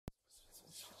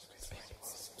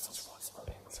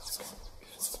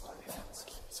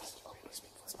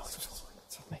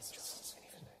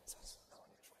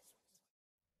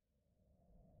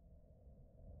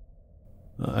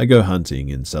I go hunting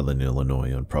in southern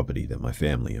Illinois on property that my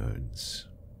family owns.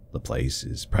 The place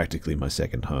is practically my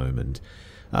second home, and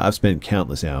I've spent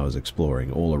countless hours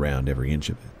exploring all around every inch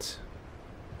of it.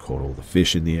 Caught all the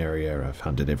fish in the area, I've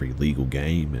hunted every legal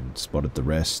game and spotted the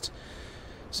rest.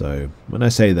 So when I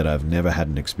say that I've never had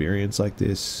an experience like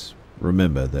this,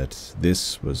 remember that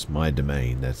this was my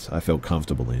domain that I felt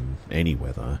comfortable in any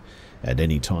weather, at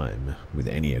any time, with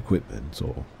any equipment,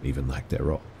 or even lack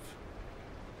thereof.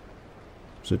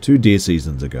 So 2 deer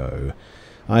seasons ago,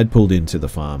 I'd pulled into the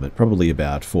farm at probably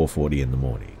about 4:40 in the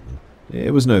morning.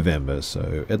 It was November,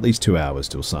 so at least 2 hours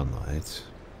till sunlight.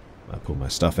 I pull my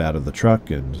stuff out of the truck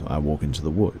and I walk into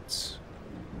the woods.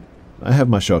 I have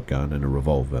my shotgun and a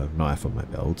revolver, knife on my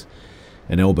belt,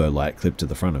 an elbow light clipped to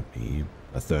the front of me,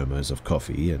 a thermos of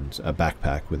coffee, and a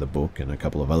backpack with a book and a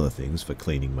couple of other things for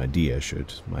cleaning my deer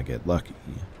should I get lucky.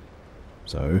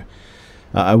 So,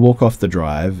 I walk off the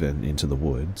drive and into the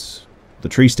woods. The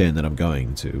tree stand that I'm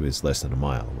going to is less than a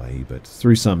mile away, but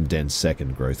through some dense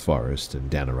second-growth forest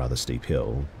and down a rather steep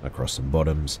hill, across some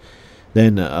bottoms,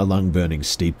 then a lung-burning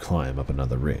steep climb up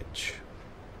another ridge.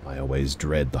 I always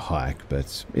dread the hike,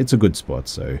 but it's a good spot,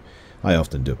 so I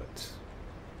often do it.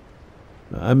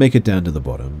 I make it down to the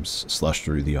bottoms, slush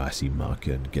through the icy muck,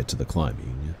 and get to the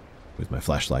climbing. With my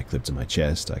flashlight clipped to my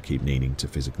chest, I keep needing to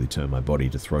physically turn my body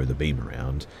to throw the beam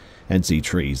around, and see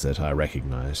trees that I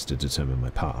recognize to determine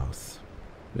my path.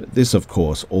 This, of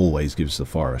course, always gives the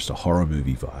forest a horror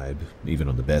movie vibe, even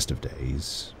on the best of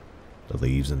days. The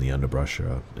leaves and the underbrush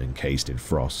are encased in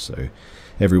frost, so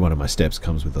every one of my steps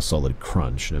comes with a solid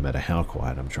crunch, no matter how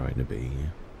quiet I'm trying to be.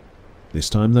 This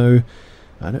time, though,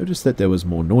 I noticed that there was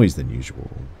more noise than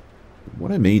usual.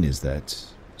 What I mean is that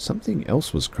something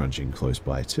else was crunching close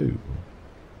by, too.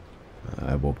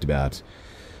 I walked about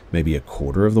maybe a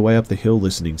quarter of the way up the hill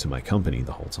listening to my company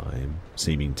the whole time,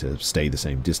 seeming to stay the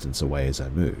same distance away as I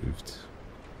moved.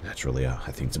 Naturally,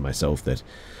 I think to myself that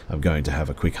I'm going to have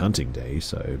a quick hunting day,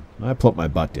 so I plop my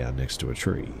butt down next to a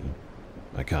tree.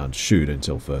 I can't shoot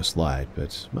until first light,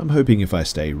 but I'm hoping if I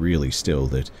stay really still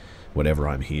that whatever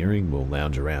I'm hearing will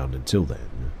lounge around until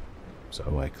then.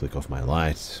 So I click off my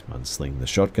light, unsling the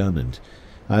shotgun, and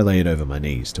I lay it over my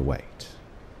knees to wait.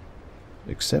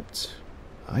 Except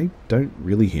I don't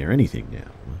really hear anything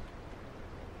now.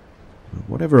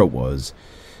 Whatever it was,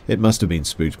 it must have been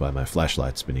spooked by my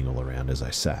flashlight spinning all around as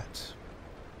I sat.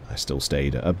 I still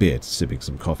stayed a bit, sipping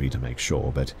some coffee to make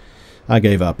sure, but I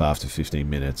gave up after 15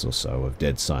 minutes or so of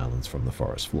dead silence from the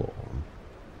forest floor.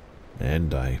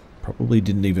 And I probably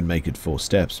didn't even make it 4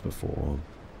 steps before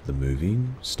the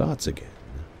moving starts again.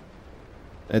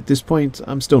 At this point,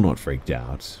 I'm still not freaked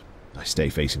out. I stay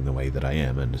facing the way that I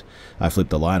am, and I flip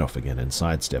the light off again and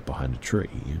sidestep behind a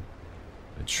tree.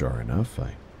 And sure enough,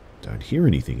 I don't hear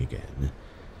anything again.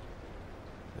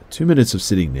 2 minutes of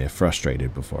sitting there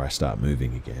frustrated before I start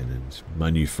moving again, and my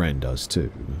new friend does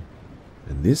too.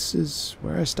 And this is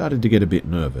where I started to get a bit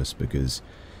nervous, because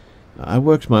I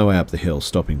worked my way up the hill,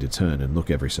 stopping to turn and look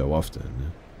every so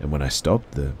often, and when I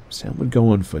stopped, the sound would go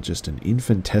on for just an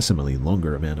infinitesimally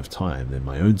longer amount of time than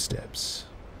my own steps.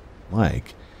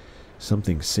 Like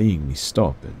something seeing me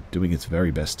stop and doing its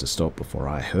very best to stop before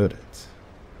I heard it.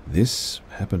 This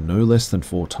happened no less than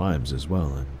 4 times as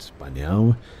well, and by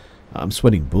now, I'm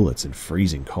sweating bullets and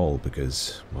freezing cold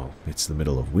because, well, it's the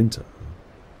middle of winter.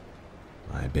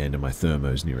 I abandoned my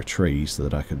thermos near a tree so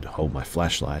that I could hold my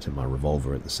flashlight and my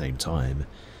revolver at the same time,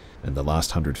 and the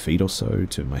last 100 feet or so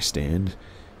to my stand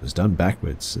was done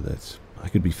backwards so that I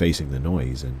could be facing the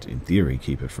noise and, in theory,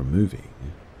 keep it from moving.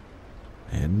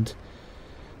 And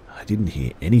I didn't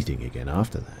hear anything again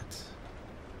after that.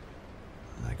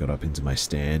 I got up into my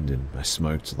stand and I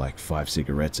smoked like 5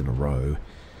 cigarettes in a row.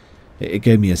 It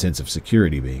gave me a sense of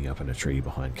security being up in a tree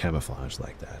behind camouflage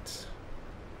like that.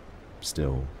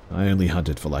 Still, I only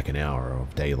hunted for like an hour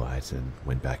of daylight and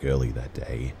went back early that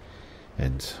day,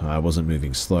 and I wasn't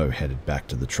moving slow headed back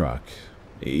to the truck,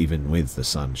 even with the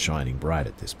sun shining bright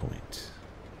at this point.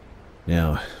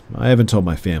 Now, I haven't told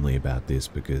my family about this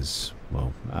because,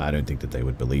 well, I don't think that they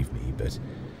would believe me, but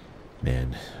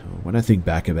man, when I think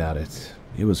back about it,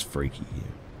 it was freaky.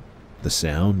 The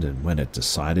sound, and when it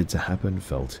decided to happen,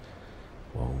 felt,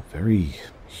 well, very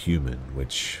human,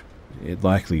 which it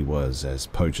likely was, as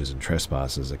poachers and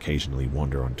trespassers occasionally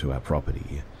wander onto our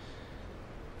property.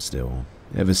 Still,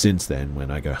 ever since then, when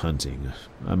I go hunting,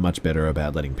 I'm much better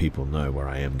about letting people know where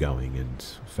I am going and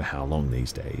for how long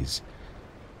these days.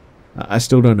 I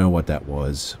still don't know what that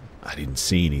was. I didn't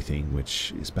see anything,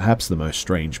 which is perhaps the most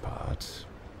strange part.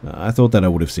 I thought that I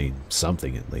would have seen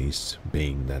something at least,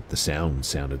 being that the sound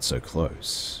sounded so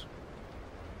close.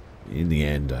 In the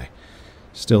end, I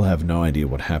Still have no idea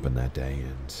what happened that day,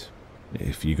 and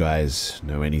if you guys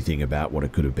know anything about what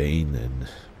it could have been, then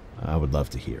I would love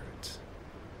to hear it.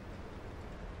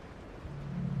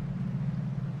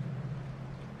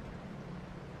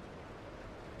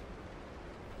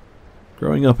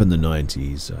 Growing up in the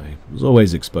 90s, I was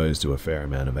always exposed to a fair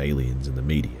amount of aliens in the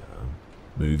media.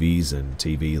 Movies and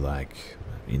TV like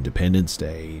Independence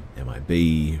Day,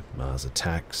 MIB, Mars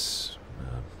Attacks,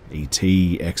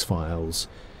 E.T., X-Files,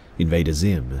 Invader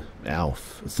Zim,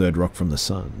 Alf, Third Rock from the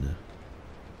Sun.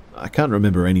 I can't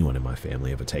remember anyone in my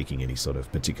family ever taking any sort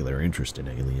of particular interest in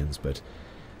aliens, but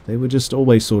they were just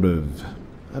always sort of,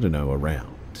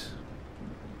 around.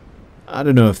 I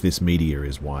don't know if this media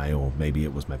is why, or maybe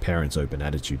it was my parents' open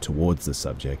attitude towards the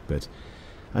subject, but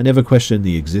I never questioned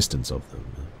the existence of them.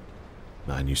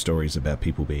 I knew stories about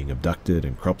people being abducted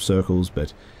in crop circles,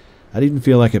 but I didn't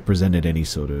feel like it presented any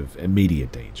sort of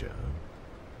immediate danger.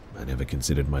 I never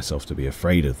considered myself to be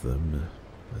afraid of them,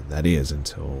 and that is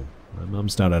until my mum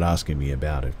started asking me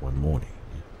about it one morning.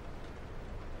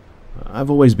 I've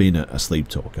always been a sleep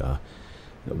talker,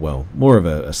 well, more of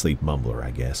a sleep mumbler,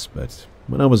 I guess, but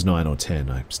when I was 9 or 10,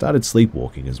 I started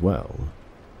sleepwalking as well.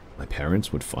 My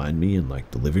parents would find me in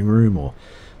the living room or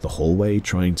the hallway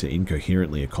trying to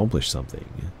incoherently accomplish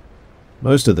something.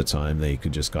 Most of the time, they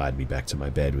could just guide me back to my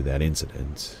bed without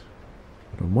incident.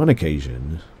 But on one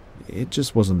occasion, it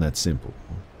just wasn't that simple.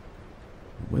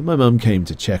 When my mum came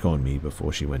to check on me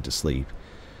before she went to sleep,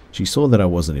 she saw that I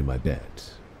wasn't in my bed.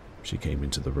 She came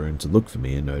into the room to look for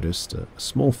me and noticed a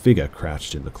small figure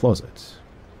crouched in the closet.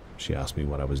 She asked me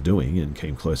what I was doing and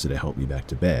came closer to help me back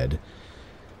to bed.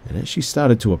 And as she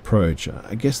started to approach,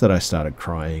 I guess that I started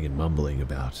crying and mumbling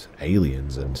about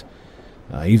aliens, and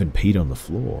I even peed on the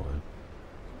floor.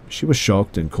 She was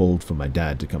shocked and called for my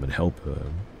dad to come and help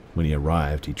her. When he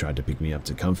arrived, he tried to pick me up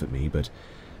to comfort me, but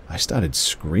I started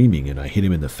screaming and I hit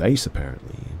him in the face,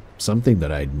 apparently. Something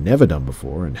that I'd never done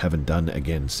before and haven't done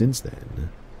again since then.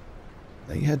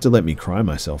 They had to let me cry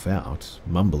myself out,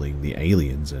 mumbling the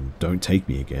aliens and "don't take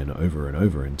me again" over and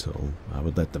over until I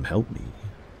would let them help me.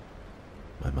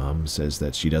 My mum says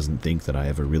that she doesn't think that I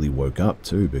ever really woke up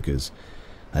too, because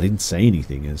I didn't say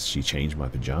anything as she changed my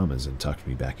pajamas and tucked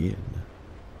me back in.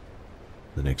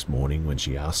 The next morning, when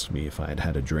she asked me if I had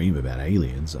had a dream about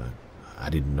aliens, I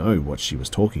didn't know what she was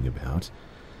talking about.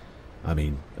 I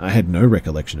mean, I had no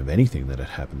recollection of anything that had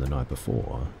happened the night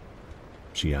before.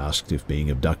 She asked if being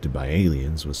abducted by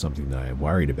aliens was something that I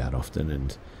worried about often,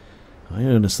 and I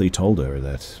honestly told her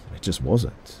that it just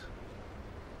wasn't.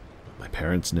 My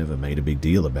parents never made a big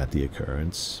deal about the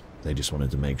occurrence. They just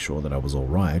wanted to make sure that I was all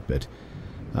right, but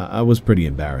I was pretty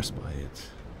embarrassed by it.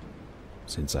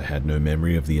 Since I had no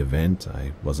memory of the event,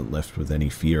 I wasn't left with any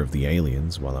fear of the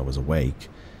aliens while I was awake,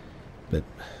 but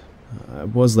I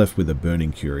was left with a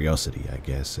burning curiosity, I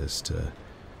guess, as to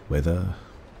whether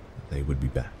they would be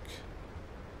back.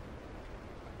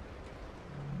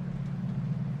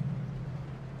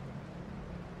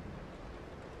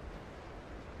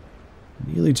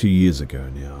 Nearly 2 years ago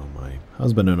now, my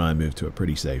husband and I moved to a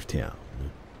pretty safe town.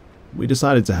 We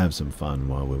decided to have some fun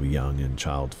while we were young and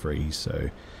child-free, so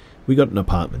we got an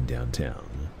apartment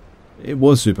downtown. It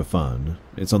was super fun.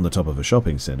 It's on the top of a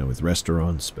shopping centre with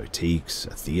restaurants, boutiques,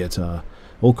 a theatre,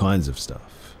 all kinds of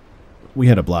stuff. We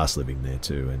had a blast living there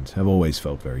too, and have always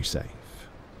felt very safe.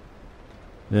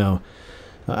 Now,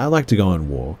 I like to go on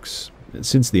walks.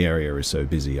 Since the area is so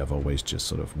busy, I've always just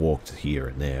sort of walked here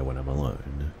and there when I'm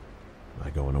alone. I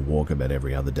go on a walk about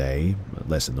every other day,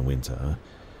 less in the winter.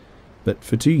 But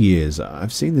for 2 years,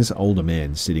 I've seen this older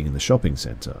man sitting in the shopping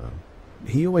centre.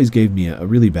 He always gave me a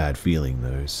really bad feeling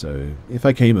though, so if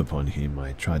I came upon him,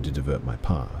 I tried to divert my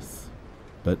path.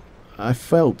 But I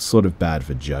felt sort of bad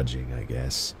for judging, I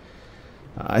guess.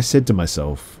 I said to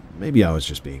myself, maybe I was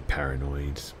just being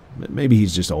paranoid. Maybe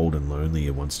he's just old and lonely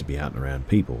and wants to be out and around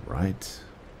people, right?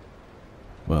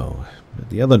 Well,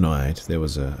 the other night, there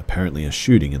was apparently a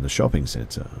shooting in the shopping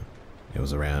centre. It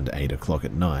was around 8 o'clock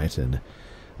at night, and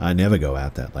I never go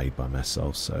out that late by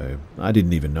myself, so I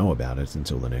didn't even know about it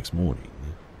until the next morning.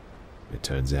 It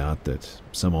turns out that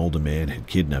some older man had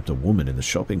kidnapped a woman in the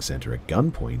shopping centre at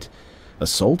gunpoint,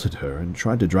 assaulted her, and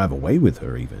tried to drive away with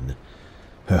her even.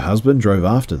 Her husband drove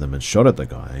after them and shot at the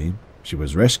guy. She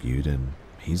was rescued, and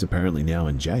he's apparently now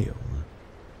in jail.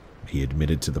 He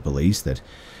admitted to the police that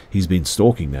he's been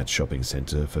stalking that shopping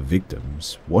centre for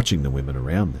victims, watching the women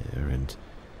around there, and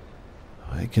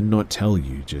I cannot tell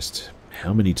you just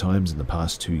how many times in the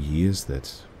past 2 years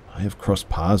that I have crossed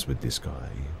paths with this guy.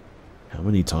 How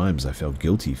many times I felt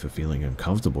guilty for feeling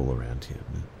uncomfortable around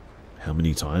him. How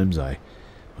many times I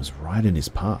was right in his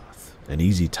path, an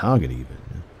easy target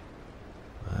even.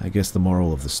 I guess the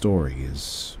moral of the story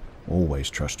is always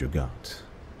trust your gut.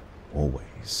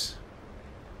 Always.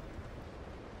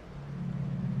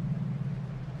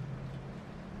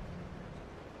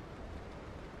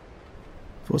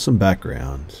 For some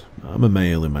background, I'm a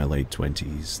male in my late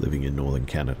 20s living in northern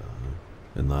Canada,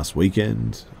 and last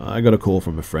weekend I got a call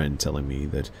from a friend telling me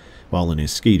that while on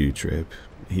his ski-doo trip,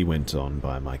 he went on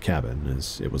by my cabin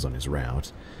as it was on his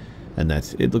route, and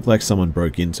that it looked like someone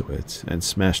broke into it and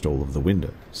smashed all of the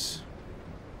windows.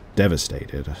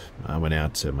 Devastated, I went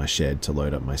out to my shed to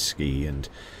load up my ski and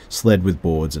sled with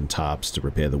boards and tarps to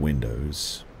repair the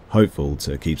windows, hopeful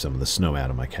to keep some of the snow out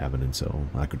of my cabin until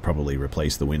I could probably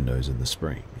replace the windows in the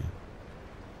spring.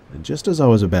 And just as I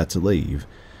was about to leave,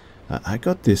 I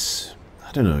got this,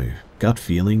 I don't know, gut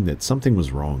feeling that something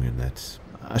was wrong and that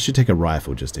I should take a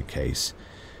rifle just in case,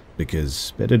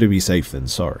 because better to be safe than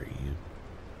sorry.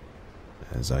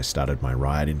 As I started my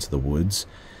ride into the woods,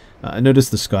 I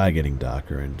noticed the sky getting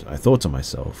darker and I thought to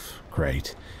myself,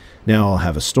 great, now I'll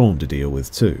have a storm to deal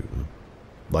with too.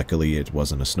 Luckily it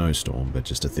wasn't a snowstorm but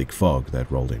just a thick fog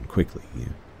that rolled in quickly.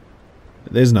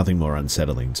 There's nothing more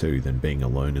unsettling too than being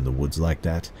alone in the woods like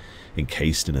that,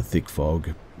 encased in a thick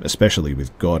fog, especially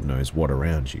with God knows what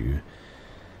around you.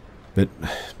 But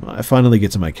I finally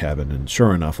get to my cabin and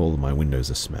sure enough all of my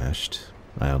windows are smashed.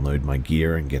 I unload my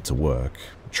gear and get to work,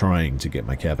 trying to get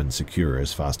my cabin secure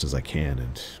as fast as I can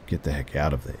and get the heck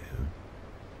out of there.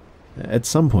 At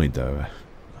some point though,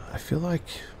 I feel like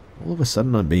all of a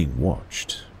sudden I'm being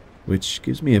watched, which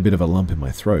gives me a bit of a lump in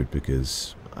my throat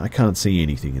because I can't see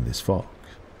anything in this fog.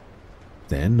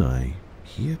 Then I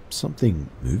hear something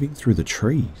moving through the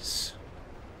trees.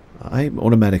 I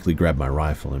automatically grab my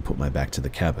rifle and put my back to the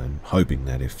cabin, hoping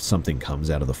that if something comes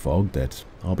out of the fog that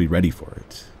I'll be ready for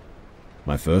it.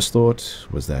 My first thought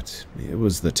was that it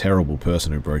was the terrible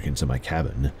person who broke into my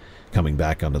cabin, coming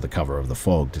back under the cover of the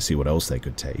fog to see what else they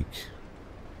could take.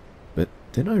 But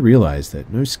then I realized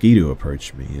that no Ski-Doo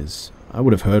approached me, as I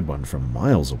would have heard one from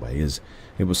miles away as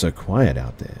it was so quiet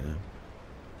out there.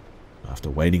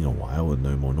 After waiting a while with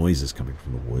no more noises coming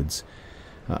from the woods,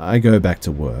 I go back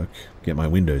to work, get my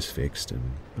windows fixed,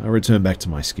 and I return back to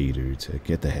my Ski-Doo to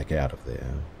get the heck out of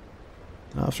there.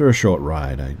 After a short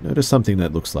ride, I notice something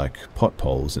that looks like pot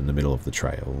poles in the middle of the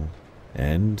trail,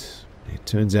 and it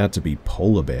turns out to be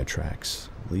polar bear tracks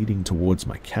leading towards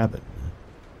my cabin.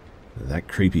 That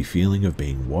creepy feeling of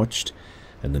being watched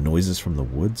and the noises from the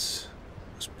woods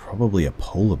was probably a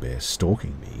polar bear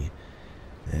stalking me,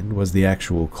 and was the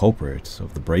actual culprit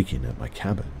of the break-in at my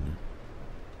cabin.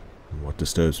 And what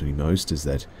disturbs me most is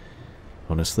that,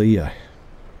 honestly, I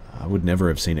would never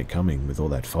have seen it coming with all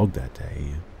that fog that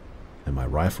day. And my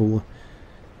rifle,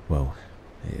 well,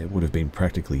 it would have been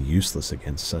practically useless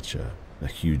against such a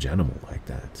huge animal like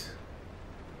that.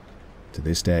 To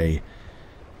this day,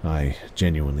 I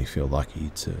genuinely feel lucky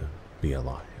to be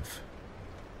alive.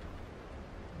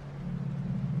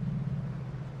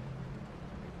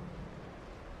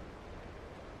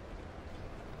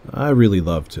 I really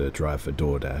love to drive for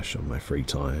DoorDash on my free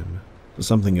time.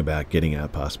 Something about getting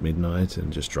out past midnight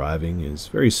and just driving is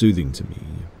very soothing to me.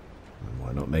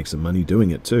 Why not make some money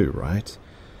doing it too, right?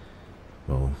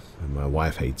 Well, my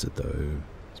wife hates it though.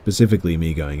 Specifically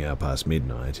me going out past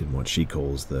midnight in what she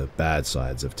calls the bad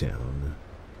sides of town.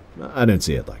 I don't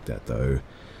see it like that though.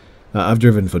 I've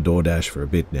driven for DoorDash for a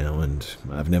bit now, and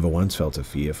I've never once felt a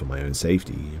fear for my own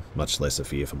safety, much less a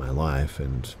fear for my life,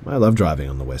 and I love driving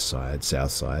on the west side,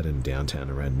 south side, and downtown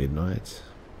around midnight.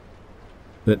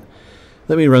 But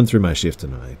let me run through my shift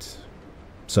tonight.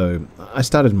 So, I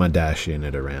started my dash in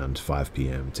at around 5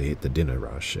 PM to hit the dinner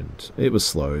rush, and it was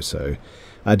slow, so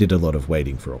I did a lot of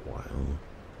waiting for a while.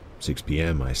 6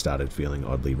 PM I started feeling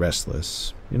oddly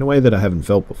restless, in a way that I haven't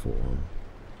felt before.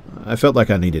 I felt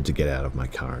like I needed to get out of my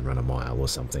car and run a mile or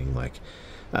something, like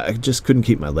I just couldn't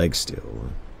keep my legs still.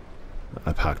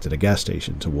 I parked at a gas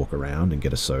station to walk around and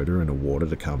get a soda and a water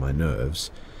to calm my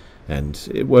nerves, and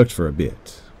it worked for a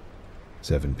bit.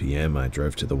 7 PM I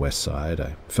drove to the west side.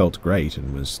 I felt great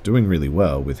and was doing really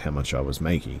well with how much I was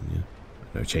making.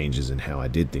 No changes in how I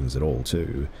did things at all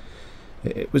too.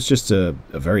 It was just a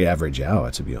very average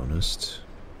hour, to be honest.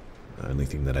 The only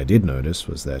thing that I did notice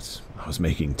was that I was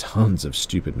making tons of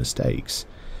stupid mistakes.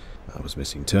 I was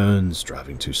missing turns,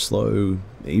 driving too slow,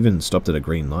 even stopped at a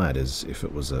green light as if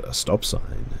it was a stop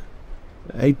sign.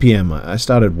 8 PM I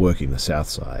started working the south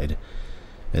side,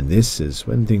 and this is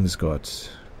when things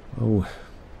got, well,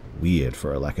 weird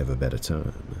for a lack of a better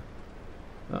term.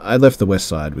 I left the west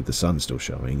side with the sun still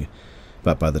showing,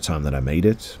 but by the time that I made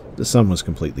it, the sun was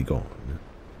completely gone.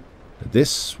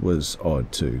 This was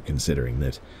odd too, considering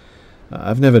that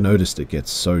I've never noticed it get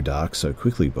so dark so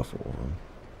quickly before.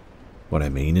 What I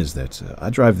mean is that I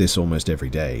drive this almost every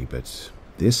day, but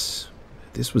this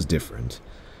was different.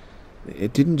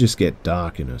 It didn't just get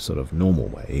dark in a sort of normal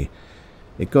way.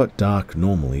 It got dark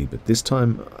normally, but this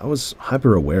time I was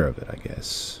hyper aware of it, I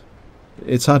guess.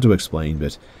 It's hard to explain,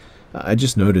 but I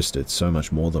just noticed it so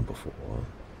much more than before.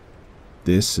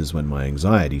 This is when my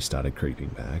anxiety started creeping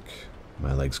back.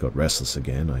 My legs got restless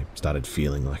again. I started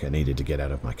feeling like I needed to get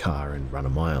out of my car and run a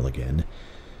mile again.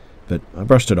 But I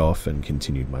brushed it off and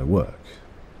continued my work.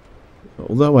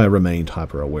 Although I remained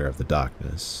hyper aware of the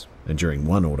darkness, and during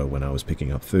one order when I was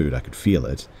picking up food I could feel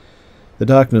it, the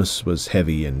darkness was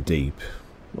heavy and deep,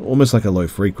 almost like a low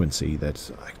frequency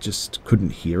that I just couldn't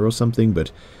hear or something,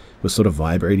 but was sort of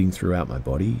vibrating throughout my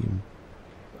body.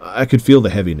 I could feel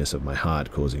the heaviness of my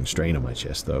heart causing strain on my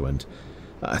chest though, and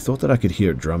I thought that I could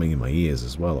hear it drumming in my ears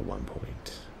as well at one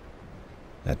point.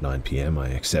 At 9 p.m. I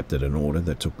accepted an order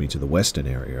that took me to the western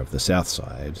area of the south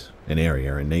side, an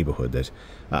area and neighborhood that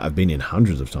I've been in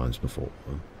hundreds of times before.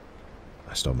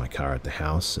 I stopped my car at the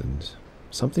house and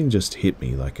something just hit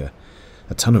me like a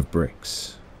ton of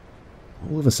bricks.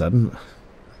 All of a sudden,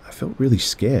 I felt really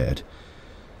scared,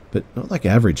 but not like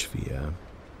average fear.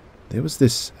 There was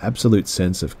this absolute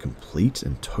sense of complete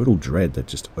and total dread that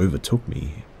just overtook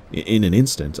me. In an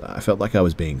instant, I felt like I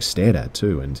was being stared at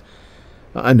too, and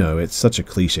I know it's such a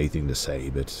cliche thing to say,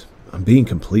 but I'm being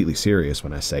completely serious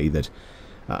when I say that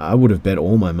I would have bet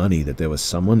all my money that there was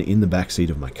someone in the backseat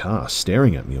of my car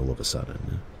staring at me all of a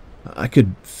sudden. I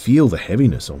could feel the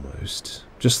heaviness almost,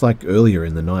 just like earlier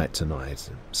in the night tonight,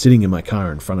 sitting in my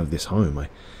car in front of this home. I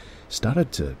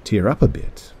started to tear up a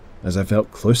bit, as I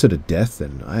felt closer to death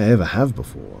than I ever have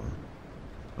before.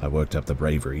 I worked up the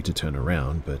bravery to turn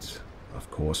around, but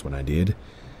of course when I did,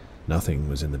 nothing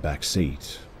was in the back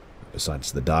seat,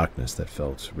 besides the darkness that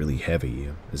felt really heavy,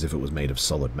 as if it was made of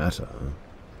solid matter.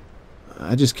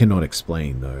 I just cannot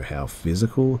explain, though, how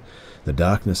physical the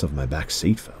darkness of my back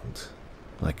seat felt.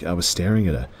 Like I was staring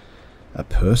at a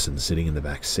person sitting in the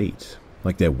back seat,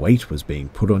 like their weight was being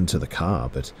put onto the car,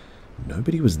 but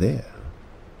nobody was there.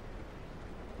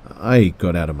 I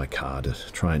got out of my car to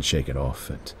try and shake it off,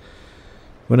 and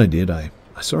when I did, I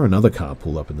saw another car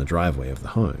pull up in the driveway of the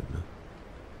home.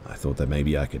 I thought that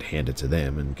maybe I could hand it to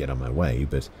them and get on my way,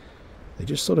 but they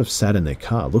just sort of sat in their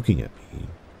car looking at me,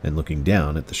 and looking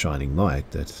down at the shining light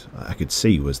that I could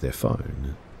see was their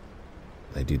phone.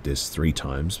 They did this 3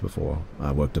 times before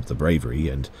I worked up the bravery,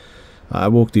 and I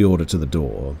walked the order to the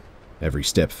door, every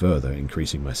step further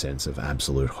increasing my sense of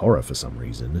absolute horror for some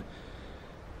reason.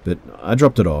 But I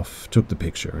dropped it off, took the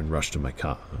picture, and rushed to my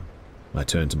car. I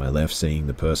turned to my left, seeing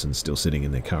the person still sitting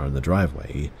in their car in the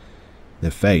driveway,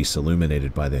 their face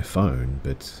illuminated by their phone,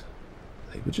 but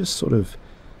they were just sort of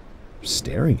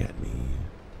staring at me.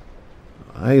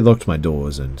 I locked my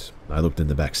doors and I looked in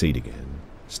the back seat again.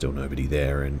 Still nobody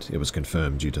there, and it was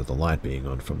confirmed due to the light being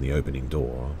on from the opening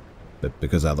door. But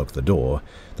because I locked the door,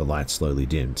 the light slowly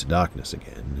dimmed to darkness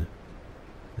again.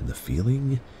 And the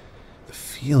feeling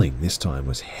this time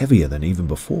was heavier than even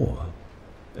before.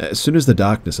 As soon as the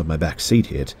darkness of my back seat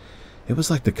hit, it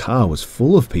was like the car was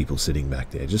full of people sitting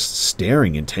back there, just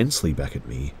staring intensely back at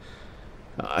me.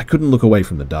 I couldn't look away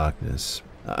from the darkness.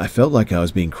 I felt like I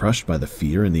was being crushed by the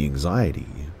fear and the anxiety.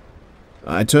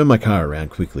 I turned my car around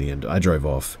quickly and I drove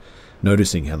off,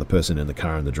 noticing how the person in the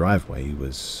car in the driveway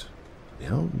was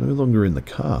now no longer in the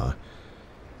car,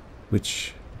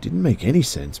 which didn't make any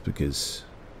sense because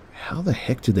how the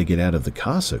heck did they get out of the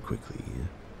car so quickly?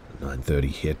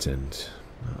 9:30 hit and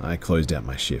I closed out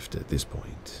my shift at this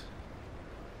point.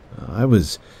 I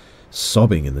was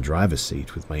sobbing in the driver's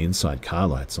seat with my inside car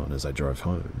lights on as I drove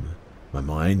home. My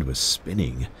mind was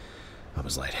spinning. I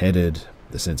was lightheaded.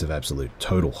 The sense of absolute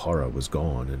total horror was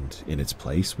gone, and in its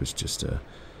place was just a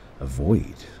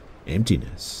void,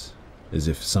 emptiness, as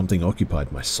if something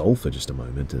occupied my soul for just a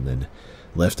moment and then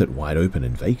left it wide open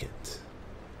and vacant.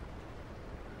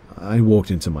 I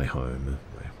walked into my home.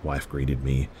 My wife greeted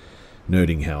me,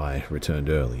 noting how I returned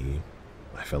early.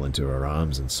 I fell into her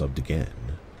arms and sobbed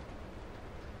again.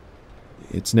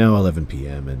 It's now 11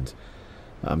 p.m. and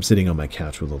I'm sitting on my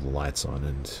couch with all the lights on,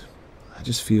 and I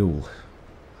just feel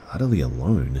utterly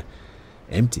alone,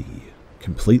 empty,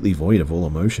 completely void of all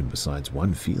emotion besides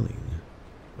one feeling,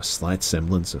 a slight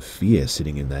semblance of fear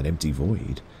sitting in that empty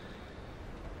void.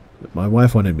 My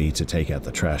wife wanted me to take out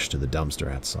the trash to the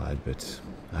dumpster outside, but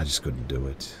I just couldn't do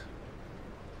it.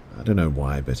 I don't know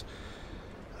why, but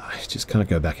I just can't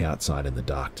go back outside in the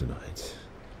dark tonight.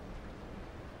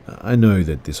 I know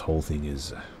that this whole thing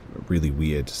is really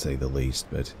weird to say the least,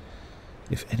 but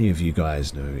if any of you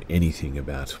guys know anything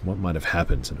about what might have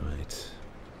happened tonight,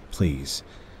 please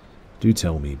do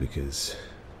tell me, because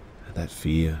that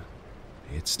fear,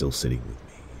 it's still sitting with me.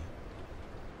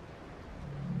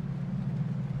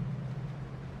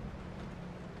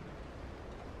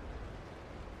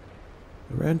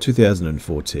 Around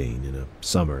 2014, in a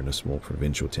summer in a small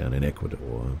provincial town in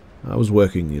Ecuador, I was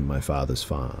working in my father's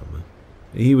farm.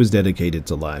 He was dedicated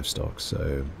to livestock,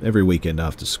 so every weekend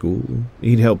after school,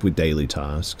 he'd help with daily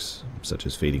tasks, such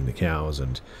as feeding the cows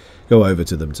and go over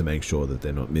to them to make sure that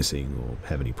they're not missing or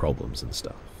have any problems and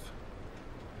stuff.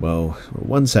 Well,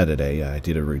 one Saturday I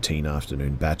did a routine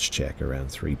afternoon batch check around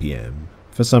 3 p.m.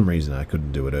 For some reason I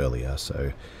couldn't do it earlier,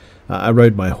 so I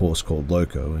rode my horse called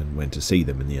Loco and went to see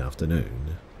them in the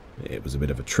afternoon. It was a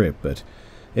bit of a trip, but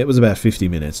it was about 50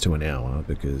 minutes to an hour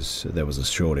because there was a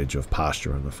shortage of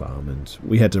pasture on the farm and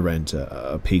we had to rent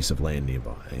a piece of land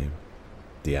nearby.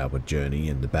 The outward journey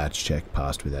and the batch check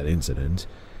passed without incident.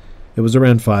 It was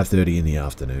around 5:30 in the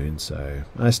afternoon, so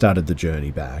I started the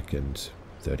journey back, and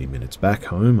 30 minutes back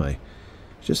home I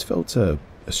just felt a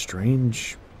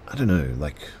strange, I don't know,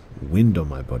 like wind on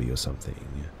my body or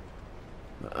something.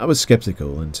 I was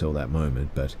skeptical until that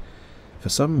moment, but for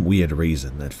some weird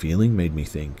reason that feeling made me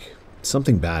think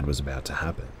something bad was about to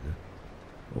happen.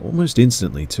 Almost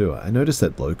instantly too, I noticed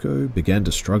that Loco began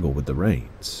to struggle with the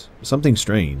reins. Something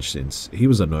strange, since he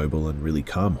was a noble and really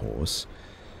calm horse.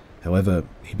 However,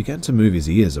 he began to move his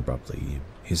ears abruptly,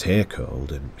 his hair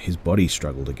curled, and his body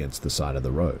struggled against the side of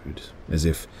the road, as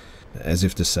if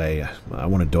to say, I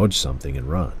want to dodge something and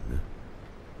run.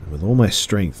 And with all my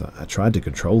strength, I tried to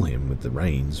control him with the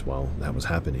reins while that was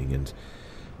happening, and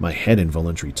my head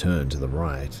involuntarily turned to the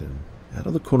right, and out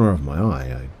of the corner of my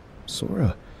eye, I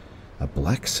saw a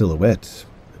black silhouette,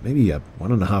 maybe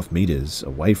 1.5 meters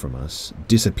away from us,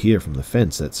 disappear from the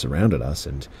fence that surrounded us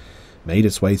and made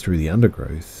its way through the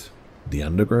undergrowth. The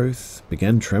undergrowth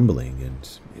began trembling,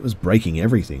 and it was breaking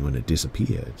everything when it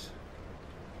disappeared.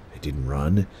 It didn't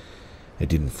run, it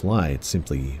didn't fly, it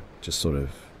simply just sort of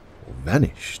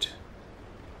vanished.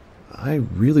 I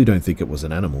really don't think it was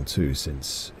an animal too,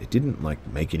 since it didn't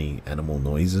make any animal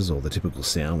noises or the typical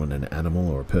sound when an animal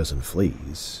or a person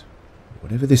flees.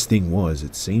 Whatever this thing was,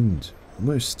 it seemed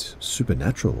almost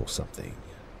supernatural or something.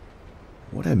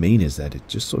 What I mean is that it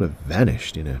just sort of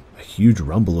vanished in a huge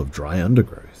rumble of dry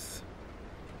undergrowth.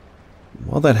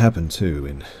 While that happened too,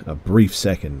 in a brief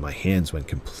second my hands went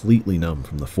completely numb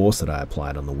from the force that I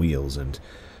applied on the wheels, and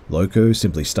Loco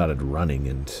simply started running,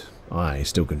 and I,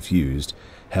 still confused,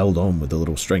 held on with the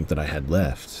little strength that I had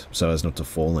left, so as not to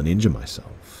fall and injure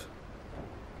myself.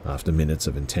 After minutes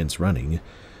of intense running,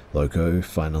 Loco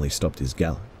finally stopped his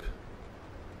gallop.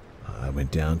 I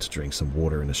went down to drink some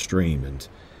water in a stream, and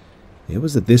it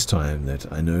was at this time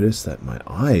that I noticed that my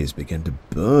eyes began to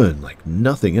burn like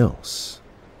nothing else.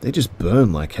 They just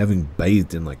burned like having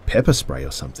bathed in pepper spray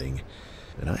or something,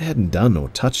 and I hadn't done or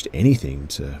touched anything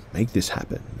to make this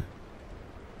happen.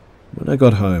 When I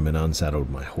got home and unsaddled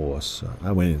my horse,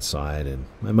 I went inside, and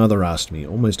my mother asked me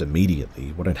almost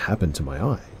immediately what had happened to my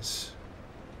eyes.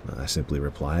 I simply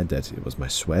replied that it was my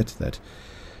sweat, that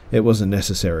it wasn't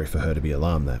necessary for her to be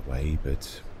alarmed that way,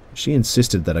 but she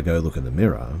insisted that I go look in the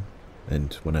mirror,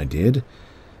 and when I did,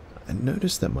 I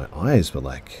noticed that my eyes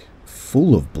were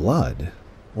full of blood,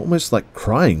 almost like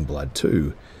crying blood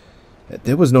too.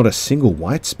 There was not a single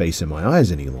white space in my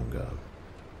eyes any longer.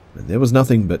 There was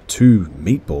nothing but 2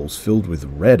 meatballs filled with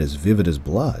red as vivid as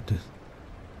blood.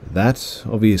 That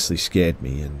obviously scared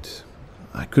me, and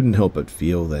I couldn't help but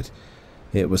feel that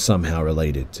it was somehow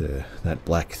related to that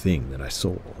black thing that I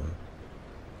saw.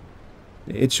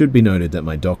 It should be noted that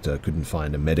my doctor couldn't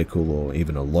find a medical or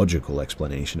even a logical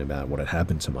explanation about what had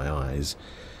happened to my eyes,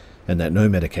 and that no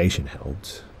medication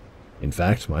helped. In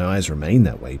fact, my eyes remained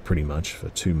that way pretty much for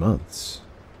 2 months.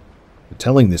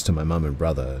 Telling this to my mum and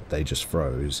brother, they just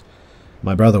froze.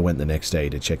 My brother went the next day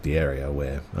to check the area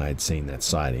where I had seen that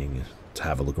sighting, to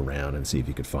have a look around and see if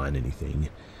he could find anything,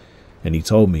 and he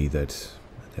told me that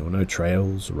there were no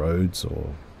trails, roads,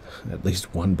 or at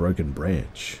least one broken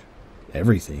branch.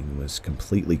 Everything was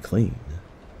completely clean.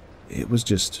 It was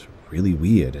just really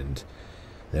weird, and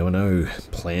there were no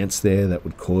plants there that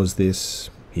would cause this.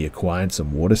 He acquired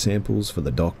some water samples for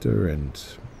the doctor, and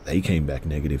they came back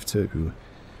negative too.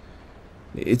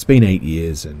 It's been 8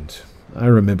 years, and I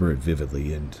remember it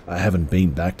vividly, and I haven't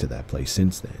been back to that place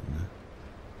since then.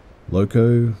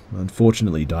 Loco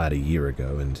unfortunately died a year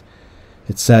ago, and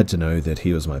it's sad to know that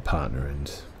he was my partner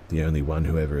and the only one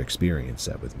who ever experienced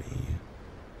that with me.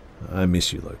 I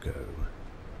miss you, Loco.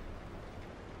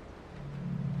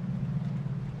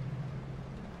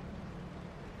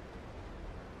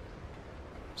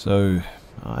 So,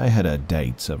 I had a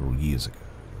date several years ago.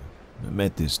 I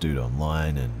met this dude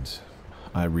online, and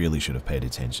I really should have paid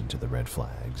attention to the red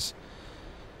flags.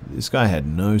 This guy had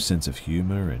no sense of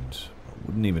humor and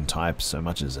wouldn't even type so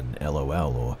much as an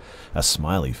LOL or a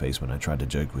smiley face when I tried to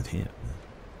joke with him.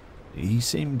 He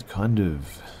seemed kind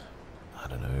of, I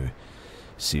don't know,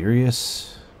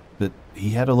 serious, but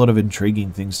he had a lot of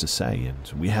intriguing things to say,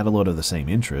 and we had a lot of the same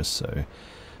interests, so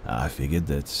I figured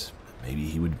that maybe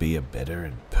he would be a better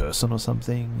in person or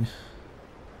something.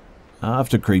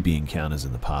 After creepy encounters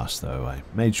in the past, though, I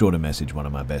made sure to message one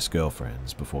of my best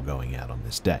girlfriends before going out on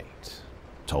this date.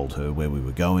 Told her where we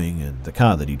were going and the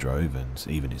car that he drove and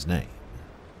even his name.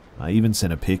 I even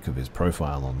sent a pic of his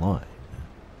profile online.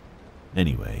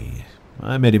 Anyway,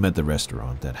 I met him at the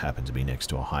restaurant that happened to be next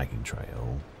to a hiking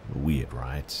trail. Weird,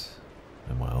 right?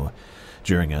 And well,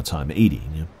 during our time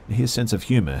eating, his sense of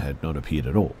humor had not appeared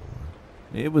at all.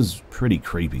 It was pretty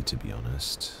creepy, to be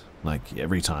honest. Like,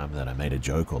 every time that I made a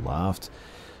joke or laughed,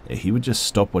 he would just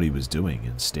stop what he was doing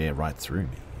and stare right through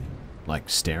me, like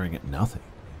staring at nothing.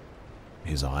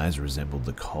 His eyes resembled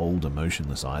the cold,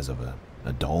 emotionless eyes of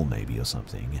a doll maybe or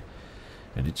something,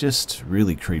 and it just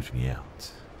really creeped me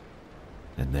out.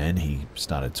 And then he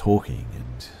started talking,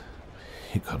 and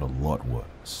it got a lot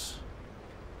worse.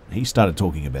 He started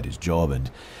talking about his job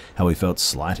and how he felt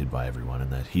slighted by everyone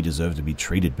and that he deserved to be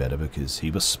treated better because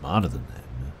he was smarter than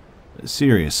them.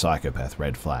 Serious psychopath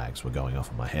red flags were going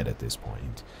off in my head at this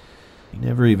point. He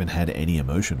never even had any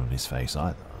emotion on his face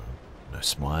either. No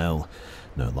smile,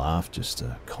 no laugh, just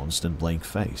a constant blank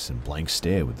face and blank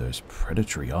stare with those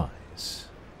predatory eyes.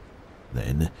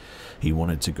 Then he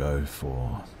wanted to go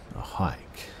for a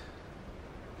hike.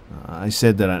 I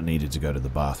said that I needed to go to the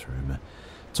bathroom,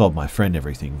 told my friend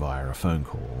everything via a phone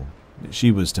call.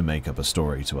 She was to make up a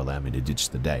story to allow me to ditch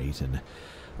the date, and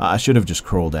I should have just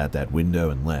crawled out that window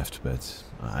and left, but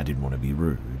I didn't want to be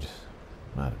rude.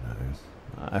 I don't know.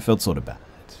 I felt sort of bad.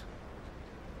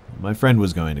 My friend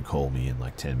was going to call me in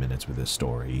like 10 minutes with her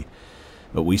story,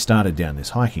 but we started down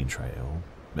this hiking trail.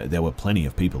 There were plenty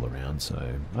of people around,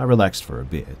 so I relaxed for a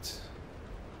bit.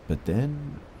 But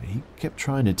then he kept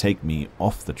trying to take me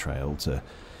off the trail to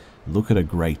look at a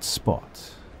great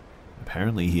spot.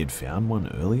 Apparently he had found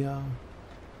one earlier.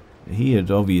 He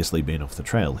had obviously been off the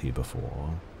trail here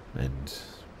before, and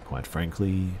quite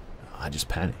frankly, I just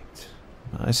panicked.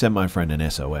 I sent my friend an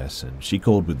SOS, and she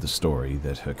called with the story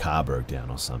that her car broke down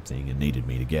or something and needed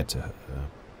me to get to her.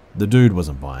 The dude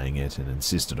wasn't buying it and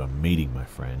insisted on meeting my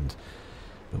friend,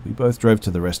 but we both drove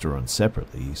to the restaurant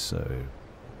separately, so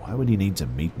why would he need to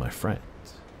meet my friend?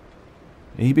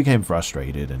 He became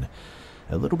frustrated and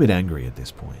a little bit angry at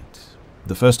this point,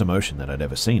 the first emotion that I'd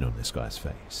ever seen on this guy's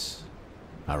face.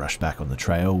 I rushed back on the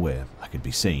trail where I could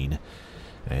be seen,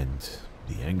 and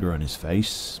the anger on his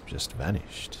face just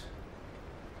vanished.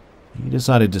 He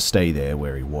decided to stay there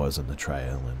where he was on the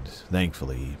trail, and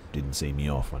thankfully didn't see me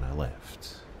off when I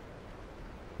left.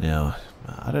 Now,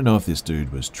 I don't know if this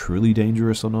dude was truly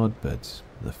dangerous or not, but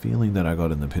the feeling that I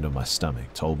got in the pit of my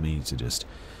stomach told me to just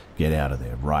get out of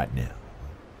there right now.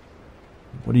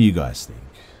 What do you guys think?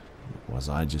 Was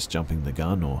I just jumping the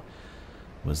gun, or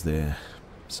was there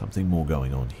something more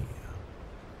going on here?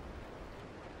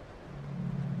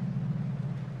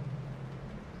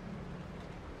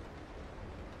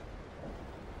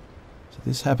 So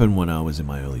this happened when I was in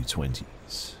my early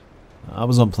 20s. I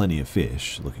was on Plenty of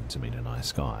Fish, looking to meet a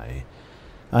nice guy.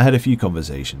 I had a few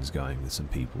conversations going with some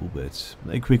people, but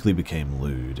they quickly became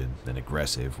lewd and then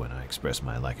aggressive when I expressed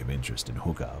my lack of interest in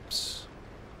hookups.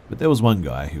 But there was one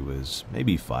guy who was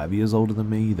maybe 5 years older than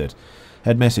me that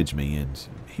had messaged me, and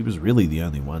he was really the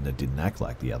only one that didn't act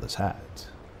like the others had.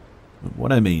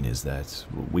 What I mean is that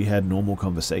we had normal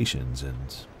conversations,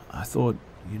 and I thought,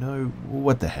 you know,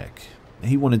 what the heck?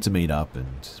 He wanted to meet up,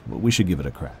 and we should give it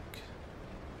a crack.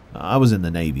 I was in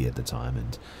the Navy at the time,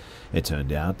 and it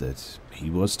turned out that he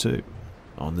was too,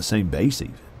 on the same base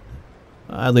even.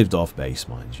 I lived off base,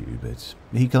 mind you, but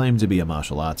he claimed to be a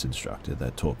martial arts instructor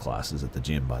that taught classes at the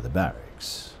gym by the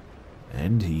barracks.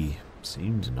 And he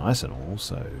seemed nice and all,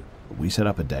 so we set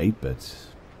up a date, but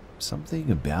something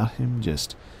about him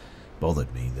just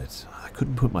bothered me that I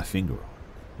couldn't put my finger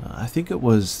on. I think it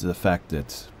was the fact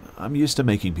that I'm used to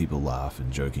making people laugh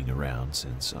and joking around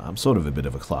since I'm sort of a bit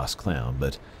of a class clown,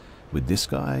 but with this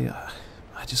guy,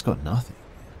 I just got nothing.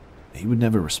 He would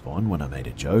never respond when I made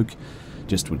a joke,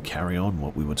 just would carry on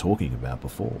what we were talking about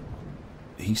before.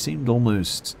 He seemed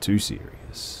almost too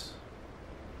serious.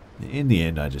 In the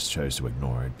end, I just chose to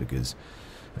ignore it because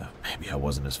maybe I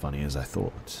wasn't as funny as I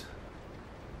thought.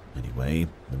 Anyway,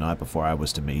 the night before I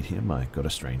was to meet him, I got a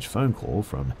strange phone call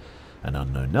from an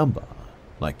unknown number.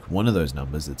 Like one of those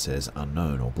numbers that says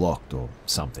unknown or blocked or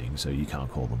something, so you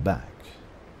can't call them back.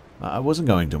 I wasn't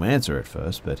going to answer at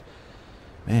first, but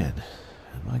man,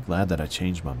 Am I glad that I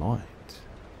changed my mind?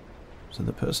 So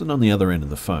the person on the other end of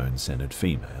the phone sounded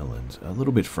female and a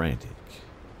little bit frantic.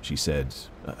 She said,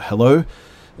 "Hello?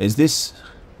 Is this—"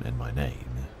 and my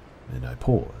name, and I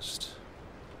paused.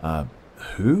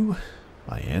 Who?"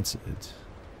 I answered.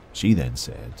 She then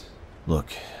said,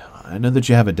 "Look, I know that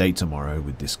you have a date tomorrow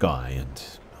with this guy, and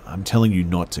I'm telling you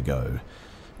not to go.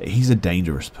 He's a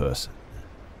dangerous person."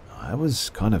 I was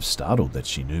kind of startled that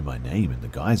she knew my name and the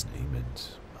guy's name, and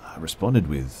I responded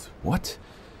with, "What?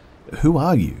 Who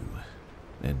are you?"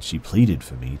 And she pleaded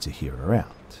for me to hear her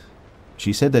out.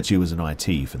 She said that she was an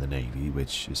IT for the Navy,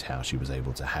 which is how she was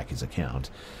able to hack his account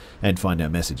and find our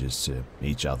messages to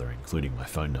each other, including my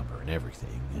phone number and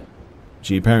everything.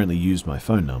 She apparently used my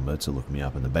phone number to look me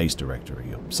up in the base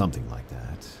directory or something like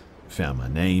that. Found my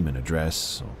name and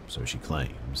address, or so she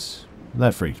claims.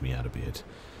 That freaked me out a bit.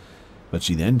 But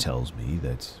she then tells me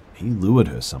that he lured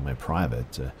her somewhere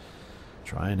private to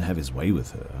try and have his way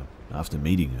with her after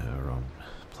meeting her on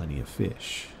Plenty of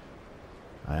Fish.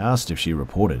 I asked if she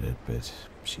reported it, but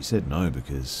she said no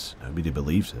because nobody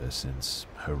believed her since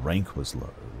her rank was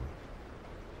low.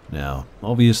 Now,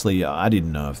 obviously, I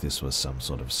didn't know if this was some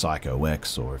sort of Psycho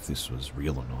X or if this was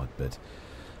real or not, but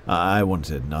I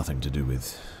wanted nothing to do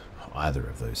with either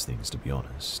of those things, to be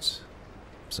honest.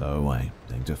 So I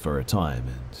thanked her for her time,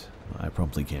 and I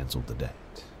promptly cancelled the date.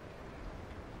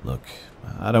 Look,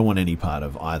 I don't want any part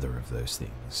of either of those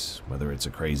things, whether it's a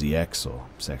crazy ex or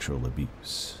sexual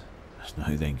abuse.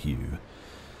 No thank you,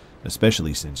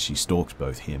 especially since she stalked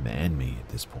both him and me at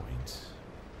this point.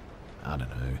 I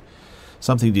don't know,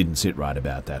 something didn't sit right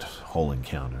about that whole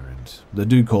encounter, and the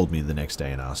dude called me the next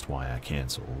day and asked why I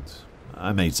cancelled.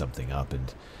 I made something up,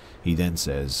 and he then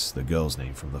says the girl's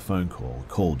name from the phone call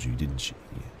called you, didn't she?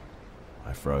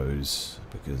 I froze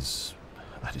because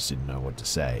I just didn't know what to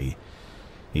say.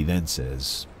 He then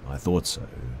says, "I thought so,"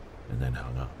 and then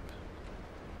hung up.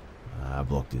 I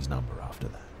blocked his number after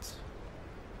that.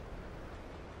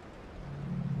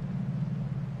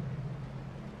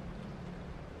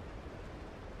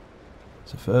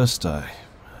 So first, I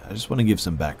just want to give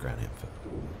some background info.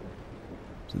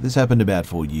 So this happened about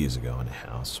 4 years ago in a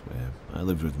house where I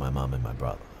lived with my mum and my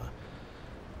brother.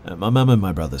 My mum and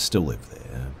my brother still live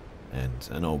there, and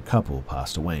an old couple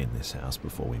passed away in this house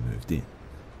before we moved in.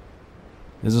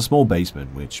 There's a small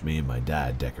basement which me and my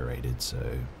dad decorated,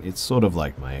 so it's sort of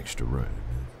like my extra room,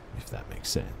 if that makes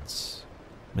sense.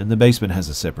 And the basement has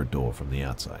a separate door from the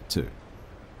outside too.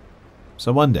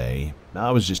 So one day,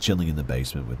 I was just chilling in the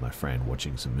basement with my friend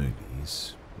watching some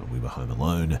movies. We were home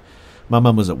alone. My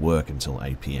mum was at work until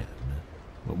 8 p.m.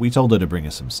 We told her to bring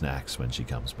us some snacks when she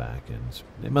comes back, and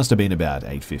it must have been about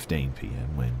 8:15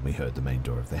 p.m. when we heard the main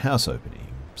door of the house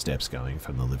opening, steps going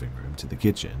from the living room to the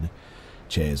kitchen,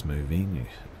 chairs moving,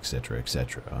 etc.,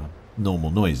 etc.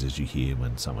 Normal noises you hear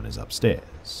when someone is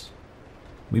upstairs.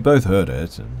 We both heard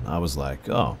it, and I was like,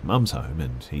 "Oh, Mum's home,"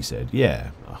 and he said, "Yeah,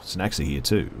 snacks are here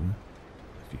too."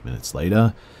 A few minutes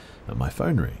later, my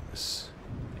phone rings.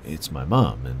 It's my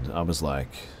mum, and I was like,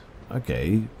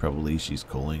 "Okay, probably she's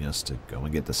calling us to go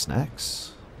and get the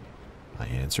snacks." I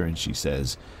answer and she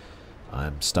says,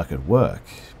 "I'm stuck at work.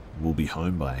 We'll be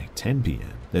home by 10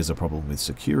 p.m. There's a problem with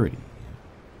security."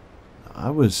 I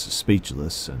was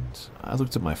speechless, and I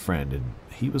looked at my friend, and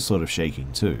he was sort of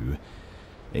shaking too.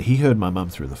 He heard my mum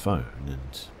through the phone,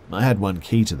 and I had one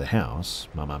key to the house.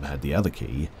 My mum had the other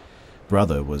key.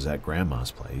 Brother was at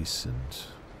Grandma's place, and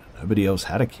nobody else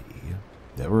had a key.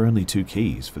 There were only 2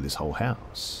 keys for this whole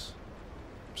house.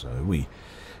 So we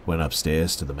went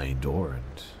upstairs to the main door,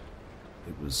 and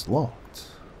it was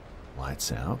locked.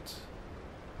 Lights out.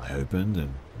 I opened,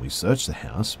 and we searched the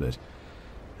house, but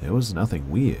there was nothing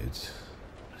weird,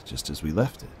 just as we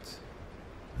left it.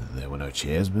 There were no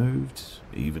chairs moved,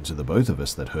 even to the both of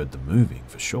us that heard them moving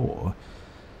for sure.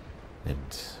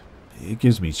 And it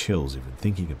gives me chills even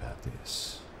thinking about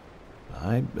this.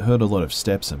 I heard a lot of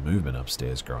steps and movement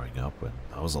upstairs growing up when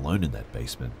I was alone in that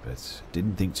basement, but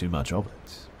didn't think too much of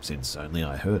it, since only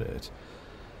I heard it.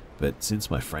 But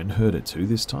since my friend heard it too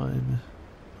this time,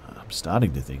 I'm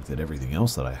starting to think that everything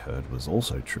else that I heard was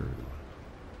also true,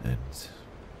 and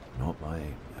not my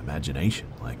imagination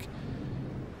like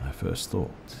I first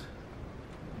thought.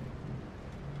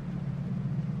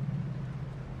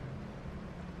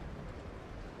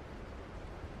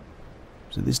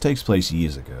 So this takes place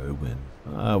years ago when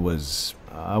I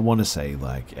want to say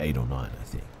like 8 or 9, I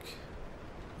think.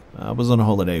 I was on a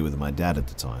holiday with my dad at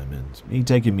the time, and he'd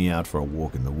taken me out for a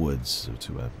walk in the woods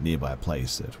to a nearby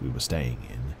place that we were staying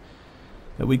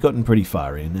in. We'd gotten pretty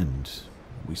far in, and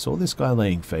we saw this guy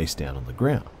laying face down on the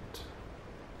ground.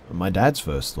 My dad's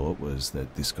first thought was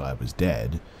that this guy was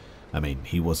dead, I mean,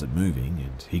 he wasn't moving,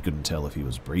 and he couldn't tell if he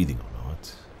was breathing or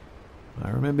not. I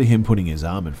remember him putting his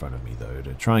arm in front of me, though,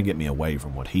 to try and get me away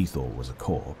from what he thought was a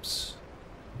corpse.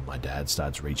 My dad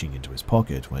starts reaching into his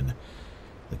pocket when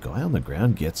the guy on the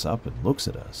ground gets up and looks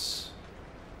at us.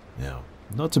 Now,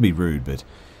 not to be rude, but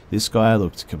this guy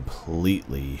looked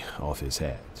completely off his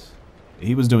head.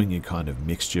 He was doing a kind of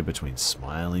mixture between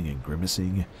smiling and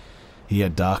grimacing. He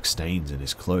had dark stains in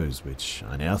his clothes, which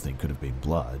I now think could have been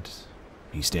blood.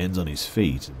 He stands on his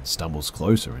feet and stumbles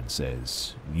closer and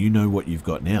says, "You know what you've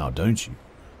got now, don't you?"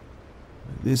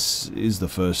 This is the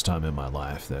first time in my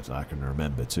life that I can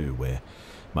remember too where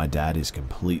my dad is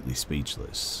completely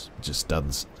speechless, just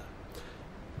doesn't.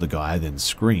 The guy then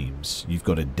screams, "You've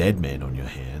got a dead man on your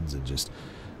hands," and just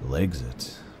legs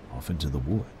it off into the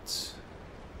woods.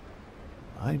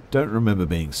 I don't remember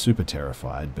being super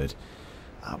terrified, but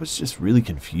I was just really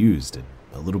confused and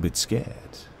a little bit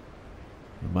scared.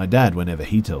 My dad, whenever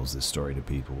he tells this story to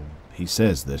people, he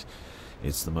says that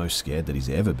it's the most scared that he's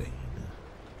ever been.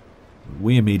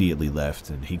 We immediately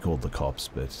left and he called the cops,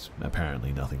 but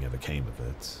apparently nothing ever came of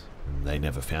it. They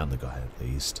never found the guy, at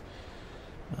least.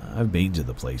 I've been to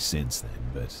the place since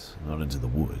then, but not into the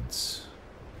woods,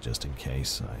 just in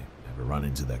case I ever run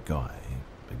into that guy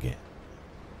again.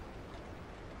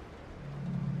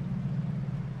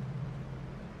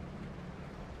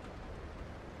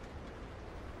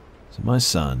 So my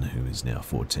son, who is now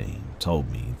 14,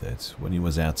 told me that when he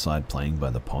was outside playing by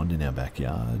the pond in our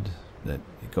backyard, that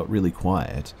it got really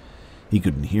quiet. He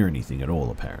couldn't hear anything at all,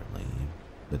 apparently.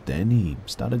 But then he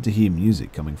started to hear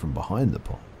music coming from behind the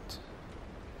pond.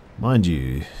 Mind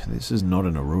you, this is not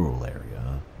in a rural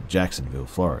area, Jacksonville,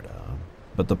 Florida,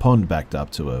 but the pond backed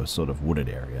up to a sort of wooded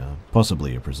area,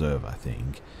 possibly a preserve, I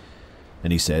think.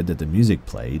 And he said that the music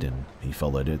played and he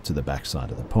followed it to the backside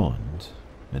of the pond.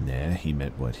 And there he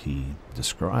met what he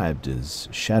described as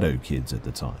shadow kids at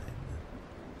the time.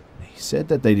 He said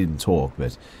that they didn't talk,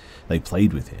 but they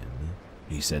played with him.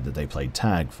 He said that they played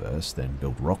tag first, then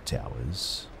built rock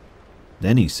towers.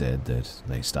 Then he said that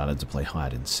they started to play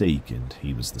hide and seek, and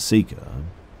he was the seeker.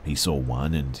 He saw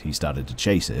one and he started to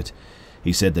chase it.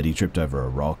 He said that he tripped over a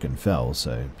rock and fell,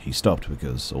 so he stopped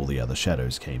because all the other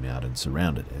shadows came out and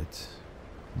surrounded it.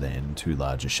 Then two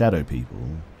larger shadow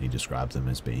people, he described them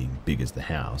as being big as the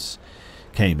house,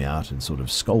 came out and sort of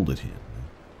scolded him.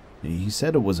 He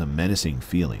said it was a menacing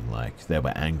feeling, like they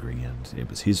were angry and it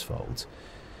was his fault.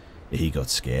 He got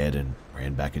scared and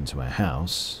ran back into our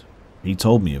house. He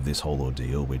told me of this whole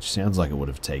ordeal, which sounds like it would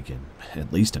have taken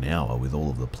at least an hour with all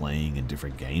of the playing and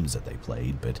different games that they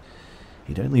played, but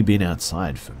he'd only been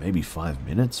outside for maybe 5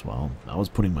 minutes while I was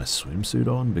putting my swimsuit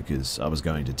on because I was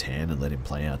going to tan and let him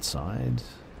play outside.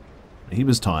 He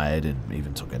was tired and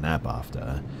even took a nap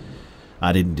after.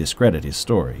 I didn't discredit his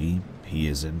story. He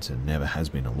isn't and never has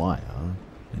been a liar,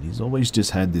 and he's always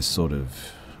just had this sort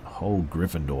of whole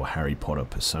Gryffindor Harry Potter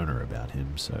persona about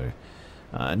him, so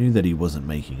I knew that he wasn't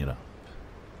making it up.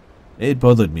 It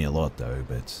bothered me a lot though,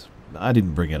 but I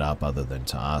didn't bring it up other than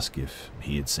to ask if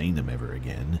he had seen them ever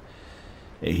again.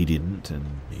 He didn't,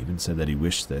 and even said that he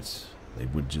wished that they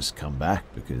would just come back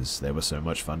because they were so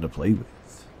much fun to play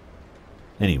with.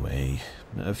 Anyway,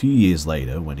 a few years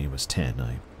later, when he was 10,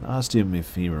 I asked him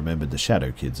if he remembered the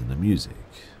Shadow Kids and the music.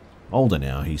 Older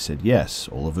now, he said yes,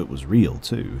 all of it was real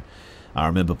too. I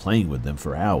remember playing with them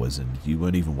for hours and you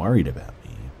weren't even worried about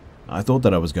me. I thought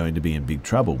that I was going to be in big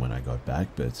trouble when I got back,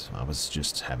 but I was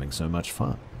just having so much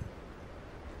fun.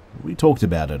 We talked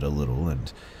about it a little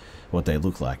and what they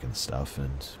look like and stuff,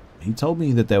 and he told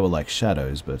me that they were like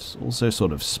shadows but also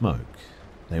sort of smoke.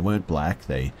 They weren't black,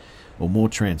 they were more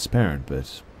transparent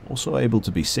but also able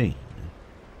to be seen.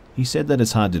 He said that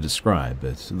it's hard to describe,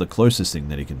 but the closest thing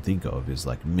that he can think of is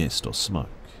like mist or smoke.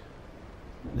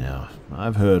 Now,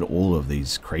 I've heard all of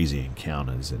these crazy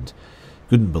encounters and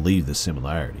couldn't believe the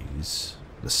similarities.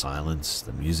 The silence,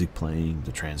 the music playing,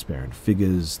 the transparent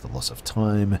figures, the loss of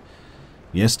time.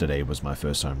 Yesterday was my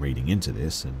first time reading into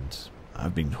this, and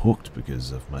I've been hooked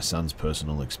because of my son's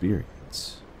personal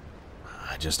experience.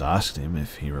 I just asked him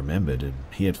if he remembered, and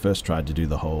he had first tried to do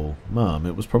the whole, "Mom,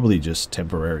 it was probably just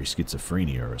temporary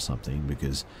schizophrenia or something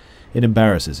because it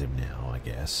embarrasses him now, I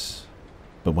guess."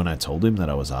 But when I told him that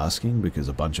I was asking because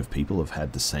a bunch of people have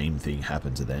had the same thing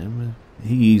happen to them,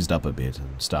 he eased up a bit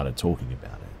and started talking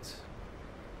about it.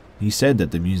 He said that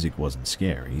the music wasn't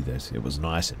scary, that it was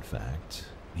nice in fact.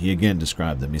 He again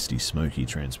described the misty, smoky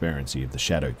transparency of the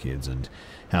Shadow Kids and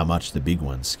how much the big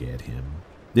ones scared him.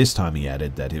 This time he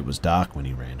added that it was dark when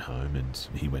he ran home and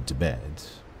he went to bed.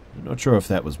 I'm not sure if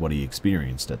that was what he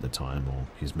experienced at the time or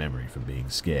his memory from being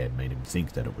scared made him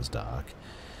think that it was dark.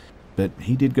 but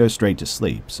he did go straight to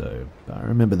sleep, so I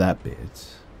remember that bit.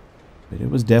 But it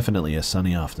was definitely a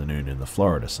sunny afternoon in the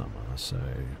Florida summer, so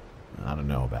I don't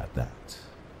know about that.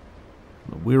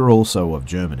 We were also of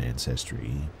German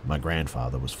ancestry. My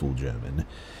grandfather was full German.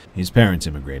 His parents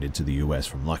immigrated to the US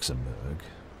from Luxembourg.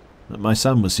 My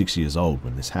son was 6 years old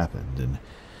when this happened, and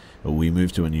we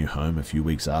moved to a new home a few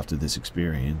weeks after this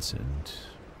experience, and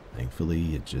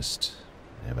thankfully it just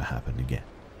never happened again.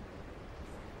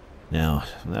 Now,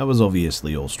 that was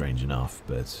obviously all strange enough,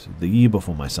 but the year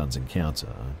before my son's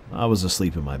encounter, I was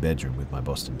asleep in my bedroom with my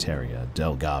Boston Terrier,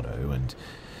 Delgado, and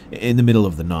in the middle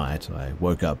of the night, I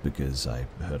woke up because I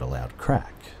heard a loud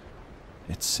crack.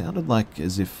 It sounded like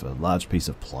as if a large piece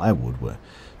of plywood were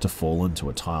to fall into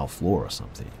a tile floor or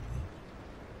something.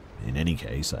 In any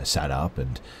case, I sat up,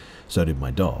 and so did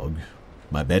my dog.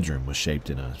 My bedroom was shaped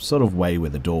in a sort of way where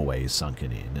the doorway is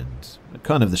sunken in, and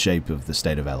kind of the shape of the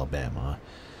state of Alabama,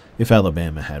 if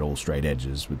Alabama had all straight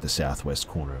edges, with the southwest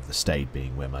corner of the state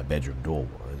being where my bedroom door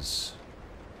was.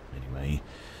 Anyway,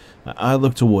 I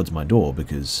looked towards my door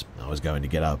because I was going to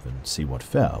get up and see what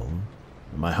fell.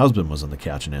 My husband was on the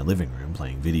couch in our living room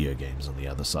playing video games on the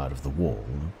other side of the wall.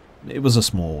 It was a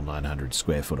small 900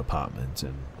 square foot apartment,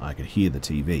 and I could hear the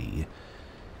TV.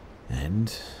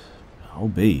 And I'll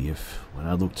be if when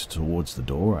I looked towards the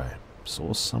door I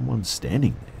saw someone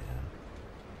standing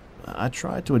there. I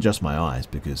tried to adjust my eyes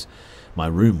because my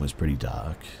room was pretty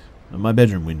dark. My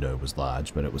bedroom window was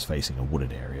large, but it was facing a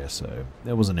wooded area, so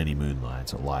there wasn't any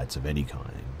moonlight or lights of any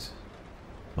kind.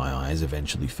 My eyes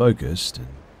eventually focused, and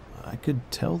I could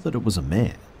tell that it was a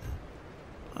man.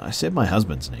 I said my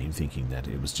husband's name, thinking that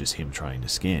it was just him trying to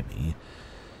scare me.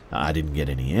 I didn't get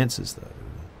any answers, though.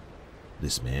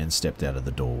 This man stepped out of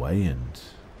the doorway, and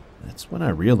that's when I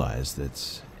realized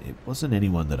that it wasn't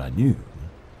anyone that I knew.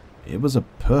 It was a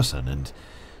person, and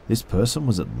this person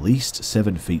was at least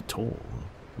 7 feet tall.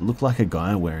 Looked like a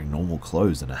guy wearing normal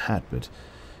clothes and a hat, but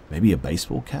maybe a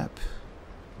baseball cap?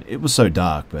 It was so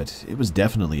dark, but it was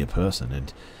definitely a person,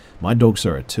 and my dog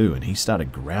saw it too, and he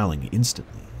started growling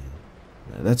instantly.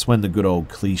 That's when the good old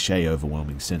cliche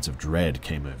overwhelming sense of dread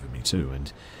came over me too,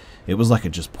 and it was like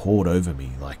it just poured over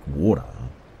me like water.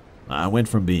 I went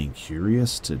from being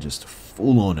curious to just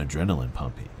full-on adrenaline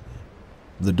pumping.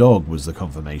 The dog was the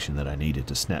confirmation that I needed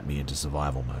to snap me into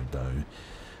survival mode, though.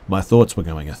 My thoughts were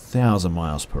going 1,000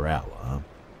 miles per hour.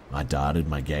 I darted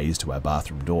my gaze to our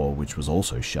bathroom door, which was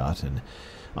also shut, and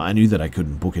I knew that I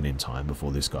couldn't book it in time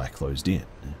before this guy closed in.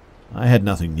 I had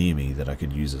nothing near me that I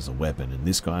could use as a weapon, and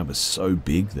this guy was so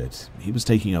big that he was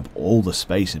taking up all the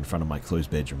space in front of my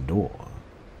closed bedroom door.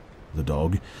 The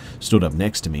dog stood up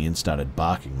next to me and started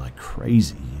barking like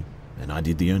crazy, and I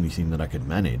did the only thing that I could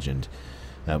manage, and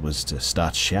that was to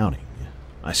start shouting.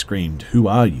 I screamed, "Who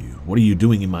are you? What are you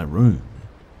doing in my room?"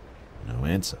 No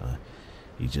answer.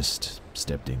 He just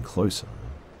stepped in closer.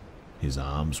 His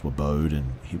arms were bowed,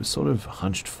 and he was sort of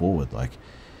hunched forward like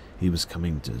he was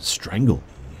coming to strangle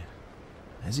me.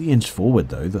 As he inched forward,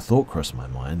 though, the thought crossed my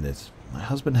mind that my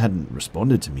husband hadn't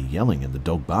responded to me yelling and the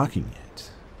dog barking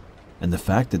yet. And the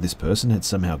fact that this person had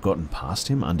somehow gotten past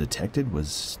him undetected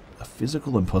was a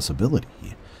physical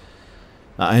impossibility.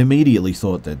 I immediately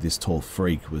thought that this tall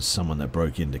freak was someone that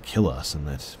broke in to kill us, and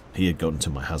that he had gotten to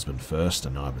my husband first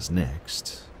and I was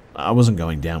next. I wasn't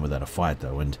going down without a fight,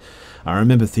 though, and I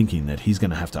remember thinking that he's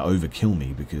going to have to overkill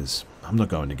me because I'm not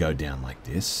going to go down like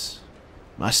this.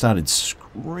 I started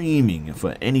screaming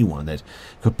for anyone that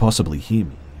could possibly hear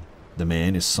me. The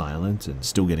man is silent and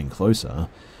still getting closer.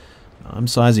 I'm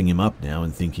sizing him up now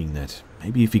and thinking that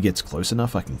maybe if he gets close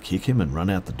enough I can kick him and run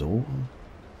out the door.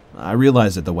 I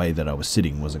realized that the way that I was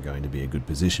sitting wasn't going to be a good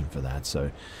position for that,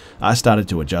 so I started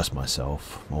to adjust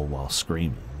myself, all while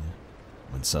screaming.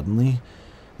 When suddenly,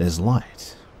 there's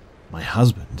light. My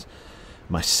husband,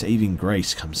 my saving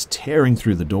grace, comes tearing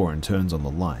through the door and turns on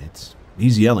the light.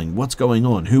 He's yelling, "What's going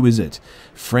on? Who is it?"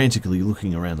 frantically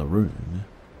looking around the room.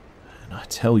 And I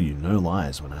tell you no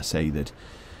lies when I say that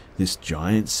this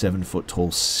giant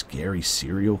 7-foot-tall scary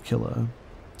serial killer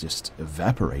just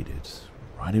evaporated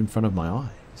right in front of my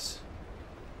eyes.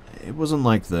 It wasn't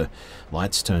like the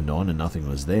lights turned on and nothing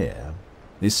was there.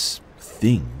 This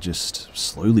thing just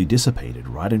slowly dissipated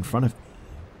right in front of me.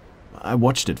 I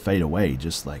watched it fade away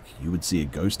just like you would see a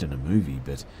ghost in a movie,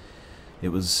 but it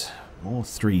was more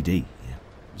 3D.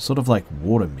 Sort of like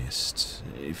water mist,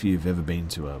 if you've ever been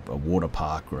to a water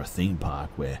park or a theme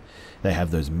park where they have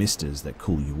those misters that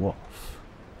cool you off.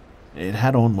 It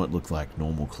had on what looked like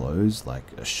normal clothes, like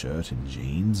a shirt and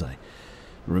jeans. I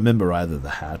remember either the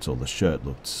hat or the shirt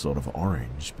looked sort of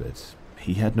orange, but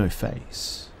he had no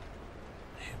face.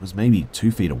 was maybe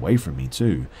 2 feet away from me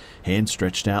too, hand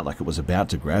stretched out like it was about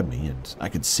to grab me, and I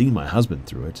could see my husband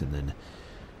through it, and then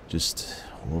just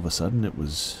all of a sudden it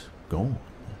was gone.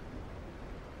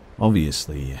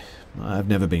 Obviously, I've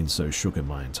never been so shook in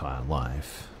my entire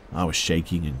life. I was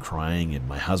shaking and crying, and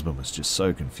my husband was just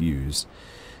so confused.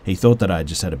 He thought that I had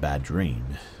just had a bad dream.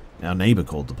 Our neighbor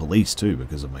called the police too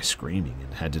because of my screaming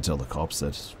and had to tell the cops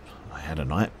that I had a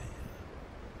nightmare.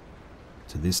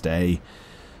 To this day,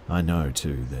 I know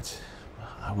too that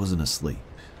I wasn't asleep.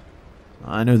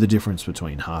 I know the difference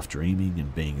between half dreaming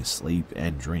and being asleep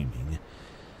and dreaming.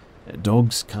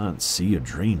 Dogs can't see your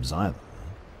dreams either.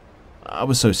 I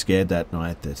was so scared that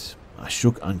night that I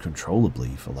shook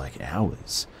uncontrollably for like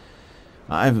hours.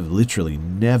 I've literally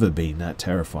never been that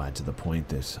terrified to the point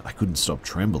that I couldn't stop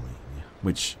trembling,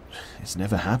 which has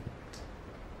never happened.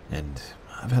 And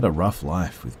I've had a rough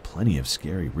life with plenty of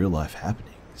scary real-life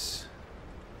happenings.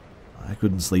 I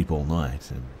couldn't sleep all night,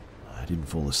 and I didn't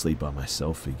fall asleep by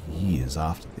myself for years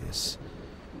after this.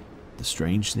 The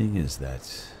strange thing is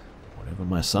that whatever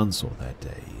my son saw that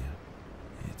day,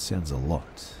 it sounds a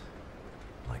lot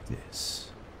like this.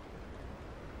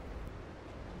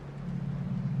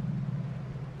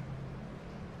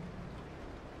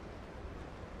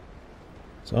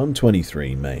 So I'm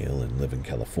 23, male, and live in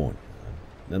California.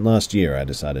 And last year I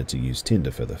decided to use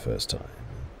Tinder for the first time.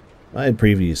 I had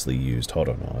previously used Hot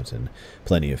or Not and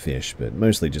Plenty of Fish, but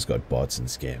mostly just got bots and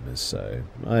scammers, so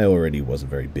I already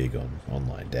wasn't very big on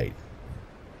online dating.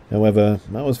 However,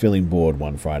 I was feeling bored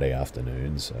one Friday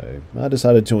afternoon, so I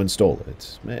decided to install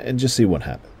it and just see what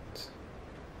happened.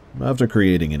 After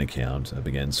creating an account, I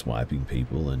began swiping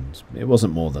people, and it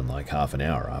wasn't more than like half an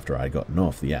hour after I'd gotten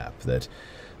off the app that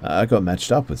I got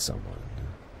matched up with someone.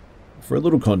 For a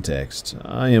little context,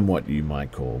 I am what you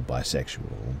might call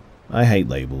bisexual. I hate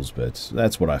labels, but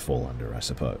that's what I fall under, I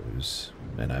suppose.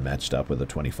 And I matched up with a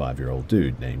 25-year-old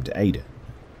dude named Aiden.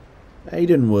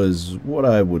 Aiden was what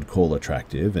I would call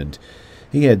attractive, and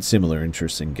he had similar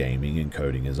interests in gaming and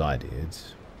coding as I did.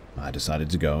 I decided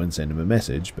to go and send him a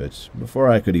message, but before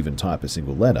I could even type a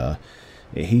single letter,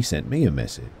 he sent me a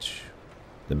message.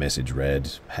 The message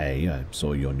read, "Hey, I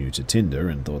saw you're new to Tinder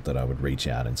and thought that I would reach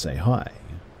out and say hi."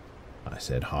 I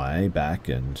said hi back,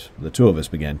 and the two of us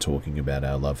began talking about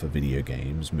our love for video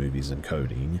games, movies, and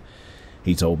coding.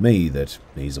 He told me that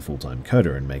he's a full-time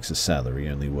coder and makes a salary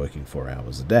only working 4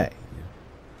 hours a day.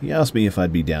 He asked me if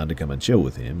I'd be down to come and chill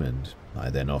with him, and I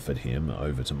then offered him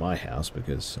over to my house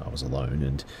because I was alone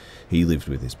and he lived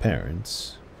with his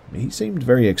parents. He seemed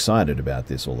very excited about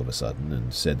this all of a sudden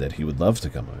and said that he would love to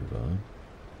come over.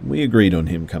 We agreed on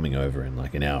him coming over in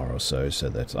like an hour or so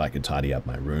that I could tidy up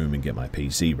my room and get my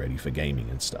PC ready for gaming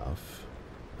and stuff.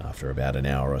 After about an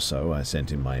hour or so, I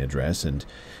sent him my address and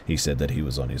he said that he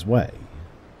was on his way.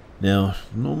 Now,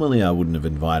 normally I wouldn't have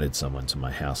invited someone to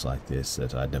my house like this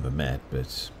that I'd never met,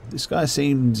 but this guy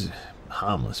seemed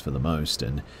harmless for the most,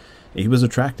 and he was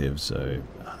attractive, so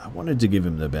I wanted to give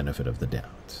him the benefit of the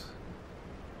doubt.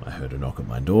 I heard a knock at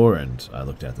my door, and I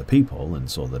looked out the peephole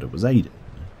and saw that it was Aiden.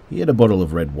 He had a bottle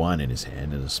of red wine in his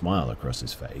hand and a smile across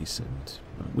his face, and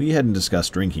we hadn't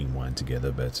discussed drinking wine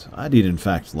together, but I did in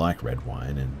fact like red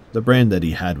wine, and the brand that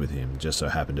he had with him just so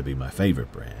happened to be my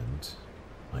favorite brand.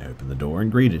 I opened the door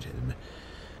and greeted him.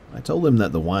 I told him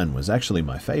that the wine was actually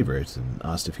my favorite and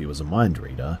asked if he was a mind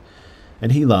reader,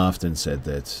 and he laughed and said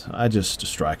that I just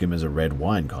strike him as a red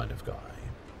wine kind of guy.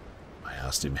 I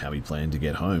asked him how he planned to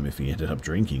get home if he ended up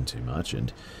drinking too much,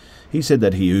 and he said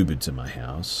that he Ubered to my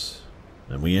house,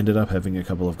 and we ended up having a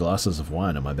couple of glasses of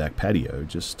wine on my back patio,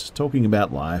 just talking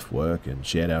about life, work, and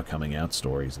shared our coming out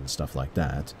stories and stuff like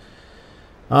that.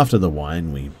 After the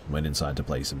wine, we went inside to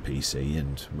play some PC,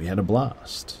 and we had a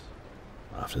blast.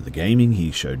 After the gaming,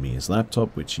 he showed me his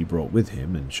laptop, which he brought with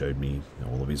him, and showed me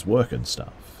all of his work and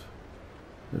stuff.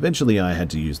 Eventually, I had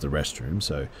to use the restroom,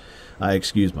 so I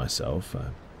excused myself,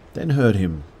 then heard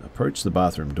him approach the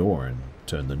bathroom door and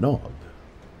turn the knob.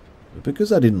 But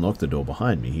because I didn't lock the door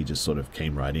behind me, he just sort of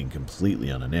came right in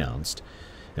completely unannounced,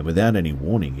 and without any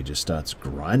warning, he just starts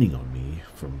grinding on me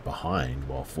from behind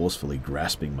while forcefully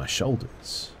grasping my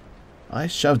shoulders. I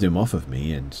shoved him off of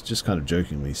me and just kind of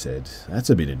jokingly said, "That's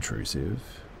a bit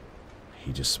intrusive."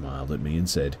 He just smiled at me and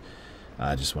said,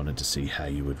 "I just wanted to see how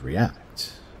you would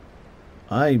react."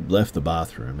 I left the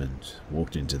bathroom and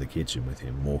walked into the kitchen with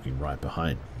him walking right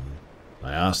behind me.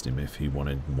 I asked him if he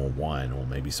wanted more wine or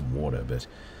maybe some water, but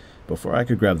before I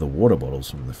could grab the water bottles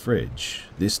from the fridge,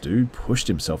 this dude pushed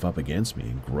himself up against me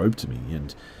and groped me,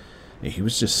 and he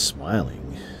was just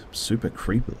smiling, super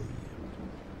creepily.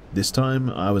 This time,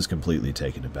 I was completely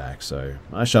taken aback, so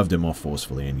I shoved him off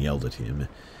forcefully and yelled at him.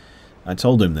 I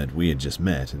told him that we had just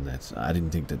met and that I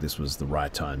didn't think that this was the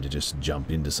right time to just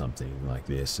jump into something like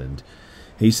this, and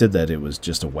he said that it was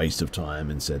just a waste of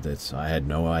time and said that I had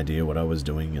no idea what I was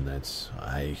doing and that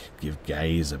I give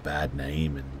gays a bad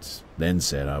name, and then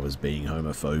said I was being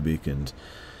homophobic, and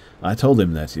I told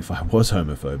him that if I was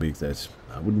homophobic that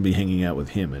I wouldn't be hanging out with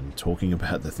him and talking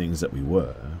about the things that we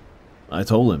were. I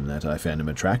told him that I found him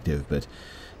attractive, but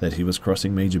that he was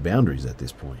crossing major boundaries at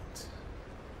this point.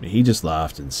 He just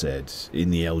laughed and said, in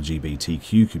the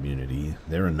LGBTQ community,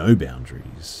 there are no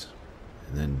boundaries.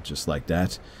 And then, just like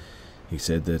that, he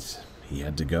said that he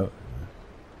had to go.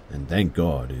 And thank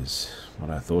God is what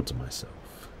I thought to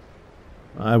myself.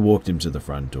 I walked him to the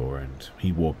front door and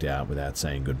he walked out without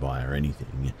saying goodbye or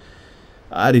anything.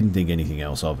 I didn't think anything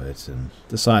else of it and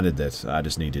decided that I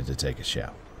just needed to take a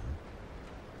shower.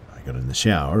 I got in the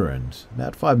shower, and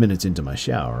about 5 minutes into my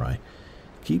shower, I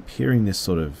keep hearing this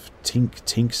sort of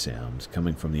tink-tink sound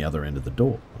coming from the other end of the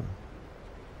door.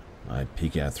 I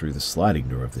peek out through the sliding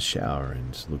door of the shower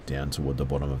and look down toward the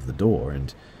bottom of the door,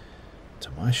 and to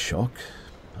my shock,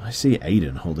 I see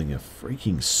Aiden holding a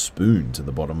freaking spoon to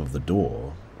the bottom of the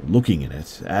door, looking in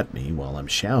it at me while I'm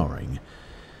showering.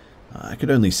 I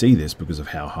could only see this because of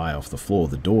how high off the floor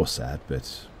the door sat,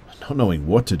 but not knowing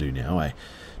what to do now, I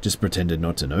just pretended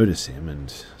not to notice him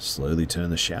and slowly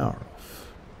turned the shower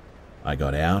off. I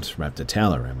got out, wrapped a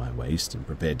towel around my waist, and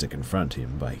prepared to confront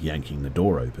him by yanking the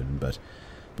door open, but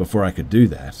before I could do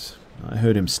that, I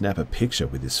heard him snap a picture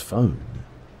with his phone.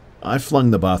 I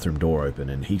flung the bathroom door open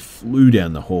and he flew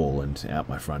down the hall and out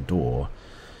my front door.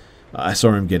 I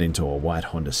saw him get into a white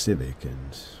Honda Civic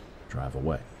and drive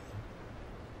away.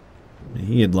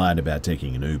 He had lied about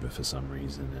taking an Uber for some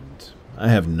reason, and I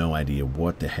have no idea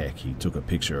what the heck he took a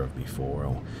picture of me for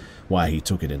or why he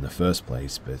took it in the first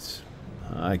place, but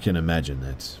I can imagine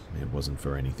that it wasn't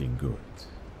for anything good.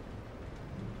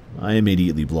 I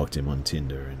immediately blocked him on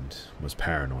Tinder and was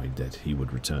paranoid that he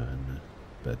would return,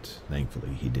 but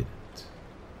thankfully he didn't.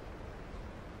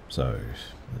 So,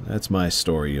 that's my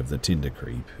story of the Tinder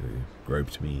creep who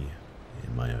groped me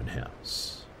in my own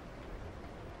house.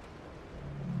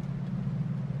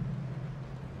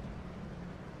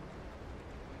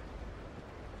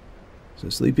 So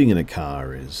sleeping in a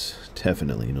car is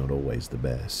definitely not always the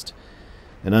best,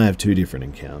 and I have two different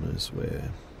encounters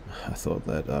where I thought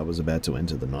that I was about to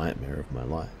enter the nightmare of my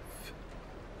life.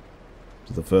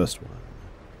 So the first one,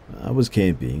 I was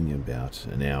camping about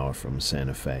an hour from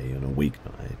Santa Fe on a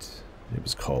weeknight. It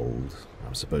was cold, I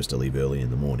was supposed to leave early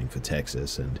in the morning for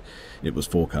Texas, and it was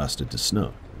forecasted to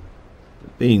snow.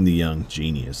 Being the young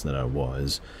genius that I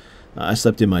was, I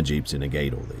slept in my Jeep's Inner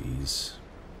all these.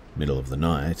 Middle of the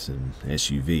night, an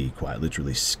SUV quite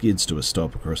literally skids to a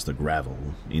stop across the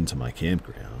gravel into my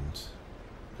campground.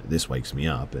 This wakes me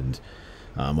up, and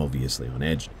I'm obviously on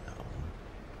edge now.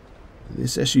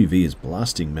 This SUV is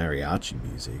blasting mariachi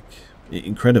music.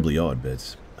 Incredibly odd,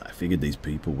 but I figured these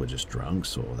people were just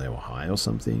drunks or they were high or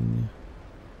something.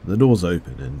 The doors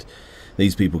open, and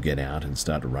these people get out and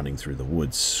start running through the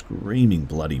woods, screaming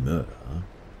bloody murder.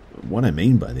 What I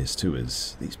mean by this, too,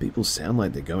 is these people sound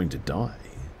like they're going to die.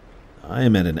 I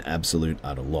am at an absolute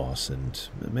utter loss, and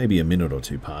maybe a minute or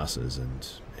two passes, and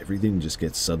everything just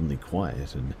gets suddenly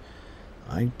quiet, and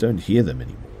I don't hear them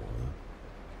anymore.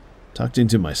 Tucked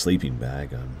into my sleeping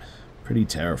bag, I'm pretty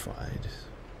terrified.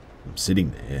 I'm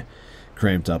sitting there,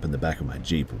 cramped up in the back of my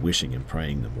Jeep, wishing and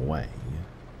praying them away.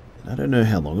 And I don't know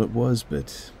how long it was,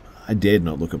 but I dared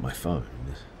not look at my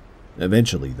phone.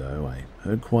 Eventually, though, I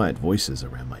heard quiet voices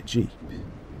around my Jeep.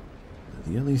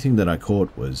 The only thing that I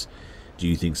caught was, "Do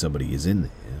you think somebody is in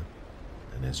there?"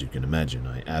 And as you can imagine,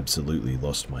 I absolutely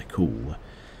lost my cool.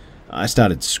 I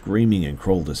started screaming and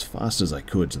crawled as fast as I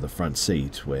could to the front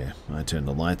seat, where I turned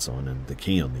the lights on and the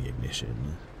key on the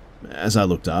ignition. As I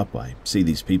looked up, I see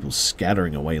these people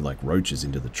scattering away like roaches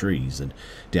into the trees and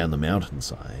down the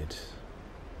mountainside.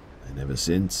 And ever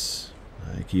since,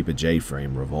 I keep a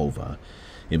J-frame revolver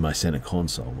in my center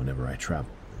console whenever I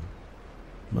travel.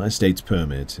 My state's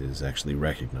permit is actually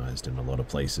recognized in a lot of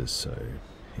places, so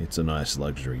it's a nice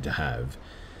luxury to have,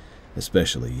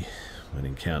 especially when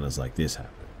encounters like this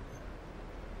happen.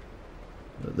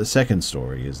 The second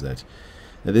story is that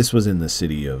this was in the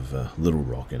city of Little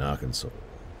Rock in Arkansas.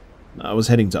 I was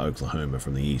heading to Oklahoma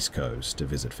from the East Coast to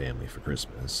visit family for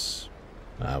Christmas.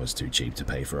 I was too cheap to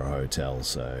pay for a hotel,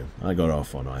 so I got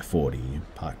off on I-40,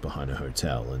 parked behind a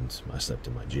hotel, and I slept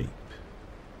in my Jeep.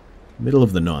 Middle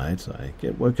of the night, I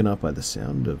get woken up by the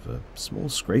sound of a small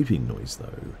scraping noise,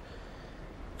 though.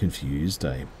 Confused,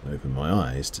 I open my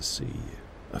eyes to see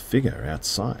a figure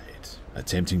outside,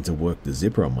 attempting to work the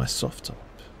zipper on my soft top.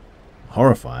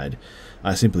 Horrified,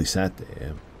 I simply sat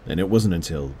there, and it wasn't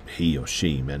until he or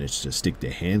she managed to stick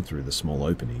their hand through the small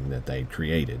opening that they'd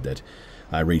created that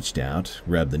I reached out,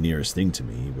 grabbed the nearest thing to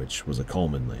me, which was a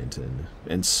Coleman lantern,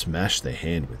 and smashed their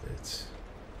hand with it.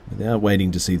 Without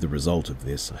waiting to see the result of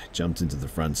this, I jumped into the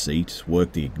front seat,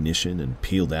 worked the ignition, and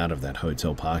peeled out of that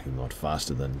hotel parking lot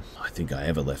faster than I think I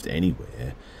ever left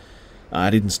anywhere. I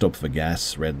didn't stop for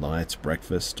gas, red lights,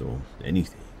 breakfast, or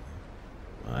anything.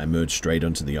 I emerged straight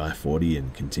onto the I-40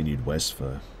 and continued west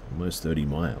for almost 30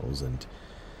 miles, and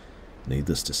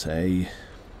needless to say,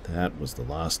 that was the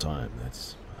last time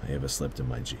that I ever slept in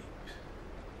my Jeep.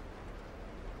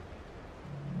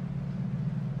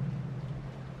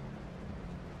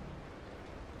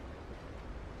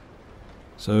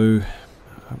 So,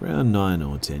 around 9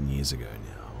 or 10 years ago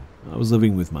now, I was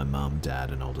living with my mum, dad,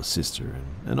 and older sister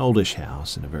in an oldish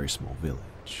house in a very small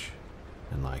village.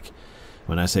 And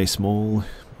when I say small,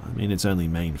 I mean its only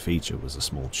main feature was a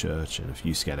small church and a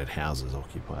few scattered houses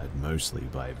occupied mostly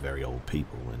by very old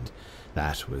people, and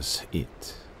that was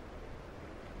it.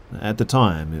 At the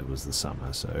time, it was the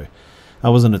summer, so I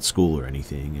wasn't at school or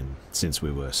anything, and since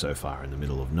we were so far in the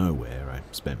middle of nowhere, I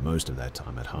spent most of that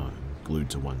time at home, glued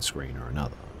to one screen or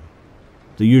another.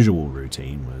 The usual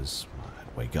routine was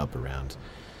I'd wake up around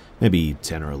maybe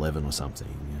 10 or 11 or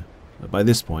something. But by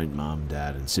this point, Mum,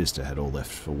 Dad, and sister had all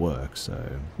left for work,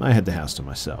 so I had the house to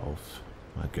myself.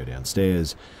 I'd go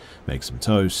downstairs, make some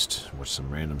toast, watch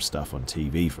some random stuff on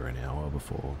TV for an hour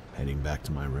before heading back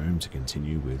to my room to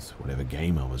continue with whatever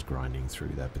game I was grinding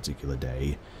through that particular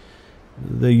day.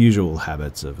 The usual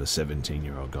habits of a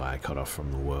 17-year-old guy cut off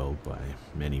from the world by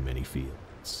many, many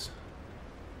fields.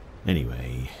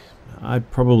 Anyway, I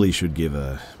probably should give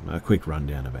a quick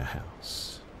rundown of our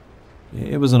house.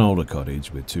 It was an older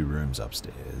cottage with 2 rooms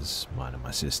upstairs, mine and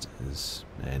my sister's,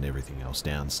 and everything else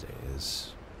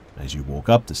downstairs. As you walk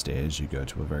up the stairs, you go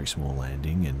to a very small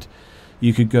landing, and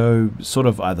you could go sort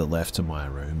of either left to my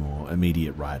room or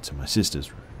immediate right to my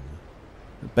sister's room.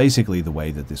 Basically, the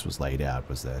way that this was laid out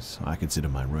was that I could sit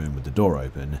in my room with the door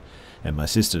open, and my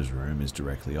sister's room is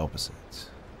directly opposite.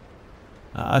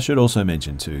 I should also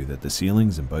mention too that the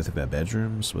ceilings in both of our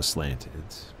bedrooms were slanted.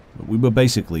 We were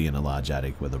basically in a large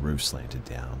attic where the roof slanted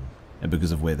down, and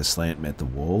because of where the slant met the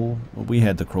wall, we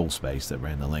had the crawl space that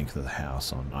ran the length of the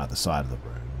house on either side of the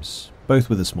rooms, both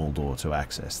with a small door to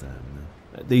access them.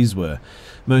 These were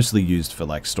mostly used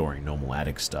for storing normal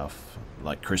attic stuff,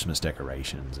 like Christmas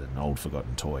decorations and old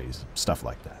forgotten toys, stuff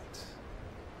like that.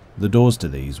 The doors to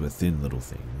these were thin little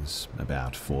things,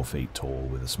 about 4 feet tall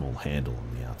with a small handle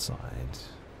on the outside.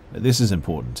 This is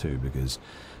important too because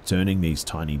turning these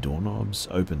tiny doorknobs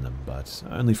opened them, but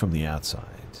only from the outside.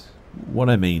 What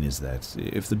I mean is that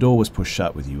if the door was pushed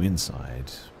shut with you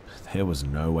inside, there was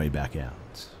no way back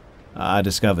out. I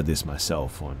discovered this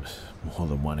myself on more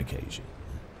than one occasion.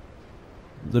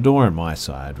 The door on my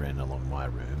side ran along my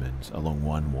room and along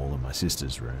one wall in my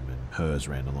sister's room, and hers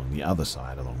ran along the other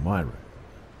side along my room.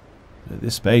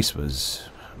 This space was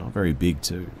not very big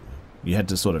too. You had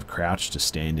to sort of crouch to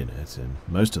stand in it, and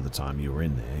most of the time you were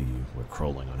in there, you were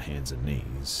crawling on hands and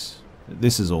knees.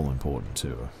 This is all important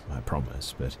too, I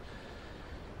promise, but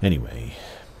anyway,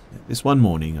 this one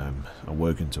morning I'm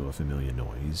awoken to a familiar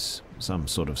noise, some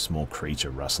sort of small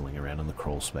creature rustling around in the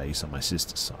crawl space on my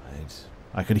sister's side.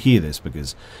 I could hear this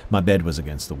because my bed was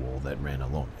against the wall that ran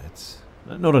along it.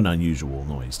 Not an unusual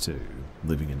noise too.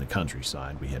 Living in the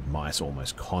countryside, we had mice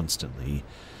almost constantly,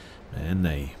 and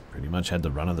they pretty much had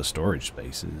the run of the storage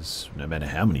spaces, no matter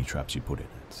how many traps you put in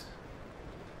it.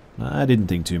 I didn't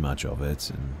think too much of it,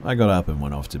 and I got up and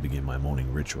went off to begin my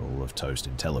morning ritual of toast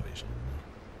and television.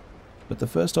 But the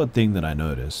first odd thing that I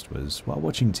noticed was, while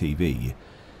watching TV,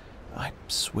 I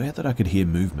swear that I could hear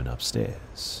movement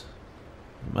upstairs.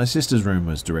 My sister's room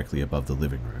was directly above the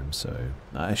living room, so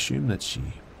I assumed that she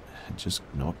had just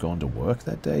not gone to work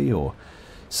that day or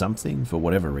something for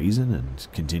whatever reason and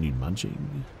continued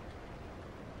munching.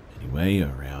 Anyway,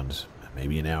 around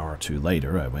maybe an hour or 2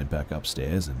 later, I went back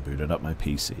upstairs and booted up my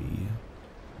PC.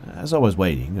 As I was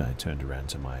waiting, I turned around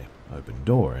to my open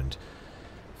door and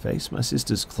faced my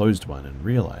sister's closed one and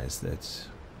realized that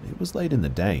it was late in the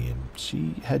day and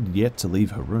she had yet to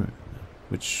leave her room,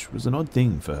 which was an odd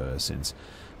thing for her since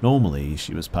normally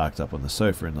she was parked up on the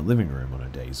sofa in the living room on her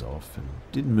days off and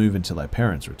didn't move until our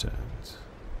parents returned.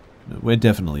 We're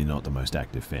definitely not the most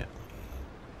active family.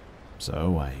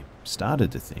 So I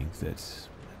started to think that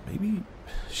maybe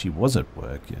she was at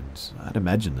work and I'd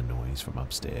imagined the noise from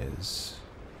upstairs.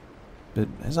 But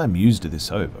as I mused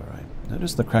this over, I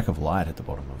noticed the crack of light at the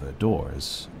bottom of her door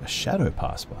as a shadow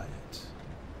passed by it.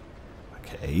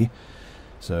 Okay,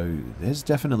 so there's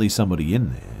definitely somebody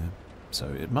in there, so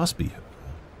it must be her,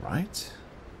 right?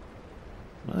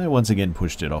 I once again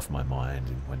pushed it off my mind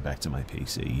and went back to my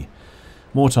PC.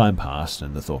 More time passed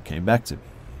and the thought came back to me.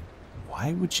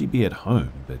 Why would she be at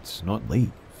home but not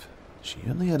leave? She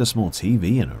only had a small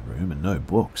TV in her room and no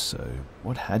books, so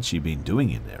what had she been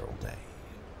doing in there all day?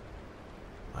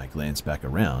 I glanced back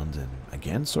around and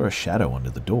again saw a shadow under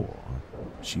the door.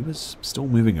 She was still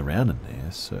moving around in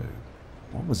there, so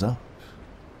what was up?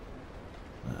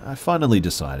 I finally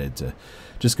decided to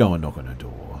just go and knock on her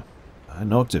door. I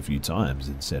knocked a few times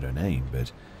and said her name,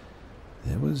 but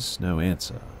there was no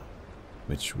answer,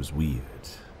 which was weird.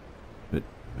 But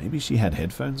maybe she had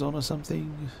headphones on or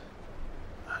something?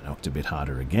 I knocked a bit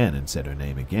harder again and said her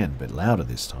name again, but louder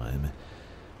this time.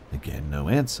 Again, no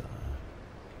answer.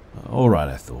 Alright,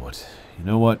 I thought. You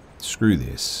know what? Screw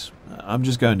this. I'm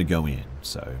just going to go in.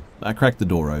 So I cracked the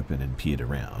door open and peered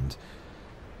around.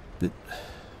 But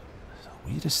the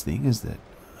weirdest thing is that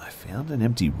I found an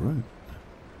empty room.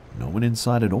 No one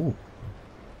inside at all.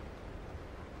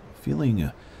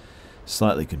 Feeling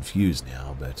slightly confused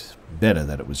now, but better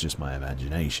that it was just my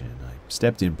imagination, I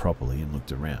stepped in properly and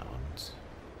looked around,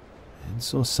 and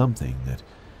saw something that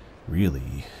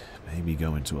really made me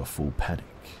go into a full panic.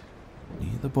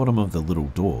 Near the bottom of the little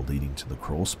door leading to the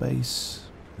crawl space,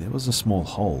 there was a small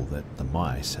hole that the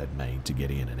mice had made to get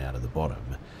in and out of the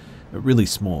bottom. Really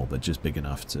small, but just big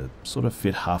enough to sort of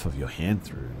fit half of your hand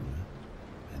through.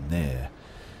 And there,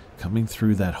 coming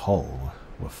through that hole,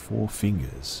 were 4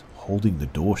 fingers holding the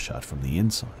door shut from the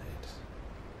inside.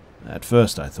 At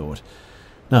first I thought,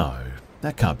 no,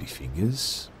 that can't be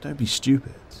fingers, don't be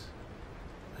stupid.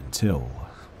 Until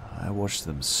I watched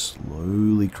them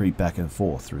slowly creep back and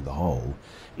forth through the hole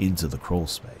into the crawl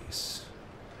space.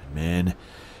 And man,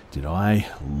 did I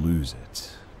lose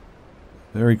it.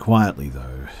 Very quietly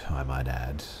though, I might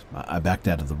add, I backed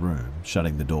out of the room,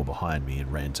 shutting the door behind me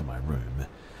and ran to my room.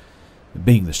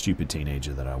 Being the stupid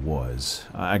teenager that I was,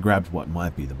 I grabbed what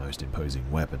might be the most imposing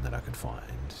weapon that I could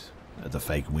find, the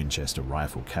fake Winchester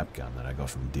rifle cap gun that I got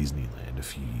from Disneyland a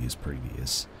few years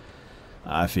previous.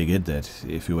 I figured that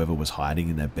if whoever was hiding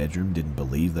in that bedroom didn't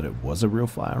believe that it was a real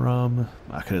firearm,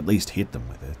 I could at least hit them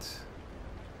with it.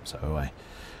 So I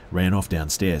ran off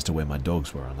downstairs to where my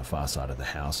dogs were on the far side of the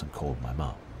house and called my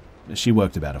mum. She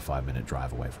worked about a 5-minute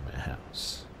drive away from our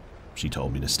house. She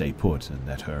told me to stay put and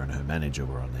that her and her manager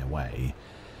were on their way.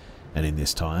 And in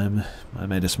this time, I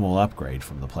made a small upgrade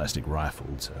from the plastic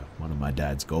rifle to one of my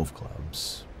dad's golf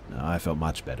clubs. I felt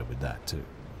much better with that too.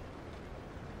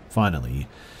 Finally,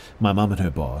 my mum and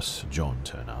her boss, John,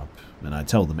 turn up, and I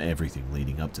tell them everything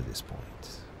leading up to this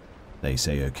point. They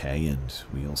say okay, and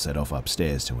we all set off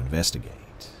upstairs to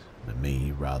investigate, and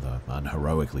me rather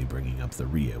unheroically bringing up the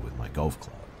rear with my golf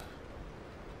club.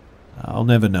 I'll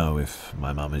never know if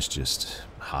my mum is just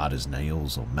hard as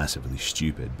nails or massively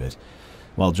stupid, but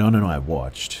while John and I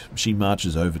watched, she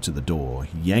marches over to the door,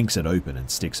 yanks it open and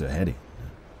sticks her head in.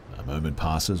 A moment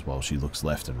passes while she looks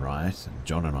left and right, and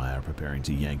John and I are preparing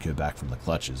to yank her back from the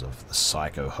clutches of the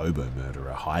psycho hobo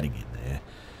murderer hiding in there,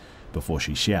 before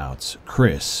she shouts,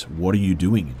 "Chris, what are you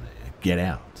doing in there? Get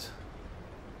out."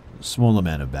 Small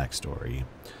amount of backstory.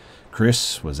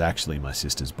 Chris was actually my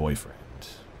sister's boyfriend.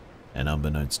 And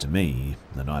unbeknownst to me,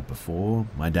 the night before,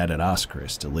 my dad had asked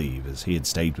Chris to leave as he had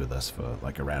stayed with us for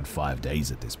like around 5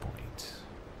 days at this point.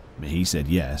 He said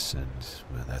yes, and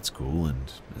well, that's cool,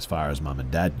 and as far as Mum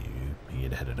and Dad knew, he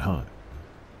had headed home.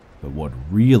 But what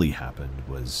really happened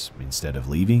was, instead of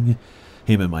leaving,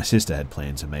 him and my sister had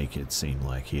planned to make it seem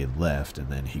like he had left and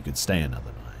then he could stay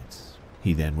another night.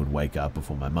 He then would wake up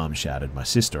before my mum shouted my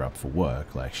sister up for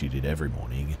work like she did every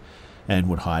morning, and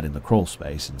would hide in the crawl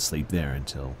space and sleep there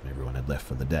until everyone had left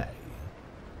for the day.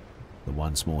 The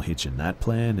one small hitch in that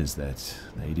plan is that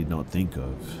they did not think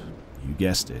of, you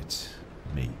guessed it,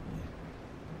 me.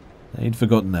 They'd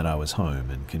forgotten that I was home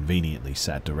and conveniently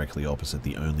sat directly opposite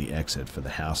the only exit for the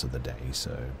house of the day,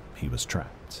 so he was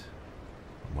trapped.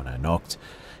 When I knocked,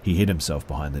 he hid himself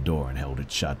behind the door and held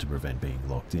it shut to prevent being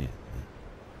locked in.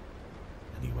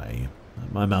 Anyway,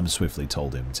 my mum swiftly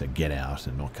told him to get out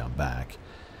and not come back.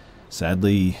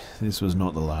 Sadly, this was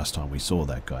not the last time we saw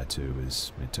that guy too,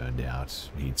 as it turned out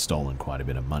he'd stolen quite a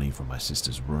bit of money from my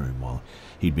sister's room while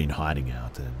he'd been hiding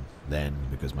out, and then,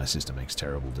 because my sister makes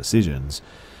terrible decisions,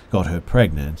 got her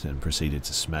pregnant and proceeded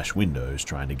to smash windows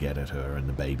trying to get at her and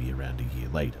the baby around a year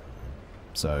later.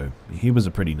 So he was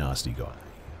a pretty nasty guy.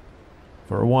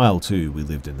 For a while too, we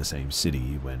lived in the same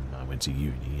city when I went to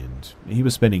uni, and he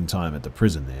was spending time at the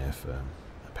prison there for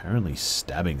apparently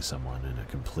stabbing someone in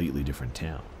a completely different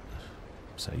town.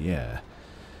 So yeah,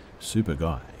 super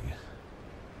guy.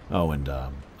 Oh, and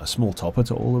a small topper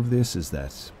to all of this is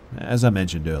that, as I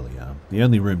mentioned earlier, the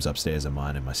only rooms upstairs are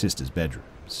mine and my sister's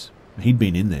bedrooms. He'd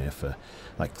been in there for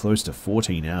like close to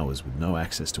 14 hours with no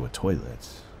access to a toilet.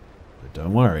 But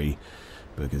don't worry,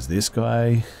 because this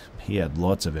guy, he had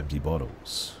lots of empty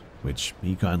bottles, which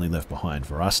he kindly left behind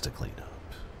for us to clean up.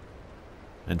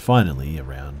 And finally,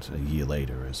 around a year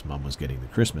later, as Mum was getting the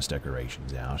Christmas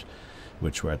decorations out,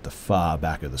 which were at the far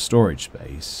back of the storage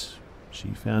space, she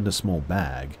found a small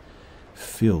bag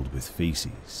filled with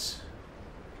feces.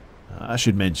 I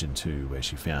should mention too, where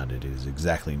she found it is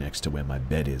exactly next to where my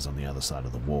bed is on the other side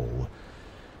of the wall,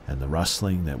 and the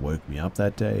rustling that woke me up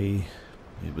that day,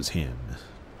 it was him,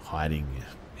 hiding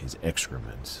his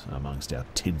excrement amongst our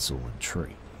tinsel and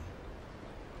tree.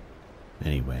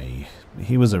 Anyway,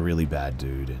 he was a really bad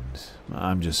dude, and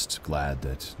I'm just glad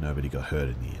that nobody got hurt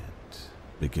in the end,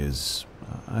 because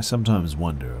I sometimes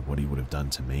wonder what he would have done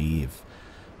to me if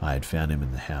I had found him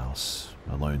in the house,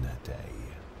 alone that day,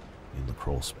 in the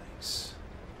crawl space.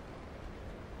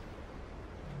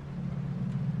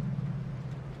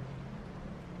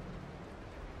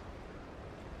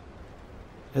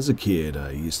 As a kid,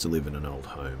 I used to live in an old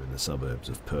home in the suburbs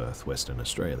of Perth, Western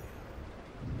Australia.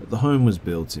 The home was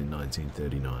built in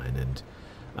 1939, and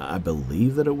I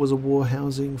believe that it was a war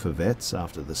housing for vets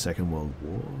after the Second World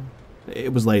War.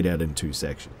 It was laid out in 2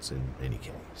 sections, in any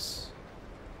case.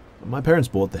 My parents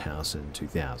bought the house in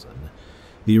 2000.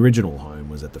 The original home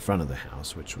was at the front of the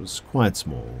house, which was quite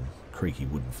small, creaky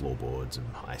wooden floorboards and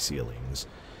high ceilings.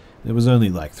 There was only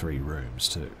like 3 rooms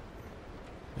too.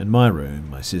 And my room,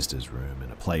 my sister's room,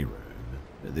 and a playroom.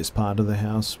 This part of the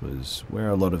house was where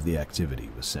a lot of the activity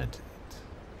was centered.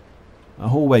 A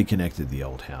hallway connected the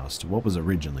old house to what was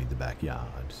originally the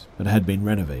backyard, but had been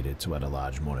renovated to add a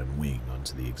large modern wing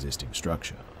onto the existing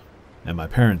structure, and my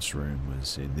parents' room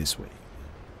was in this wing.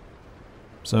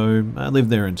 So I lived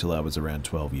there until I was around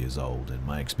 12 years old, and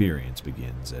my experience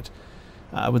begins at,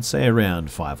 I would say,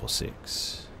 around 5 or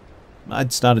 6.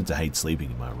 I'd started to hate sleeping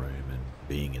in my room and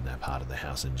being in that part of the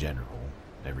house in general.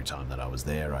 Every time that I was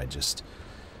there, I just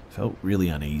felt really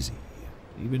uneasy,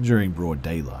 even during broad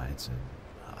daylight, and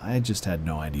I just had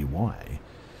no idea why.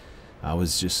 I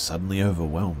was just suddenly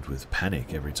overwhelmed with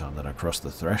panic every time that I crossed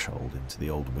the threshold into the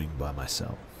old wing by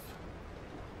myself.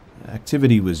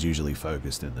 Activity was usually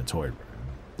focused in the toy room,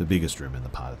 the biggest room in the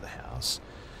part of the house.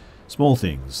 Small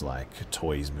things like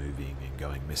toys moving and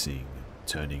going missing,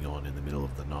 turning on in the middle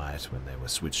of the night when they were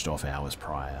switched off hours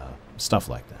prior, stuff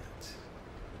like that.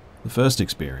 The first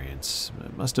experience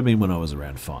must have been when I was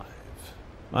around 5.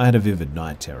 I had a vivid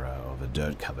night terror of a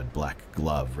dirt-covered black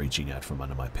glove reaching out from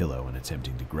under my pillow and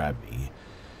attempting to grab me.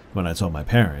 When I told my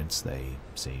parents, they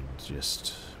seemed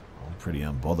just pretty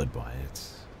unbothered by it,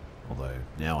 although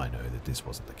now I know that this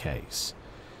wasn't the case.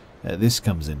 This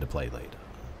comes into play later.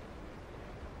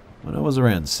 When I was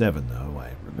around 7, though,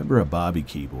 I remember a Barbie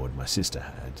keyboard my sister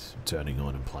had, turning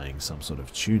on and playing some sort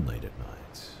of tune late at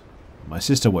night. My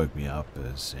sister woke me up,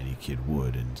 as any kid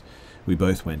would, and we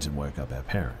both went and woke up our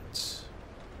parents.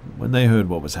 When they heard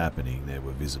what was happening, they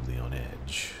were visibly on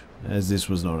edge, as this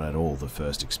was not at all the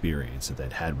first experience that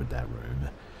they'd had with that room.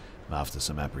 After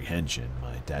some apprehension,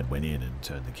 my dad went in and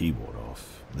turned the keyboard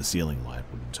off. The ceiling light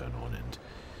wouldn't turn on, and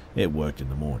it worked in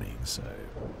the morning, so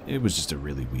it was just a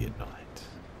really weird night.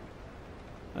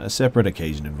 A separate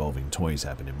occasion involving toys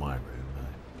happened in my room.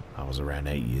 I was around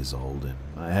 8 years old, and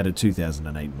I had a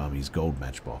 2008 Mummy's Gold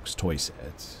Matchbox toy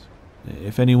set.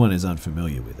 If anyone is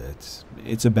unfamiliar with it,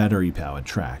 it's a battery-powered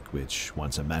track which,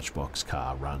 once a Matchbox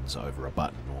car runs over a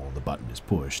button or the button is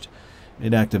pushed,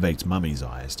 it activates Mummy's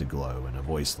eyes to glow and a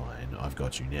voice line, "I've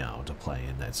got you now," to play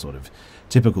in that sort of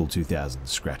typical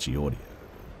 2000s scratchy audio.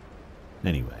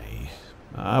 Anyway,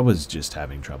 I was just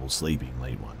having trouble sleeping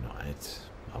late one night.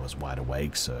 I was wide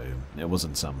awake, so it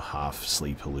wasn't some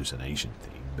half-sleep hallucination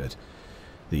thing, but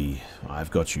the "I've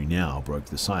got you now" broke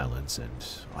the silence, and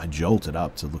I jolted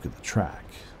up to look at the track.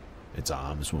 Its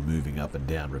arms were moving up and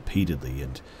down repeatedly,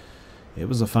 and it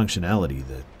was a functionality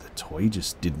that the toy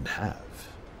just didn't have.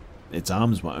 Its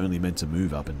arms were only meant to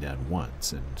move up and down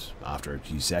once, and after a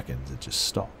few seconds it just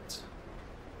stopped.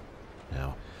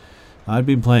 Now, I'd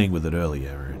been playing with it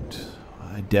earlier, and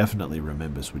I definitely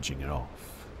remember switching it off.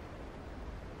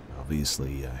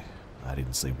 Obviously, I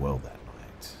didn't sleep well that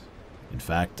night. In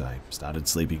fact, I started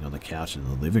sleeping on the couch in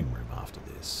the living room after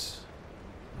this.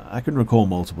 I can recall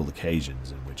multiple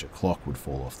occasions in which a clock would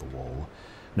fall off the wall,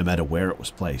 no matter where it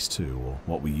was placed to or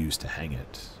what we used to hang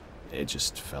it. It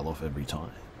just fell off every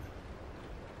time.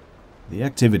 The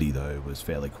activity, though, was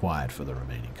fairly quiet for the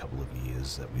remaining couple of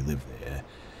years that we lived there.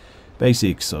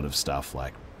 Basic sort of stuff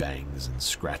like bangs and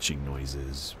scratching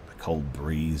noises, a cold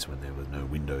breeze when there were no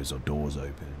windows or doors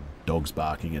open, dogs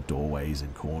barking at doorways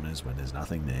and corners when there's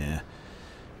nothing there.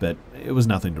 But it was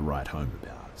nothing to write home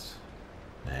about.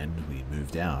 and we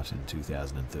moved out in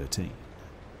 2013.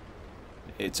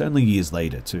 It's only years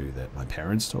later, too, that my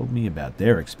parents told me about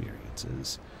their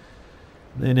experiences.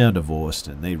 They're now divorced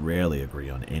and they rarely agree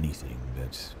on anything,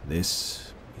 but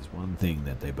this is one thing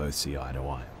that they both see eye to eye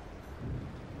on.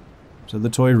 So the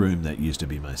toy room that used to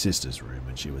be my sister's room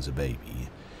when she was a baby,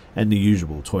 and the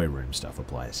usual toy room stuff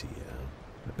applies here.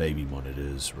 The baby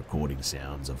monitors, recording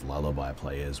sounds of lullaby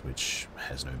players which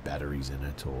has no batteries in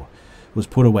it, or was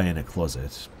put away in a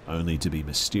closet, only to be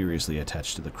mysteriously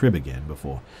attached to the crib again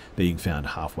before being found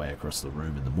halfway across the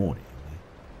room in the morning.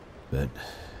 But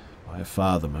by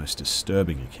far the most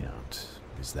disturbing account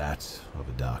is that of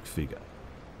a dark figure.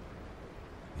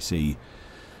 You see,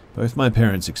 both my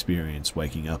parents experienced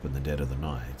waking up in the dead of the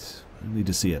night, only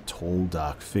to see a tall,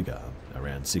 dark figure,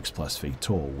 around 6+ feet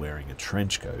tall, wearing a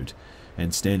trench coat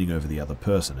and standing over the other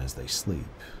person as they sleep.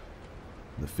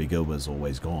 The figure was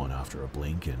always gone after a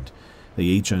blink, and they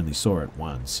each only saw it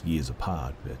once, years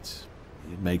apart, but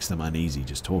it makes them uneasy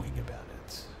just talking about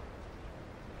it.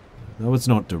 Though it's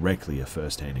not directly a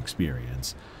first-hand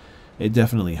experience, it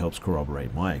definitely helps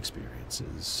corroborate my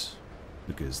experiences,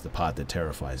 because the part that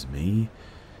terrifies me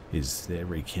is their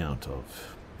recount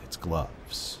of its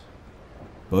gloves.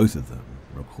 Both of them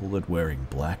recall it wearing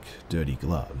black, dirty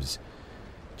gloves,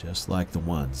 just like the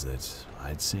ones that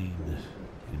I'd seen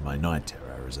in my night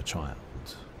terror as a child,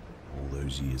 all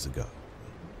those years ago.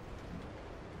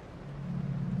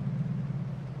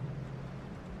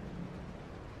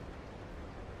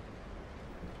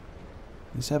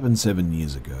 This happened 7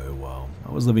 years ago while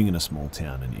I was living in a small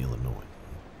town in Illinois.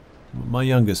 My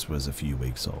youngest was a few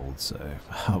weeks old, so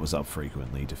I was up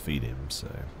frequently to feed him, so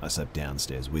I slept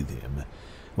downstairs with him,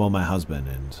 while my husband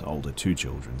and older 2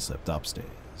 children slept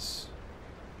upstairs.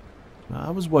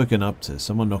 I was woken up to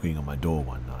someone knocking on my door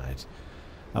one night.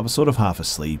 I was sort of half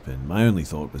asleep, and my only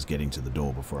thought was getting to the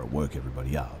door before it woke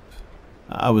everybody up.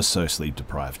 I was so sleep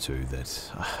deprived too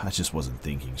that I just wasn't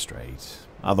thinking straight.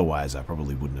 Otherwise, I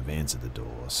probably wouldn't have answered the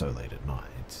door so late at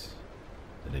night.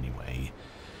 But anyway,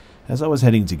 as I was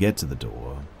heading to get to the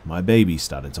door, my baby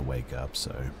started to wake up,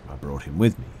 so I brought him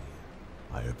with me.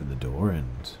 I opened the door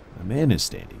and a man is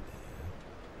standing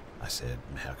there. I said,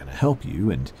 "How can I help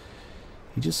you?" And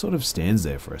he just sort of stands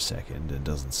there for a second and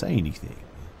doesn't say anything.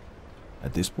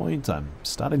 At this point, I'm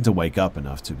starting to wake up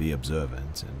enough to be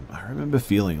observant, and I remember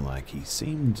feeling like he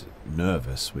seemed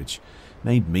nervous, which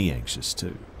made me anxious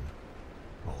too.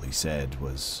 All he said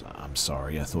was, "I'm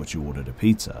sorry, I thought you ordered a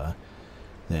pizza."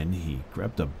 Then he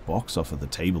grabbed a box off of the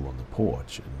table on the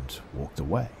porch and walked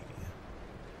away.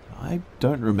 I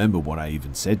don't remember what I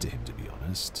even said to him, to be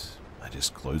honest. I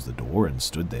just closed the door and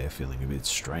stood there feeling a bit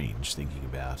strange, thinking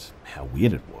about how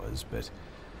weird it was, but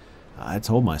I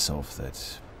told myself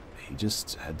that he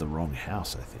just had the wrong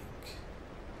house, I think.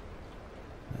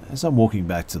 As I'm walking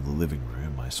back to the living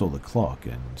room, I saw the clock,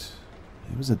 and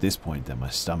it was at this point that my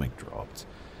stomach dropped.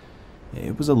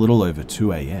 It was a little over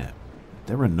 2 a.m.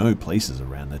 There are no places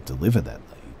around that deliver that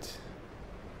late.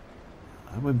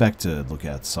 I went back to look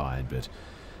outside, but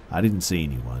I didn't see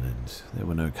anyone, and there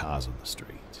were no cars on the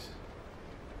street.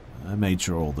 I made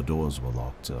sure all the doors were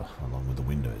locked, along with the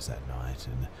windows that night,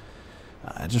 and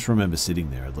I just remember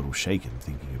sitting there a little shaken,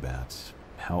 thinking about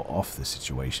how off the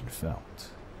situation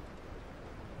felt.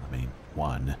 I mean,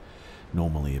 1,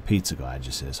 normally a pizza guy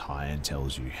just says hi and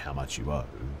tells you how much you owe.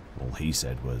 All he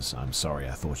said was, "I'm sorry,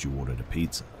 I thought you ordered a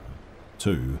pizza."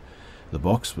 2, the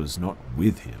box was not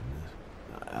with him.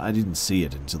 I didn't see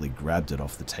it until he grabbed it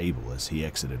off the table as he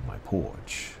exited my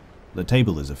porch. The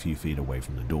table is a few feet away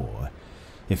from the door.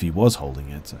 If he was holding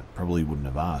it, I probably wouldn't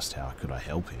have asked how could I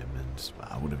help him, and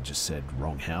I would have just said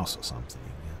wrong house or something.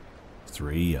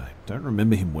 3, I don't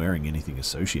remember him wearing anything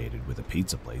associated with a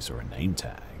pizza place or a name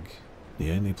tag.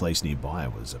 The only place nearby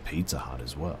was a Pizza Hut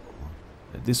as well.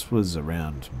 This was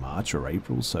around March or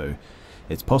April, so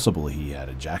it's possible he had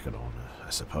a jacket on, I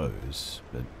suppose,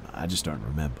 but I just don't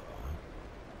remember.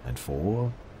 And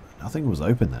 4, nothing was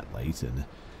open that late, and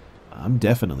I'm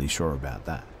definitely sure about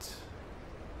that.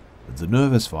 The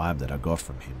nervous vibe that I got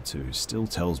from him too still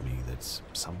tells me that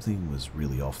something was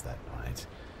really off that night.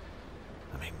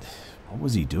 I mean, what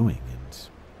was he doing? And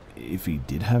if he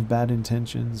did have bad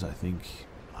intentions, I think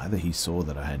either he saw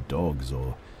that I had dogs,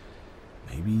 or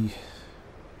maybe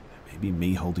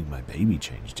me holding my baby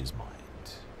changed his mind.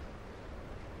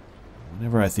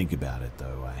 Whenever I think about it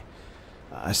though,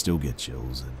 I still get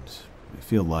chills, and I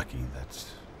feel lucky that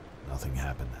nothing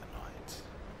happened that night.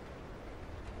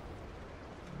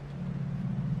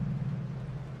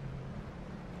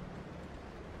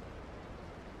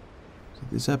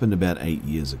 This happened about 8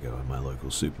 years ago in my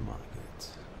local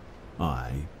supermarket.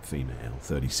 I, female,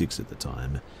 36 at the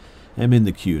time, am in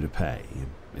the queue to pay.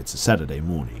 It's a Saturday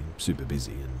morning, super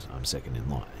busy, and I'm second in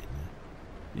line.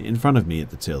 In front of me at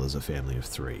the till is a family of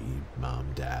 3, mum,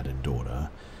 dad, and daughter.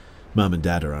 Mum and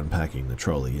dad are unpacking the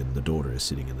trolley, and the daughter is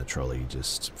sitting in the trolley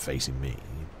just facing me.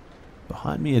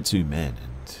 Behind me are 2 men,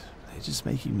 and they're just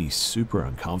making me super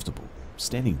uncomfortable,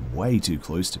 standing way too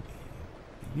close to me.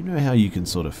 You know how you can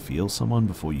sort of feel someone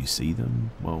before you see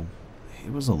them? Well,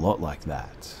 it was a lot like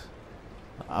that.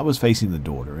 I was facing the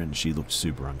daughter, and she looked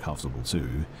super uncomfortable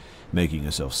too, making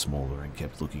herself smaller and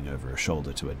kept looking over her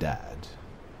shoulder to her dad.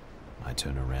 I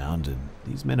turn around, and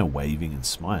these men are waving and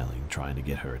smiling, trying to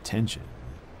get her attention.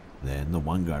 Then the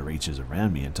one guy reaches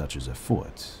around me and touches her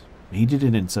foot. He did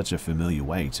it in such a familiar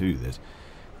way too that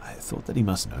I thought that he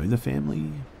must know the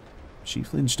family. She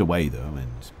flinched away though,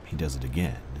 and he does it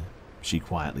again. She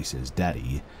quietly says,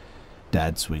 "Daddy."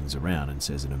 Dad swings around and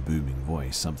says in a booming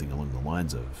voice something along the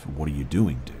lines of, "What are you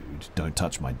doing, dude? Don't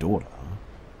touch my daughter."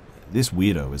 This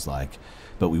weirdo is like,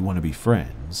 "But we want to be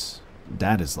friends."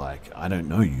 Dad is like, "I don't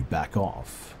know you, back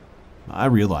off." I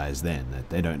realize then that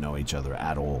they don't know each other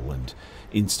at all and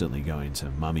instantly go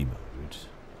into mummy mode.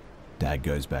 Dad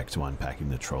goes back to unpacking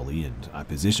the trolley, and I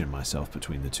position myself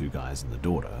between the 2 guys and the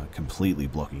daughter, completely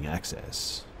blocking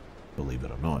access. Believe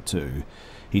it or not too,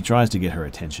 he tries to get her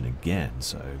attention again,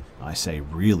 so I say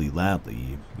really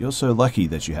loudly, "You're so lucky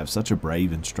that you have such a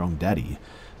brave and strong daddy.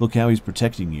 Look how he's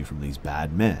protecting you from these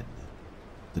bad men."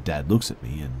 The dad looks at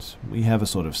me, and we have a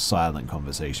sort of silent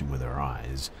conversation with our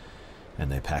eyes,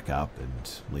 and they pack up and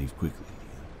leave quickly.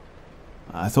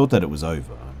 I thought that it was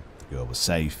over. The girl was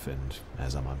safe, and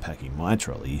as I'm unpacking my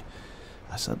trolley,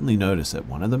 I suddenly notice that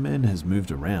one of the men has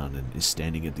moved around and is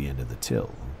standing at the end of the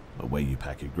till, where you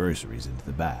pack your groceries into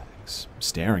the bags,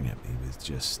 staring at me with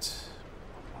just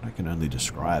what I can only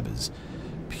describe as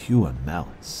pure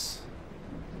malice.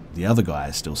 The other guy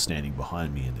is still standing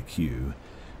behind me in the queue,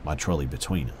 my trolley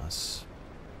between us.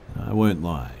 And I won't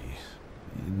lie,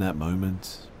 in that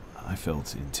moment, I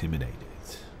felt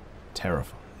intimidated,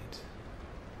 terrified.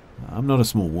 I'm not a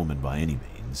small woman by any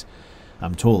means.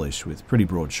 I'm tallish with pretty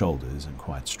broad shoulders and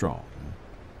quite strong.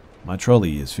 My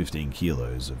trolley is 15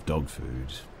 kilos of dog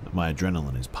food. My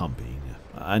adrenaline is pumping.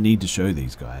 I need to show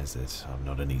these guys that I'm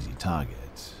not an easy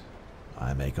target.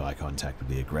 I make eye contact with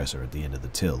the aggressor at the end of the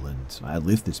till, and I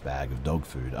lift this bag of dog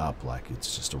food up like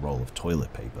it's just a roll of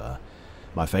toilet paper.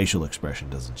 My facial expression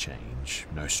doesn't change.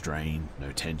 No strain,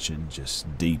 no tension,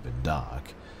 just deep and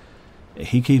dark.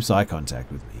 He keeps eye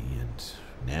contact with me, and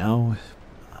now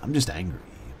I'm just angry.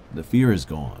 The fear is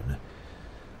gone.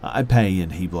 I pay,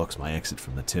 and he blocks my exit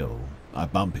from the till. I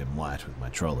bump him light with my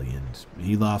trolley, and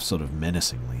he laughs sort of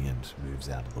menacingly and moves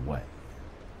out of the way.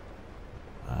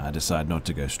 I decide not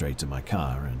to go straight to my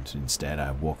car, and instead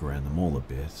I walk around the mall a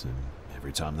bit, and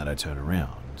every time that I turn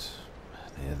around,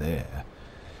 they're there.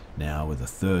 Now with a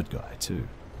 3rd guy too.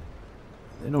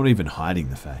 They're not even hiding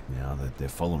the fact now that they're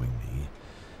following me.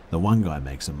 The one guy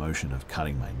makes a motion of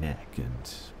cutting my neck,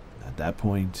 and at that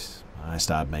point, I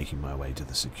start making my way to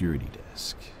the security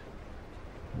desk.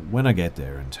 When I get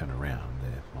there and turn around,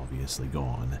 they're obviously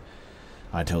gone.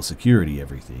 I tell security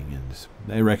everything, and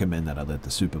they recommend that I let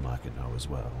the supermarket know as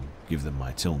well, give them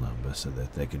my till number so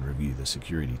that they can review the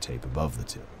security tape above the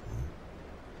till.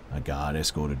 A guard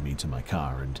escorted me to my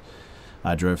car, and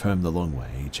I drove home the long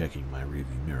way, checking my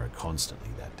rearview mirror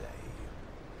constantly that day.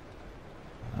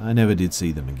 I never did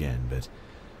see them again, but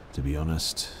to be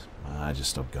honest, I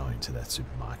just stopped going to that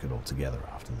supermarket altogether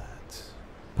after that.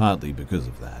 Partly because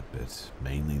of that, but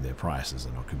mainly their prices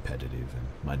are not competitive, and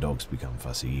my dogs become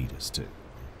fussy eaters too.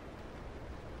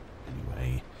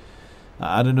 Anyway,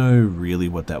 I don't know really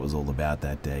what that was all about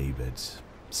that day, but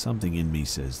something in me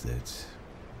says that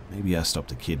maybe I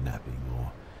stopped a kidnapping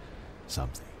or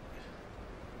something.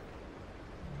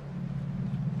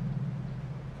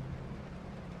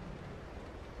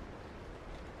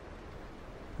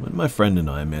 When my friend and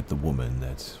I met the woman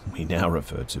that we now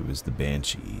refer to as the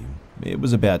Banshee, it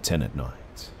was about 10 at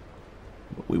night.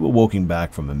 We were walking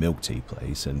back from a milk tea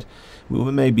place, and we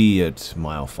were maybe at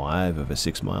mile 5 of a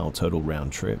 6-mile total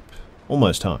round trip,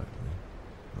 almost home.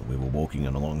 We were walking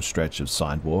on a long stretch of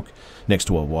sidewalk next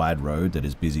to a wide road that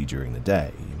is busy during the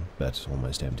day, but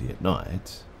almost empty at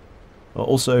night.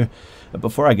 Also,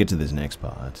 before I get to this next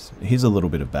part, here's a little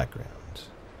bit of background.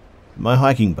 My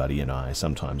hiking buddy and I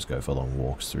sometimes go for long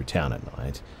walks through town at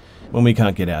night, when we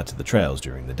can't get out to the trails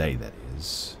during the day, that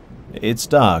is. It's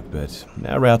dark, but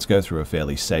our routes go through a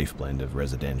fairly safe blend of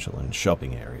residential and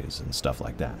shopping areas and stuff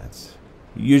like that.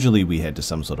 Usually we head to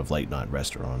some sort of late-night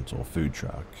restaurant or food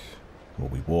truck, or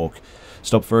we walk,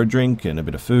 stop for a drink and a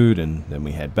bit of food, and then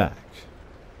we head back.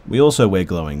 We also wear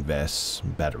glowing vests,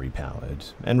 battery-powered,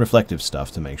 and reflective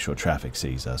stuff to make sure traffic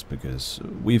sees us because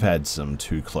we've had some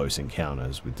too close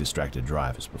encounters with distracted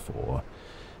drivers before.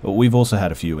 We've also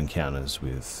had a few encounters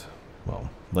with,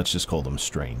 well, let's just call them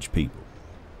strange people.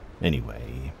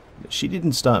 Anyway, she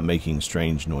didn't start making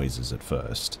strange noises at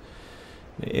first.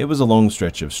 It was a long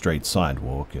stretch of straight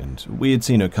sidewalk, and we had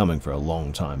seen her coming for a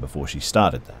long time before she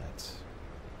started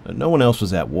that. No one else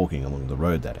was out walking along the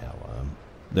road that hour.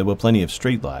 There were plenty of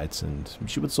streetlights, and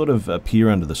she would sort of appear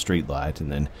under the streetlight and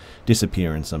then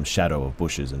disappear in some shadow of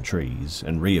bushes and trees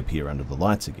and reappear under the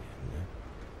lights again.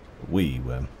 We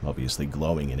were obviously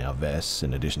glowing in our vests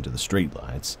in addition to the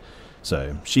streetlights,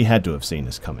 so she had to have seen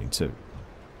us coming too.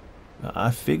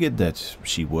 I figured that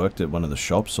she worked at one of the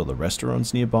shops or the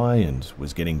restaurants nearby and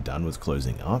was getting done with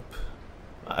closing up.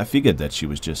 I figured that she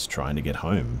was just trying to get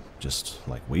home, just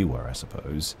like we were, I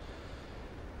suppose.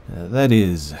 That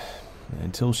is,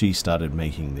 until she started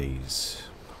making these,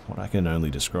 what I can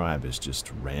only describe as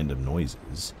just random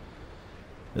noises.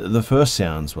 The first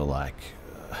sounds were like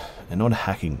an odd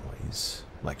hacking noise,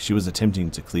 like she was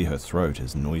attempting to clear her throat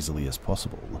as noisily as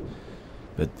possible.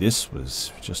 But this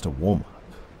was just a warm-up.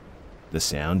 The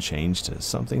sound changed to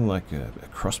something like a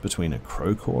cross between a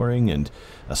crow cawing and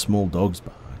a small dog's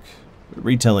bark.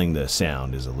 Retelling the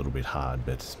sound is a little bit hard,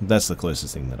 but that's the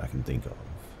closest thing that I can think of.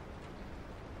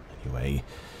 Anyway,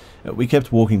 we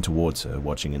kept walking towards her,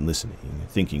 watching and listening,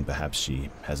 thinking perhaps she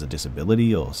has a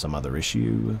disability or some other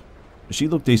issue. She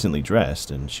looked decently dressed,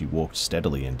 and she walked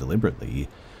steadily and deliberately,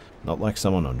 not like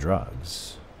someone on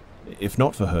drugs. If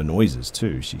not for her noises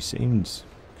too, she seemed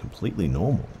completely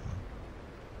normal.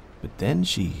 But then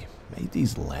she made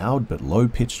these loud but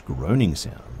low-pitched groaning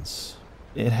sounds.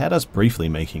 It had us briefly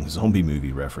making zombie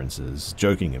movie references,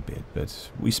 joking a bit, but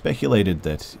we speculated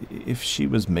that if she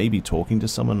was maybe talking to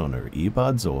someone on her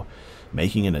earbuds or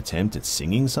making an attempt at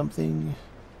singing something.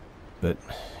 But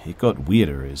it got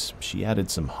weirder as she added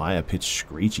some higher-pitched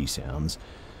screechy sounds,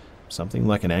 something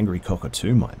like an angry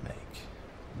cockatoo might make.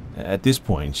 At this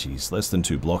point, she's less than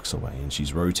 2 blocks away, and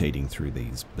she's rotating through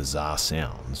these bizarre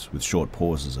sounds, with short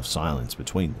pauses of silence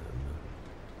between them.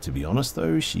 To be honest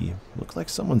though, she looked like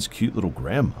someone's cute little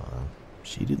grandma.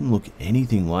 She didn't look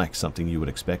anything like something you would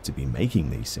expect to be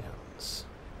making these sounds.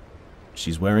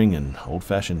 She's wearing an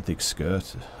old-fashioned thick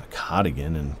skirt, a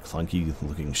cardigan, and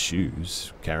clunky-looking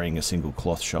shoes, carrying a single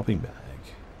cloth shopping bag.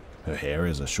 Her hair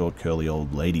is a short curly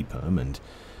old lady perm, and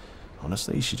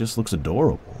honestly, she just looks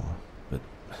adorable. But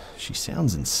she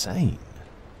sounds insane.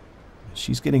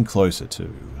 She's getting closer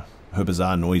too. Her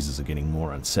bizarre noises are getting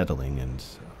more unsettling, and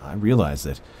I realize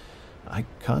that I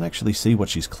can't actually see what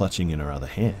she's clutching in her other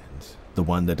hand, the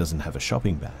one that doesn't have a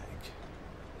shopping bag.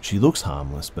 She looks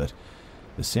harmless, but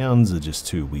the sounds are just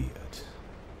too weird.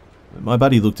 My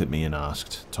buddy looked at me and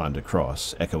asked, "Time to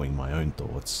cross," echoing my own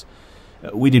thoughts.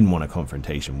 We didn't want a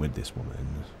confrontation with this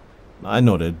woman. I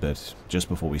nodded, but just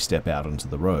before we step out onto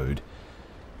the road,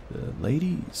 the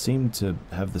lady seemed to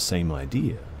have the same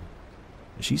idea.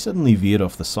 She suddenly veered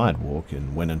off the sidewalk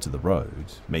and went into the road,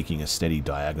 making a steady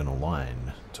diagonal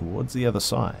line towards the other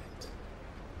side.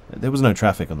 There was no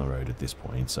traffic on the road at this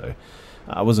point, so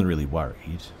I wasn't really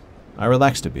worried. I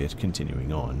relaxed a bit,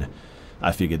 continuing on.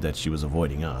 I figured that she was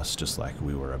avoiding us, just like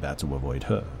we were about to avoid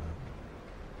her.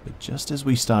 But just as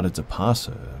we started to pass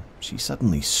her, she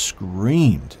suddenly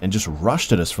screamed and just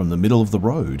rushed at us from the middle of the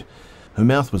road. Her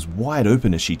mouth was wide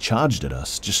open as she charged at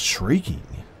us, just shrieking.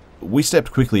 We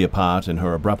stepped quickly apart, and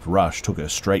her abrupt rush took her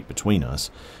straight between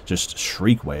us, just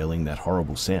shriek-wailing that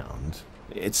horrible sound.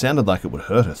 It sounded like it would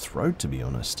hurt her throat, to be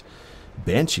honest.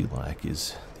 Banshee-like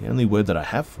is the only word that I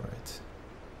have for it.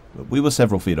 We were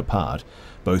several feet apart,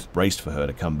 both braced for her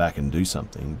to come back and do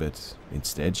something, but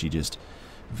instead she just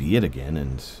veered again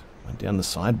and went down the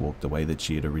sidewalk the way that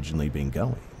she had originally been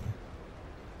going.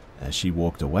 As she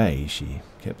walked away, she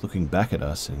kept looking back at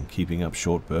us and keeping up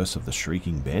short bursts of the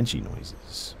shrieking banshee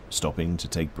noises, stopping to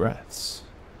take breaths.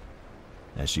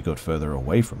 As she got further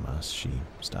away from us, she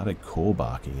started caw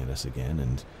barking at us again,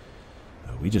 and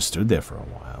we just stood there for a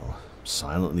while,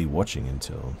 silently watching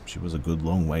until she was a good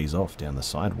long ways off down the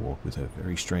sidewalk with her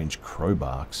very strange crow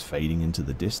barks fading into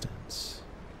the distance.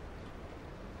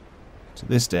 To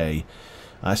this day,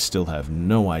 I still have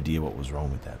no idea what was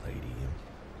wrong with that lady.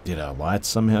 Did our lights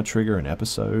somehow trigger an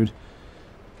episode?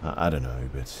 I don't know,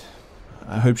 but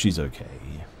I hope she's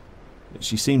okay.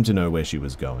 She seemed to know where she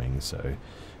was going, so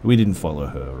we didn't follow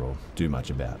her or do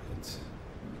much about it.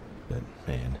 But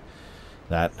man,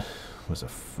 that was a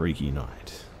freaky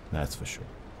night, that's for sure.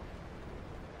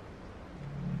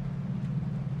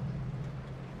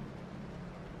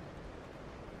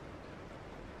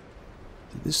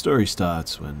 This story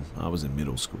starts when I was in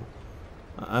middle school.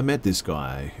 I met this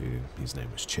guy who, his name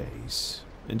was Chase,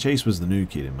 and Chase was the new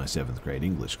kid in my 7th grade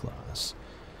English class.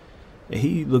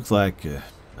 He looked like a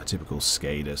typical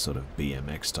skater, sort of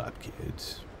BMX type kid.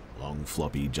 Long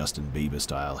floppy Justin Bieber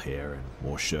style hair and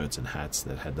wore shirts and hats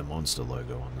that had the Monster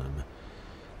logo on them.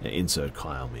 Insert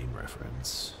Kyle meme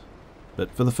reference.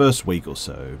 But for the first week or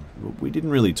so, we didn't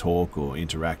really talk or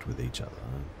interact with each other.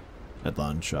 At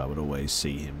lunch, I would always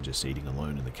see him just eating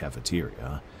alone in the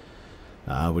cafeteria.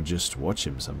 I would just watch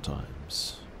him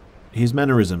sometimes. His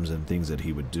mannerisms and things that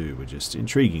he would do were just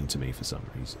intriguing to me for some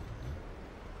reason.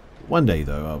 One day,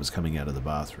 though, I was coming out of the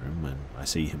bathroom and I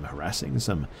see him harassing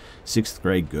some 6th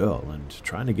grade girl and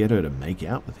trying to get her to make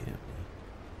out with him.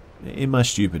 In my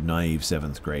stupid, naive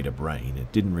 7th grader brain,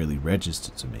 it didn't really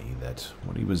register to me that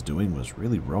what he was doing was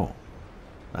really wrong.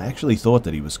 I actually thought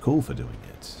that he was cool for doing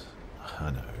it.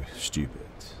 I know, stupid.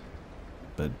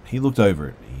 But he looked over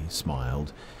at me,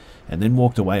 smiled, and then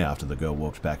walked away after the girl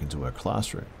walked back into her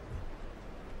classroom.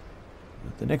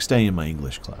 The next day in my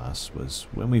English class was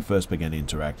when we first began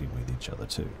interacting with each other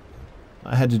too.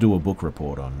 I had to do a book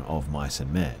report on Of Mice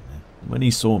and Men. When he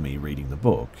saw me reading the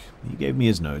book, he gave me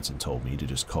his notes and told me to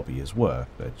just copy his work,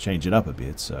 but change it up a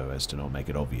bit so as to not make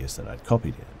it obvious that I'd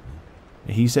copied him.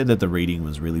 He said that the reading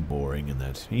was really boring and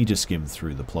that he just skimmed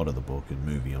through the plot of the book and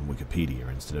movie on Wikipedia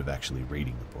instead of actually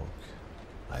reading the book.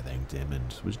 I thanked him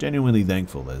and was genuinely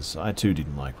thankful, as I too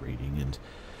didn't like reading, and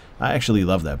I actually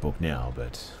love that book now,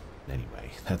 but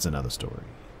anyway, that's another story.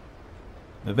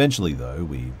 Eventually, though,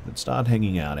 we would start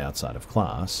hanging out outside of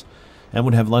class and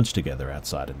would have lunch together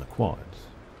outside in the quad.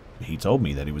 He told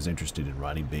me that he was interested in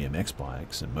riding BMX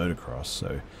bikes and motocross,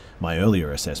 so my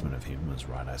earlier assessment of him was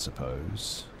right, I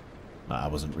suppose. I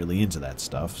wasn't really into that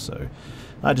stuff, so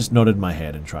I just nodded my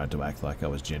head and tried to act like I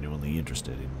was genuinely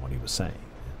interested in what he was saying.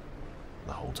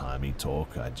 The whole time he'd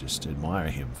talk, I'd just admire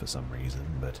him for some reason,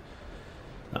 but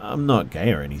I'm not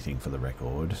gay or anything, for the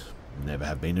record. Never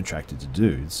have been attracted to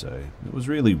dudes, so it was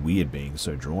really weird being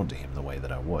so drawn to him the way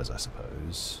that I was, I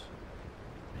suppose.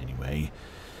 Anyway,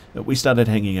 we started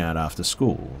hanging out after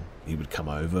school. He would come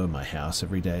over my house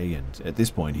every day, and at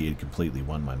this point he had completely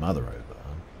won my mother over.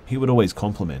 He would always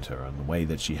compliment her on the way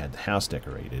that she had the house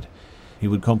decorated. He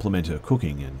would compliment her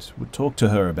cooking and would talk to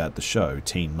her about the show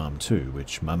Teen Mum 2,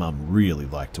 which my mum really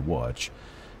liked to watch,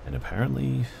 and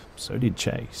apparently so did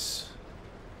Chase.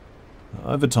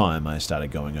 Over time, I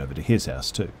started going over to his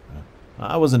house too.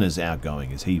 I wasn't as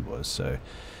outgoing as he was, so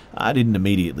I didn't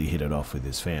immediately hit it off with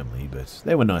his family, but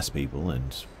they were nice people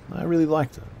and I really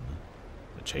liked them.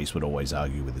 Chase would always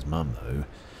argue with his mum though,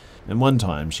 and one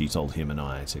time she told him and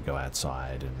I to go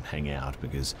outside and hang out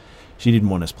because she didn't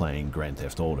want us playing Grand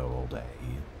Theft Auto all day.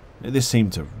 This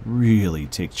seemed to really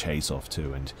tick Chase off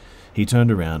too, and he turned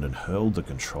around and hurled the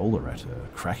controller at her,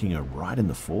 cracking her right in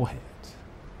the forehead.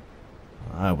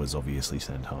 I was obviously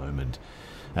sent home, and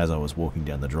as I was walking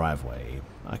down the driveway,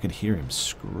 I could hear him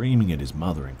screaming at his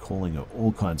mother and calling her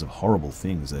all kinds of horrible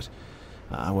things that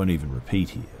I won't even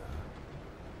repeat here.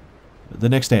 The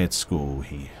next day at school,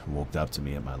 he walked up to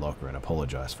me at my locker and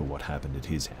apologized for what happened at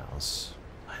his house.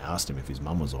 I asked him if his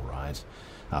mum was alright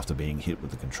after being hit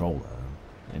with the controller,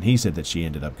 and he said that she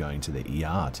ended up going to the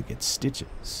ER to get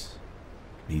stitches.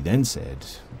 He then said,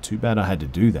 too bad I had to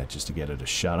do that just to get her to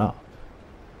shut up.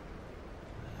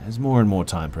 As more and more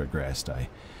time progressed, I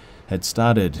had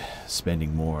started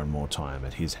spending more and more time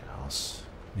at his house.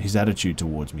 His attitude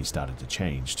towards me started to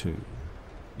change too.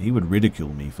 He would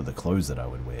ridicule me for the clothes that I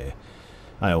would wear.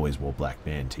 I always wore black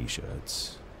band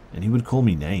t-shirts, and he would call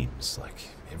me names, like,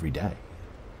 every day.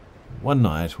 One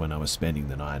night, when I was spending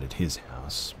the night at his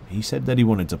house, he said that he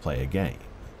wanted to play a game.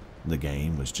 The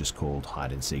game was just called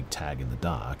hide-and-seek tag in the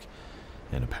dark,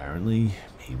 and apparently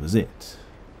he was it.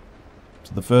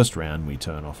 So the first round, we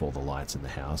turn off all the lights in the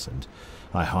house, and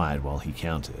I hide while he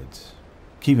counted.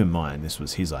 Keep in mind, this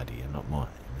was his idea, not mine.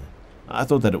 I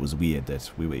thought that it was weird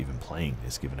that we were even playing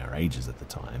this, given our ages at the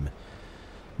time.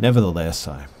 Nevertheless,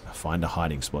 I find a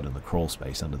hiding spot in the crawl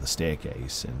space under the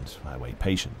staircase, and I wait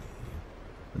patiently.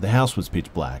 The house was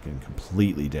pitch black and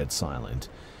completely dead silent,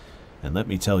 and let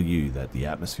me tell you that the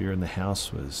atmosphere in the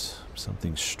house was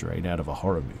something straight out of a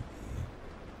horror movie.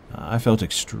 I felt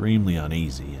extremely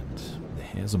uneasy, and the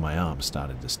hairs on my arms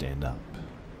started to stand up.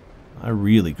 I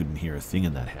really couldn't hear a thing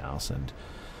in that house, and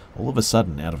all of a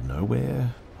sudden, out of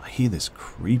nowhere, I hear this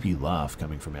creepy laugh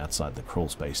coming from outside the crawl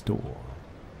space door.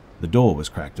 The door was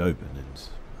cracked open, and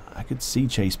I could see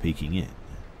Chase peeking in.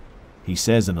 He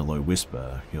says in a low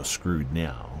whisper, "You're screwed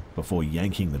now," before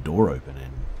yanking the door open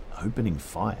and opening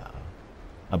fire.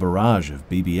 A barrage of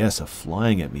BBS are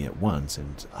flying at me at once,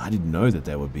 and I didn't know that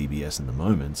they were BBS in the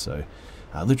moment, so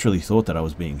I literally thought that I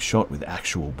was being shot with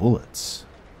actual bullets.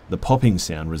 The popping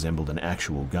sound resembled an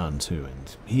actual gun too,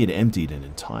 and he had emptied an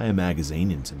entire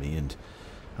magazine into me, and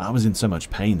I was in so much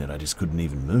pain that I just couldn't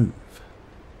even move.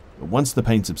 But once the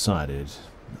pain subsided,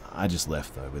 I just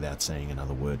left though without saying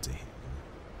another word to him.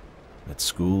 At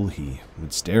school, he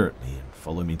would stare at me and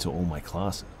follow me to all my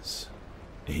classes.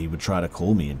 He would try to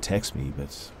call me and text me,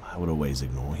 but I would always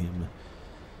ignore him.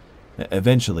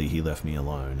 Eventually, he left me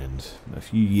alone, and a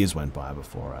few years went by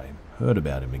before I heard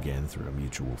about him again through a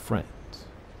mutual friend.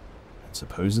 And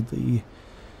supposedly,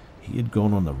 he had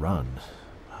gone on the run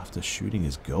after shooting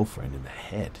his girlfriend in the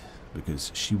head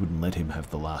because she wouldn't let him have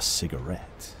the last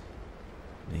cigarette.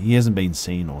 He hasn't been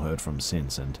seen or heard from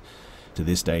since, and to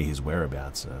this day his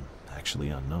whereabouts are actually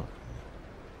unknown.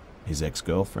 His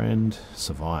ex-girlfriend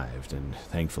survived and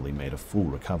thankfully made a full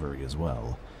recovery as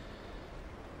well.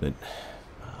 But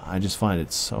I just find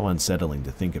it so unsettling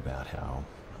to think about how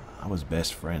I was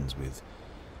best friends with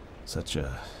such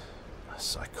a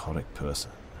psychotic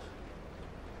person.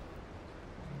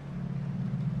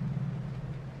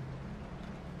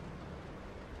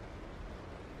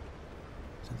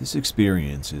 So this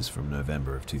experience is from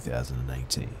November of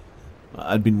 2018.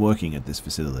 I'd been working at this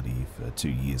facility for 2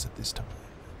 years at this time.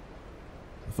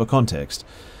 For context,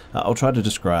 I'll try to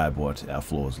describe what our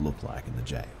floors look like in the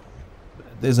jail.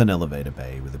 There's an elevator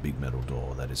bay with a big metal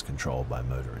door that is controlled by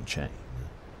motor and chain.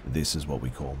 This is what we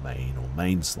call main or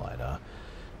main slider,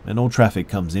 and all traffic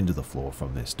comes into the floor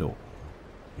from this door.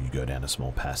 You go down a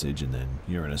small passage and then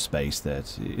you're in a space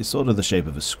that is sort of the shape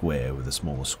of a square with a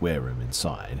smaller square room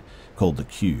inside, called the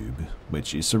cube,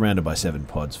 which is surrounded by 7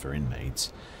 pods for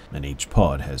inmates, and each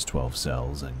pod has 12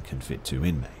 cells and can fit 2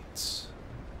 inmates.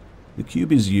 The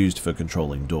cube is used for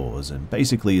controlling doors and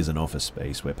basically is an office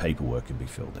space where paperwork can be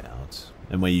filled out,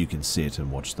 and where you can sit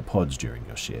and watch the pods during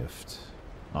your shift.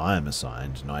 I am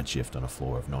assigned night shift on a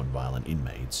floor of non-violent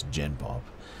inmates, Gen Pop.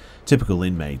 Typical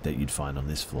inmate that you'd find on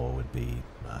this floor would be,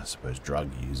 I suppose,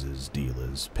 drug users,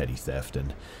 dealers, petty theft,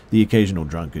 and the occasional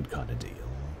drunkard kind of deal.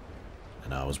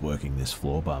 And I was working this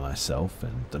floor by myself,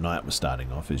 and the night was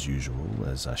starting off as usual.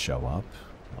 As I show up,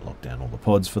 I lock down all the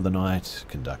pods for the night,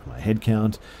 conduct my head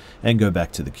count, and go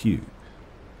back to the cube.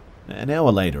 An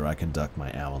hour later, I conduct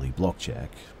my hourly block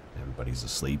check. Everybody's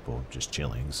asleep or just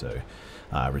chilling, so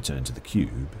I return to the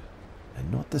cube.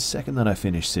 And not the second that I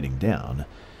finish sitting down,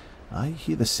 I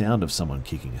hear the sound of someone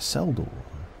kicking a cell door.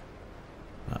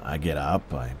 I get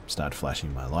up, I start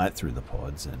flashing my light through the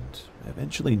pods, and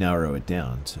eventually narrow it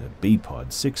down to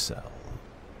B-Pod 6 cell.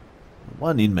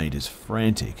 One inmate is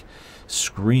frantic,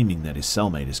 screaming that his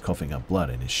cellmate is coughing up blood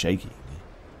and is shaking.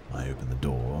 I open the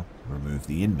door, remove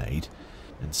the inmate,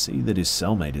 and see that his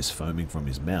cellmate is foaming from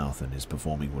his mouth and is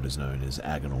performing what is known as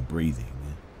agonal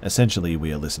breathing. Essentially,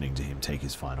 we are listening to him take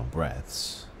his final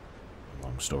breaths.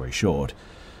 Long story short,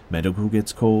 medical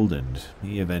gets called and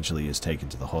he eventually is taken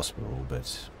to the hospital,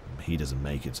 but he doesn't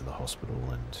make it to the hospital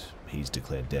and he's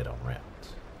declared dead en route.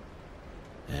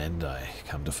 And I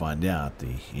come to find out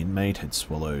the inmate had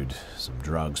swallowed some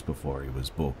drugs before he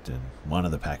was booked, and one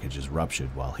of the packages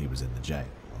ruptured while he was in the jail.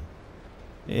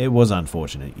 It was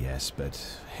unfortunate, yes,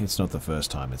 but it's not the first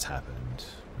time it's happened,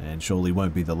 and surely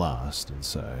won't be the last, and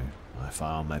so I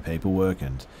file my paperwork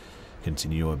and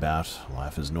continue about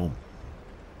life as normal.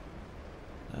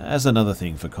 As another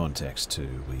thing for context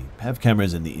too, we have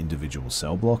cameras in the individual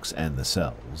cell blocks and the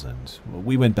cells, and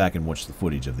we went back and watched the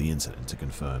footage of the incident to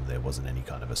confirm there wasn't any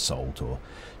kind of assault or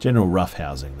general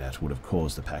roughhousing that would have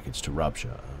caused the package to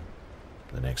rupture.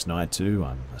 The next night too,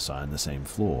 I'm assigned the same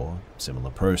floor,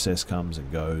 similar process comes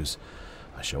and goes.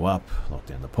 I show up, lock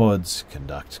down the pods,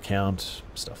 conduct count,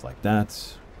 stuff like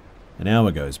that. An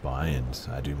hour goes by and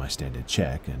I do my standard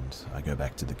check and I go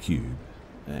back to the cube.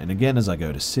 And again as I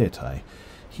go to sit, I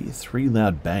hear 3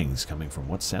 loud bangs coming from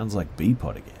what sounds like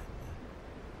B-Pod again.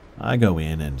 I go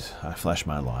in and I flash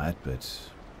my light, but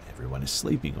everyone is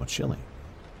sleeping or chilling.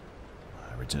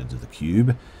 I return to the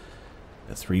cube.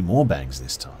 There are 3 more bangs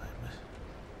this time.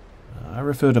 I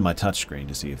refer to my touchscreen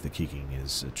to see if the kicking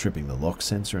is tripping the lock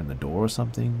sensor in the door or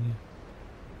something.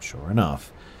 Sure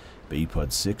enough,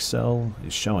 B-Pod 6 cell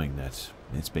is showing that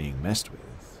it's being messed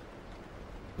with.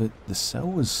 But the cell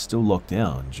was still locked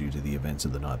down due to the events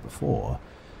of the night before,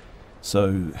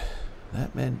 so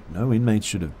that meant no inmate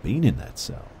should have been in that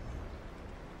cell.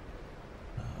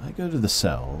 I go to the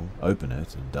cell, open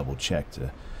it, and double check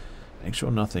to make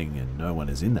sure nothing and no one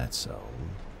is in that cell.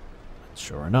 And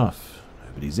sure enough,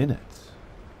 nobody's in it.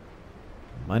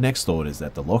 My next thought is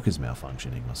that the lock is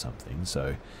malfunctioning or something,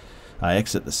 so I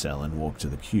exit the cell and walk to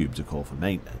the cube to call for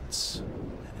maintenance.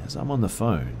 And as I'm on the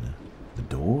phone, the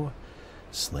door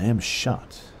slams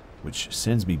shut, which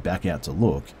sends me back out to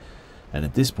look, and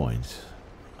at this point,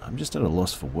 I'm just at a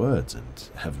loss for words and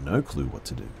have no clue what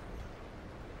to do.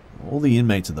 All the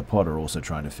inmates of the pod are also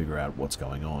trying to figure out what's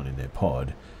going on in their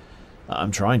pod.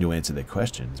 I'm trying to answer their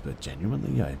questions, but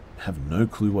genuinely I have no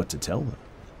clue what to tell them.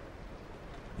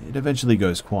 It eventually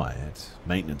goes quiet,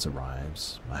 maintenance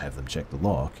arrives, I have them check the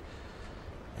lock,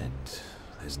 and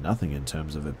there's nothing in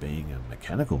terms of it being a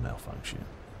mechanical malfunction.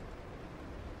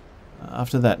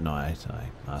 After that night, I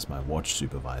asked my watch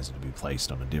supervisor to be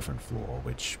placed on a different floor,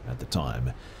 which, at the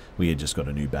time, we had just got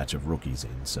a new batch of rookies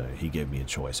in, so he gave me a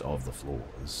choice of the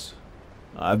floors.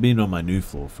 I've been on my new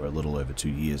floor for a little over 2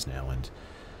 years now, and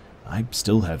I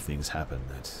still have things happen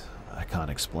that I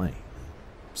can't explain,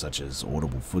 such as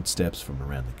audible footsteps from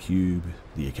around the cube,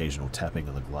 the occasional tapping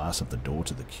on the glass of the door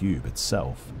to the cube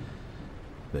itself,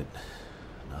 but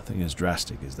nothing as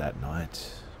drastic as that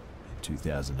night in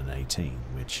 2018,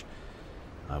 which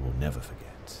I will never forget.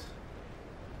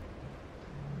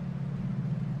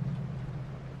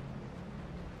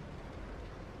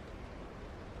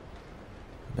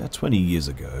 About 20 years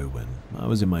ago, when I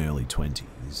was in my early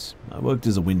 20s, I worked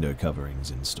as a window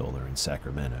coverings installer in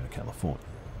Sacramento, California.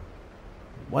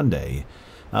 One day,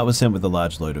 I was sent with a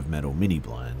large load of metal mini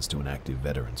blinds to an active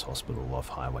veterans hospital off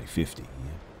Highway 50.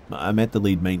 I met the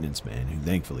lead maintenance man, who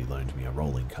thankfully loaned me a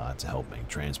rolling cart to help make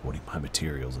transporting my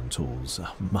materials and tools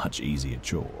a much easier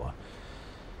chore.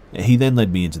 He then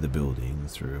led me into the building,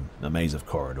 through a maze of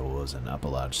corridors and up a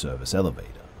large service elevator.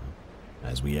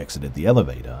 As we exited the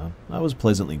elevator, I was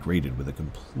pleasantly greeted with a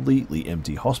completely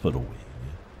empty hospital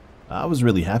wing. I was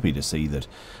really happy to see that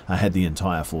I had the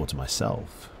entire floor to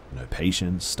myself. No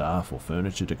patients, staff, or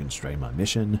furniture to constrain my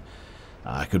mission.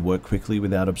 I could work quickly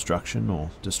without obstruction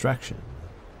or distraction.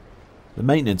 The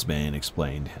maintenance man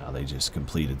explained how they just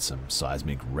completed some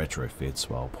seismic retrofits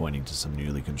while pointing to some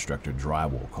newly constructed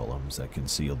drywall columns that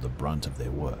concealed the brunt of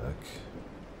their work.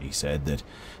 He said that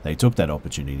they took that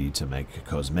opportunity to make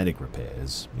cosmetic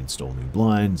repairs, install new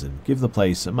blinds, and give the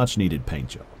place a much-needed paint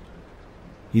job.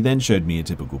 He then showed me a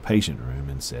typical patient room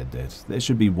and said that there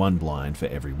should be one blind for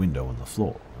every window on the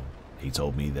floor. He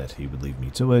told me that he would leave me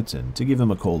to it and to give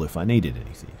him a call if I needed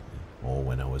anything, or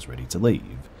when I was ready to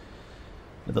leave.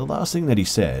 The last thing that he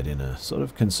said, in a sort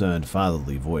of concerned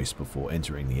fatherly voice before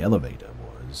entering the elevator,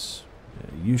 was,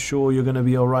 "You sure you're going to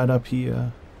be alright up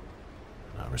here?"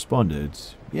 I responded,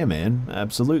 "Yeah man,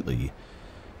 absolutely,"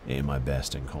 in my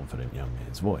best and confident young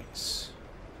man's voice.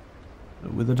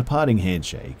 With a departing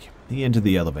handshake, he entered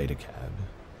the elevator cab,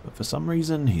 but for some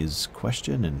reason his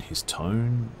question and his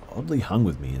tone oddly hung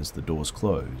with me as the doors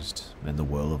closed and the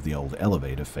whirl of the old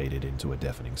elevator faded into a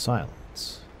deafening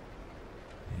silence.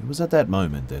 It was at that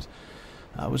moment that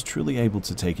I was truly able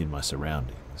to take in my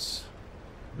surroundings.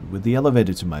 With the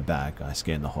elevator to my back, I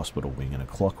scanned the hospital wing in a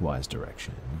clockwise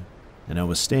direction, and I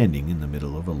was standing in the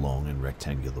middle of a long and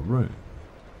rectangular room.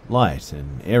 Light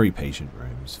and airy patient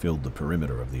rooms filled the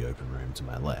perimeter of the open room to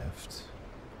my left.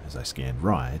 As I scanned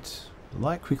right, the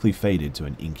light quickly faded to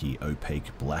an inky,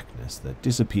 opaque blackness that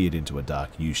disappeared into a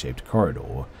dark U-shaped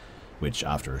corridor, which,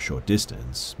 after a short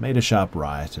distance, made a sharp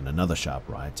right and another sharp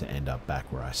right to end up back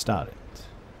where I started.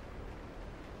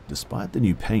 Despite the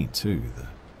new paint, too, the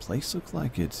place looked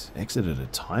like it exited a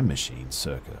time machine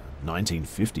circa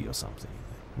 1950 or something,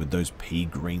 with those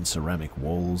pea-green ceramic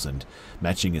walls and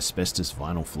matching asbestos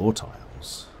vinyl floor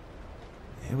tiles.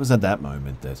 It was at that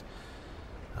moment that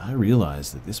I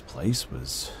realized that this place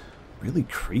was really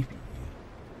creepy.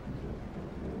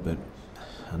 But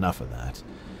enough of that.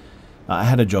 I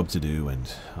had a job to do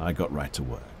and I got right to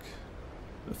work.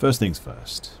 First things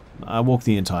first, I walked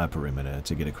the entire perimeter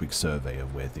to get a quick survey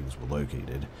of where things were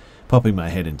located, popping my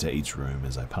head into each room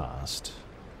as I passed.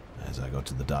 As I got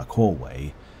to the dark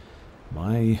hallway,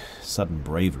 my sudden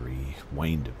bravery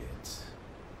waned a bit.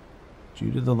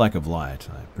 Due to the lack of light,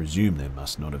 I presume there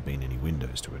must not have been any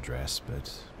windows to address,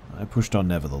 but I pushed on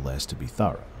nevertheless to be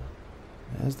thorough.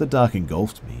 As the dark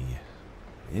engulfed me,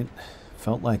 it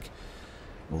felt like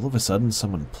all of a sudden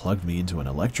someone plugged me into an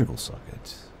electrical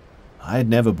socket. I had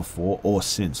never before or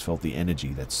since felt the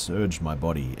energy that surged my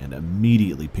body and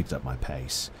immediately picked up my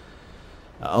pace.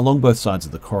 Along both sides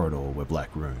of the corridor were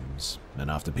black rooms, and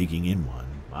after peeking in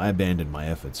one, I abandoned my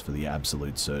efforts for the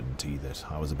absolute certainty that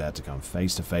I was about to come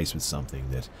face to face with something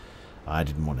that I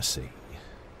didn't want to see.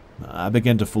 I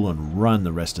began to full-on run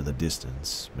the rest of the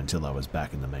distance until I was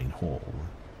back in the main hall.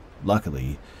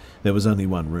 Luckily, there was only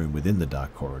one room within the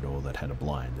dark corridor that had a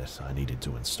blind that I needed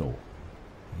to install.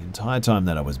 The entire time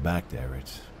that I was back there,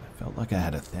 it felt like I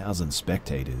had 1,000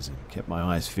 spectators and kept my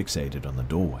eyes fixated on the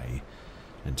doorway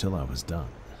until I was done.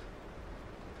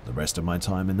 The rest of my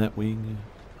time in that wing,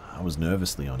 I was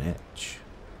nervously on edge.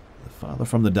 The farther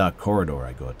from the dark corridor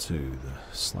I got to,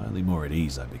 the slightly more at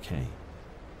ease I became.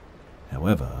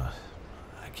 However,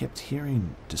 I kept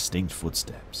hearing distinct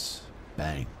footsteps,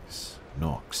 bangs,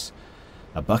 knocks,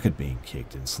 a bucket being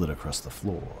kicked and slid across the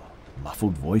floor,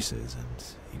 muffled voices, and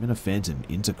even a phantom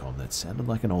intercom that sounded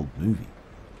like an old movie.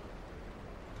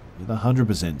 With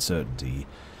 100% certainty,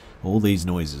 all these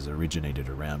noises originated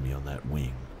around me on that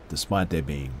wing, despite there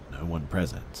being no one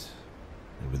present.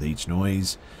 And with each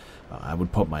noise, I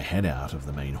would pop my head out of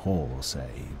the main hall or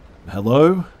say,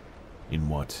 "Hello?" in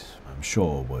what I'm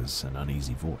sure was an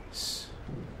uneasy voice.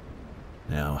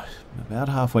 Now, about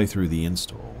halfway through the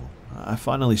install, I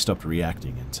finally stopped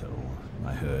reacting until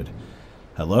I heard,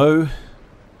 "Hello?"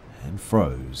 and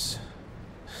froze.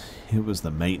 It was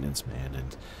the maintenance man,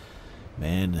 and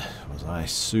man, was I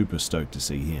super stoked to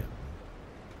see him.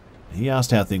 He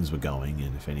asked how things were going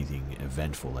and if anything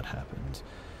eventful had happened.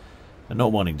 And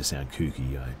not wanting to sound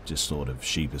kooky, I just sort of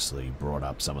sheepishly brought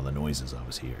up some of the noises I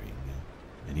was hearing.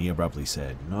 And he abruptly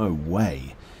said, "No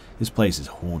way, this place is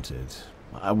haunted.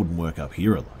 I wouldn't work up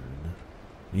here alone."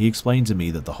 He explained to me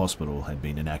that the hospital had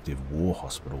been an active war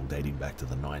hospital dating back to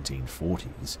the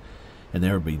 1940s, and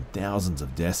there had been thousands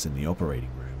of deaths in the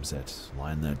operating rooms that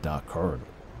lined that dark corridor.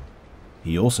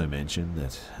 He also mentioned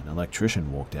that an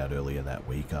electrician walked out earlier that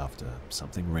week after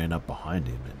something ran up behind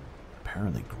him and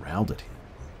apparently growled at him.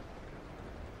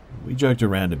 We joked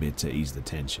around a bit to ease the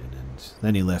tension, and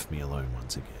then he left me alone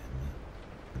once again.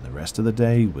 And the rest of the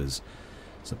day was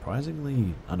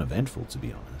surprisingly uneventful, to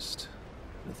be honest.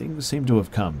 Things seemed to have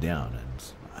calmed down, and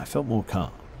I felt more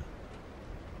calm.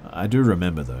 I do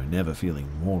remember, though, never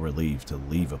feeling more relieved to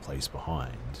leave a place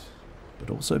behind, but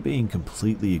also being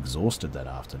completely exhausted that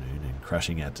afternoon and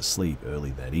crashing out to sleep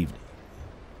early that evening.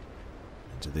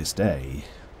 And to this day,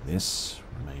 this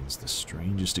remains the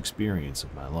strangest experience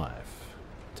of my life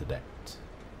to date.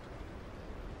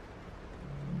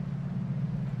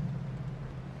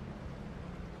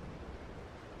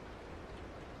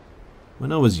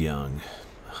 When I was young,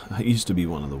 I used to be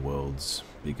one of the world's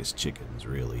biggest chickens,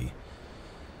 really.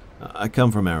 I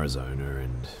come from Arizona,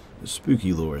 and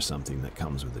spooky lore is something that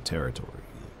comes with the territory.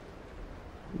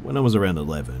 When I was around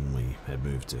 11, we had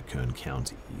moved to Kern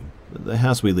County. The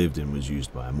house we lived in was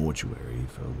used by a mortuary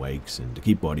for wakes and to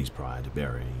keep bodies prior to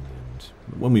burying,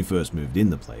 and when we first moved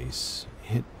in the place,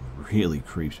 it really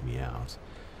creeped me out.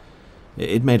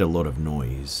 It made a lot of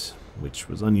noise, which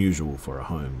was unusual for a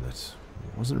home that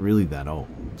wasn't really that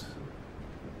old.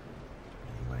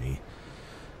 Anyway,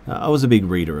 I was a big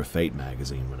reader of Fate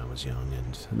magazine when I was young,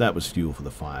 and that was fuel for the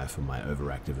fire for my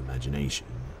overactive imagination.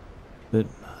 But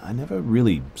I never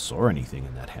really saw anything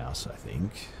in that house, I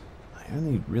think. I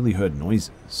only really heard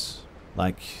noises,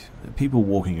 like people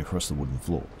walking across the wooden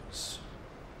floors.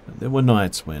 There were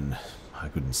nights when I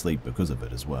couldn't sleep because of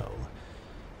it as well.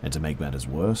 And to make matters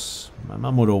worse, my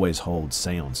mum would always hold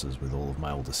seances with all of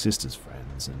my older sister's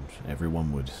friends, and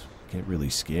everyone would get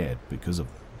really scared because of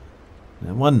them.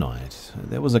 Now, one night,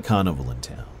 there was a carnival in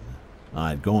town. I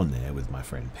had gone there with my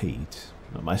friend Pete.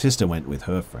 My sister went with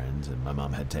her friends, and my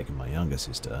mum had taken my younger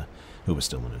sister, who was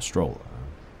still in a stroller.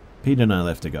 Pete and I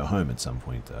left to go home at some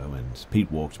point, though, and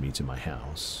Pete walked me to my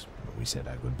house. We said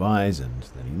our goodbyes, and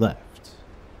then he left.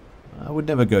 I would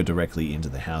never go directly into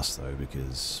the house, though,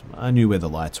 because I knew where the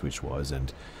light switch was,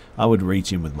 and I would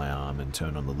reach in with my arm and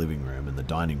turn on the living room and the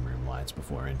dining room lights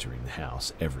before entering the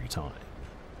house every time.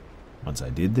 Once I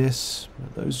did this,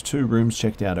 those two rooms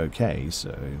checked out okay,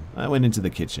 so I went into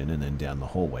the kitchen and then down the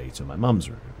hallway to my mum's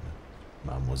room.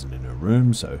 Mum wasn't in her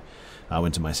room, so I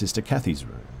went to my sister Kathy's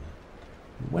room.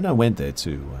 When I went there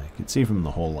too, I could see from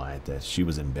the hall light that she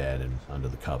was in bed and under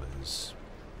the covers.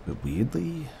 But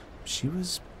weirdly, she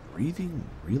was breathing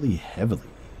really heavily,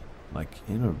 like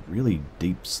in a really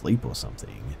deep sleep or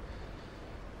something.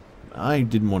 I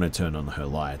didn't want to turn on her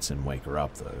lights and wake her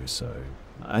up though, so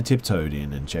I tiptoed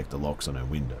in and checked the locks on her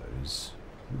windows.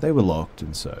 They were locked,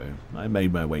 and so I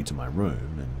made my way to my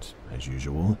room, and as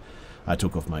usual, I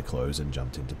took off my clothes and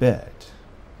jumped into bed.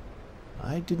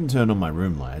 I didn't turn on my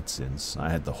room lights since I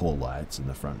had the hall lights and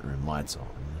the front room lights on,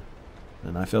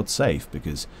 and I felt safe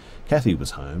because Kathy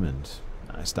was home and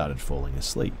I started falling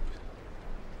asleep.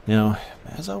 Now,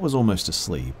 as I was almost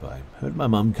asleep, I heard my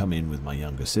mum come in with my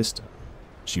younger sister.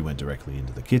 She went directly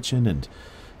into the kitchen, and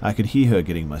I could hear her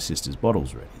getting my sister's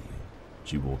bottles ready.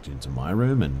 She walked into my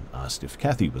room and asked if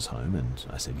Kathy was home, and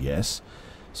I said yes,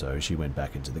 so she went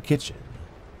back into the kitchen.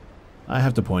 I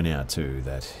have to point out too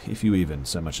that if you even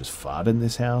so much as fart in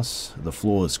this house, the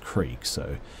floors creak,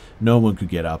 so no one could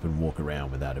get up and walk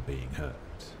around without it being heard.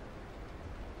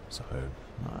 So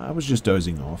I was just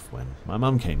dozing off when my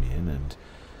mum came in, and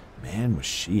man was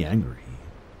she angry.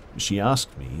 She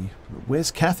asked me,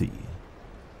 "Where's Kathy?"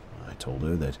 I told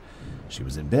her that she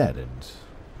was in bed, and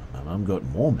my mum got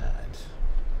more mad.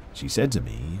 She said to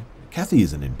me, "Kathy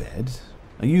isn't in bed.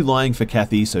 Are you lying for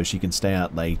Kathy so she can stay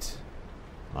out late?"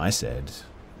 I said,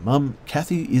 "Mum,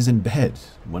 Kathy is in bed.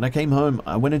 When I came home,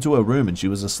 I went into her room and she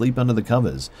was asleep under the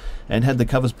covers and had the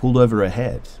covers pulled over her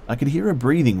head. I could hear her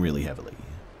breathing really heavily."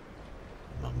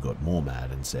 Mum got more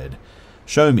mad and said,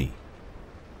 "Show me."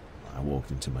 I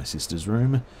walked into my sister's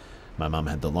room. My mum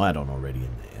had the light on already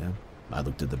in there. I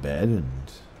looked at the bed,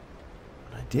 and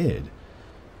when I did,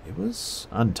 it was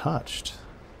untouched,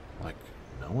 like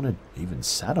no one had even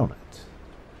sat on it.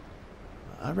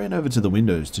 I ran over to the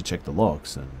windows to check the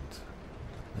locks, and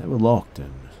they were locked,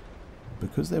 and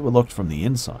because they were locked from the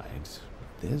inside,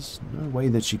 there's no way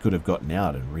that she could have gotten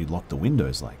out and relocked the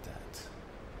windows like that.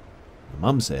 My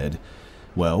mum said,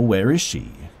 "Well, where is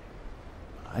she?"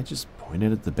 I just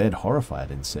pointed at the bed horrified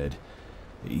and said,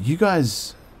 "You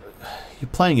guys, you're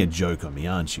playing a joke on me,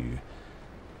 aren't you?"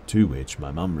 To which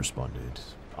my mum responded,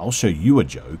 "I'll show you a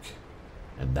joke."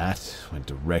 And that went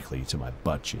directly to my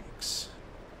butt cheeks.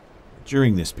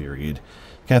 During this period,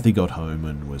 Kathy got home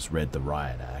and was read the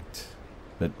riot act.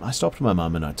 But I stopped my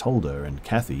mum and I told her and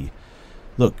Kathy,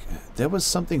 "Look, there was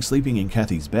something sleeping in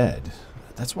Kathy's bed.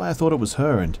 That's why I thought it was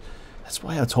her, and that's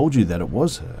why I told you that it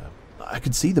was her. I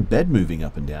could see the bed moving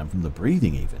up and down from the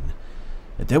breathing even.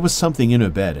 There was something in her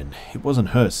bed, and it wasn't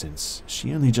her since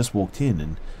she only just walked in,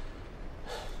 and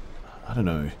I don't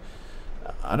know.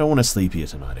 I don't want to sleep here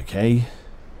tonight, okay?"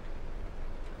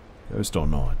 Ghost or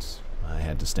not, I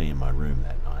had to stay in my room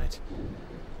that night.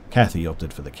 Kathy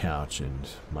opted for the couch, and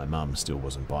my mum still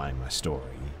wasn't buying my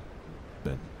story.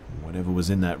 But whatever was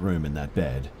in that room and that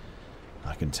bed,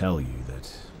 I can tell you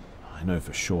that I know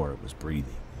for sure it was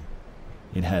breathing.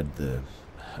 It had the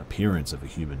appearance of a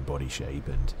human body shape,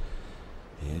 and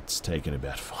it's taken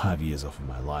about 5 years off of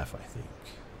my life, I think.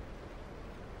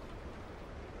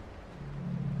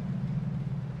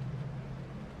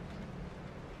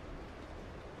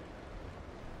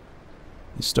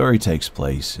 The story takes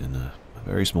place in a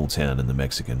very small town in the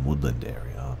Mexican woodland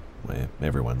area, where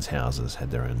everyone's houses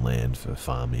had their own land for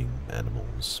farming,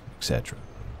 animals, etc.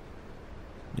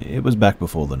 It was back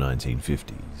before the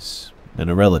 1950s, and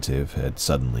a relative had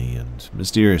suddenly and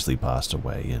mysteriously passed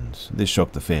away, and this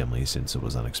shocked the family since it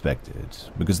was unexpected,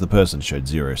 because the person showed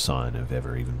zero sign of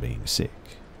ever even being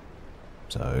sick.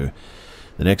 So,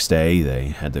 the next day they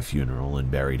had the funeral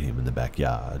and buried him in the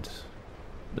backyard.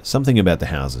 But something about the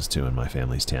houses too in my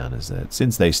family's town is that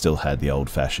since they still had the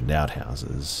old-fashioned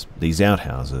outhouses, these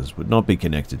outhouses would not be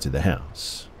connected to the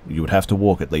house. You would have to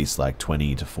walk at least like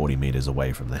 20 to 40 meters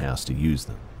away from the house to use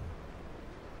them.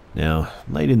 Now,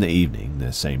 late in the evening,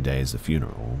 the same day as the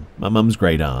funeral, my mum's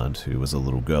great aunt, who was a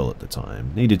little girl at the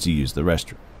time, needed to use the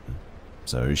restroom.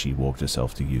 So she walked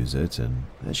herself to use it, and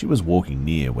as she was walking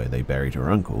near where they buried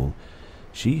her uncle,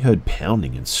 she heard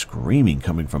pounding and screaming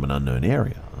coming from an unknown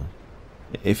area.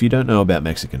 If you don't know about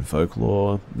Mexican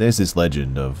folklore, there's this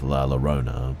legend of La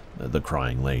Llorona, the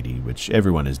crying lady, which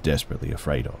everyone is desperately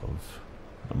afraid of.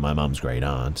 My mum's great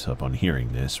aunt, upon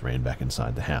hearing this, ran back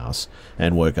inside the house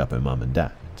and woke up her mum and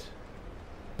dad.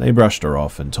 They brushed her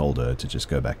off and told her to just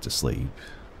go back to sleep.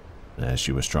 As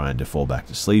she was trying to fall back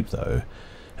to sleep, though,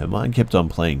 her mind kept on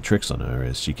playing tricks on her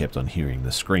as she kept on hearing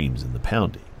the screams and the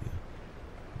pounding.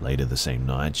 Later the same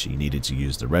night, she needed to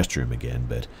use the restroom again,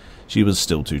 but she was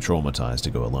still too traumatized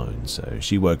to go alone, so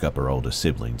she woke up her older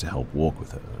sibling to help walk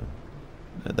with her.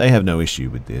 They have no issue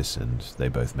with this, and they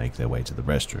both make their way to the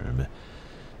restroom.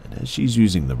 And as she's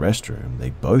using the restroom,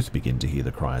 they both begin to hear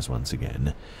the cries once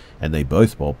again, and they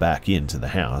both bolt back into the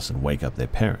house and wake up their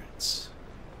parents.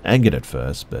 Angered at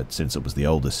first, but since it was the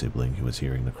older sibling who was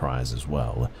hearing the cries as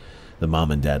well, the mum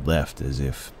and dad left as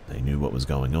if they knew what was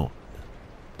going on.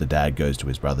 The dad goes to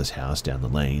his brother's house down the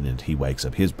lane and he wakes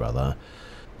up his brother.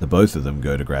 The both of them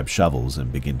go to grab shovels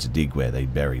and begin to dig where they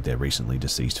buried their recently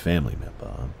deceased family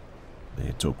member.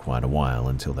 It took quite a while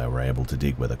until they were able to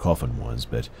dig where the coffin was,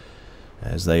 but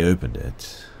as they opened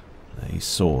it, they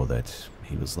saw that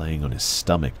he was laying on his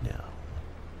stomach now.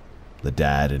 The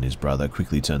dad and his brother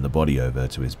quickly turned the body over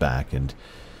to his back, and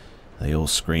they all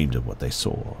screamed at what they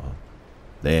saw.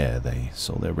 There, they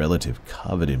saw their relative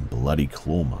covered in bloody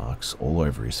claw marks all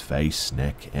over his face,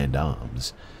 neck, and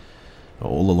arms.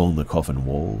 All along the coffin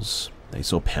walls, they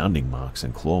saw pounding marks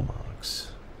and claw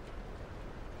marks.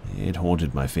 It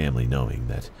haunted my family knowing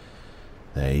that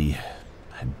they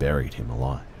had buried him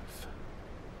alive.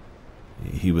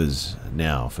 He was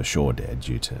now for sure dead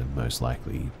due to most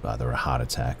likely either a heart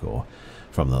attack or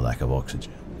from the lack of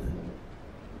oxygen.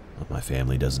 My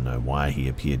family doesn't know why he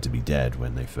appeared to be dead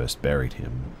when they first buried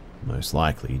him. most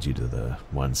likely due to the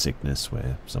one sickness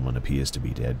where someone appears to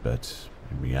be dead, but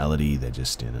in reality they're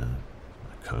just in a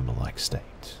coma-like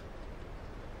state.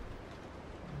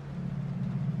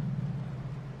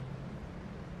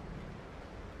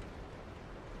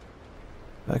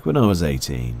 Back when I was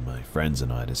 18, my friends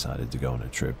and I decided to go on a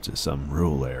trip to some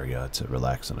rural area to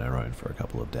relax on our own for a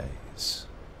couple of days.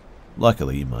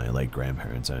 Luckily, my late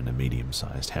grandparents owned a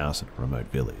medium-sized house in a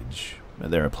remote village.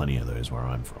 There are plenty of those where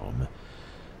I'm from.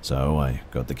 So I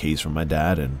got the keys from my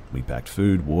dad and we packed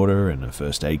food, water, and a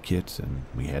first aid kit and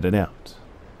we headed out.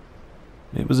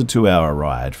 It was a 2-hour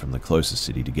ride from the closest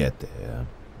city to get there.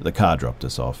 The car dropped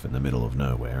us off in the middle of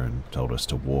nowhere and told us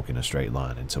to walk in a straight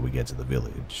line until we get to the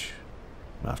village.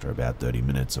 After about 30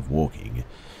 minutes of walking,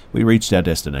 we reached our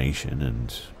destination,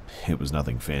 and it was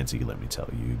nothing fancy, let me tell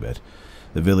you, but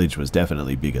the village was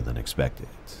definitely bigger than expected.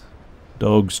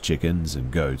 Dogs, chickens,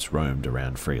 and goats roamed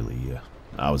around freely.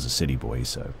 I was a city boy,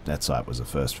 so that sight was a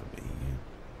first for me.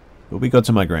 But we got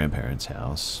to my grandparents'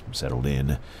 house, settled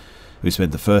in. We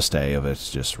spent the first day of it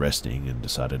just resting and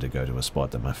decided to go to a spot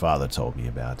that my father told me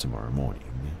about tomorrow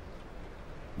morning.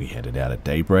 We headed out at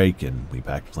daybreak and we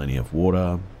packed plenty of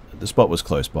water. The spot was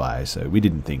close by, so we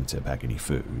didn't think to pack any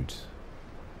food.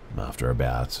 After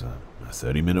about a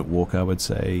 30-minute walk, I would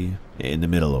say, in the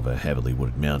middle of a heavily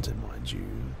wooded mountain, mind you,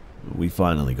 we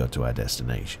finally got to our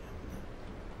destination.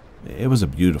 It was a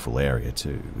beautiful area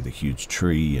too, with a huge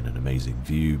tree and an amazing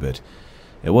view, but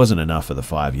it wasn't enough for the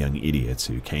 5 young idiots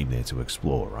who came there to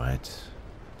explore, right?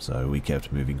 So we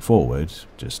kept moving forward,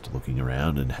 just looking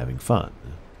around and having fun.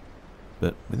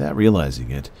 But without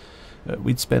realizing it,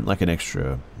 we'd spent like an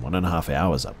extra 1.5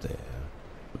 hours up there.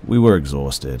 We were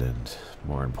exhausted and,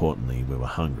 more importantly, we were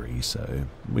hungry, so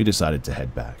we decided to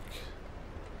head back.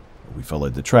 We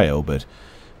followed the trail, but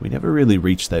we never really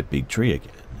reached that big tree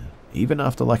again, even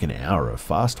after like an hour of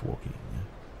fast walking.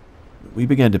 We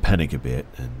began to panic a bit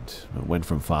and went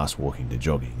from fast walking to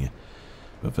jogging,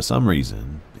 but for some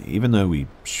reason, even though we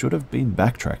should have been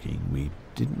backtracking, we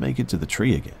didn't make it to the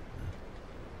tree again.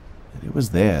 And it was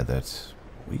there that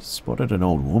we spotted an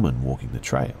old woman walking the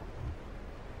trail.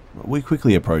 We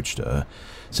quickly approached her,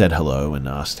 said hello, and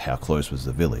asked how close was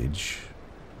the village.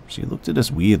 She looked at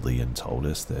us weirdly and told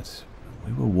us that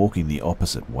we were walking the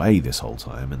opposite way this whole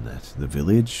time and that the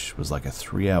village was like a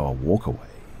 3-hour walk away.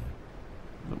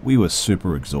 We were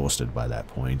super exhausted by that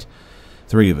point.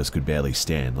 3 of us could barely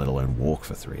stand, let alone walk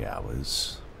for 3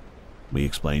 hours. We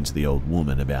explained to the old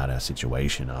woman about our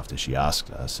situation after she asked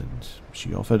us, and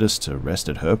she offered us to rest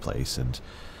at her place, and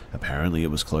apparently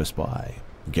it was close by.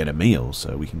 Get a meal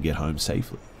so we can get home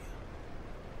safely.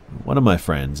 One of my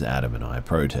friends, Adam, and I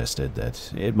protested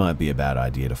that it might be a bad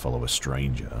idea to follow a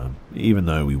stranger, even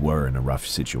though we were in a rough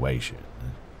situation.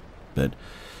 But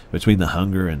between the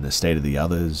hunger and the state of the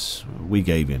others, we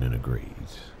gave in and agreed.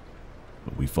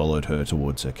 We followed her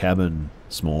towards her cabin,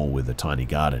 small with a tiny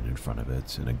garden in front of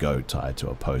it and a goat tied to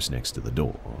a post next to the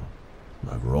door.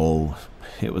 Overall,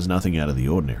 it was nothing out of the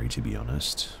ordinary, to be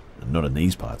honest. Not in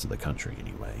these parts of the country,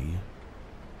 anyway.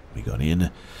 We got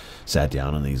in, sat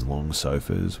down on these long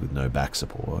sofas with no back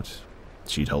support.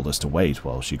 She told us to wait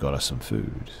while she got us some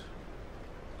food.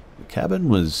 The cabin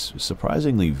was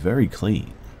surprisingly very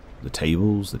clean. The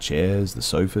tables, the chairs, the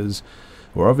sofas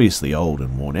were obviously old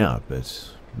and worn out,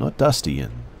 but not dusty,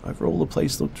 and overall the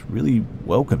place looked really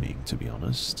welcoming, to be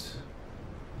honest.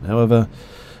 However,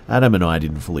 Adam and I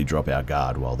didn't fully drop our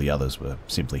guard while the others were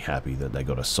simply happy that they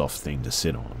got a soft thing to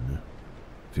sit on.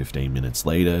 15 minutes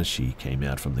later, she came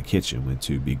out from the kitchen with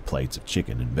 2 big plates of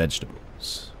chicken and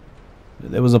vegetables.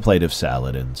 There was a plate of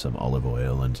salad and some olive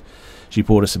oil, and she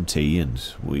poured us some tea, and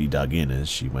we dug in as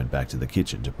she went back to the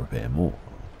kitchen to prepare more.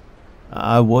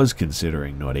 I was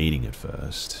considering not eating at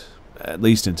first, at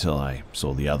least until I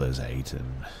saw the others ate,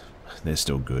 and they're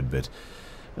still good, but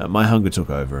my hunger took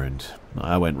over and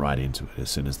I went right into it as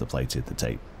soon as the plates hit the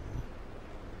table.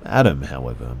 Adam,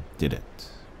 however,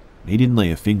 didn't. He didn't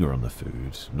lay a finger on the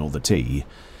food, nor the tea.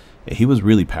 He was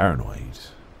really paranoid.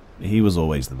 He was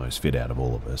always the most fit out of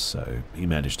all of us, so he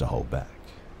managed to hold back.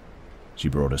 She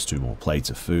brought us 2 more plates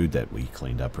of food that we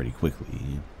cleaned up pretty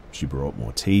quickly. She brought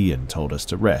more tea and told us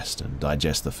to rest and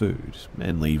digest the food,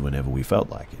 and leave whenever we felt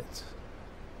like it.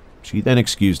 She then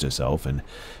excused herself, and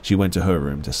she went to her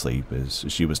room to sleep as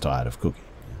she was tired of cooking.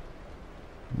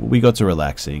 We got to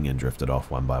relaxing and drifted off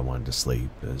one by one to sleep,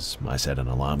 as I set an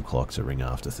alarm clock to ring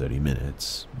after 30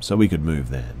 minutes, so we could move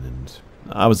then, and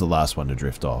I was the last one to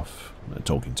drift off,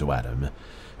 talking to Adam,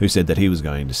 who said that he was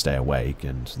going to stay awake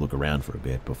and look around for a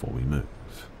bit before we move.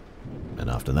 And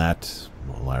after that,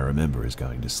 all I remember is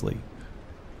going to sleep.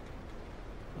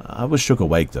 I was shook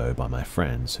awake, though, by my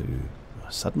friends, who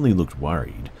suddenly looked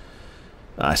worried.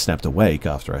 I snapped awake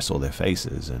after I saw their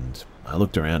faces, and I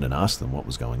looked around and asked them what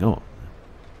was going on.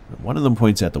 One of them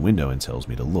points out the window and tells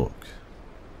me to look.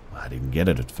 I didn't get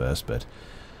it at first, but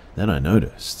then I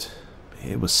noticed.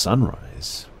 It was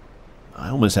sunrise. I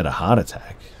almost had a heart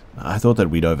attack. I thought that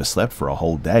we'd overslept for a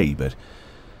whole day, but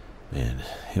man,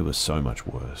 it was so much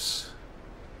worse.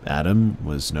 Adam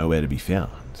was nowhere to be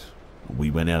found. We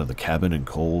went out of the cabin and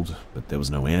called, but there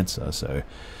was no answer, so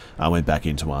I went back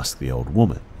in to ask the old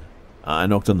woman. I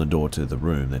knocked on the door to the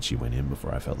room that she went in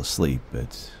before I fell asleep,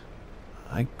 but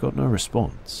I got no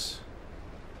response.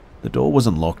 The door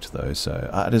wasn't locked though, so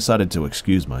I decided to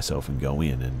excuse myself and go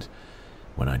in, and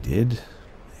when I did,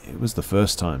 it was the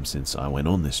first time since I went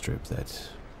on this trip that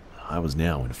I was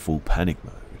now in full panic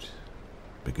mode.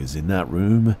 Because in that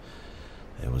room,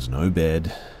 there was no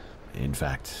bed. In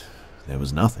fact, there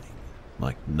was nothing.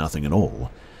 Like nothing at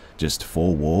all. Just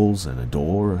 4 walls and a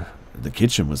door. The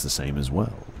kitchen was the same as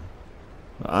well.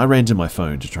 I ran to my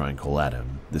phone to try and call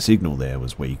Adam. The signal there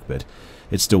was weak, but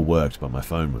it still worked, but my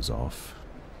phone was off.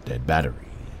 Dead battery.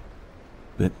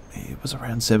 But it was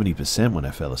around 70% when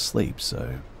I fell asleep,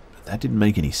 so that didn't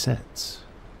make any sense.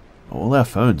 All our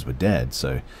phones were dead,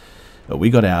 so we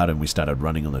got out and we started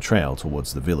running on the trail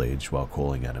towards the village while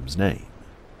calling Adam's name.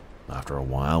 After a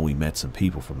while, we met some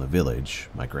people from the village,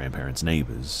 my grandparents'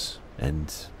 neighbors,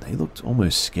 and they looked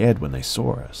almost scared when they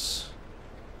saw us.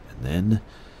 And then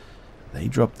they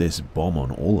dropped this bomb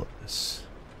on all of us.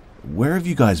 "Where have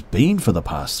you guys been for the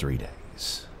past 3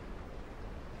 days?"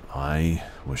 I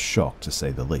was shocked, to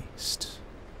say the least.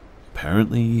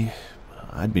 Apparently,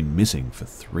 I'd been missing for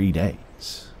 3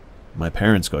 days. My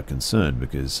parents got concerned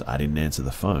because I didn't answer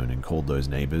the phone and called those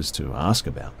neighbors to ask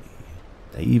about me.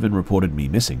 They even reported me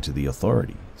missing to the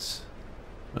authorities.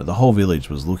 The whole village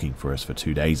was looking for us for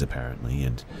 2 days apparently,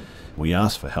 and we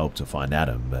asked for help to find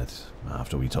Adam, but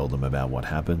after we told them about what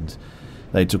happened,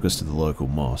 they took us to the local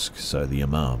mosque so the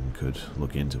imam could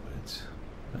look into it.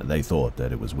 They thought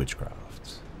that it was witchcraft.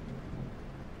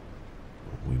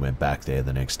 We went back there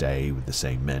the next day with the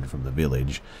same men from the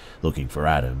village, looking for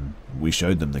Adam. We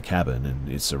showed them the cabin and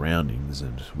its surroundings,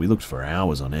 and we looked for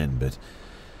hours on end, but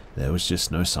there was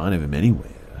just no sign of him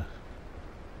anywhere.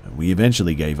 We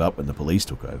eventually gave up when the police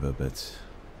took over, but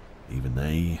even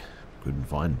they couldn't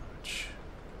find much.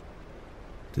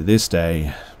 To this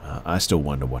day, I still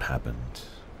wonder what happened.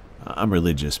 I'm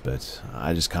religious, but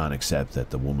I just can't accept that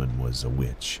the woman was a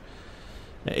witch.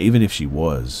 Even if she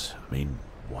was, I mean,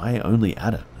 why only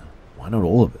Adam? Why not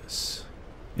all of us?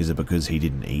 Is it because he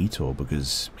didn't eat, or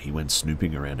because he went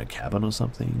snooping around a cabin or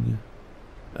something?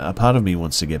 A part of me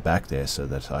wants to get back there so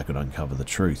that I could uncover the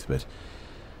truth, but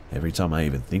every time I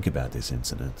even think about this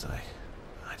incident,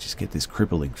 I just get this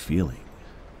crippling feeling.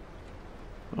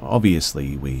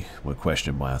 Obviously, we were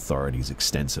questioned by authorities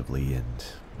extensively, and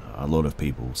a lot of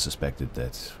people suspected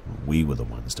that we were the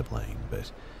ones to blame,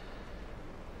 but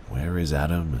where is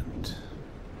Adam, and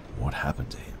what happened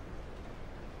to him?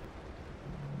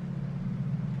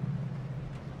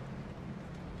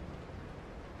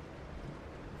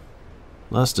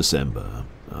 Last December,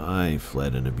 I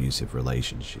fled an abusive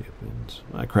relationship and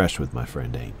I crashed with my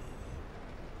friend Amy.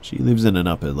 She lives in an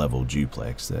upper-level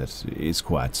duplex that is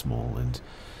quite small, and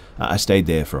I stayed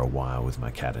there for a while with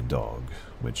my cat and dog,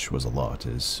 which was a lot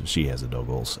as she has a dog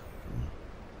also.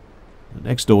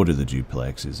 Next door to the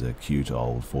duplex is a cute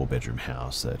old 4-bedroom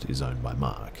house that is owned by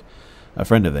Mark, a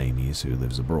friend of Amy's who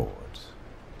lives abroad.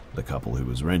 The couple who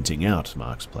was renting out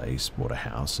Mark's place bought a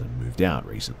house and moved out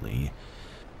recently,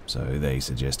 so they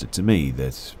suggested to me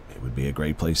that it would be a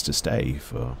great place to stay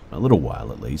for a little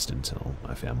while at least until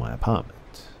I found my apartment.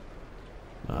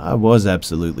 I was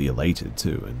absolutely elated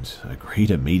too and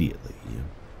agreed immediately.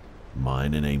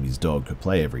 Mine and Amy's dog could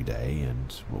play every day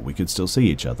and we could still see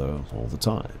each other all the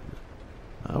time.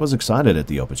 I was excited at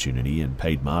the opportunity and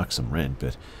paid Mark some rent,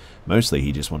 but mostly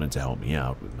he just wanted to help me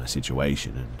out with my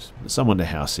situation and someone to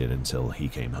house sit until he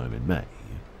came home in May.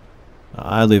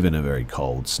 I live in a very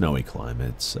cold, snowy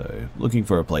climate, so looking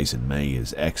for a place in May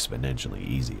is exponentially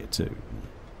easier too.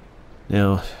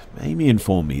 Now, Amy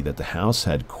informed me that the house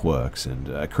had quirks and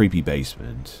a creepy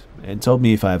basement, and told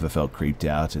me if I ever felt creeped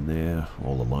out in there,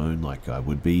 all alone like I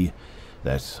would be,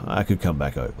 that I could come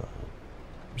back over.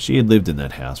 She had lived in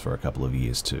that house for a couple of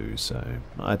years too, so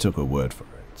I took her word for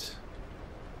it.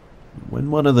 When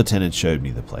one of the tenants showed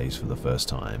me the place for the first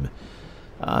time,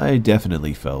 I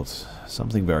definitely felt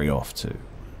something very off too.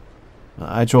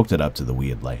 I chalked it up to the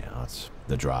weird layout,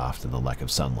 the draft and the lack of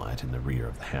sunlight in the rear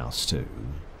of the house too.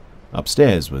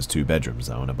 Upstairs was 2 bedrooms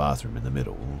though and a bathroom in the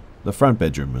middle. The front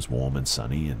bedroom was warm and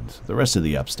sunny, and the rest of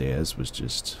the upstairs was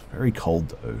just very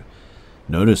cold though.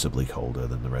 noticeably colder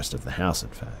than the rest of the house, in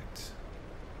fact.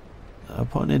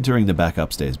 Upon entering the back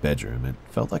upstairs bedroom, it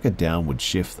felt like a downward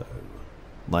shift, though.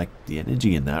 Like the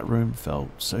energy in that room felt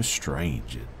so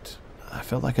strange, and I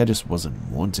felt like I just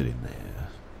wasn't wanted in there.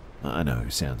 I know,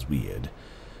 sounds weird,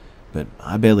 but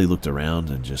I barely looked around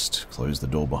and just closed the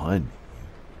door behind me.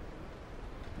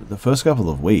 The first couple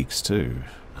of weeks, too,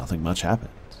 nothing much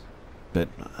happened, but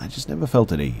I just never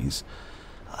felt at ease.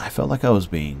 I felt like I was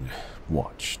being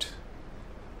watched.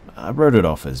 I wrote it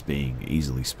off as being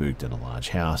easily spooked in a large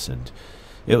house, and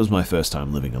it was my first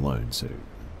time living alone too.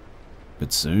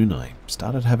 But soon I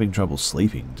started having trouble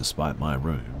sleeping despite my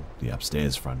room, the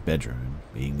upstairs front bedroom,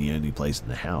 being the only place in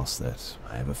the house that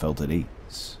I ever felt at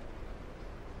ease.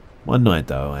 One night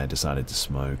though, I decided to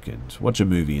smoke and watch a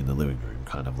movie in the living room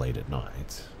kind of late at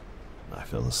night. I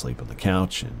fell asleep on the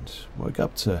couch and woke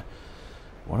up to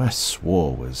what I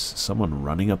swore was someone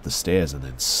running up the stairs and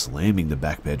then slamming the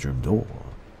back bedroom door.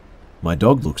 My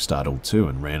dog looked startled too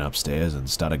and ran upstairs and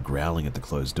started growling at the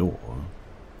closed door.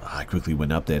 I quickly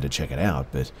went up there to check it out,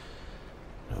 but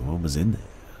no one was in there.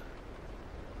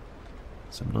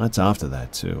 Some nights after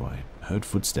that too, I heard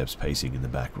footsteps pacing in the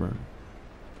back room.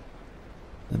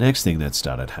 The next thing that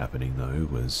started happening though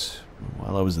was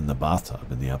while I was in the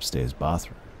bathtub in the upstairs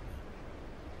bathroom.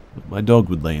 My dog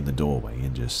would lay in the doorway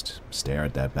and just stare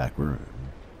at that back room.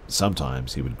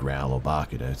 Sometimes he would growl or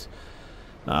bark at it.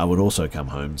 I would also come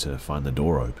home to find the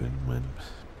door open when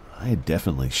I had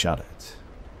definitely shut it,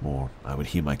 or I would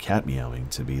hear my cat meowing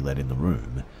to be let in the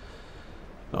room.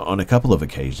 On a couple of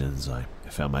occasions, I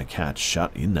found my cat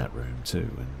shut in that room too,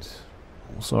 and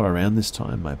also around this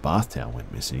time my bath towel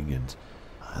went missing, and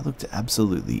I looked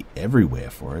absolutely everywhere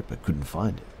for it but couldn't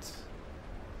find it.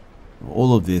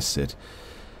 All of this, it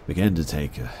began to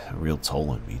take a real toll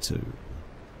on me too.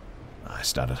 I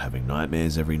started having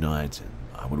nightmares every night, and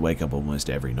I would wake up almost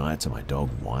every night to my dog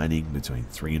whining between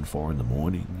 3 and 4 in the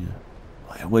morning.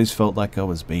 I always felt like I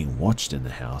was being watched in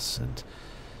the house, and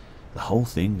the whole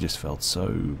thing just felt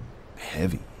so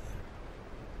heavy.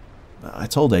 I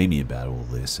told Amy about all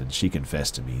this, and she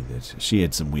confessed to me that she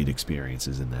had some weird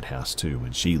experiences in that house too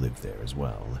when she lived there as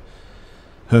well.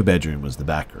 Her bedroom was the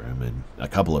back room, and a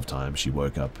couple of times she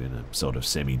woke up in a sort of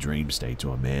semi-dream state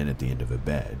to a man at the end of her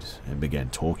bed and began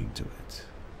talking to it.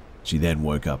 She then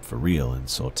woke up for real and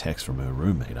saw texts from her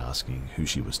roommate asking who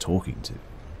she was talking to.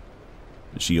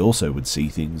 She also would see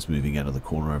things moving out of the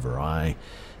corner of her eye,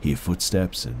 hear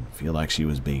footsteps, and feel like she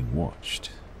was being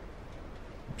watched.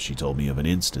 She told me of an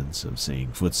instance of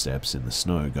seeing footsteps in the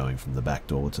snow going from the back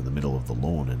door to the middle of the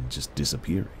lawn and just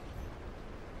disappearing.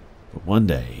 But one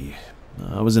day,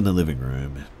 I was in the living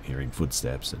room, hearing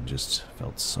footsteps, and just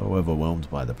felt so overwhelmed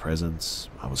by the presence,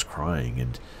 I was crying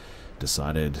and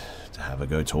decided to have a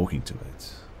go talking to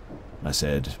it. I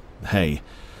said, "Hey,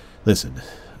 listen,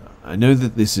 I know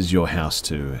that this is your house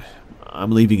too.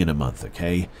 I'm leaving in a month,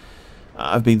 okay?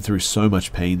 I've been through so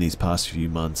much pain these past few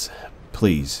months.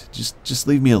 Please, just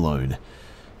leave me alone.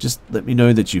 Just let me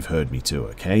know that you've heard me too,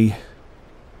 okay?"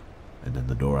 And then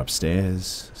the door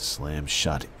upstairs slammed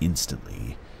shut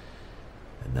instantly.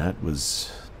 And that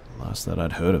was the last that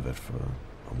I'd heard of it for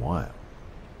a while.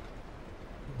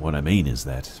 What I mean is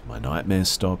that my nightmares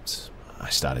stopped, I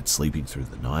started sleeping through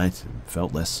the night, and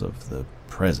felt less of the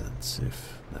presence,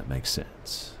 if that makes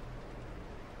sense.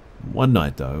 One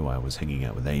night, though, I was hanging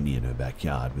out with Amy in her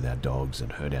backyard with our dogs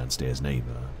and her downstairs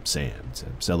neighbour, Sam, to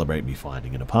celebrate me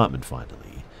finding an apartment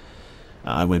finally.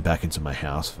 I went back into my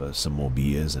house for some more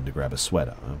beers and to grab a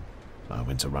sweater. I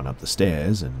went to run up the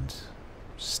stairs, and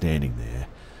standing there,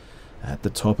 at the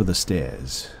top of the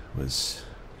stairs, was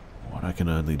what I can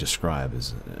only describe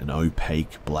as an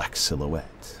opaque black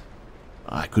silhouette.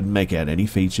 I couldn't make out any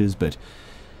features, but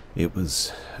it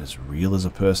was as real as a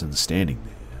person standing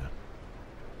there.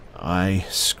 I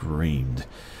screamed,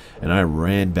 and I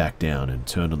ran back down and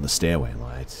turned on the stairway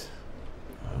light,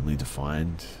 only to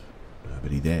find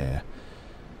nobody there,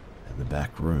 and the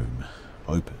back room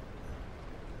open.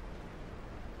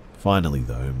 Finally,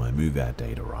 though, my move-out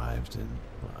date arrived, and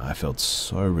I felt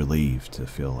so relieved to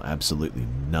feel absolutely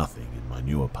nothing in my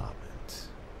new apartment.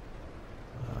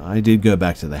 I did go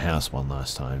back to the house one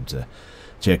last time to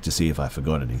check to see if I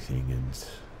forgot anything, and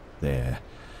there,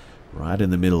 right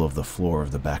in the middle of the floor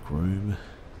of the back room,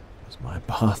 was my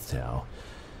bath towel,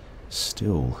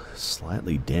 still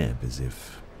slightly damp as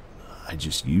if I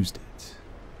just used it.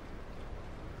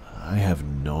 I have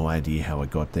no idea how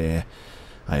it got there.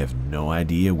 I have no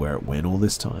idea where it went all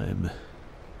this time.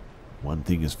 One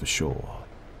thing is for sure,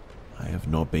 I have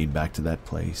not been back to that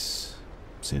place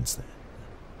since then.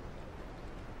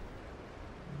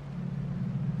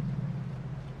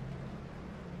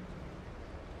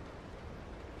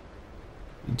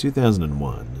 In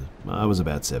 2001, I was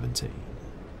about 17.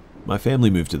 My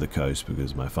family moved to the coast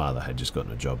because my father had just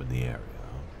gotten a job in the area.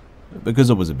 Because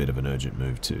it was a bit of an urgent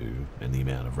move too, and the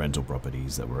amount of rental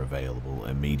properties that were available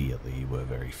immediately were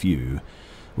very few,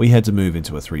 we had to move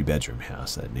into a 3-bedroom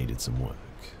house that needed some work.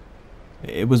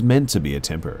 It was meant to be a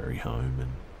temporary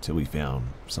home until we found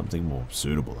something more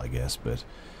suitable, I guess, but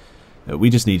we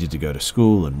just needed to go to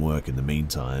school and work in the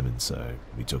meantime, and so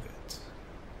we took it.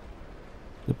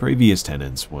 The previous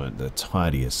tenants weren't the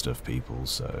tidiest of people,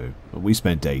 so we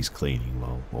spent days cleaning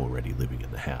while already living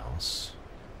in the house.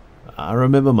 I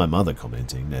remember my mother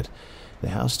commenting that the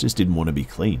house just didn't want to be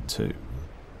cleaned too.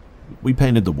 We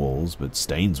painted the walls, but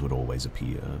stains would always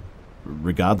appear,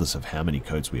 regardless of how many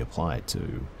coats we applied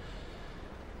to.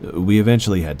 We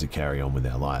eventually had to carry on with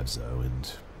our lives though,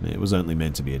 and it was only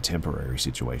meant to be a temporary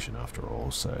situation after all,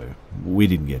 so we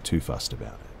didn't get too fussed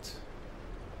about it.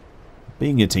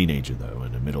 Being a teenager though,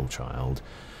 and a middle child,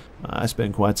 I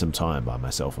spent quite some time by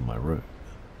myself in my room.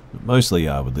 Mostly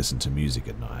I would listen to music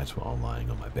at night while lying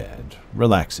on my bed,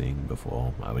 relaxing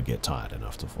before I would get tired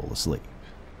enough to fall asleep.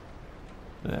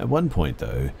 At one point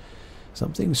though,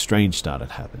 something strange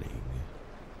started happening.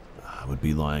 I would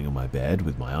be lying on my bed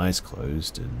with my eyes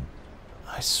closed, and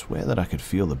I swear that I could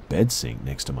feel the bed sink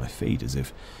next to my feet as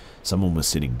if someone was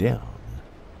sitting down.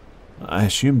 I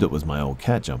assumed it was my old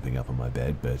cat jumping up on my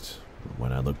bed, but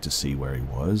when I looked to see where he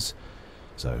was,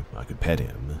 so I could pet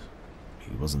him,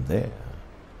 he wasn't there.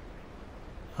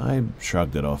 I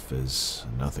shrugged it off as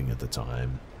nothing at the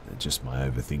time, just my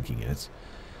overthinking it.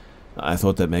 I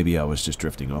thought that maybe I was just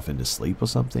drifting off into sleep or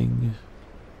something,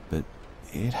 but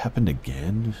it happened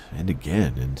again and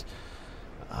again, and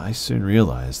I soon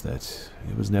realized that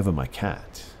it was never my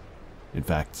cat. In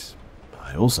fact,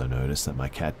 I also noticed that my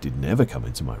cat did never come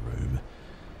into my room.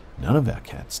 None of our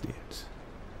cats did.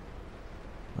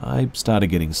 I started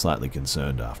getting slightly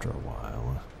concerned after a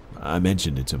while. I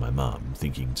mentioned it to my mum,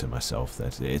 thinking to myself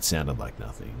that it sounded like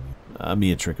nothing, a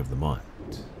mere trick of the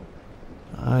mind.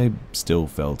 I still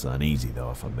felt uneasy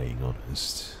though, if I'm being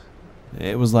honest.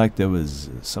 It was like there was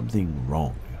something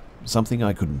wrong, something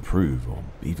I couldn't prove or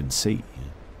even see.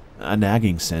 A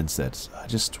nagging sense that I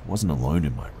just wasn't alone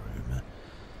in my room.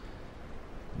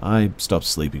 I stopped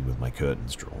sleeping with my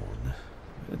curtains drawn.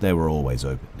 They were always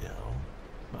open now.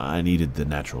 I needed the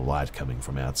natural light coming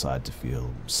from outside to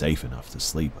feel safe enough to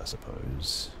sleep, I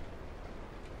suppose.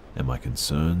 And my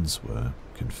concerns were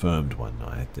confirmed one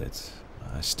night that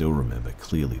I still remember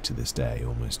clearly to this day,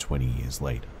 almost 20 years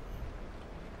later.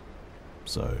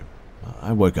 So,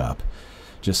 I woke up,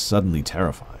 just suddenly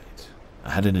terrified.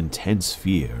 I had an intense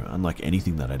fear, unlike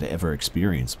anything that I'd ever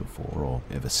experienced before or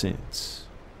ever since.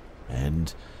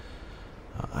 And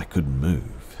I couldn't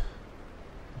move.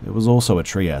 There was also a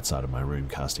tree outside of my room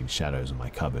casting shadows on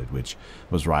my cupboard, which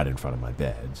was right in front of my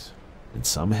bed. And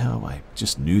somehow I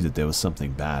just knew that there was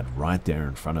something bad right there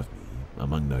in front of me,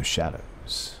 among those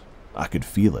shadows. I could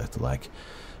feel it, like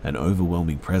an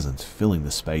overwhelming presence filling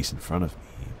the space in front of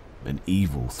me, an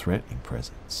evil, threatening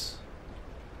presence.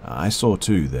 I saw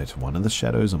too that one of the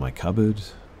shadows on my cupboard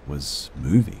was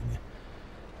moving,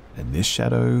 and this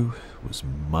shadow was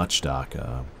much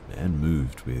darker and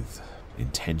moved with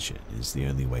intention, is the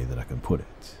only way that I can put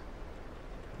it.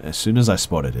 As soon as I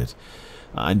spotted it,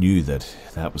 I knew that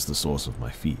that was the source of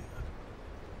my fear.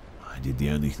 I did the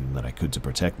only thing that I could to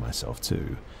protect myself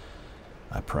too.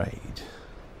 I prayed.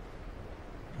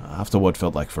 After what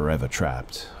felt like forever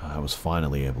trapped, I was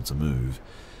finally able to move.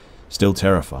 Still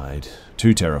terrified,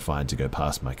 too terrified to go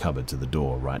past my cupboard to the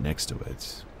door right next to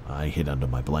it, I hid under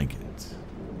my blanket.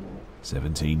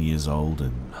 17 years old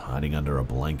and hiding under a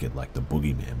blanket like the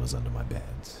boogeyman was under my bed.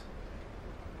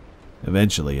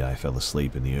 Eventually, I fell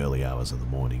asleep in the early hours of the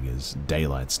morning as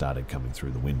daylight started coming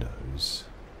through the windows.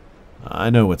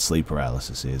 I know what sleep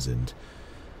paralysis is, and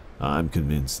I'm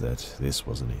convinced that this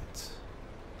wasn't it.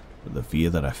 The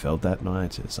fear that I felt that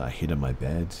night as I hid in my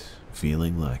bed,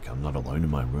 feeling like I'm not alone in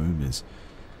my room, is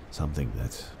something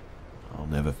that I'll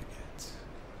never forget.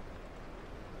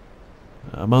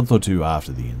 A month or two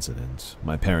after the incident,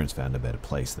 my parents found a better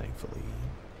place, thankfully.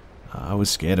 I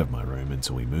was scared of my room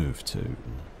until we moved, too.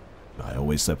 I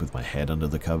always slept with my head under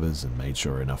the covers and made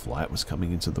sure enough light was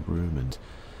coming into the room, and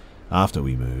after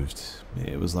we moved,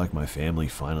 it was like my family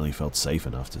finally felt safe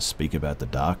enough to speak about the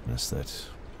darkness that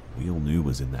we all knew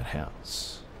was in that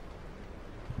house.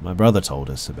 My brother told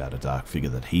us about a dark figure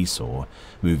that he saw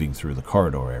moving through the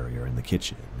corridor area in the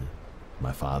kitchen.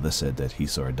 My father said that he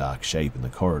saw a dark shape in the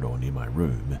corridor near my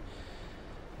room,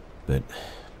 but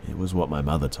it was what my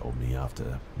mother told me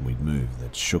after we'd moved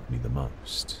that shook me the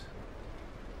most.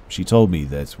 She told me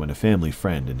that when a family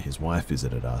friend and his wife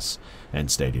visited us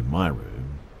and stayed in my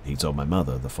room, he told my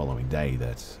mother the following day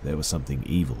that there was something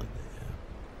evil in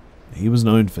there. He was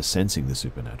known for sensing the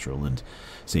supernatural and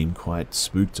seemed quite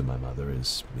spooked to my mother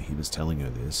as he was telling her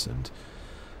this, and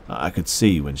I could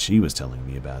see when she was telling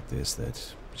me about this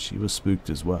that she was spooked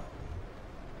as well.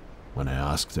 When I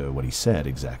asked her what he said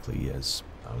exactly, as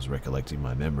I was recollecting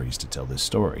my memories to tell this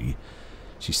story,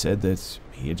 she said that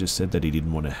he had just said that he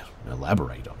didn't want to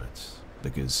elaborate on it,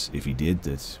 because if he did,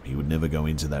 that he would never go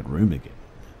into that room again.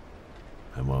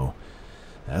 And well,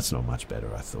 that's not much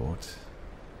better, I thought.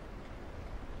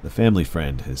 The family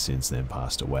friend has since then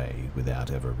passed away without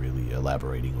ever really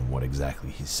elaborating on what exactly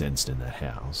he sensed in that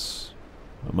house.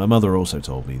 My mother also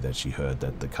told me that she heard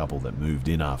that the couple that moved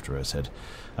in after us had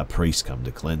a priest come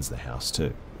to cleanse the house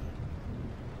too.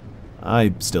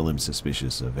 I still am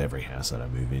suspicious of every house that I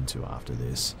move into after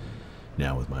this,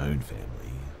 now with my own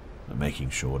family,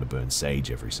 making sure to burn sage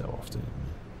every so often.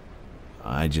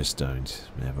 I just don't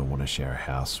ever want to share a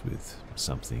house with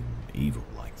something evil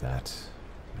like that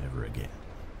ever again.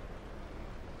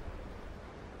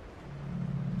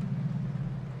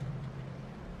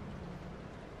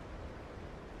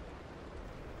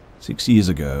 "6 years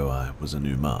ago, I was a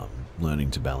new mum,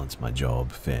 learning to balance my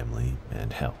job, family,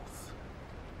 and health.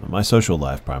 My social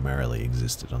life primarily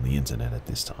existed on the internet at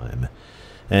this time,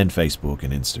 and Facebook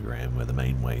and Instagram were the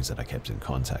main ways that I kept in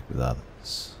contact with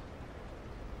others.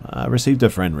 I received a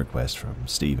friend request from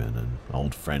Stephen, an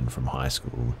old friend from high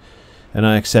school, and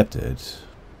I accepted,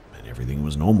 and everything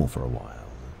was normal for a while.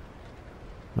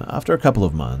 After a couple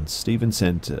of months, Stephen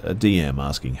sent a DM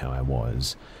asking how I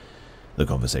was. The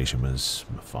conversation was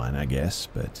fine, I guess,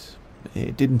 but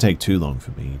it didn't take too long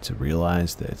for me to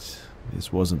realize that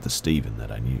this wasn't the Stephen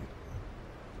that I knew.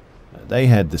 They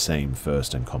had the same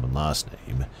first and common last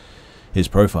name. His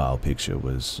profile picture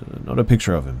was not a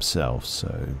picture of himself,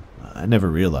 so I never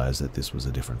realized that this was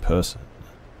a different person.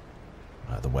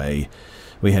 Either way,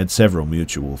 we had several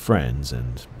mutual friends,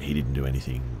 and he didn't do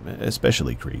anything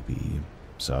especially creepy,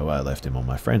 so I left him on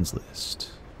my friends list.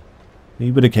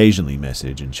 He would occasionally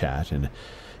message and chat, and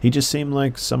he just seemed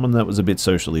like someone that was a bit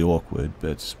socially awkward,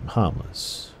 but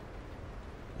harmless.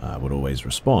 I would always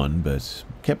respond, but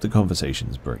kept the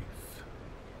conversations brief.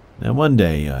 Now one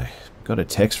day, I got a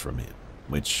text from him,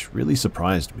 which really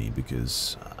surprised me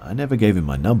because I never gave him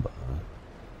my number.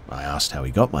 I asked how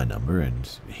he got my number, and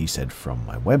he said from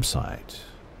my website,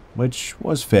 which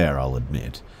was fair, I'll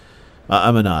admit.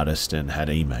 I'm an artist and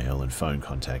had email and phone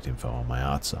contact info on my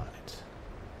art site.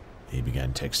 He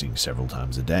began texting several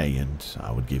times a day, and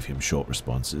I would give him short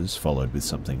responses, followed with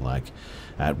something like,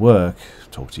 "At work,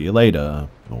 talk to you later,"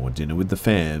 or "dinner with the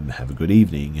fam, have a good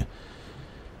evening."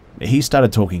 He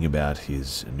started talking about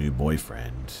his new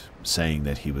boyfriend, saying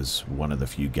that he was one of the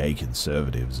few gay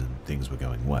conservatives and things were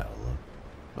going well.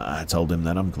 I told him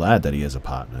that I'm glad that he has a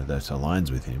partner that aligns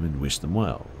with him and wished them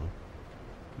well.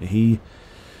 He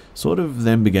sort of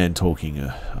then began talking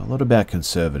a lot about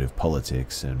conservative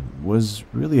politics and was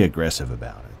really aggressive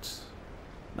about it.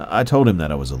 I told him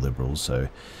that I was a liberal, so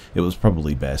it was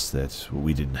probably best that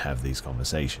we didn't have these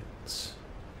conversations.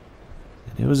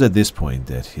 And it was at this point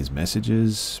that his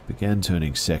messages began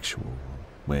turning sexual,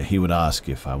 where he would ask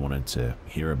if I wanted to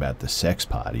hear about the sex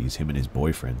parties him and his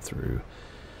boyfriend threw.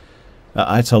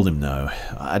 I told him no,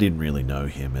 I didn't really know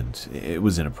him and it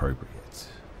was inappropriate.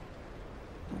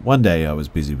 One day I was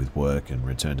busy with work and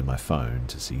returned to my phone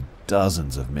to see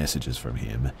dozens of messages from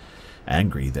him,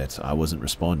 angry that I wasn't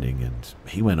responding, and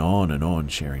he went on and on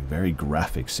sharing very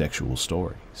graphic sexual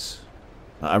stories.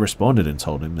 I responded and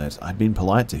told him that I'd been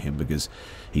polite to him because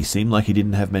he seemed like he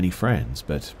didn't have many friends,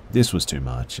 but this was too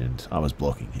much and I was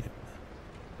blocking him.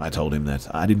 I told him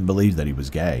that I didn't believe that he was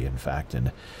gay, in fact,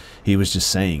 and he was just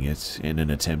saying it in an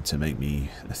attempt to make me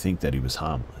think that he was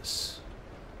harmless.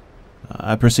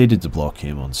 I proceeded to block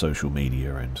him on social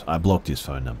media, and I blocked his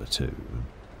phone number too.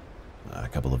 A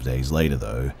couple of days later,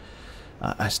 though,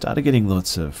 I started getting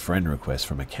lots of friend requests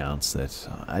from accounts that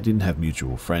I didn't have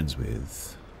mutual friends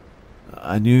with.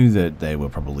 I knew that they were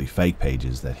probably fake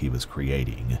pages that he was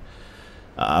creating.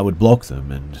 I would block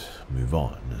them and move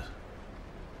on.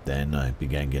 Then I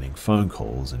began getting phone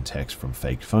calls and texts from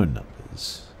fake phone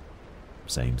numbers.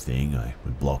 Same thing, I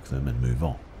would block them and move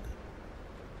on.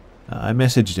 I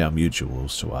messaged our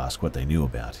mutuals to ask what they knew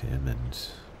about him, and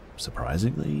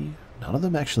surprisingly, none of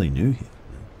them actually knew him.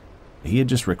 He had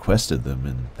just requested them,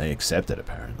 and they accepted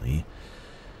apparently.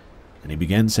 And he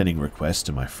began sending requests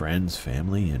to my friends,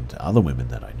 family, and other women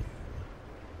that I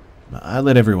knew. I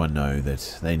let everyone know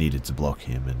that they needed to block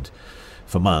him, and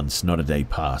for months, not a day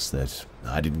passed that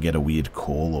I didn't get a weird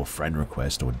call or friend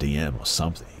request or DM or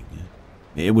something.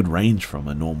 It would range from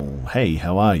a normal, "Hey,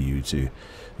 how are you?" to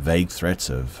vague threats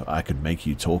of, "I could make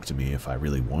you talk to me if I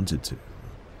really wanted to."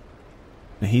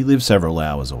 He lived several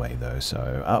hours away though,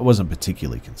 so I wasn't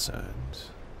particularly concerned.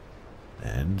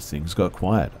 And things got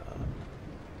quieter.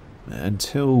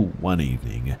 Until one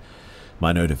evening,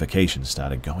 my notifications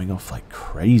started going off like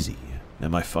crazy,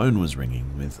 and my phone was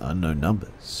ringing with unknown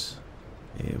numbers.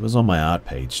 It was on my art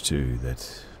page too,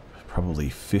 that probably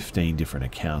 15 different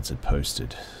accounts had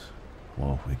posted,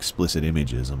 well, explicit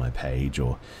images on my page,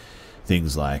 or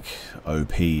things like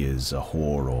OP is a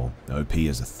whore, or OP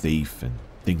is a thief, and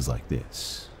things like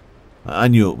this. I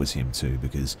knew it was him too,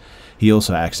 because he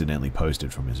also accidentally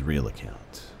posted from his real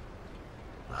account.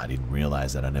 I didn't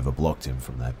realize that I never blocked him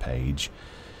from that page.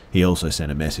 He also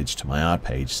sent a message to my art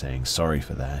page saying sorry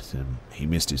for that, and he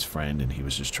missed his friend and he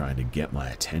was just trying to get my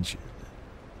attention.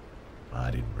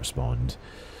 I didn't respond.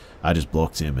 I just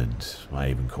blocked him, and I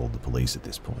even called the police at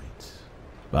this point.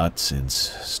 But since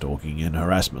stalking and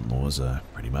harassment laws are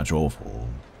pretty much awful,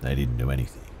 they didn't do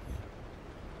anything.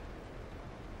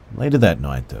 Later that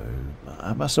night though,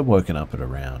 I must have woken up at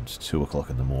around 2 o'clock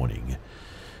in the morning,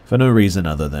 for no reason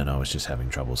other than I was just having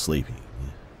trouble sleeping.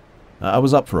 I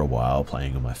was up for a while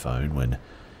playing on my phone when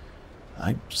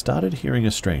I started hearing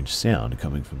a strange sound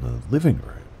coming from the living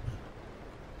room.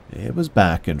 It was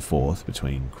back and forth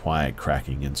between quiet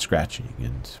cracking and scratching,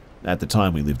 and at the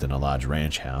time we lived in a large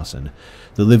ranch house and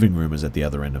the living room was at the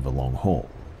other end of a long hall.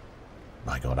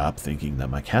 I got up thinking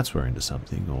that my cats were into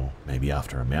something, or maybe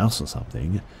after a mouse or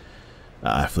something.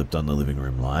 I flipped on the living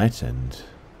room light and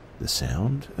the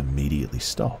sound immediately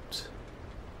stopped.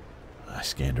 I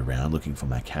scanned around looking for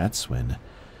my cats when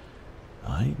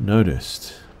I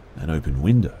noticed an open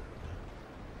window.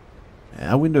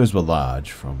 Our windows were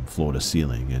large from floor to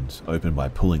ceiling and opened by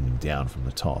pulling them down from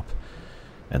the top,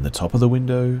 and the top of the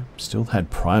window still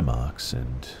had pry marks,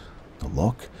 and the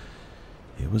lock,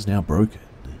 it was now broken.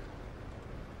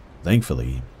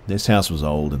 Thankfully, this house was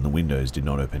old and the windows did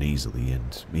not open easily,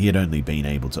 and he had only been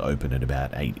able to open at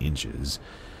about 8 inches,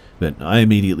 but I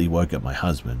immediately woke up my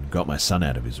husband, got my son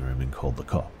out of his room and called the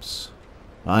cops.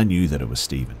 I knew that it was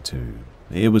Stephen too.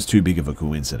 It was too big of a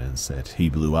coincidence that he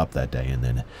blew up that day and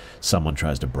then someone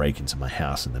tries to break into my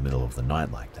house in the middle of the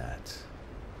night like that.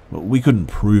 We couldn't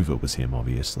prove it was him,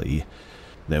 obviously.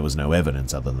 There was no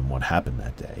evidence other than what happened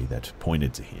that day that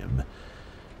pointed to him,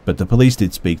 but the police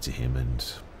did speak to him, and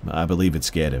I believe it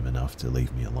scared him enough to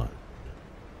leave me alone.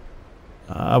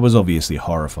 I was obviously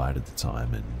horrified at the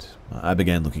time, and I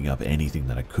began looking up anything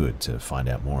that I could to find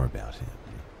out more about him.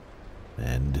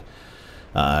 And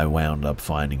I wound up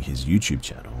finding his YouTube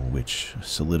channel, which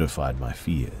solidified my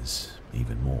fears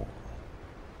even more.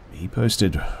 He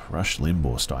posted Rush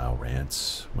Limbaugh-style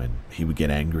rants when he would get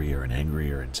angrier and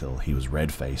angrier until he was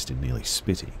red-faced and nearly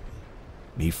spitting.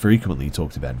 He frequently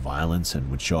talked about violence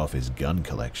and would show off his gun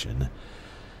collection.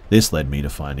 This led me to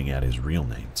finding out his real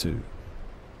name too.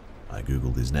 I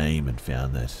googled his name and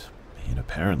found that he had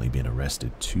apparently been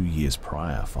arrested 2 years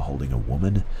prior for holding a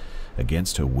woman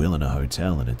against her will in a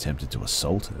hotel and attempted to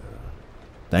assault her.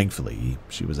 Thankfully,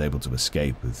 she was able to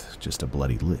escape with just a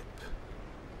bloody lip.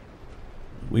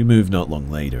 We moved not long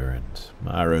later, and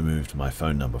I removed my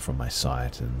phone number from my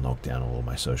site and locked down all of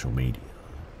my social media.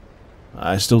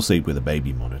 I still sleep with a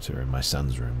baby monitor in my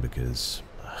son's room because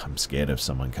I'm scared of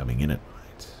someone coming in at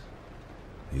night.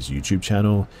 His YouTube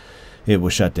channel, it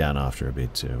was shut down after a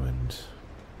bit too, and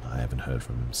I haven't heard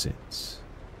from him since.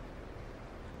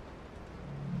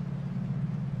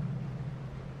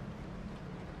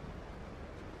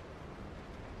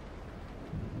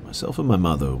 Myself and my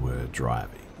mother were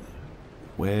driving.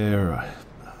 Where,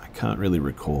 I can't really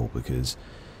recall because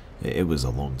it was a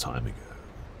long time ago.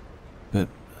 But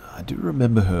I do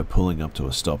remember her pulling up to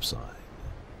a stop sign.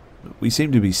 We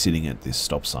seemed to be sitting at this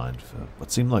stop sign for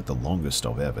what seemed like the longest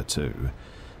stop ever too,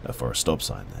 for a stop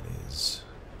sign that is.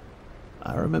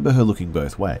 I remember her looking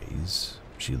both ways.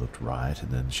 She looked right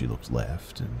and then she looked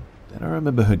left, and then I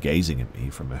remember her gazing at me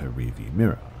from her rearview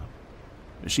mirror.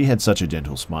 She had such a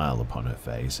gentle smile upon her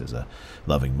face as a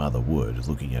loving mother would,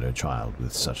 looking at her child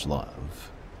with such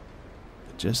love.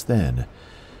 But just then,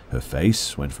 her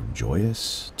face went from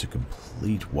joyous to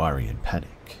complete worry and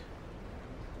panic.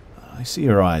 I see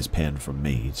her eyes pan from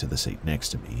me to the seat next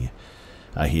to me.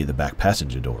 I hear the back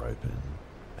passenger door open.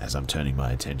 As I'm turning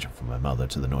my attention from my mother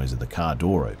to the noise of the car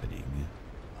door opening,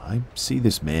 I see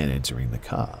this man entering the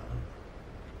car.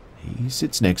 He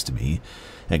sits next to me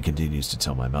and continues to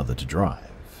tell my mother to drive.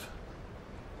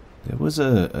 There was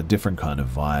a different kind of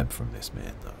vibe from this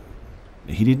man,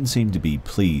 though. He didn't seem to be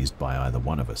pleased by either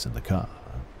one of us in the car.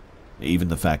 Even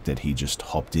the fact that he just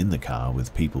hopped in the car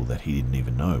with people that he didn't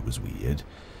even know was weird.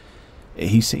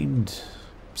 He seemed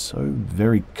so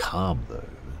very calm, though.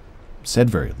 Said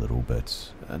very little,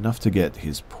 but enough to get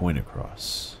his point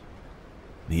across.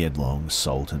 He had long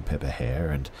salt and pepper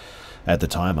hair, and at the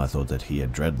time I thought that he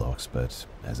had dreadlocks, but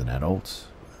as an adult,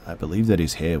 I believe that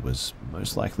his hair was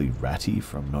most likely ratty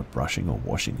from not brushing or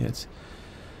washing it.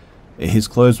 His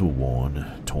clothes were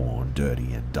worn, torn,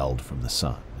 dirty, and dulled from the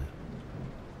sun.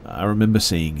 I remember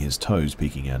seeing his toes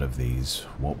peeking out of these,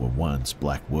 what were once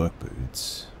black work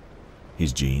boots.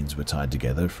 His jeans were tied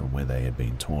together from where they had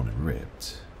been torn and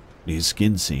ripped. His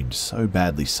skin seemed so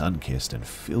badly sun-kissed and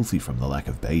filthy from the lack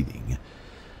of bathing.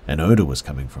 An odor was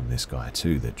coming from this guy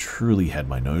too that truly had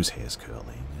my nose hairs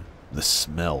curling. The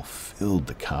smell filled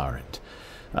the car, and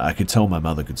I could tell my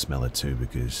mother could smell it too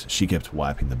because she kept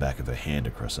wiping the back of her hand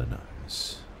across her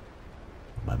nose.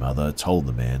 My mother told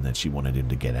the man that she wanted him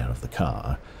to get out of the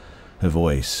car. Her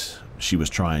voice, she was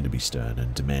trying to be stern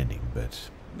and demanding, but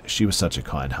she was such a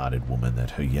kind-hearted woman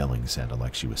that her yelling sounded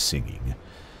like she was singing.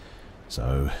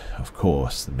 So, of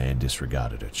course, the man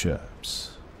disregarded her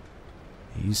chirps.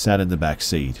 He sat in the back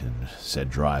seat and said,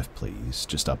 "Drive, please,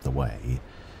 just up the way."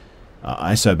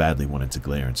 I so badly wanted to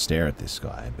glare and stare at this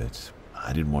guy, but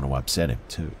I didn't want to upset him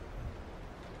too.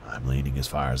 I'm leaning as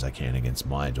far as I can against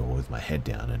my door with my head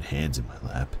down and hands in my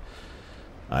lap.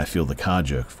 I feel the car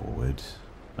jerk forward.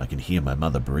 I can hear my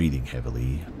mother breathing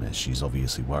heavily, as she's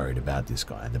obviously worried about this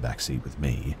guy in the back seat with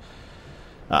me.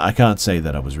 I can't say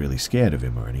that I was really scared of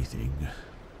him or anything.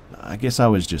 I guess I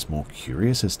was just more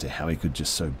curious as to how he could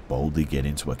just so boldly get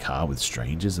into a car with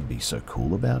strangers and be so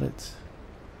cool about it.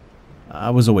 I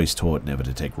was always taught never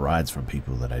to take rides from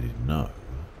people that I didn't know.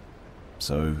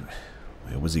 So,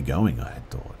 where was he going, I had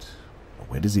thought?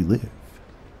 Where does he live?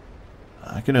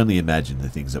 I can only imagine the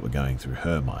things that were going through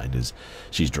her mind as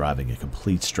she's driving a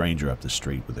complete stranger up the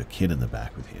street with a kid in the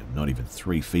back with him, not even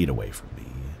 3 feet away from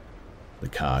me. The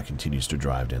car continues to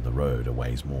drive down the road a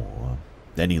ways more.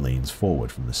 Then he leans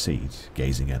forward from the seat,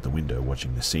 gazing out the window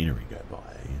watching the scenery go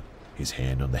by, his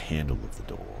hand on the handle of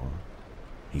the door.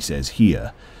 He says,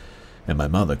 "Here," and my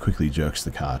mother quickly jerks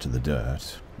the car to the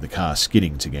dirt, the car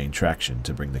skidding to gain traction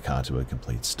to bring the car to a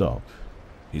complete stop.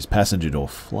 His passenger door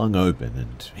flung open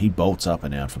and he bolts up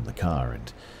and out from the car,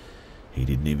 and he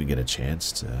didn't even get a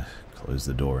chance to close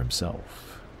the door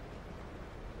himself.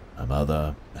 My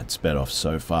mother had sped off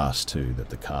so fast too that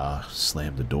the car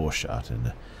slammed the door shut,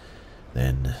 and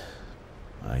then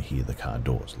I hear the car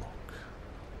doors lock.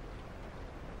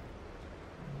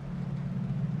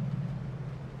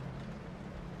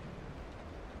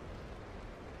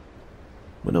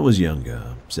 When I was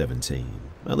younger, 17,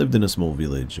 I lived in a small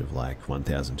village of like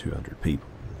 1,200 people.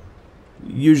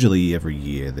 Usually every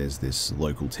year there's this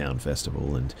local town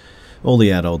festival, and all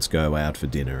the adults go out for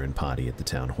dinner and party at the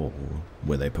town hall,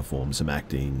 where they perform some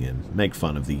acting and make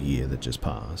fun of the year that just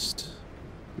passed.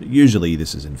 Usually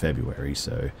this is in February,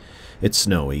 so it's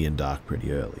snowy and dark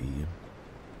pretty early.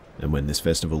 And when this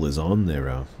festival is on, there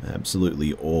are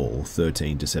absolutely all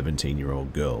 13 to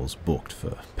 17-year-old girls booked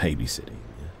for babysitting.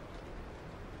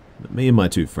 Me and my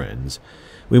 2 friends,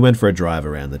 we went for a drive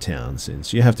around the town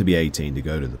since you have to be 18 to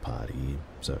go to the party,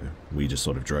 so we just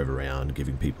sort of drove around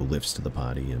giving people lifts to the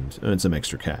party and earned some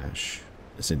extra cash.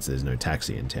 Since there's no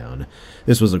taxi in town,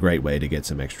 this was a great way to get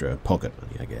some extra pocket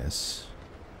money, I guess.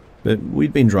 But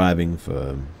we'd been driving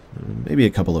for maybe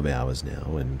a couple of hours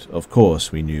now, and of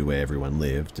course we knew where everyone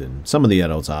lived, and some of the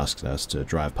adults asked us to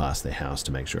drive past their house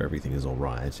to make sure everything is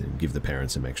alright and give the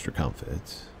parents some extra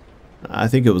comfort. I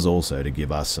think it was also to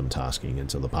give us some tasking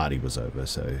until the party was over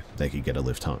so they could get a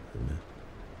lift home.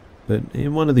 But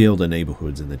in one of the older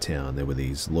neighborhoods in the town there were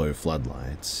these low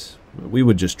floodlights. We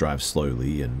would just drive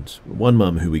slowly, and one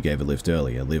mum who we gave a lift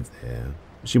earlier lived there.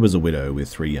 She was a widow with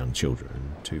 3 young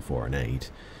children, 2, 4 and 8,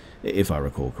 if I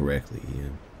recall correctly,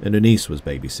 and her niece was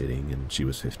babysitting and she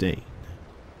was 15.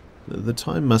 The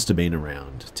time must have been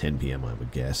around 10 PM I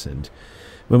would guess, and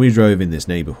when we drove in this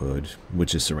neighborhood,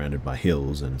 which is surrounded by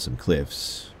hills and some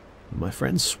cliffs, my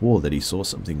friend swore that he saw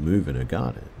something move in her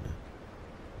garden.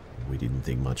 We didn't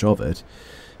think much of it,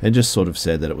 and just sort of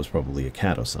said that it was probably a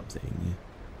cat or something.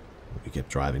 We kept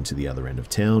driving to the other end of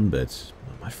town, but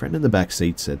my friend in the back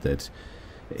seat said that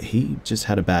he just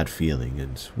had a bad feeling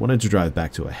and wanted to drive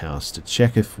back to a house to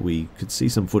check if we could see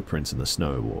some footprints in the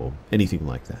snow or anything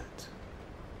like that.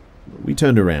 We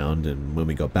turned around, and when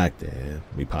we got back there,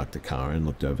 we parked the car and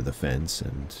looked over the fence,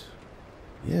 and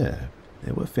yeah,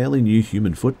 there were fairly new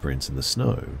human footprints in the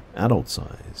snow, adult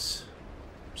size.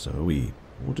 So we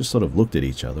all just sort of looked at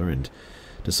each other and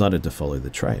decided to follow the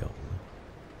trail.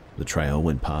 The trail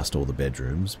went past all the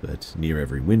bedrooms, but near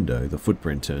every window, the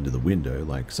footprint turned to the window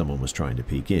like someone was trying to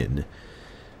peek in,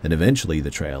 and eventually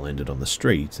the trail ended on the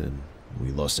street, and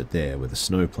We lost it there where the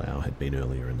snowplow had been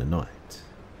earlier in the night.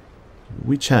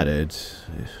 We chatted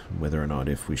whether or not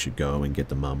if we should go and get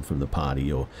the mum from the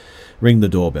party or ring the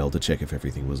doorbell to check if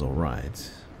everything was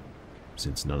alright.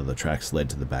 Since none of the tracks led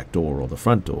to the back door or the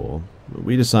front door,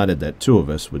 we decided that two of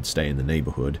us would stay in the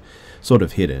neighbourhood, sort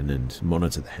of hidden, and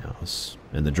monitor the house,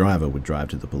 and the driver would drive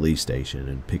to the police station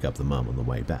and pick up the mum on the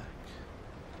way back.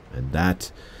 And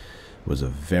that was a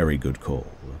very good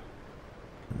call.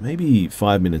 Maybe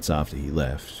 5 minutes after he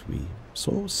left, we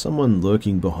saw someone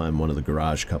lurking behind one of the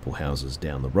garage couple houses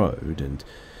down the road, and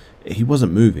he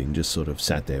wasn't moving, just sort of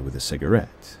sat there with a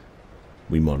cigarette.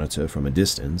 We monitor from a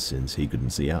distance since he couldn't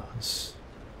see us.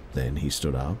 Then he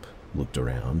stood up, looked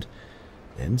around,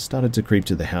 and started to creep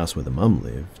to the house where the mum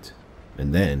lived,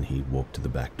 and then he walked to the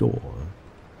back door.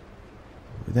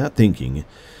 Without thinking,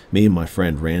 me and my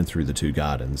friend ran through the two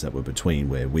gardens that were between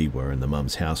where we were and the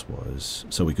mum's house was,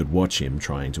 so we could watch him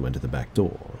trying to enter the back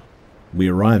door. We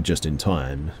arrived just in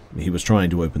time. He was trying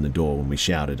to open the door when we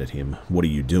shouted at him, "What are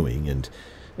you doing?" and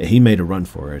he made a run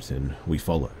for it, and we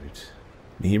followed.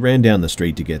 He ran down the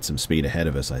street to get some speed ahead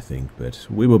of us, I think, but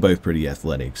we were both pretty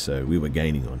athletic, so we were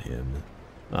gaining on him.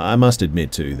 I must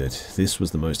admit, too, that this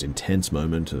was the most intense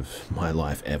moment of my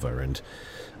life ever, and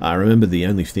I remember the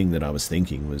only thing that I was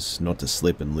thinking was not to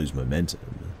slip and lose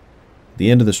momentum.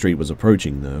 The end of the street was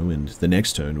approaching, though, and the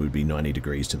next turn would be 90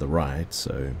 degrees to the right,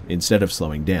 so instead of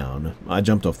slowing down, I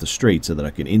jumped off the street so that I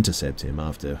could intercept him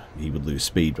after he would lose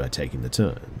speed by taking the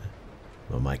turn.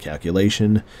 Well, my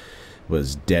calculation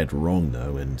was dead wrong,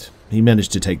 though, and he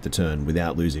managed to take the turn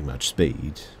without losing much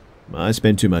speed. I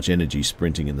spent too much energy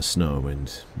sprinting in the snow,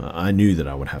 and I knew that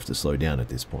I would have to slow down at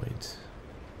this point.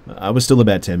 I was still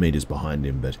about 10 meters behind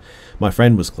him, but my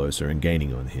friend was closer and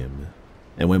gaining on him.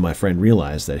 And when my friend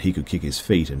realized that he could kick his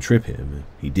feet and trip him,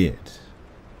 he did.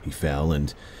 He fell,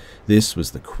 and this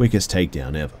was the quickest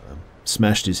takedown ever.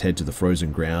 Smashed his head to the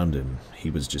frozen ground, and he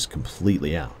was just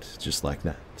completely out, just like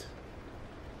that.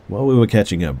 While we were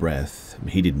catching our breath,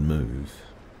 he didn't move.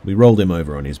 We rolled him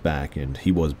over on his back, and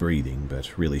he was breathing,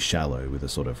 but really shallow with a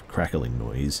sort of crackling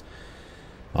noise.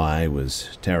 I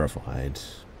was terrified.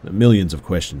 Millions of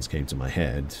questions came to my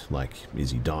head, like,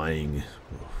 is he dying?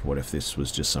 What if this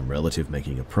was just some relative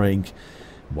making a prank?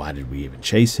 Why did we even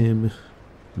chase him?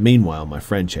 Meanwhile, my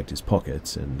friend checked his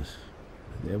pockets, and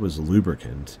there was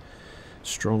lubricant,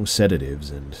 strong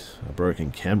sedatives, and a broken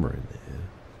camera in there.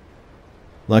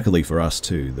 Luckily for us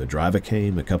too, the driver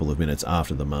came a couple of minutes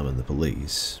after the mum and the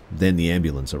police. Then the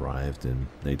ambulance arrived, and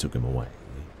they took him away.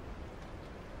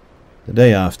 The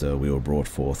day after, we were brought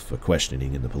forth for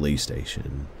questioning in the police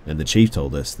station, and the chief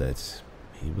told us that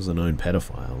he was a known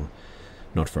pedophile,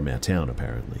 not from our town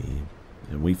apparently,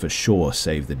 and we for sure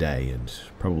saved the day, and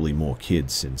probably more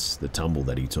kids since the tumble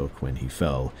that he took when he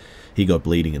fell. He got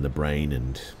bleeding in the brain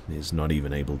and is not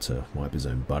even able to wipe his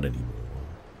own butt anymore.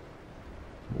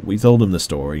 We told him the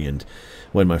story, and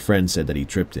when my friend said that he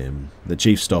tripped him, the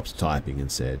chief stopped typing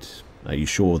and said, "Are you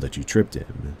sure that you tripped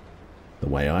him? The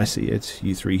way I see it,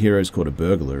 you three heroes caught a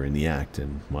burglar in the act,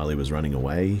 and while he was running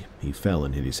away, he fell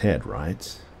and hit his head,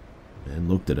 right?" And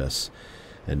looked at us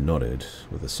and nodded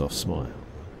with a soft smile.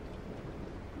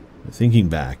 Thinking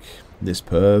back, this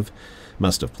perv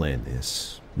must have planned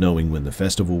this, knowing when the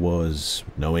festival was,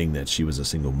 knowing that she was a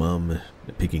single mum,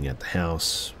 picking at the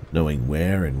house, knowing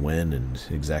where and when and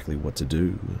exactly what to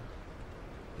do.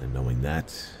 And knowing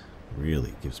that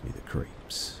really gives me the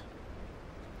creeps.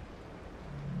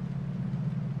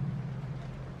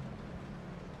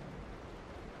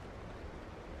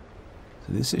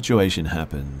 So this situation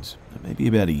happened maybe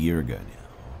about a year ago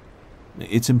now.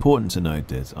 It's important to note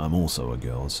that I'm also a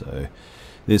girl, so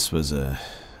this was a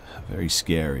very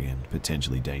scary and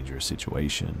potentially dangerous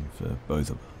situation for both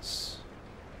of us.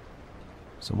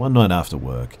 So one night after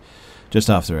work, just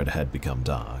after it had become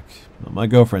dark, my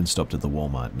girlfriend stopped at the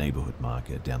Walmart neighborhood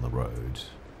market down the road,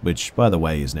 which, by the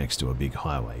way, is next to a big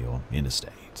highway or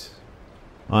interstate.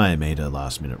 I made a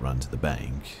last-minute run to the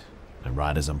bank, and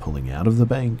right as I'm pulling out of the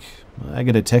bank, I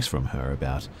get a text from her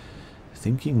about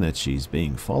thinking that she's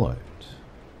being followed.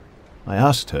 I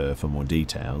asked her for more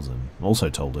details and also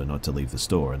told her not to leave the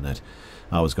store and that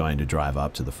I was going to drive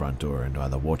up to the front door and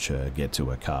either watch her get to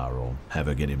her car or have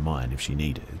her get in mine if she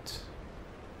needed.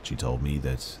 She told me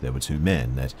that there were two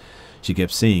men that she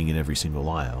kept seeing in every single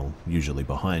aisle, usually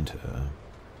behind her.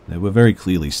 They were very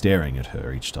clearly staring at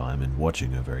her each time and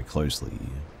watching her very closely.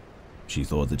 She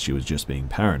thought that she was just being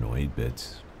paranoid,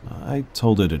 but I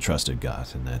told her to trust her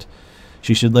gut and that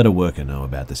she should let her worker know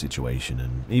about the situation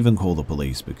and even call the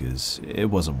police because it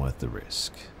wasn't worth the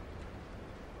risk.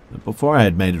 Before I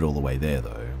had made it all the way there,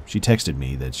 though, she texted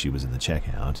me that she was in the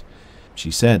checkout,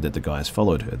 She said that the guys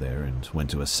followed her there and went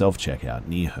to a self-checkout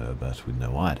near her, but with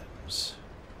no items.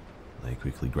 They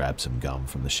quickly grabbed some gum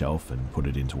from the shelf and put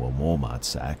it into a Walmart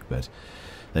sack, but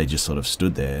they just sort of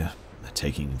stood there,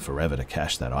 taking forever to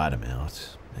cash that item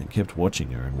out, and kept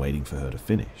watching her and waiting for her to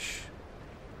finish.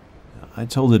 I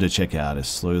told her to check out as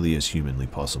slowly as humanly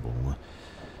possible,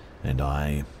 and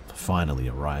I finally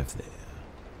arrived there.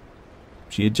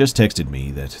 She had just texted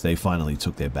me that they finally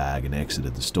took their bag and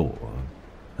exited the store.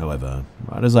 However,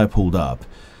 right as I pulled up,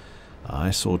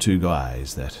 I saw two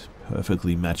guys that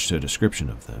perfectly matched her description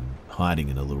of them, hiding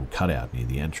in a little cutout near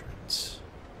the entrance.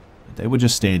 They were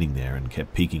just standing there and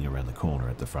kept peeking around the corner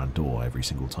at the front door every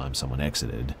single time someone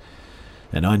exited,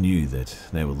 and I knew that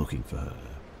they were looking for her.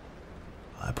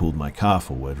 I pulled my car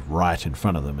forward right in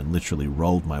front of them and literally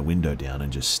rolled my window down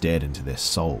and just stared into their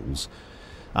souls.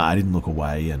 I didn't look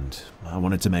away, and I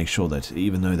wanted to make sure that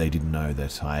even though they didn't know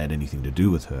that I had anything to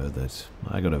do with her, that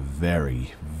I got a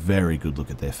very, very good look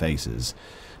at their faces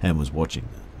and was watching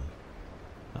them.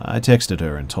 I texted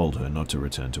her and told her not to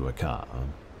return to her car.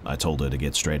 I told her to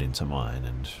get straight into mine,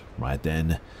 and right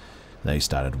then, they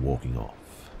started walking off.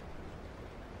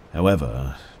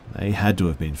 However, they had to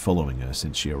have been following her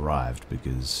since she arrived,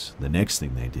 because the next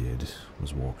thing they did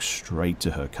was walk straight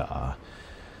to her car.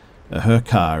 Her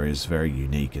car is very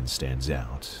unique and stands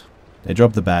out. They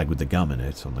dropped the bag with the gum in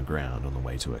it on the ground on the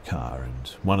way to her car, and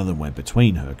one of them went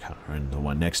between her car and the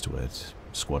one next to it,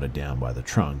 squatted down by the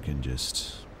trunk and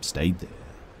just stayed there.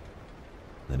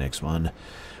 The next one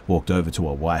walked over to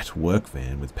a white work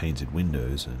van with painted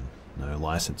windows and no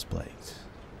license plate.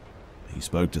 He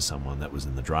spoke to someone that was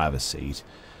in the driver's seat.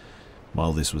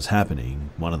 While this was happening,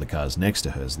 one of the cars next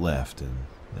to hers left, and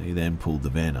they then pulled the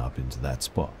van up into that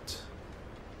spot.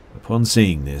 Upon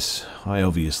seeing this, I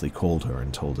obviously called her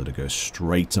and told her to go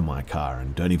straight to my car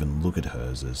and don't even look at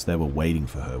hers, as they were waiting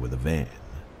for her with a van.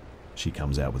 She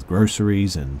comes out with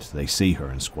groceries and they see her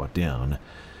and squat down,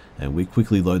 and we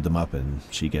quickly load them up and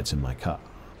she gets in my car.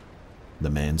 The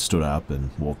man stood up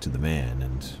and walked to the van,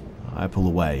 and I pull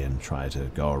away and try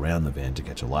to go around the van to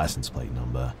catch a license plate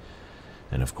number,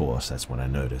 and of course that's when I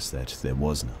noticed that there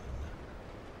was none.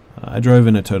 I drove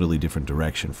in a totally different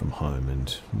direction from home,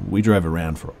 and we drove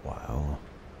around for a while.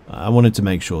 I wanted to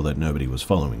make sure that nobody was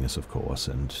following us, of course,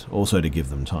 and also to give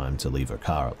them time to leave her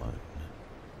car alone.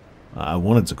 I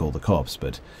wanted to call the cops,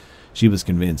 but she was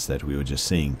convinced that we were just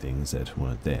seeing things that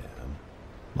weren't there,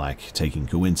 like taking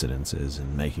coincidences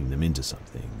and making them into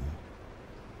something.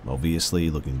 Obviously,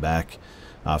 looking back,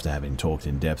 after having talked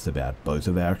in depth about both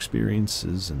of our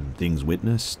experiences and things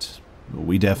witnessed,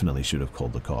 we definitely should have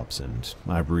called the cops, and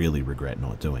I really regret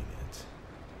not doing it.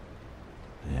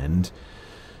 And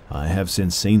I have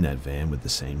since seen that van with the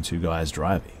same two guys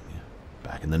driving,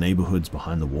 back in the neighborhoods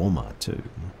behind the Walmart too.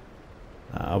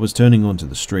 I was turning onto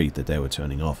the street that they were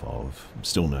turning off of,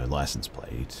 still no license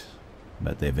plate,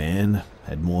 but their van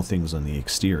had more things on the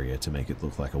exterior to make it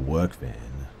look like a work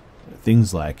van.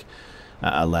 Things like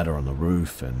a ladder on the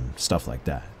roof and stuff like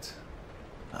that.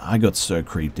 I got so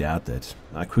creeped out that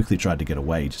I quickly tried to get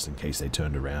away just in case they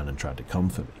turned around and tried to come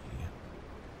for me.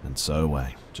 And so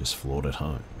I just floored it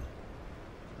home.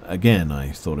 Again,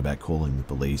 I thought about calling the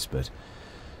police, but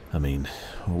I mean,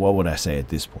 what would I say at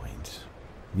this point?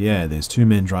 Yeah, there's two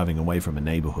men driving away from a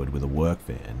neighborhood with a work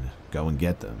van. Go and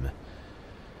get them.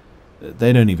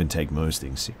 They don't even take most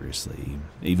things seriously,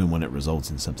 even when it results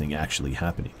in something actually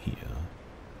happening here.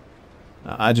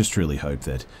 I just truly hope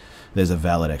that there's a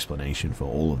valid explanation for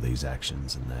all of these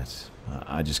actions, and that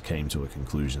I just came to a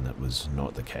conclusion that was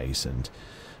not the case and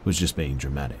was just being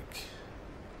dramatic.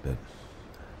 But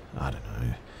I don't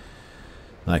know.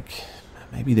 Like,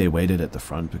 maybe they waited at the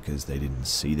front because they didn't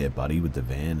see their buddy with the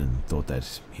van and thought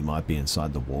that he might be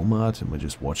inside the Walmart and were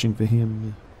just watching for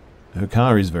him. Her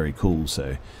car is very cool,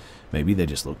 so maybe they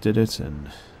just looked at it and,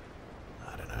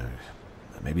 I don't know,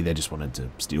 maybe they just wanted to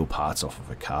steal parts off of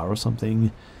a car or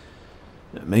something.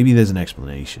 Maybe there's an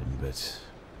explanation, but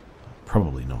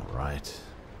probably not, right?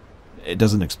 It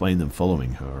doesn't explain them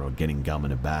following her or getting gum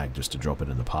in a bag just to drop it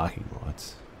in the parking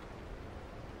lot.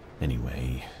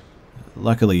 Anyway,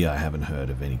 luckily I haven't heard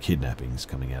of any kidnappings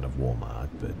coming out of Walmart,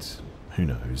 but who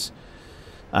knows.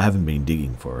 I haven't been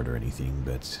digging for it or anything,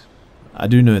 but I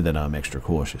do know that I'm extra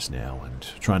cautious now and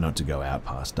try not to go out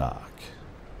past dark.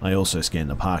 I also scan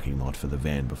the parking lot for the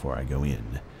van before I go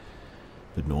in,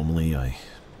 but normally I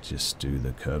just do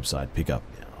the curbside pickup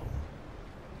now.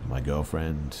 My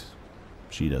girlfriend,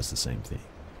 she does the same thing.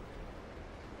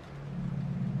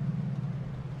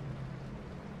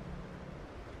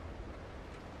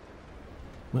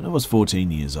 When I was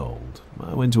 14 years old,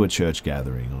 I went to a church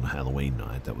gathering on Halloween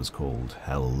night that was called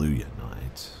Hallelujah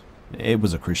Night. It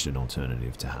was a Christian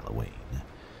alternative to Halloween.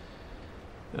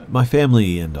 My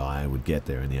family and I would get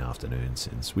there in the afternoon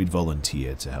since we'd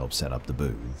volunteer to help set up the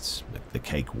booths, the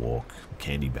cake walk,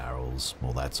 candy barrels,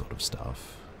 all that sort of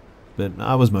stuff. But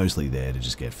I was mostly there to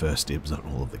just get first dibs on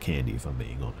all of the candy, if I'm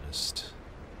being honest.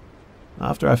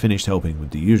 After I finished helping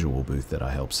with the usual booth that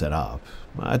I helped set up,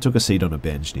 I took a seat on a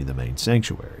bench near the main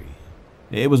sanctuary.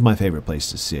 It was my favorite place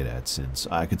to sit at since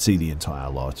I could see the entire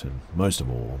lot and, most of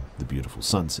all, the beautiful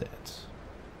sunset.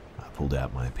 I pulled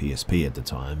out my PSP at the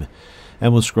time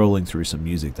and was scrolling through some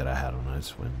music that I had on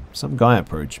it when some guy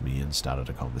approached me and started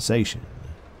a conversation.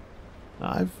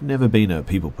 I've never been a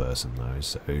people person though,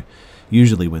 so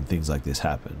usually when things like this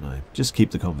happen, I just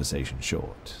keep the conversation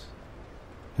short.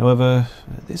 However,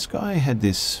 this guy had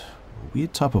this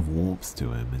weird type of warmth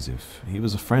to him, as if he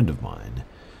was a friend of mine.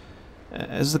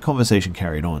 As the conversation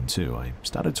carried on too, I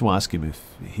started to ask him if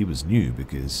he was new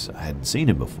because I hadn't seen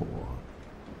him before.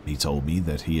 He told me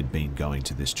that he had been going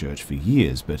to this church for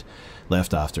years, but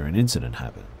left after an incident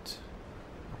happened.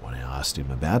 When I asked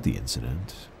him about the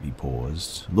incident, he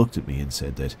paused, looked at me and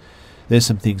said that there's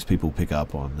some things people pick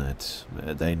up on that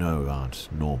they know aren't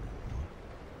normal.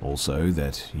 Also,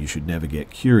 that you should never get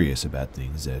curious about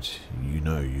things that you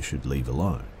know you should leave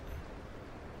alone.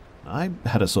 I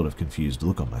had a sort of confused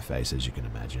look on my face, as you can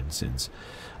imagine, since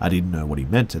I didn't know what he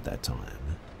meant at that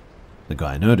time. The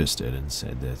guy noticed it and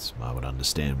said that I would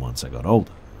understand once I got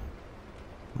older.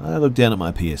 I looked down at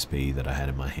my PSP that I had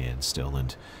in my hand still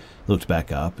and looked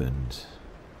back up, and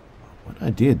when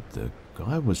I did, the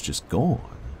guy was just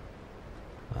gone.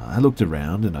 I looked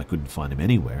around and I couldn't find him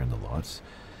anywhere in the lot,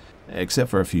 except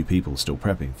for a few people still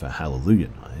prepping for Hallelujah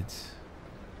night,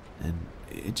 and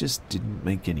it just didn't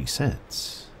make any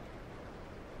sense.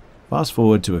 Fast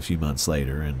forward to a few months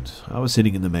later, and I was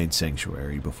sitting in the main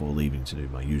sanctuary before leaving to do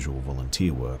my usual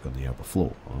volunteer work on the upper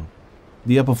floor.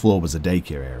 The upper floor was a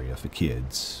daycare area for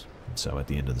kids, and so at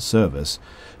the end of the service,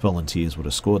 volunteers would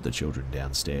escort the children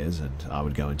downstairs, and I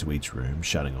would go into each room,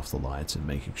 shutting off the lights and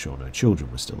making sure no children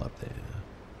were still up there.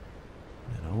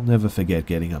 And I'll never forget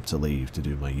getting up to leave to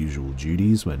do my usual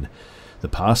duties when the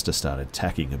pastor started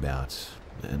tacking about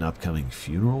an upcoming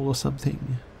funeral or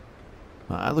something.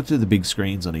 I looked at the big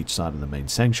screens on each side of the main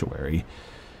sanctuary,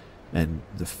 and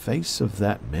the face of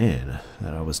that man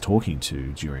that I was talking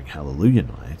to during Hallelujah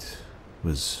night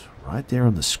was right there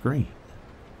on the screen.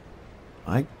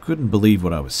 I couldn't believe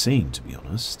what I was seeing, to be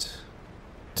honest.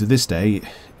 To this day,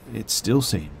 it still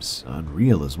seems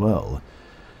unreal as well.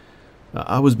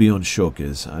 I was beyond shook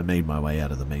as I made my way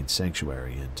out of the main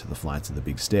sanctuary and to the flights of the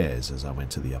big stairs as I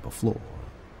went to the upper floor.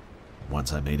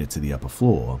 Once I made it to the upper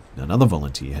floor, another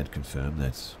volunteer had confirmed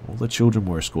that all the children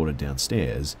were escorted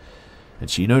downstairs, and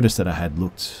she noticed that I had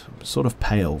looked sort of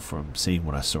pale from seeing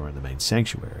what I saw in the main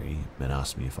sanctuary and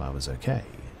asked me if I was okay.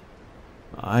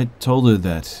 I told her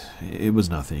that it was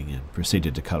nothing and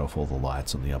proceeded to cut off all the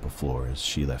lights on the upper floor as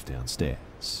she left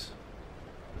downstairs.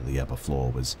 The upper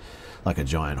floor was like a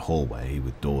giant hallway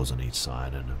with doors on each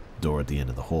side and a door at the end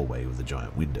of the hallway with a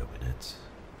giant window in it.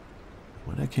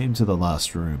 When I came to the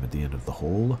last room at the end of the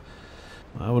hall,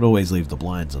 I would always leave the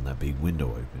blinds on that big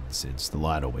window open since the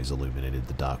light always illuminated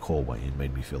the dark hallway and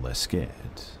made me feel less scared.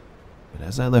 But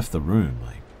as I left the room,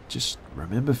 I just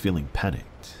remember feeling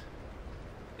panicked.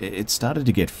 It started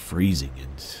to get freezing,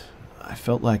 and I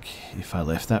felt like if I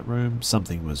left that room,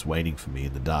 something was waiting for me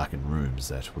in the darkened rooms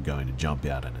that were going to jump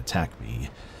out and attack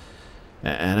me.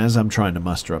 And as I'm trying to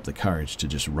muster up the courage to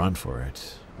just run for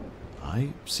it,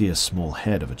 I see a small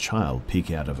head of a child peek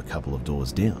out of a couple of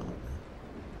doors down.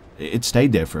 It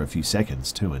stayed there for a few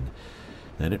seconds too, and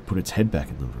then it put its head back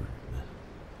in the room.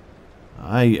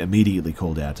 I immediately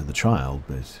called out to the child,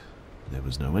 but there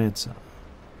was no answer,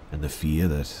 and the fear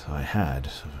that I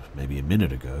had maybe a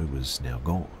minute ago was now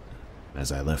gone,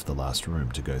 as I left the last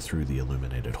room to go through the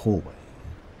illuminated hallway.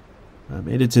 I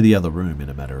made it to the other room in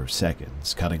a matter of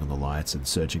seconds, cutting on the lights and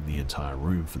searching the entire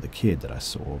room for the kid that I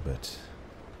saw, but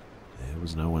there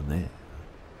was no one there.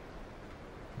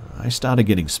 I started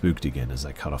getting spooked again as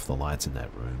I cut off the lights in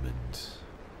that room, and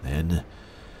then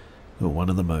one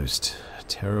of the most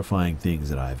terrifying things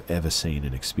that I've ever seen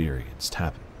and experienced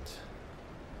happened.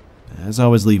 As I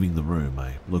was leaving the room,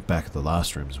 I looked back at the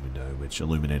last room's window, which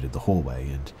illuminated the hallway,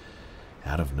 and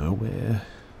out of nowhere,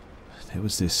 there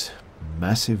was this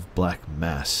massive black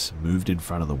mass moved in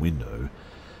front of the window,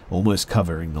 almost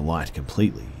covering the light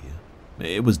completely.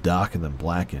 It was darker than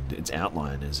black, and its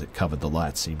outline as it covered the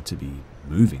light seemed to be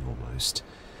moving almost.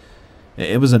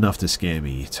 It was enough to scare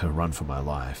me to run for my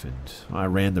life, and I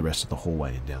ran the rest of the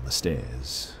hallway and down the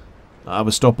stairs. I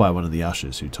was stopped by one of the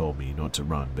ushers who told me not to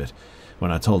run, but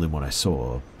when I told him what I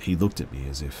saw, he looked at me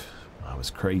as if I was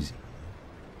crazy.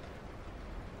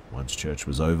 Once church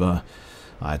was over,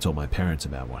 I told my parents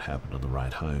about what happened on the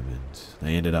ride home, and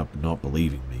they ended up not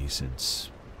believing me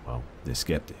since, well, they're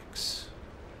skeptics.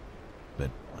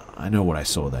 But I know what I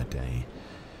saw that day,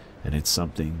 and it's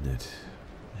something that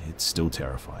it still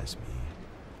terrifies me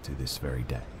to this very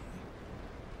day.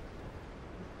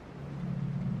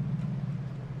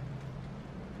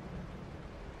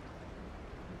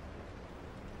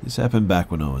 This happened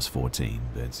back when I was 14,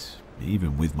 but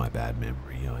even with my bad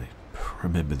memory, I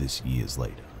remember this years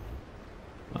later.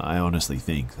 I honestly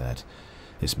think that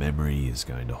this memory is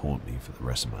going to haunt me for the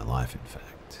rest of my life, in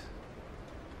fact.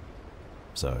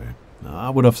 So,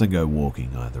 I would often go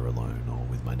walking either alone or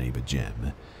with my neighbour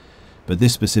Jem, but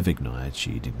this specific night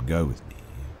she didn't go with me.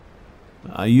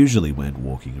 I usually went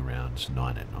walking around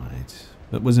 9 at night,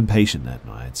 but was impatient that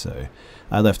night, so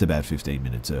I left about 15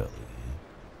 minutes early.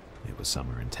 It was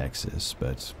summer in Texas,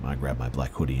 but I grabbed my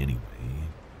black hoodie anyway.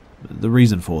 The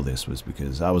reason for this was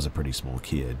because I was a pretty small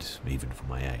kid, even for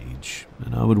my age,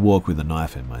 and I would walk with a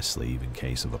knife in my sleeve in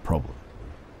case of a problem.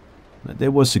 There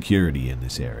was security in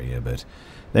this area, but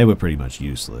they were pretty much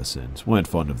useless and weren't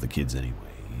fond of the kids anyway.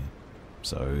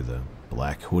 So the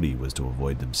black hoodie was to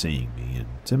avoid them seeing me and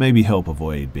to maybe help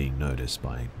avoid being noticed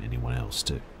by anyone else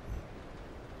too.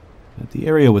 The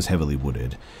area was heavily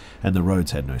wooded, and the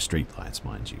roads had no streetlights,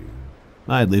 mind you.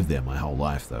 I had lived there my whole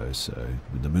life though, so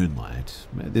with the moonlight,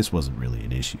 this wasn't really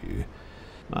an issue.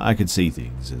 I could see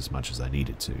things as much as I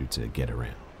needed to get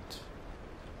around.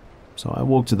 So I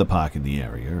walked to the park in the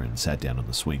area and sat down on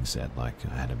the swing set like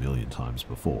I had a million times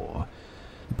before.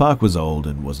 The park was old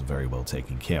and wasn't very well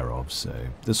taken care of, so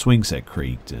the swing set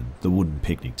creaked and the wooden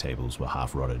picnic tables were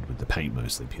half rotted with the paint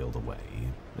mostly peeled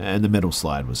away, and the metal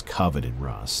slide was covered in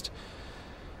rust.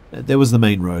 There was the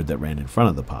main road that ran in front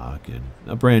of the park, and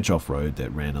a branch-off road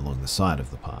that ran along the side of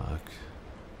the park.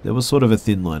 There was sort of a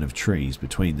thin line of trees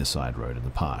between the side road and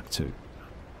the park, too.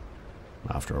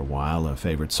 After a while, a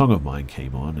favourite song of mine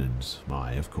came on, and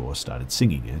I, of course, started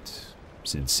singing it,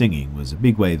 since singing was a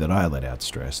big way that I let out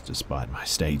stress despite my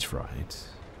stage fright.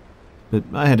 But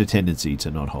I had a tendency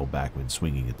to not hold back when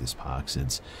swinging at this park,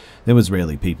 since there was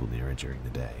rarely people near it during the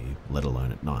day, let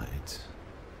alone at night.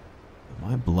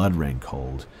 My blood ran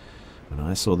cold when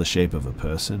I saw the shape of a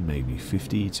person maybe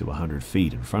 50 to 100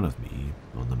 feet in front of me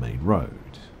on the main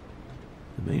road.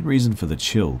 The main reason for the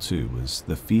chill, too, was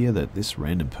the fear that this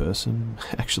random person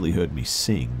actually heard me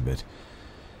sing, but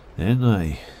then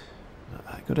I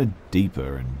got a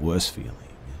deeper and worse feeling.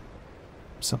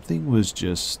 Something was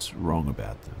just wrong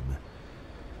about them.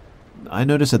 I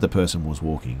noticed that the person was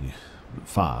walking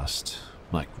fast,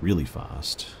 like really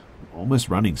fast, almost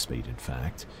running speed, in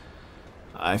fact.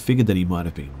 I figured that he might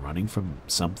have been running from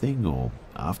something or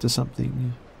after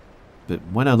something, but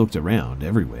when I looked around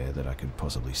everywhere that I could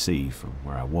possibly see from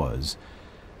where I was,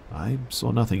 I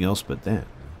saw nothing else but them.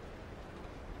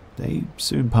 They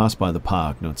soon passed by the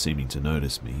park, not seeming to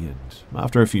notice me, and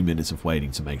after a few minutes of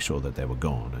waiting to make sure that they were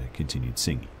gone, I continued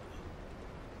singing.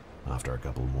 After a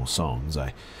couple more songs,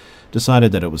 I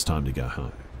decided that it was time to go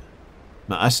home.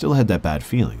 I still had that bad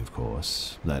feeling, of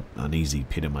course, that uneasy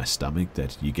pit in my stomach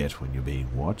that you get when you're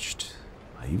being watched.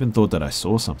 I even thought that I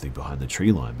saw something behind the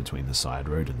tree line between the side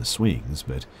road and the swings,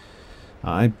 but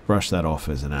I brushed that off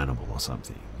as an animal or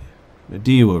something.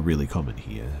 Deer were really common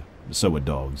here, so were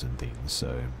dogs and things,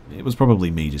 so it was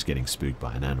probably me just getting spooked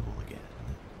by an animal again.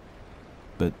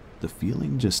 But the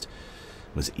feeling just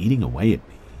was eating away at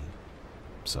me.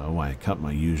 So I cut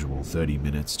my usual 30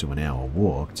 minutes to an hour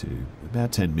walk to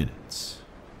about 10 minutes.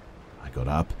 I got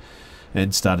up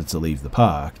and started to leave the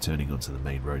park, turning onto the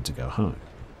main road to go home.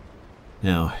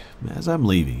 Now, as I'm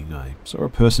leaving, I saw a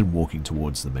person walking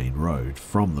towards the main road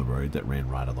from the road that ran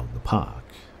right along the park.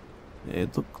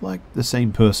 It looked like the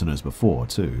same person as before,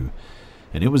 too,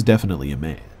 and it was definitely a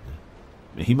man.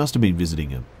 He must have been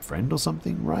visiting a friend or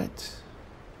something, right?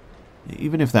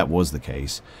 Even if that was the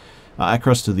case, I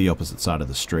crossed to the opposite side of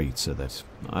the street so that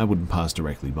I wouldn't pass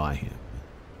directly by him.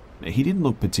 He didn't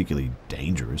look particularly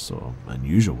dangerous or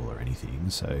unusual or anything,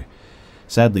 so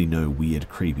sadly no weird,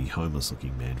 creepy,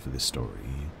 homeless-looking man for this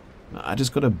story. I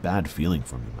just got a bad feeling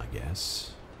from him, I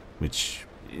guess, which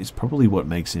is probably what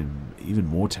makes him even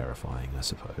more terrifying, I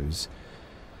suppose.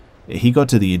 He got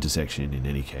to the intersection in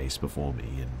any case before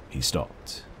me, and he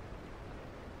stopped.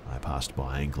 I passed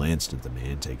by and glanced at the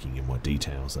man, taking in what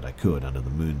details that I could under the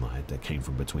moonlight that came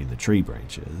from between the tree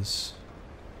branches.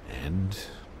 And,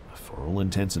 for all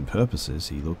intents and purposes,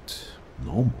 he looked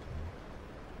normal.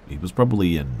 He was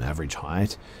probably an average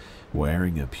height,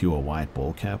 wearing a pure white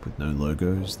ball cap with no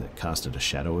logos that casted a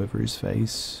shadow over his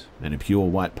face, and a pure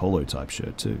white polo type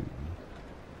shirt too.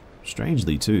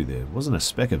 Strangely too, there wasn't a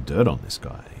speck of dirt on this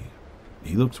guy.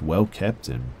 He looked well kept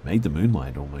and made the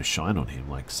moonlight almost shine on him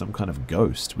like some kind of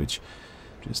ghost, which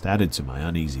just added to my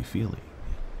uneasy feeling.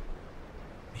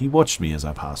 He watched me as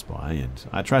I passed by, and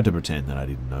I tried to pretend that I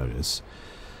didn't notice.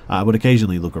 I would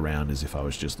occasionally look around as if I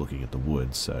was just looking at the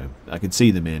woods, so I could see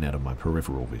the man out of my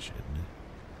peripheral vision.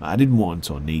 I didn't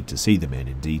want or need to see the man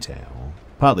in detail,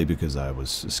 partly because I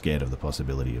was scared of the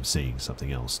possibility of seeing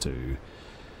something else too.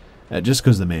 Just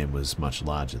because the man was much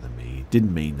larger than me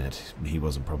didn't mean that he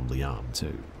wasn't probably armed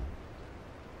too.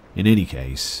 In any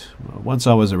case, once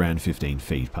I was around 15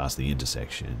 feet past the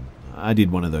intersection, I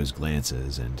did one of those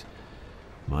glances and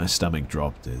my stomach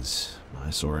dropped as I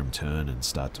saw him turn and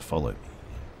start to follow me.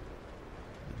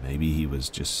 Maybe he was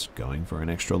just going for an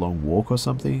extra long walk or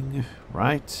something,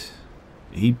 right?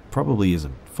 He probably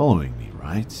isn't following me,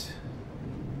 right?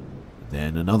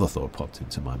 Then another thought popped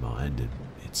into my mind and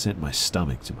it sent my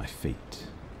stomach to my feet.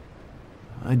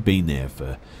 I'd been there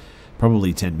for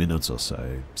probably 10 minutes or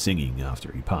so, singing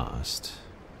after he passed.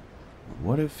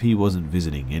 What if he wasn't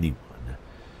visiting anyone?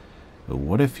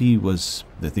 What if he was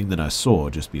the thing that I saw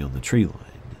just beyond the tree line?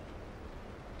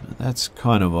 That's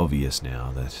kind of obvious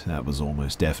now that that was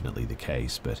almost definitely the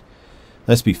case, but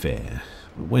let's be fair.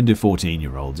 When do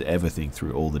 14-year-olds ever think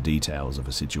through all the details of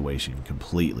a situation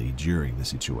completely during the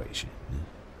situation?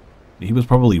 He was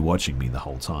probably watching me the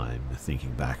whole time,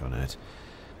 thinking back on it,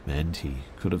 and he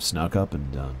could have snuck up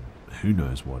and done who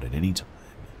knows what at any time.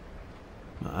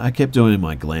 I kept doing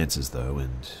my glances though,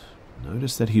 and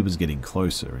noticed that he was getting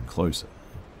closer and closer.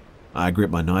 I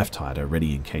gripped my knife tighter,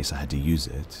 ready in case I had to use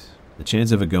it. The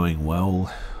chance of it going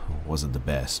well wasn't the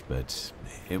best, but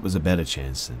it was a better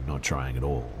chance than not trying at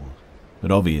all.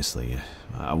 But obviously,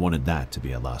 I wanted that to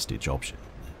be a last-ditch option.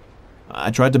 I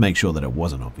tried to make sure that it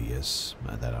wasn't obvious,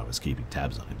 that I was keeping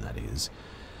tabs on him, that is.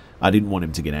 I didn't want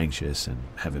him to get anxious and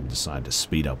have him decide to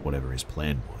speed up whatever his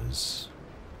plan was.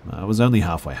 I was only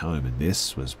halfway home, and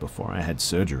this was before I had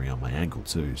surgery on my ankle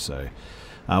too, so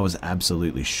I was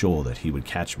absolutely sure that he would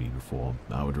catch me before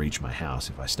I would reach my house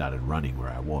if I started running where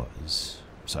I was.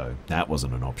 So that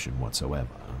wasn't an option whatsoever.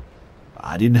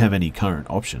 I didn't have any current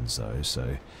options though,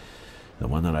 so the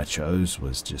one that I chose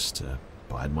was just to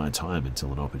bide my time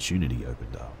until an opportunity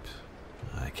opened up.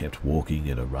 I kept walking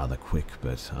at a rather quick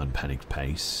but unpanicked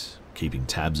pace, keeping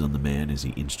tabs on the man as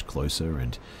he inched closer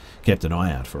and kept an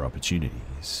eye out for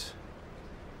opportunities.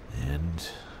 And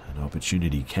an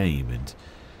opportunity came, and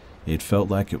it felt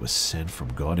like it was sent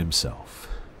from God himself.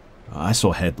 I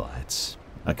saw headlights.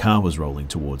 A car was rolling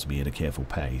towards me at a careful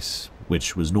pace,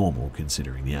 which was normal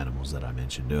considering the animals that I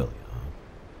mentioned earlier.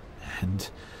 And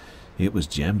it was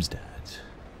Jem's dad.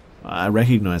 I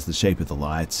recognized the shape of the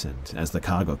lights, and as the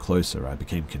car got closer, I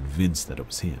became convinced that it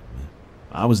was him.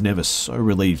 I was never so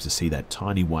relieved to see that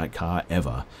tiny white car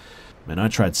ever, and I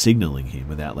tried signaling him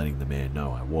without letting the man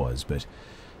know I was, but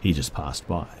he just passed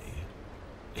by.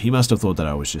 He must have thought that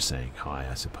I was just saying hi,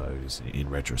 I suppose,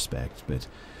 in retrospect, but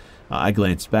I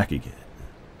glanced back again,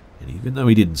 and even though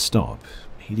he didn't stop,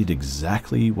 he did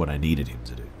exactly what I needed him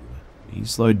to do. He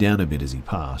slowed down a bit as he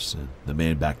passed, and the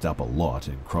man backed up a lot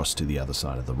and crossed to the other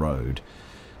side of the road.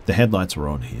 The headlights were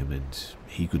on him, and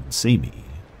he couldn't see me,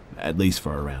 at least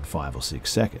for around 5 or 6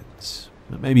 seconds,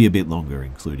 maybe a bit longer,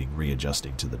 including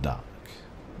readjusting to the dark.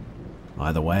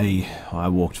 Either way, I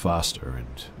walked faster,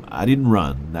 and I didn't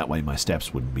run, that way my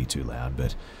steps wouldn't be too loud,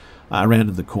 but I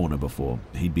rounded the corner before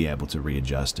he'd be able to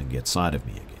readjust and get sight of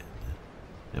me again.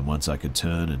 And once I could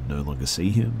turn and no longer see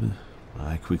him,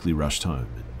 I quickly rushed home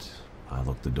and I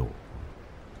locked the door.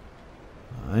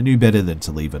 I knew better than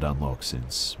to leave it unlocked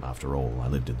since, after all, I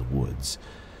lived in the woods.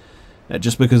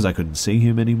 Just because I couldn't see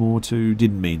him anymore too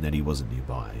didn't mean that he wasn't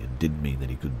nearby, and didn't mean that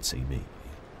he couldn't see me.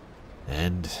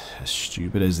 And as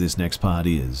stupid as this next part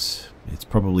is, it's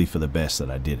probably for the best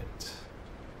that I did it.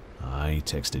 I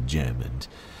texted Jem and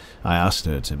I asked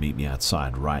her to meet me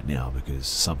outside right now because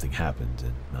something happened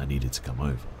and I needed to come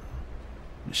over.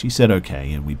 She said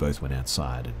okay, and we both went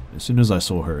outside, and as soon as I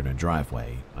saw her in her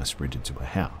driveway, I sprinted to her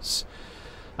house.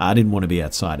 I didn't want to be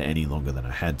outside any longer than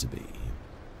I had to be.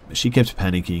 She kept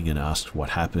panicking and asked what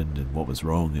happened and what was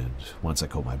wrong, and once I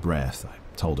caught my breath, I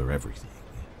told her everything.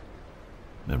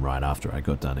 And right after I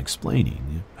got done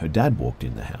explaining, her dad walked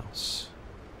in the house.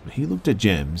 He looked at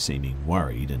Jem, seeming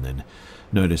worried, and then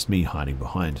noticed me hiding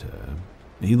behind her.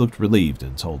 He looked relieved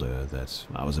and told her that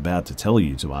I was about to tell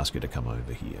you to ask her to come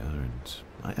over here, and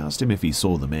I asked him if he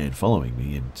saw the man following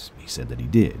me, and he said that he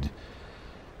did.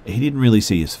 He didn't really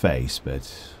see his face,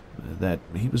 but that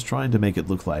he was trying to make it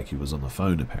look like he was on the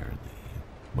phone apparently,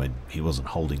 when he wasn't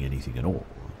holding anything at all.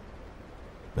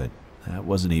 But that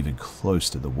wasn't even close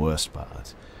to the worst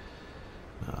part.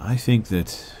 I think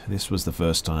that this was the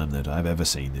first time that I've ever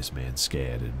seen this man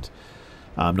scared, and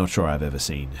I'm not sure I've ever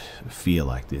seen fear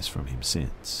like this from him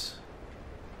since.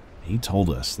 He told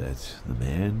us that the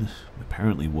man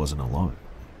apparently wasn't alone.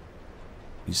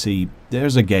 You see,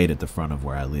 there's a gate at the front of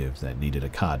where I live that needed a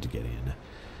card to get in,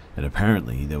 and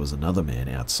apparently there was another man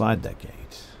outside that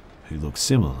gate who looked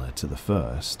similar to the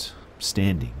first,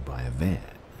 standing by a van.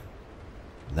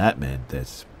 That meant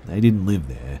that they didn't live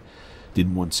there,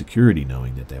 didn't want security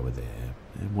knowing that they were there,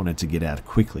 and wanted to get out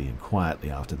quickly and quietly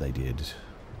after they did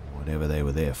whatever they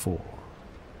were there for.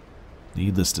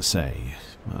 Needless to say,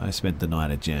 I spent the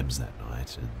night at Jem's that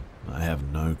night, and I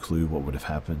have no clue what would have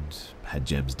happened had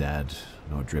Jem's dad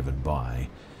not driven by,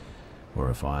 or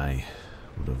if I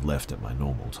would have left at my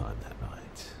normal time that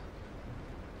night.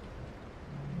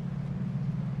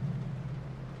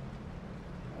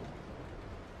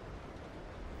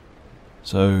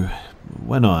 So,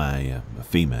 when I, a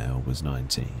female, was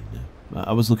 19,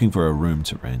 I was looking for a room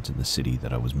to rent in the city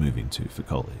that I was moving to for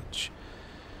college.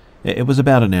 It was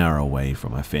about an hour away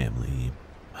from my family.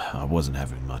 I wasn't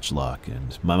having much luck,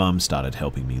 and my mum started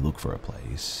helping me look for a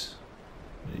place.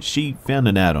 She found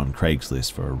an ad on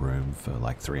Craigslist for a room for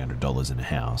like $300 in a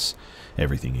house,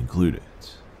 everything included.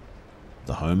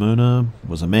 The homeowner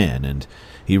was a man, and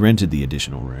he rented the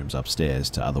additional rooms upstairs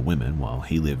to other women while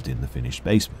he lived in the finished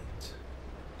basement.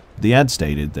 The ad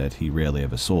stated that he rarely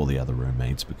ever saw the other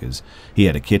roommates because he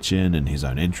had a kitchen and his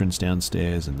own entrance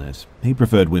downstairs, and that he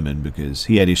preferred women because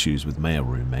he had issues with male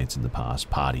roommates in the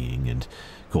past partying and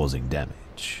causing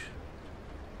damage.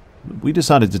 We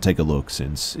decided to take a look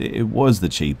since it was the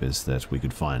cheapest that we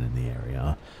could find in the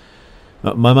area.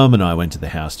 My mum and I went to the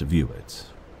house to view it.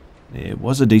 It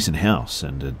was a decent house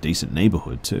and a decent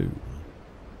neighborhood too.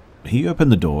 He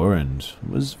opened the door and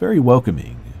was very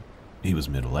welcoming. He was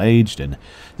middle-aged, and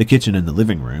the kitchen and the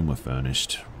living room were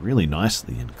furnished really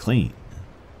nicely and clean.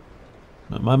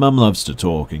 My mum loves to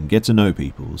talk and get to know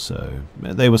people, so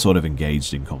they were sort of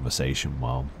engaged in conversation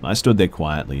while I stood there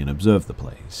quietly and observed the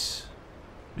place.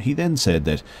 He then said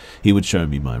that he would show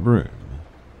me my room.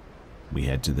 We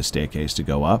head to the staircase to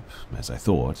go up, as I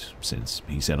thought, since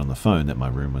he said on the phone that my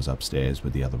room was upstairs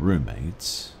with the other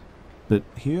roommates. But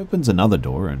he opens another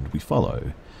door and we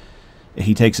follow.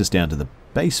 He takes us down to the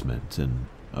basement and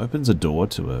opens a door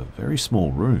to a very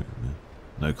small room.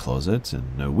 No closet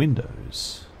and no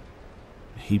windows.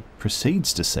 He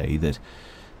proceeds to say that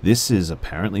this is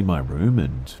apparently my room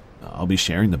and I'll be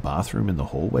sharing the bathroom in the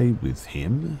hallway with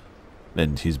him,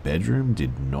 and his bedroom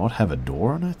did not have a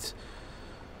door on it.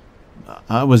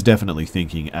 I was definitely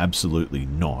thinking absolutely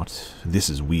not. This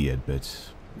is weird,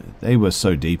 but they were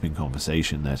so deep in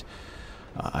conversation that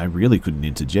I really couldn't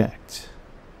interject.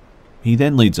 He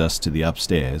then leads us to the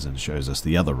upstairs and shows us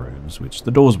the other rooms, which the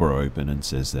doors were open, and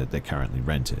says that they're currently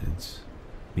rented.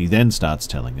 He then starts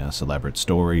telling us elaborate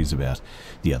stories about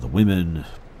the other women,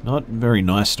 not very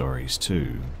nice stories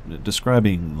too,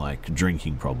 describing like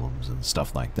drinking problems and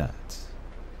stuff like that.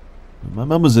 My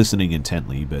mum was listening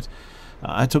intently, but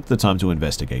I took the time to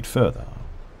investigate further.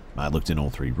 I looked in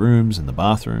all 3 rooms and the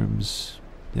bathrooms.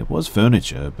 There was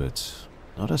furniture, but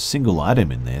not a single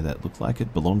item in there that looked like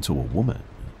it belonged to a woman.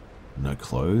 No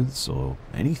clothes or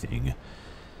anything.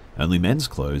 Only men's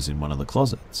clothes in one of the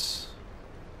closets.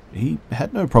 He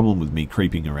had no problem with me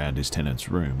creeping around his tenant's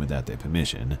room without their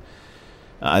permission.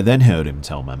 I then heard him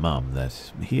tell my mum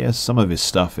that he has some of his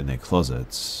stuff in their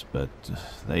closets, but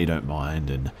they don't mind,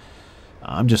 and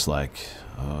I'm just like,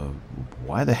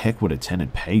 why the heck would a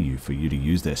tenant pay you for you to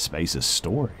use their space as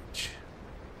storage?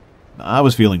 I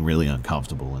was feeling really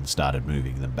uncomfortable and started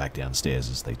moving them back downstairs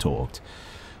as they talked.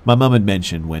 My mum had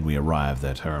mentioned when we arrived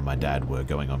that her and my dad were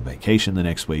going on vacation the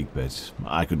next week, but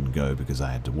I couldn't go because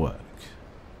I had to work.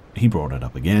 He brought it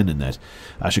up again, and that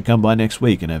I should come by next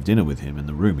week and have dinner with him and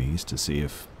the roomies to see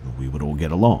if we would all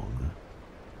get along.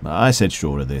 I said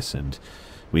sure to this, and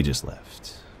we just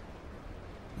left.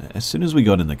 As soon as we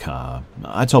got in the car,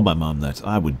 I told my mum that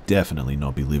I would definitely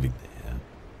not be living there.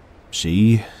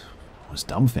 She was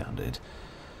dumbfounded.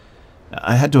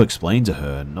 I had to explain to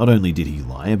her not only did he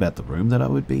lie about the room that I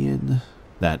would be in,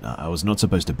 that I was not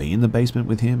supposed to be in the basement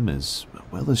with him, as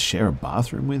well as share a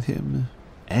bathroom with him,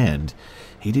 and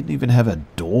he didn't even have a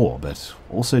door, but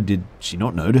also did she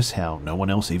not notice how no one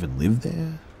else even lived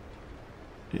there?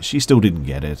 She still didn't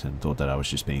get it and thought that I was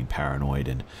just being paranoid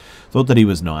and thought that he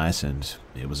was nice and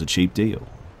it was a cheap deal.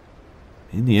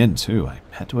 In the end, too, I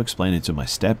had to explain it to my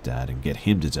stepdad and get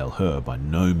him to tell her by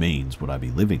no means would I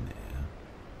be living there.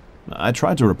 I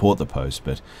tried to report the post,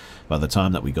 but by the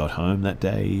time that we got home that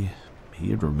day, he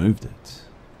had removed it.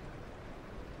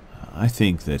 I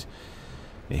think that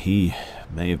He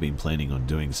may have been planning on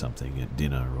doing something at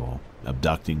dinner or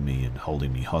abducting me and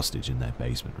holding me hostage in that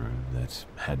basement room that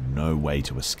had no way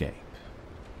to escape.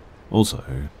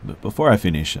 Also, before I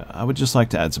finish, I would just like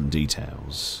to add some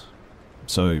details.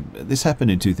 So, this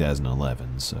happened in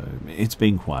 2011, so it's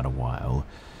been quite a while.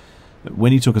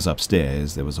 When he took us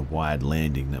upstairs, there was a wide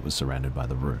landing that was surrounded by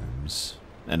the rooms.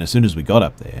 And as soon as we got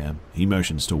up there, he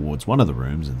motions towards one of the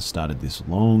rooms and started this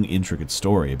long, intricate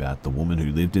story about the woman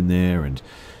who lived in there and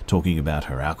talking about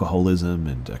her alcoholism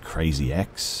and a crazy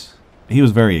ex. He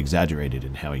was very exaggerated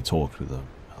in how he talked with a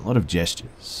lot of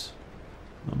gestures.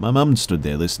 My mum stood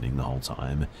there listening the whole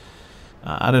time.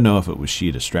 I don't know if it was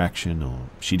sheer distraction or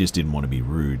she just didn't want to be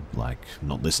rude, like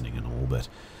not listening and all, but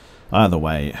either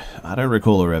way, I don't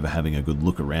recall her ever having a good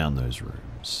look around those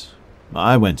rooms.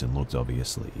 I went and looked,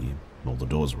 obviously. All the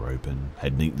doors were open,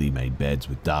 had neatly made beds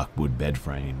with dark wood bed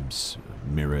frames,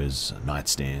 mirrors,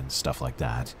 nightstands, stuff like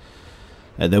that.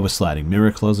 There were sliding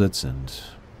mirror closets, and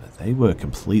they were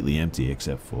completely empty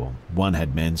except for one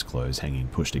had men's clothes hanging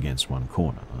pushed against one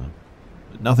corner.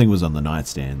 Nothing was on the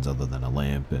nightstands other than a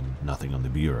lamp, and nothing on the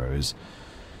bureaus.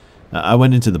 I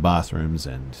went into the bathrooms,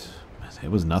 and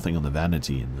there was nothing on the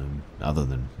vanity in them, other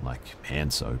than, like,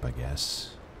 hand soap, I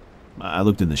guess. I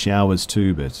looked in the showers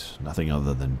too, but nothing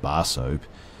other than bar soap.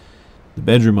 The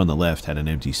bedroom on the left had an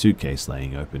empty suitcase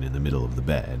laying open in the middle of the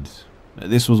bed.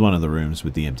 This was one of the rooms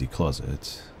with the empty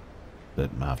closet.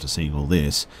 But after seeing all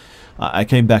this, I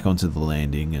came back onto the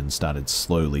landing and started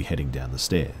slowly heading down the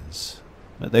stairs.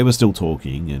 They were still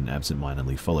talking and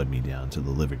absent-mindedly followed me down to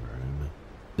the living room.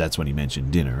 That's when he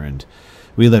mentioned dinner, and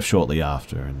we left shortly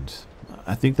after, and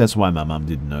I think that's why my mum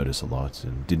didn't notice a lot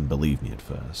and didn't believe me at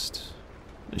first.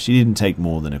 She didn't take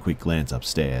more than a quick glance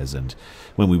upstairs, and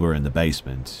when we were in the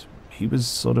basement, he was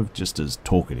sort of just as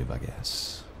talkative, I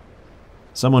guess.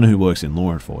 Someone who works in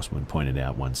law enforcement pointed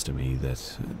out once to me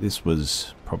that this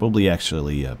was probably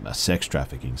actually a sex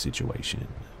trafficking situation.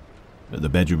 The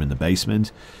bedroom in the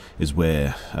basement is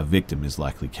where a victim is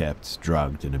likely kept,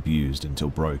 drugged and abused until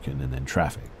broken and then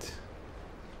trafficked.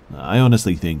 I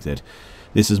honestly think that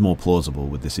this is more plausible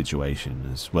with the situation,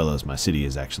 as well as my city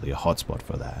is actually a hotspot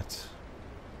for that.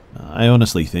 I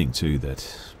honestly think, too,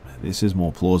 that this is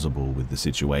more plausible with the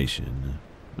situation,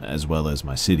 as well as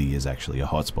my city is actually a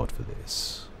hotspot for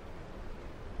this.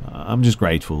 I'm just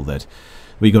grateful that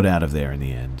we got out of there in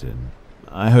the end, and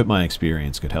I hope my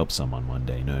experience could help someone one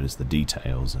day notice the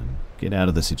details and get out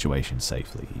of the situation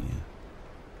safely.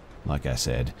 Like I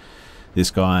said,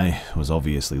 this guy was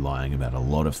obviously lying about a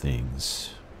lot of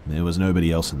things. There was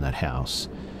nobody else in that house,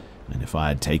 and if I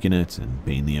had taken it and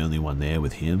been the only one there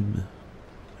with him,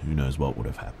 who knows what would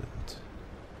have happened.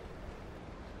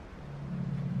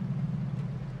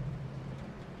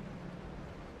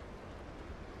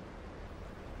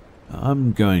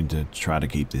 I'm going to try to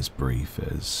keep this brief,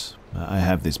 as I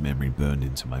have this memory burned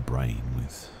into my brain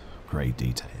with great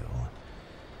detail.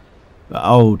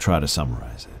 I'll try to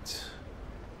summarize it.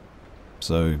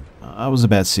 So, I was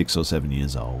about 6 or 7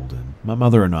 years old, and my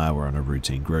mother and I were on a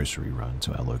routine grocery run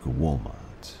to our local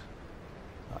Walmart.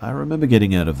 I remember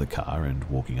getting out of the car and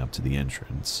walking up to the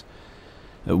entrance.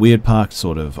 We had parked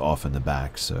sort of off in the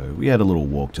back, so we had a little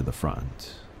walk to the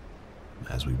front.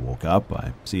 As we walk up,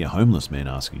 I see a homeless man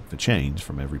asking for change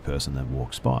from every person that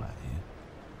walks by.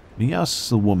 He asks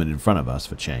the woman in front of us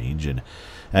for change, and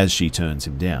as she turns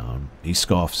him down, he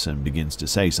scoffs and begins to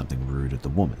say something rude at the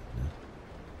woman.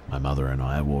 My mother and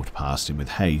I walked past him with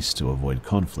haste to avoid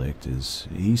conflict, as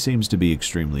he seems to be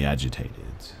extremely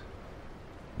agitated.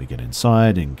 We get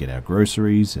inside and get our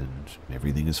groceries, and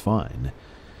everything is fine.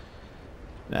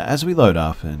 As we load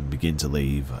up and begin to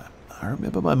leave, I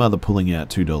remember my mother pulling out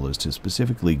 $2 to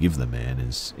specifically give the man,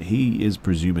 as he is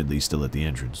presumably still at the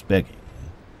entrance begging.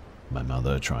 My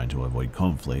mother, trying to avoid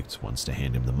conflict, wants to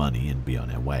hand him the money and be on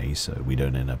our way so we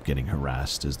don't end up getting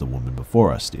harassed as the woman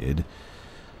before us did.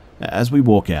 As we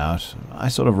walk out, I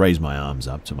sort of raise my arms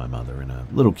up to my mother in a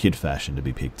little kid fashion to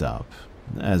be picked up,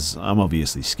 as I'm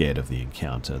obviously scared of the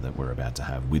encounter that we're about to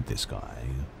have with this guy.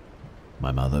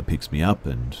 My mother picks me up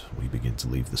and we begin to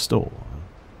leave the store.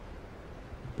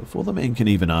 Before the man can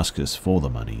even ask us for the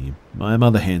money, my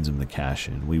mother hands him the cash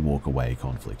and we walk away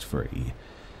conflict-free.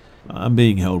 I'm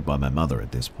being held by my mother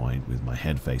at this point, with my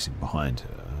head facing behind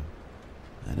her.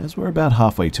 And as we're about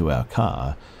halfway to our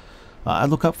car, I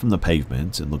look up from the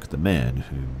pavement and look at the man,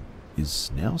 who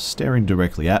is now staring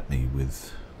directly at me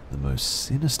with the most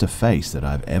sinister face that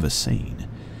I've ever seen.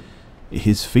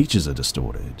 His features are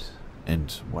distorted,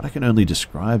 and what I can only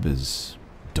describe as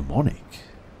demonic.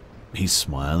 He's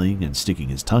smiling and sticking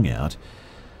his tongue out,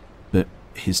 but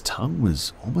his tongue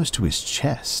was almost to his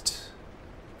chest.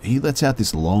 He lets out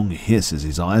this long hiss as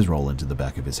his eyes roll into the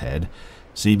back of his head,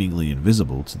 seemingly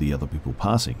invisible to the other people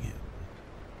passing him.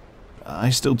 I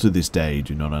still to this day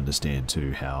do not understand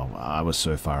too how I was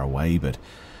so far away but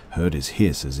heard his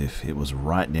hiss as if it was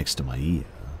right next to my ear.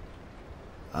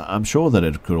 I'm sure that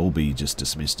it could all be just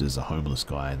dismissed as a homeless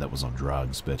guy that was on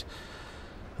drugs, but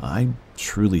I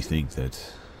truly think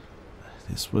that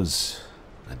this was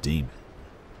a demon.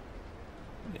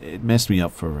 It messed me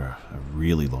up for a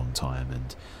really long time,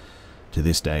 and to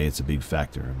this day it's a big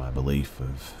factor in my belief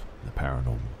of the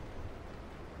paranormal.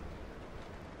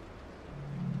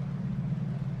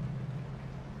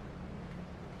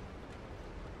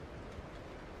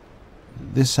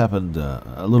 This happened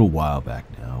a little while back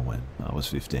now when I was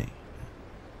 15.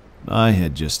 I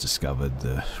had just discovered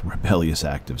the rebellious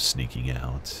act of sneaking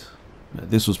out.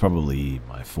 This was probably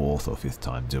my 4th or 5th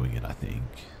time doing it, I think.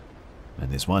 And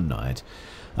this one night,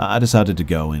 I decided to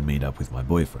go and meet up with my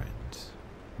boyfriend.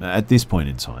 At this point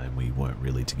in time, we weren't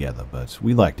really together, but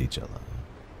we liked each other.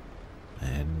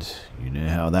 And you know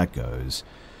how that goes.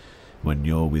 When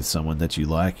you're with someone that you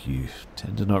like, you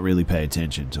tend to not really pay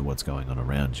attention to what's going on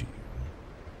around you.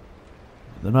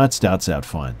 The night starts out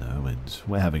fine though, and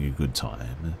we're having a good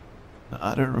time.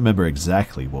 I don't remember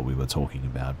exactly what we were talking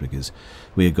about because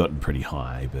we had gotten pretty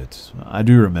high, but I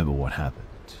do remember what happened.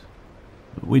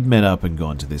 We'd met up and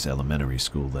gone to this elementary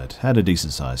school that had a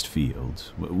decent-sized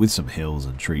field, with some hills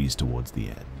and trees towards the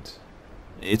end.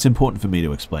 It's important for me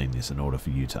to explain this in order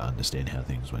for you to understand how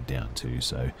things went down too,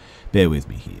 so bear with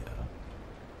me here.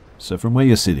 So from where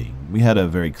you're sitting, we had a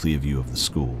very clear view of the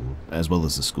school, as well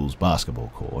as the school's basketball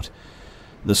court.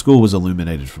 The school was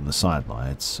illuminated from the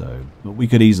sidelights, so we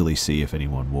could easily see if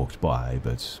anyone walked by,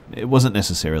 but it wasn't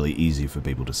necessarily easy for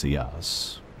people to see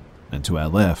us. And to our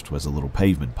left was a little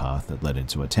pavement path that led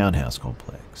into a townhouse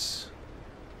complex.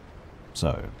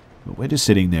 So, we're just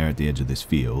sitting there at the edge of this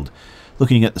field,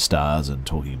 looking at the stars and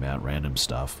talking about random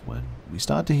stuff when we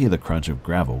start to hear the crunch of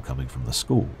gravel coming from the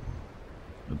school.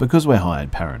 Because we're high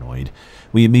and paranoid,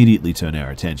 we immediately turn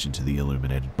our attention to the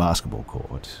illuminated basketball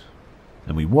court,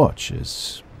 and we watch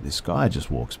as this guy just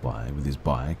walks by with his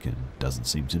bike and doesn't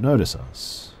seem to notice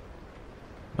us.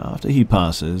 After he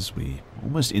passes, we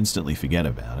almost instantly forget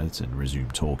about it and resume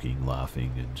talking,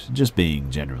 laughing, and just being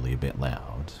generally a bit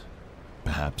loud.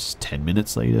 Perhaps 10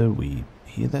 minutes later, we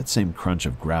hear that same crunch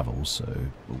of gravel, so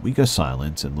we go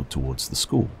silent and look towards the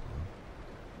school.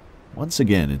 Once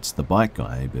again, it's the bike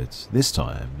guy, but this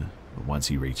time, once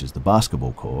he reaches the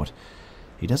basketball court,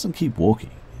 he doesn't keep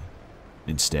walking.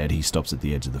 Instead, he stops at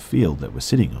the edge of the field that we're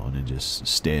sitting on and just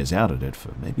stares out at it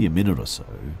for maybe a minute or so,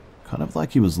 kind of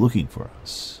like he was looking for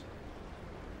us.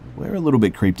 We're a little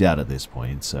bit creeped out at this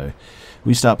point, so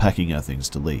we start packing our things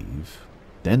to leave.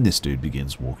 Then this dude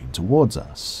begins walking towards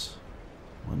us.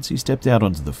 Once he stepped out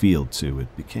onto the field too,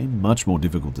 it became much more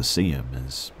difficult to see him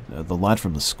as the light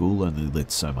from the school only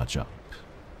lit so much up.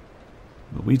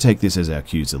 But we take this as our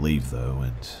cue to leave though,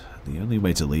 and the only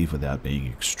way to leave without being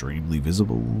extremely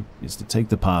visible is to take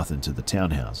the path into the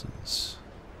townhouses.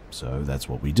 So that's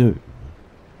what we do.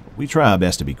 We try our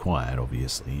best to be quiet,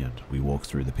 obviously, and we walk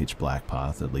through the pitch black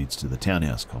path that leads to the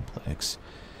townhouse complex.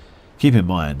 Keep in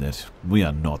mind that we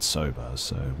are not sober,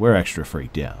 so we're extra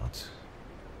freaked out.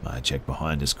 I check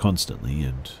behind us constantly,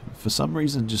 and for some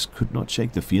reason just could not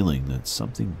shake the feeling that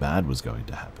something bad was going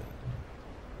to happen.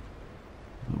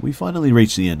 We finally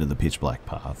reach the end of the pitch black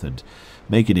path and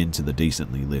make it into the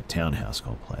decently lit townhouse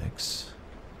complex.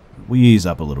 We ease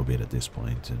up a little bit at this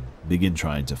point and begin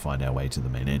trying to find our way to the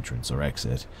main entrance or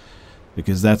exit,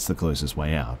 because that's the closest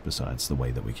way out besides the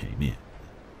way that we came in.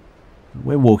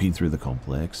 We're walking through the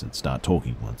complex and start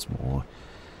talking once more,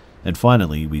 and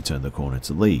finally we turn the corner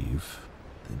to leave,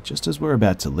 and just as we're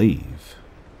about to leave,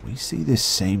 we see this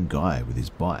same guy with his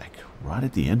bike right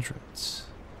at the entrance.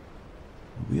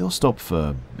 We all stop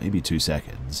for maybe 2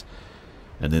 seconds,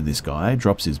 and then this guy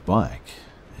drops his bike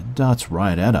and darts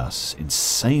right at us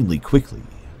insanely quickly.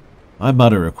 I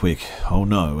mutter a quick, "Oh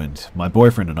no," and my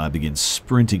boyfriend and I begin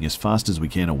sprinting as fast as we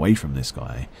can away from this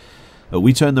guy.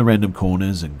 We turn the random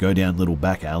corners and go down little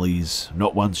back alleys,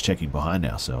 not once checking behind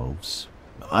ourselves.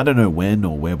 I don't know when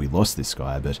or where we lost this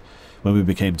guy, but when we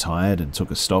became tired and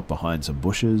took a stop behind some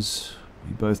bushes,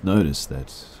 we both noticed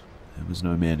that there was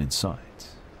no man in sight.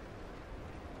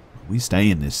 We stay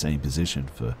in this same position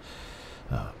for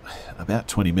about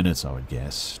 20 minutes, I would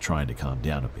guess, trying to calm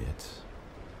down a bit.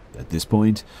 At this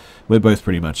point, we're both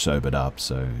pretty much sobered up,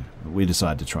 so we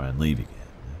decide to try and leave again.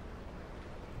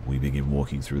 We begin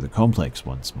walking through the complex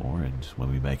once more, and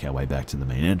when we make our way back to the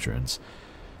main entrance,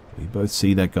 we both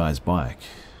see that guy's bike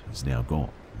is now gone.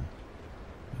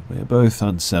 We're both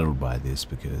unsettled by this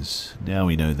because now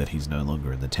we know that he's no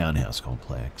longer in the townhouse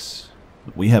complex.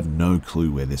 We have no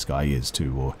clue where this guy is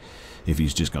too, or if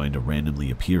he's just going to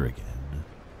randomly appear again.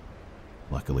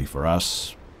 Luckily for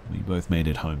us, we both made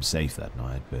it home safe that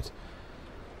night, but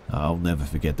I'll never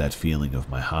forget that feeling of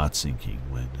my heart sinking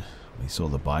when we saw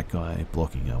the bike guy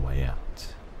blocking our way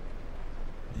out.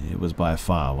 It was by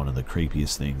far one of the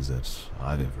creepiest things that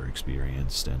I've ever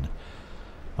experienced, and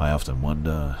I often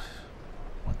wonder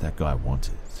what that guy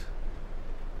wanted.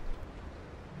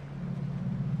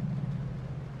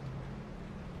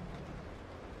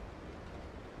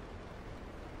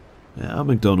 Our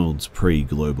McDonald's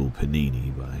pre-global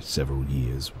panini by several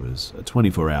years was a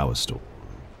 24-hour store.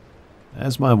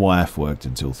 As my wife worked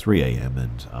until 3 a.m.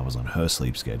 and I was on her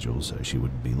sleep schedule so she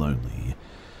wouldn't be lonely,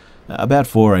 about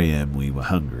 4 a.m. we were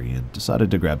hungry and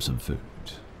decided to grab some food.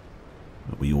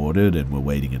 We ordered and were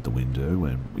waiting at the window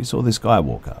when we saw this guy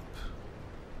walk up.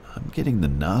 I'm getting the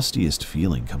nastiest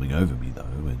feeling coming over me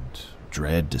though, and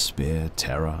dread, despair,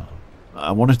 terror.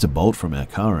 I wanted to bolt from our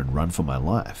car and run for my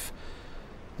life.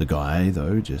 The guy,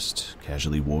 though, just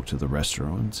casually walked to the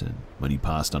restaurant, and when he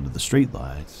passed under the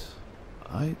streetlight,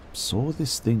 I saw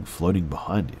this thing floating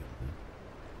behind him.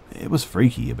 It was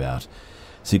freaky, about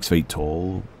 6 feet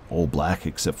tall, all black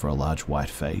except for a large white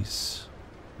face.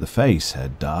 The face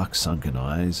had dark, sunken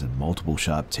eyes and multiple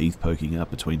sharp teeth poking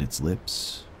out between its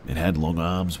lips. It had long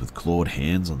arms with clawed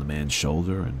hands on the man's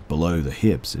shoulder, and below the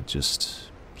hips it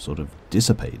just sort of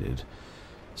dissipated,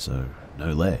 so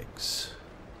no legs.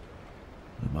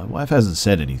 My wife hasn't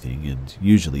said anything and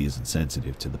usually isn't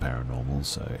sensitive to the paranormal,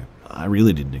 so I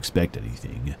really didn't expect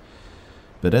anything.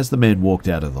 But as the man walked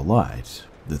out of the light,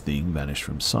 the thing vanished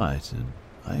from sight and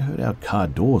I heard our car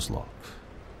doors lock.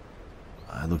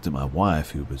 I looked at my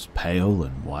wife, who was pale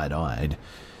and wide-eyed.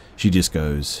 She just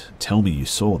goes, "Tell me you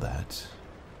saw that."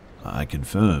 I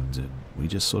confirmed, and we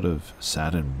just sort of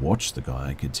sat and watched the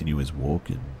guy continue his walk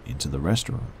into the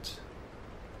restaurant.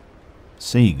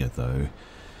 Seeing it, though,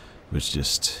 was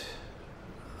just,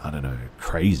 I don't know,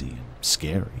 crazy and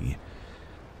scary.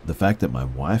 The fact that my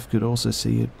wife could also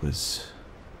see it was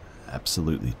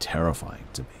absolutely terrifying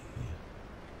to me.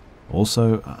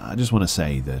 Also, I just want to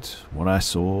say that what I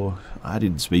saw, I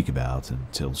didn't speak about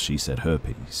until she said her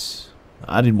piece.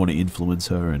 I didn't want to influence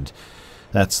her, and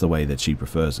that's the way that she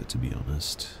prefers it, to be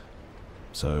honest.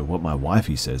 So what my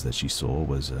wifey says that she saw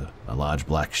was a large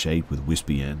black shape with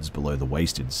wispy ends below the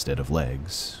waist instead of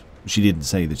legs. She didn't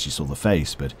say that she saw the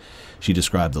face, but she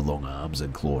described the long arms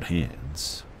and clawed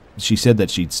hands. She said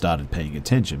that she'd started paying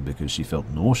attention because she felt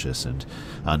nauseous and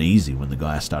uneasy when the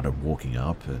guy started walking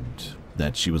up, and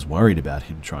that she was worried about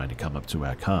him trying to come up to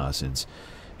our car since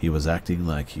he was acting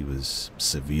like he was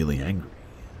severely angry.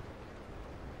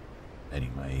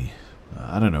 Anyway,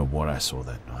 I don't know what I saw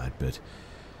that night, but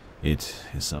it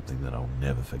is something that I'll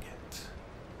never forget.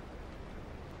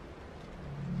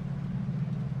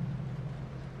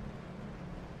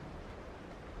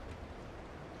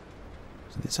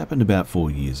 So this happened about 4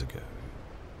 years ago.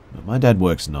 My dad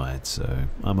works nights, so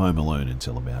I'm home alone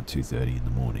until about 2:30 in the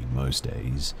morning most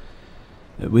days.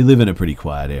 We live in a pretty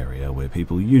quiet area where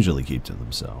people usually keep to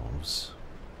themselves.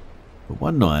 But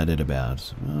one night at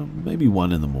about maybe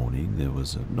 1 in the morning, there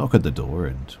was a knock at the door,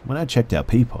 and when I checked our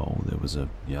peephole, there was a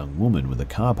young woman with a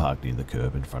car parked near the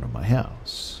curb in front of my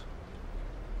house.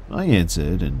 I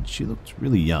answered, and she looked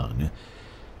really young,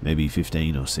 maybe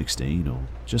 15 or 16, or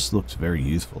just looked very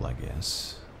youthful, I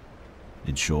guess.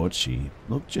 In short, she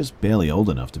looked just barely old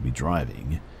enough to be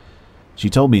driving. She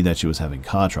told me that she was having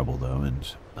car trouble though, and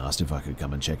asked if I could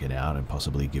come and check it out and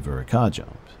possibly give her a car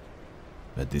jump.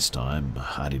 At this time,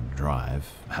 I didn't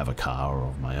drive, have a car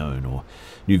of my own, or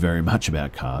knew very much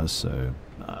about cars, so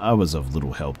I was of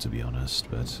little help, to be honest,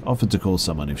 but offered to call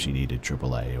someone if she needed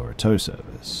AAA or a tow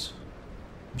service.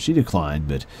 She declined,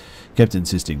 but kept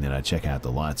insisting that I check out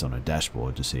the lights on her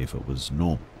dashboard to see if it was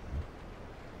normal.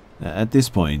 At this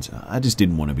point, I just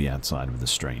didn't want to be outside with a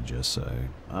stranger, so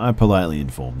I politely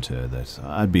informed her that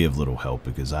I'd be of little help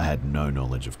because I had no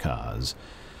knowledge of cars.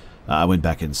 I went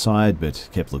back inside, but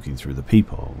kept looking through the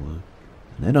peephole. And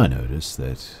then I noticed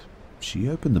that she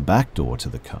opened the back door to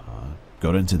the car,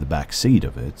 got into the back seat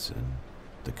of it, and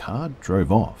the car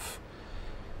drove off.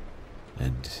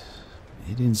 And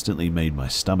it instantly made my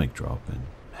stomach drop and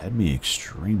had me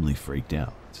extremely freaked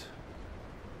out.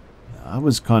 I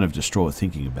was kind of distraught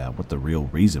thinking about what the real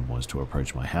reason was to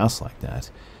approach my house like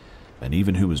that, and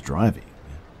even who was driving.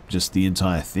 Just the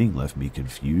entire thing left me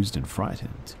confused and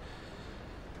frightened.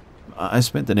 I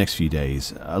spent the next few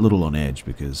days a little on edge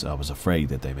because I was afraid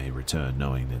that they may return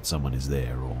knowing that someone is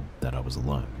there or that I was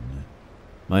alone.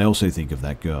 I also think of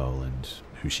that girl and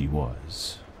who she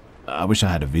was. I wish I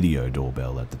had a video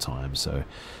doorbell at the time so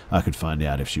I could find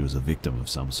out if she was a victim of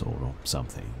some sort or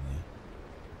something.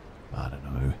 I don't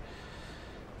know.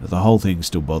 The whole thing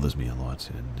still bothers me a lot,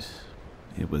 and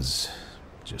it was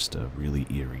just a really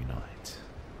eerie night.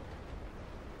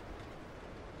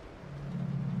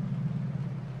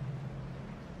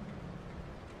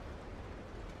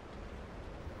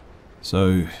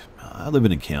 So, I live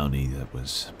in a county that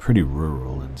was pretty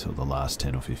rural until the last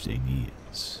 10 or 15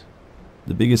 years.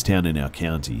 The biggest town in our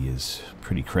county is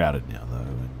pretty crowded now though,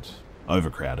 and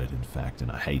overcrowded in fact,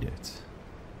 and I hate it.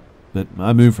 But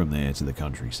I moved from there to the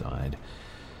countryside.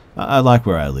 I like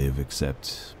where I live,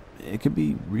 except it can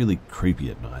be really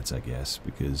creepy at nights, I guess,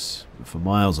 because for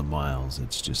miles and miles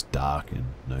it's just dark and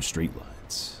no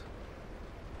streetlights.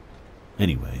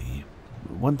 Anyway,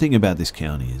 one thing about this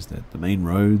county is that the main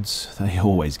roads, they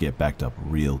always get backed up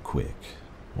real quick,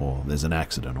 or there's an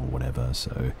accident or whatever,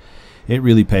 so it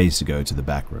really pays to go to the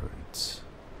back roads.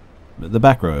 But the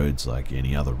back roads, like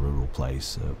any other rural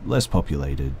place, are less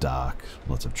populated, dark,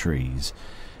 lots of trees,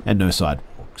 and no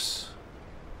sidewalks.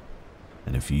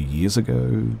 And a few years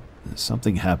ago,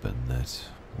 something happened that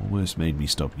almost made me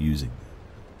stop using them.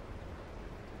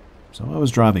 So I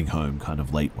was driving home kind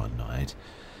of late one night.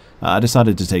 I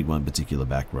decided to take one particular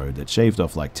back road that shaved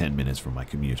off like 10 minutes from my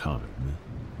commute home.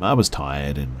 I was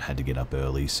tired and had to get up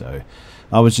early, so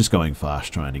I was just going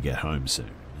fast trying to get home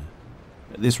soon.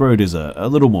 This road is a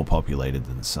little more populated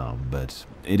than some, but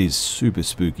it is super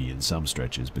spooky in some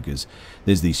stretches because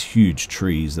there's these huge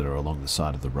trees that are along the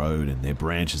side of the road and their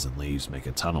branches and leaves make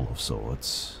a tunnel of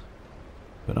sorts.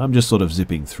 But I'm just sort of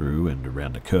zipping through and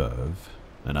around a curve,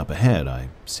 and up ahead I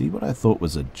see what I thought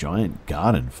was a giant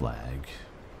garden flag.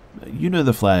 You know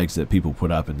the flags that people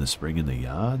put up in the spring in their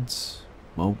yards?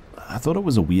 Well, I thought it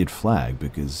was a weird flag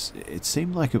because it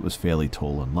seemed like it was fairly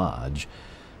tall and large,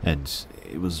 and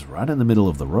it was right in the middle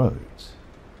of the road.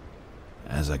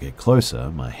 As I get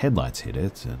closer, my headlights hit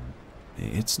it, and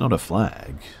it's not a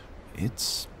flag.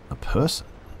 It's a person.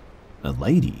 A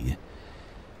lady.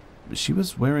 She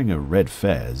was wearing a red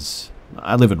fez.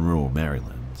 I live in rural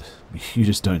Maryland. You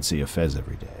just don't see a fez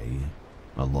every day.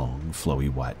 A long,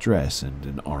 flowy white dress and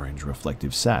an orange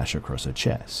reflective sash across her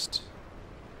chest.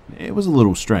 It was a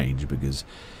little strange because,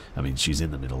 she's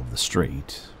in the middle of the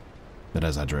street. But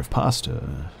as I drove past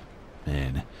her,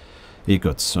 man, it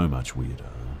got so much weirder.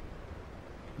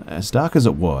 As dark as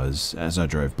it was, as I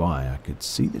drove by, I could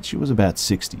see that she was about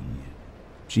 60.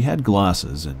 She had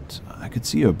glasses and I could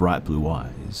see her bright blue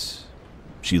eyes.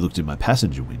 She looked in my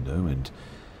passenger window and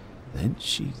then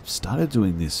she started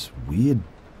doing this weird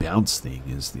bounce thing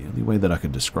is the only way that I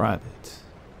can describe it.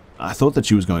 I thought that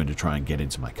she was going to try and get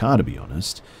into my car, to be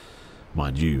honest.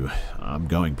 Mind you, I'm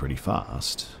going pretty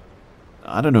fast.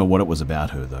 I don't know what it was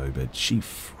about her though, but she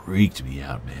freaked me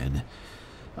out, man.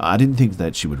 I didn't think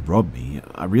that she would rob me.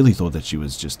 I really thought that she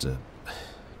was just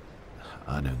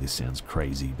I know this sounds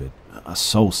crazy, but a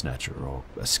soul snatcher or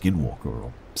a skinwalker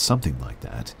or something like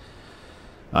that.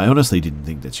 I honestly didn't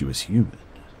think that she was human.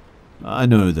 I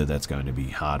know that that's going to be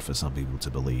hard for some people to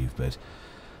believe, but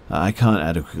I can't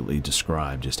adequately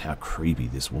describe just how creepy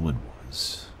this woman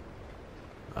was.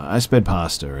 I sped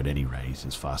past her at any rate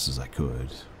as fast as I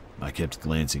could. I kept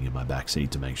glancing in my back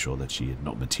seat to make sure that she had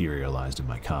not materialized in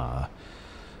my car.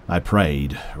 I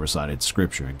prayed, recited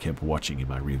scripture, and kept watching in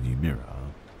my rearview mirror.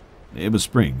 It was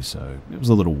spring, so it was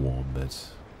a little warm, but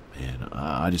man,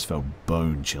 I just felt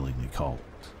bone-chillingly cold.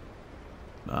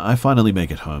 I finally make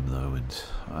it home though, and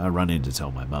I run in to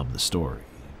tell my mum the story.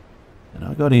 And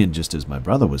I got in just as my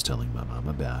brother was telling my mum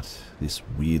about this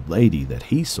weird lady that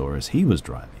he saw as he was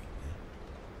driving.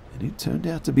 And it turned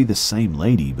out to be the same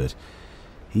lady, but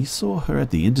he saw her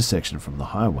at the intersection from the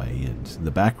highway and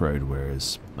the back road,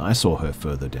 whereas I saw her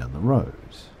further down the road.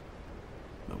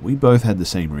 We both had the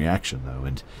same reaction though,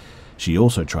 and she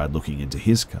also tried looking into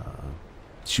his car.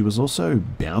 She was also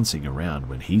bouncing around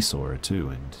when he saw her too,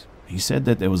 and he said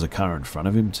that there was a car in front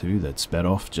of him too that sped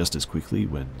off just as quickly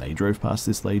when they drove past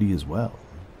this lady as well.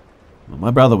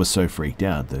 My brother was so freaked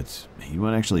out that he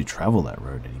won't actually travel that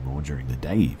road anymore during the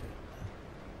day even.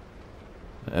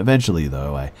 Eventually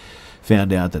though, I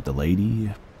found out that the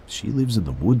lady, she lives in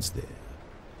the woods there.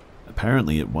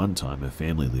 Apparently at one time her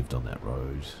family lived on that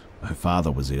road. Her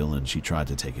father was ill and she tried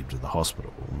to take him to the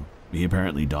hospital. He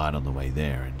apparently died on the way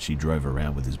there and she drove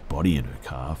around with his body in her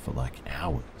car for like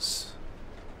hours.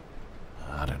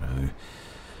 I don't know.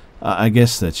 I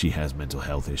guess that she has mental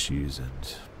health issues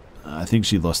and I think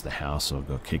she lost the house or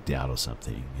got kicked out or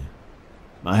something.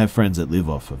 I have friends that live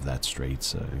off of that street,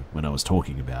 so when I was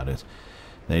talking about it,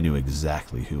 they knew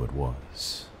exactly who it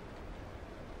was.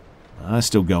 I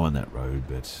still go on that road,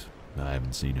 but I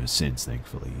haven't seen her since,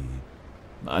 thankfully.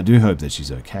 I do hope that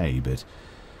she's okay, but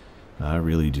I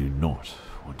really do not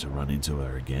want to run into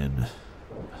her again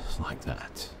like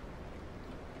that.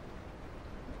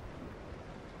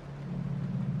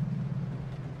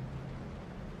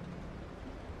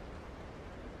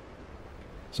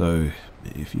 So,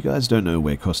 if you guys don't know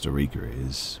where Costa Rica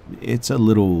is, it's a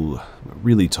little,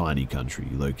 really tiny country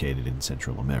located in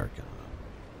Central America.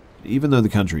 Even though the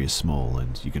country is small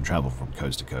and you can travel from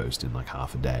coast to coast in like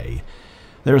half a day,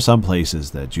 there are some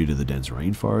places that, due to the dense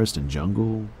rainforest and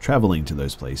jungle, traveling to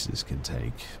those places can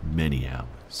take many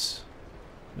hours.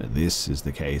 This is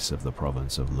the case of the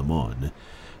province of Limon,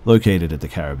 located at the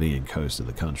Caribbean coast of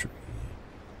the country.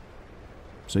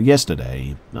 So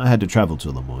yesterday, I had to travel to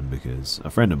Limon because a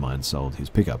friend of mine sold his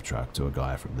pickup truck to a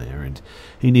guy from there and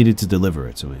he needed to deliver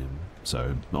it to him,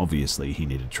 so obviously he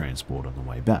needed transport on the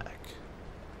way back.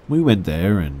 We went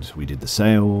there and we did the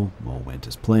sale, all went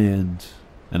as planned,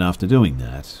 and after doing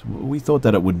that, we thought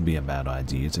that it wouldn't be a bad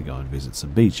idea to go and visit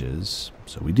some beaches,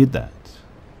 so we did that.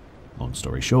 Long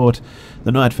story short,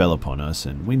 the night fell upon us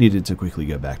and we needed to quickly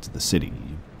go back to the city,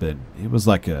 but it was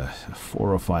like a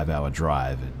 4 or 5 hour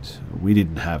drive and we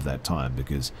didn't have that time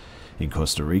because in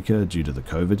Costa Rica, due to the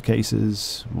COVID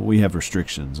cases, we have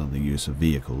restrictions on the use of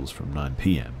vehicles from 9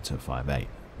 PM to 5 AM.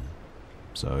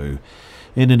 So,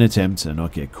 in an attempt to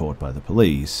not get caught by the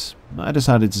police, I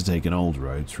decided to take an old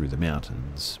road through the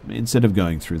mountains instead of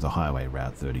going through the highway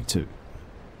Route 32.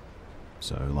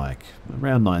 So, like,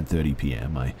 around 9:30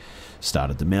 PM, I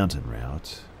started the mountain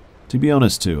route. To be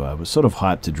honest too, I was sort of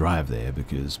hyped to drive there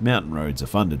because mountain roads are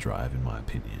fun to drive in my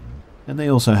opinion, and they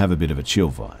also have a bit of a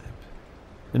chill vibe.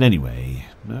 And anyway,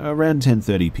 around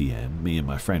 10:30 PM, me and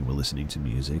my friend were listening to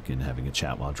music and having a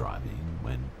chat while driving,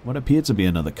 when what appeared to be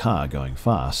another car going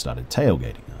fast started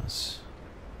tailgating us.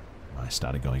 I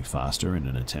started going faster in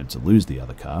an attempt to lose the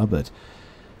other car, but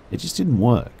it just didn't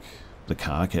work. The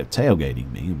car kept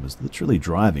tailgating me and was literally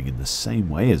driving in the same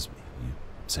way as me.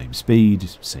 Same speed,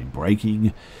 same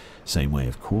braking, same way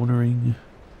of cornering.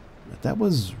 That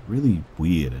was really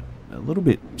weird and a little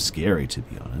bit scary, to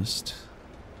be honest.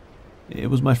 It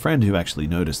was my friend who actually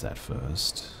noticed that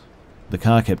first. The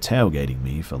car kept tailgating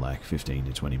me for like 15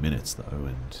 to 20 minutes though,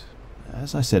 and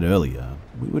as I said earlier,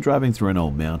 we were driving through an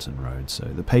old mountain road, so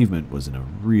the pavement was in a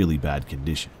really bad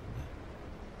condition.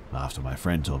 After my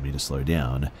friend told me to slow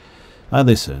down, I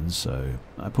listened, so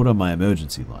I put on my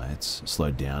emergency lights,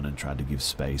 slowed down and tried to give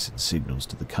space and signals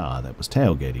to the car that was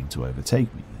tailgating to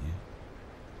overtake me.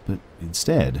 But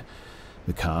instead,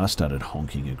 the car started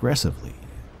honking aggressively.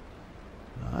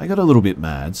 I got a little bit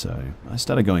mad, so I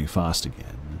started going fast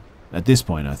again. At this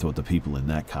point, I thought the people in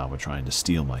that car were trying to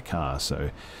steal my car, so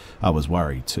I was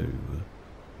worried too.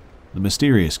 The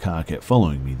mysterious car kept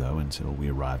following me though until we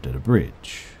arrived at a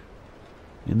bridge.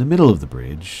 In the middle of the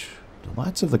bridge, the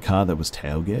lights of the car that was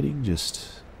tailgating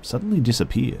just suddenly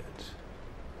disappeared.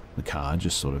 The car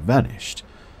just sort of vanished.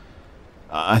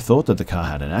 I thought that the car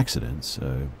had an accident,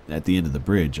 so at the end of the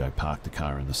bridge I parked the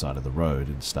car on the side of the road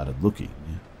and started looking.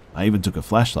 I even took a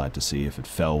flashlight to see if it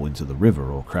fell into the river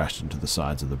or crashed into the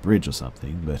sides of the bridge or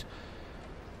something, but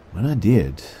when I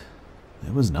did,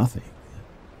 there was nothing.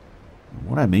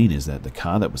 What I mean is that the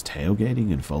car that was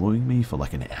tailgating and following me for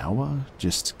like an hour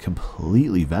just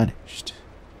completely vanished.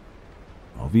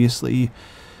 Obviously,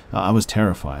 I was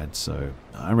terrified, so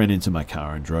I ran into my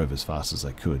car and drove as fast as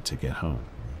I could to get home.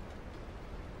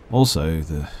 Also,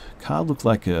 the car looked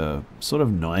like a sort of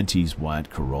 90s white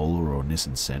Corolla or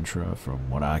Nissan Sentra from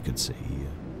what I could see,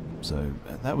 so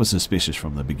that was suspicious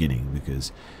from the beginning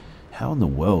because how in the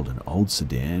world an old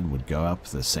sedan would go up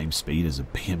the same speed as a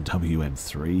BMW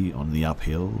M3 on the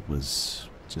uphill was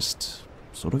just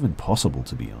sort of impossible,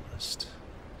 to be honest.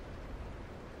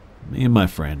 Me and my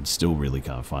friend still really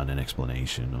can't find an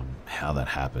explanation on how that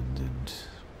happened, and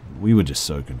we were just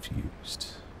so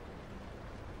confused.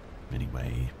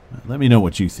 Anyway, let me know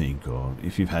what you think, or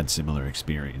if you've had similar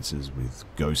experiences with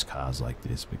ghost cars like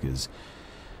this, because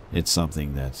it's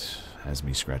something that has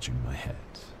me scratching my head.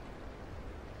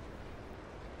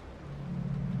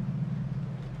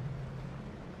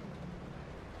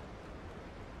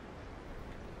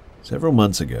 Several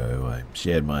months ago, I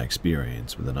shared my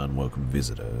experience with an unwelcome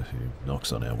visitor who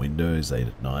knocks on our windows late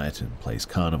at night and plays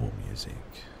carnival music.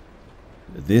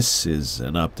 This is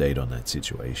an update on that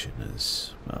situation,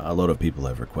 as a lot of people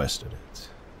have requested it.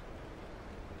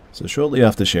 So shortly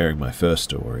after sharing my first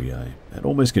story, I had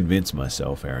almost convinced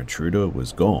myself our intruder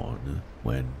was gone,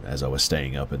 when, as I was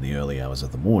staying up in the early hours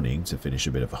of the morning to finish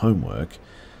a bit of homework,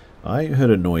 I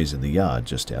heard a noise in the yard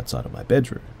just outside of my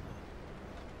bedroom.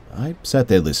 I sat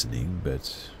there listening,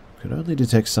 but could only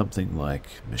detect something like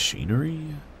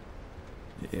machinery.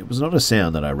 It was not a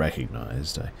sound that I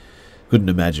recognized. I couldn't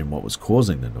imagine what was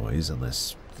causing the noise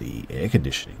unless the air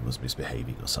conditioning was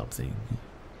misbehaving or something.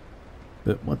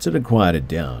 But once it had quieted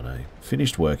down, I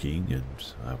finished working and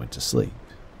I went to sleep.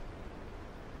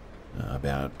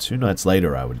 About 2 nights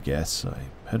later, I would guess, I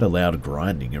heard a loud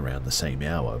grinding around the same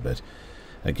hour, but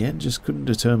again just couldn't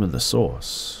determine the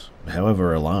source,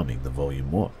 however alarming the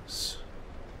volume was.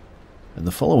 And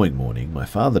the following morning, my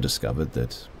father discovered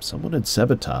that someone had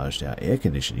sabotaged our air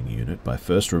conditioning unit by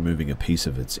first removing a piece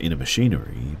of its inner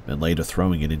machinery and later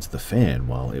throwing it into the fan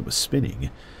while it was spinning,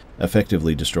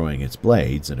 effectively destroying its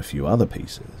blades and a few other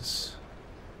pieces.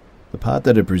 The part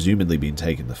that had presumably been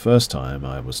taken the first time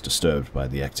I was disturbed by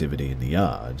the activity in the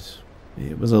yard,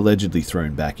 it was allegedly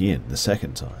thrown back in the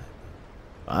second time.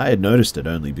 I had noticed it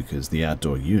only because the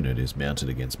outdoor unit is mounted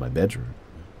against my bedroom.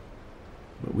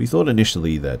 We thought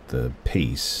initially that the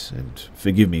piece, and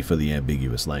forgive me for the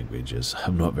ambiguous language as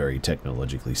I'm not very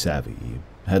technologically savvy,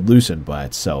 had loosened by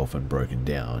itself and broken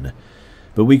down,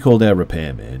 but we called our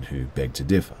repairman, who begged to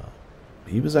differ.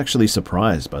 He was actually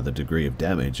surprised by the degree of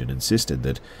damage and insisted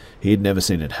that he had never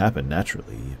seen it happen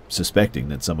naturally, suspecting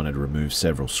that someone had removed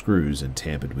several screws and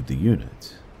tampered with the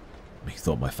unit. He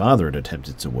thought my father had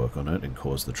attempted to work on it and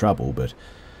caused the trouble, but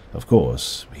of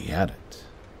course he hadn't.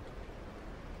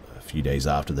 A few days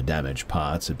after the damaged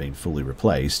parts had been fully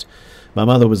replaced, my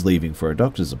mother was leaving for a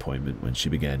doctor's appointment when she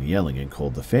began yelling and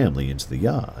called the family into the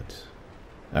yard.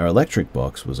 Our electric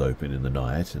box was open in the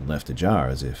night and left ajar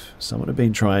as if someone had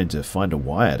been trying to find a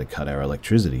wire to cut our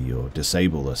electricity or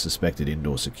disable a suspected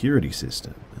indoor security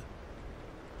system.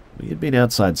 We had been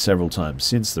outside several times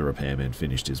since the repairman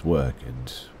finished his work,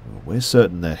 and we're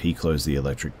certain that he closed the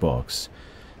electric box,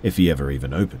 if he ever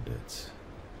even opened it.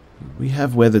 We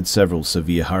have weathered several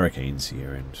severe hurricanes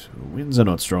here, and winds are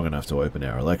not strong enough to open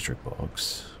our electric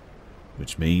box,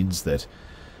 which means that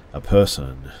a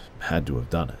person had to have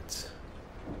done it.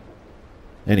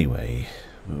 Anyway,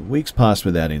 weeks passed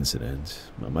without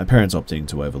incident, my parents opting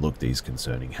to overlook these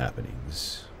concerning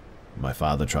happenings. My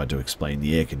father tried to explain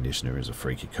the air conditioner as a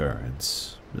freak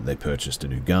occurrence. They purchased a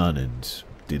new gun and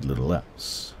did little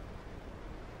else.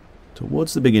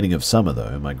 Towards the beginning of summer,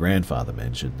 though, my grandfather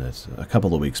mentioned that a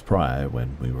couple of weeks prior,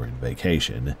 when we were in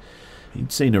vacation,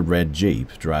 he'd seen a red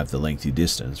Jeep drive the lengthy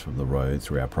distance from the road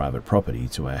through our private property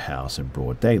to our house in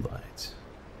broad daylight.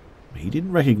 He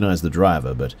didn't recognize the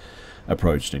driver, but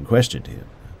approached and questioned him.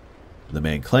 The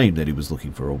man claimed that he was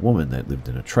looking for a woman that lived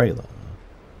in a trailer.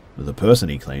 The person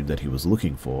he claimed that he was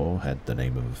looking for had the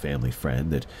name of a family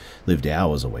friend that lived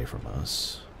hours away from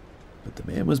us. But the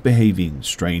man was behaving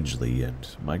strangely, and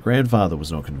my grandfather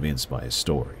was not convinced by his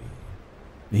story.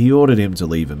 He ordered him to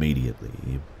leave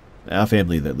immediately. Our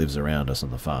family that lives around us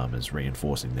on the farm is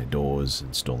reinforcing their doors,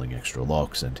 installing extra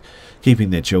locks, and keeping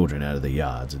their children out of the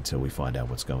yards until we find out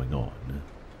what's going on.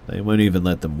 They won't even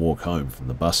let them walk home from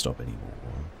the bus stop anymore.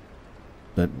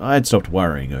 But I had stopped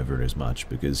worrying over it as much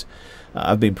because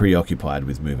I've been preoccupied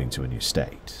with moving to a new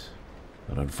state.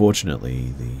 But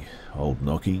unfortunately, the old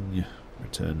knocking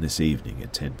returned this evening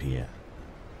at 10 p.m.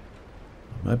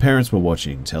 My parents were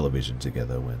watching television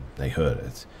together when they heard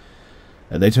it,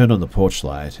 and they turned on the porch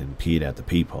light and peered out the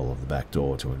peephole of the back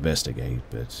door to investigate,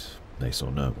 but they saw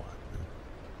no one.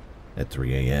 At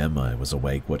 3 a.m., I was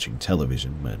awake watching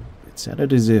television when it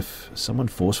sounded as if someone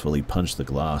forcefully punched the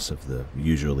glass of the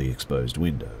usually exposed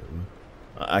window.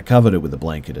 I covered it with a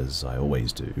blanket as I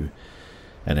always do,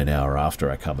 and an hour after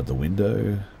I covered the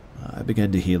window, I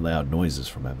began to hear loud noises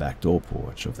from our back door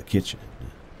porch of the kitchen,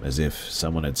 as if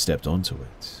someone had stepped onto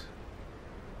it.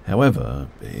 However,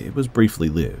 it was briefly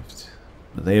lived.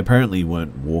 They apparently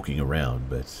weren't walking around,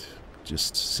 but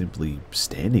just simply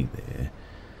standing there.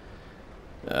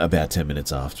 About 10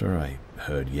 minutes after, I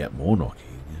heard yet more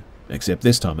knocking, except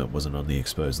this time it wasn't on the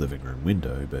exposed living room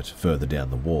window, but further down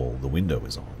the wall the window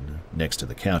was on, next to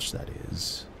the couch, that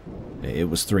is. It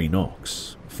was 3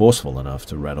 knocks, forceful enough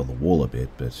to rattle the wall a bit,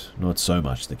 but not so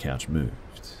much the couch moved.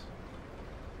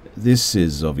 This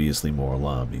is obviously more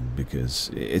alarming because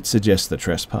it suggests the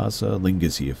trespasser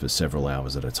lingers here for several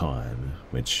hours at a time,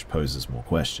 which poses more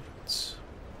questions.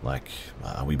 Like,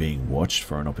 are we being watched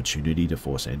for an opportunity to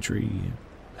force entry?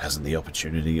 Hasn't the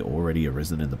opportunity already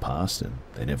arisen in the past and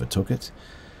they never took it?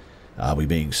 Are we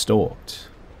being stalked?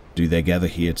 Do they gather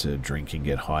here to drink and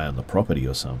get high on the property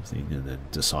or something and then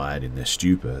decide in their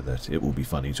stupor that it will be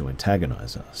funny to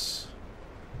antagonize us?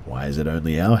 Why is it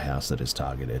only our house that is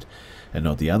targeted and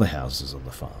not the other houses on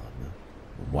the farm?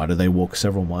 Why do they walk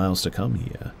several miles to come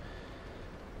here?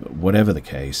 Whatever the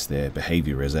case, their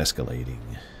behavior is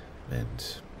escalating,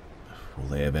 and will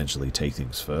they eventually take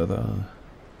things further?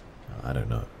 I don't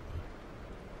know.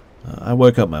 I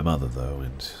woke up my mother, though,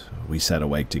 and we sat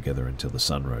awake together until the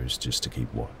sun rose just to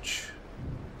keep watch.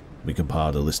 We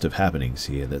compiled a list of happenings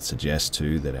here that suggest,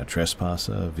 too, that our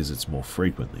trespasser visits more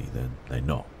frequently than they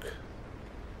knock.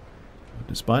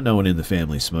 Despite no one in the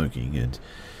family smoking, and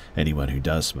anyone who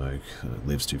does smoke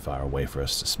lives too far away for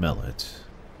us to smell it,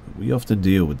 we often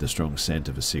deal with the strong scent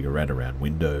of a cigarette around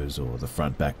windows or the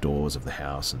front back doors of the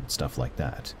house and stuff like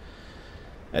that.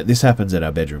 This happens at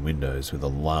our bedroom windows with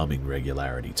alarming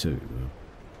regularity too.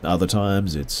 Other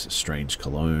times it's strange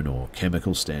cologne or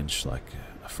chemical stench like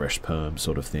a fresh perm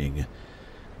sort of thing.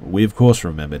 We of course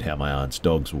remembered how my aunt's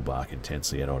dogs will bark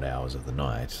intensely at odd hours of the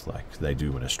night, like they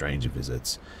do when a stranger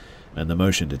visits, and the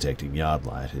motion detecting yard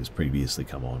light has previously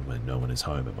come on when no one is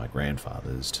home at my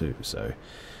grandfather's too, so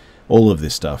all of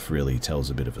this stuff really tells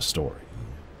a bit of a story.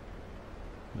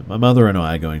 My mother and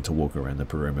I are going to walk around the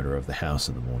perimeter of the house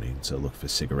in the morning to look for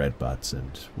cigarette butts,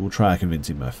 and we'll try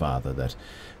convincing my father that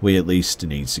we at least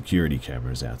need security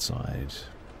cameras outside,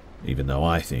 even though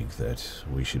I think that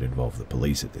we should involve the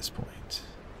police at this point.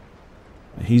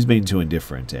 He's been too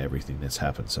indifferent to everything that's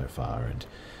happened so far, and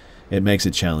it makes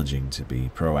it challenging to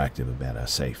be proactive about our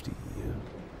safety.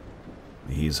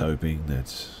 He's hoping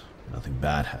that nothing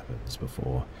bad happens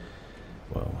before,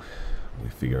 well, we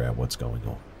figure out what's going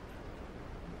on.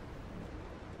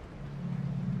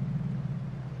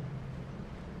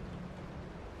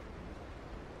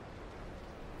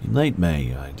 In late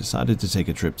May, I decided to take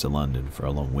a trip to London for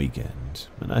a long weekend,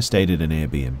 and I stayed at an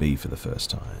Airbnb for the first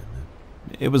time.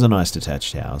 It was a nice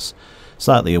detached house,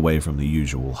 slightly away from the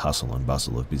usual hustle and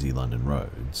bustle of busy London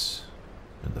roads.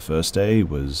 And the first day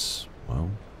was,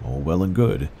 well, all well and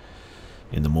good.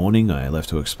 In the morning, I left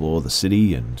to explore the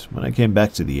city, and when I came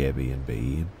back to the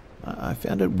Airbnb, I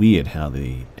found it weird how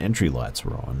the entry lights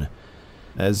were on,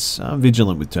 as I'm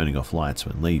vigilant with turning off lights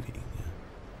when leaving.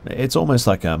 It's almost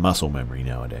like a muscle memory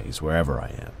nowadays, wherever I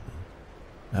am.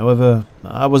 However,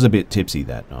 I was a bit tipsy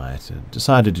that night, and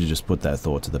decided to just put that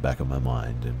thought to the back of my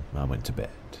mind, and I went to bed.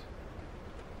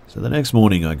 So the next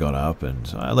morning I got up,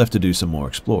 and I left to do some more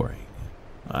exploring.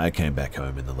 I came back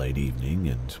home in the late evening,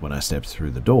 and when I stepped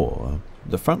through the door,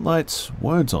 the front lights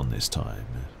weren't on this time.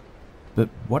 But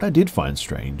what I did find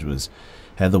strange was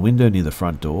how the window near the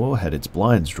front door had its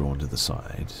blinds drawn to the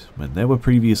side, when they were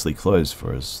previously closed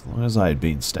for as long as I had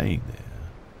been staying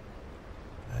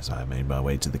there. As I made my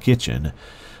way to the kitchen,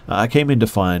 I came in to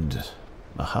find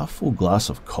a half-full glass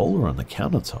of cola on the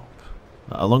countertop,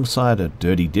 alongside a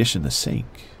dirty dish in the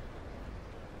sink.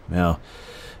 Now,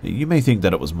 you may think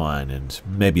that it was mine, and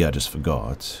maybe I just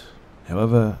forgot.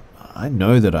 However, I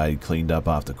know that I had cleaned up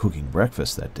after cooking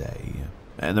breakfast that day,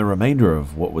 and the remainder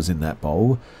of what was in that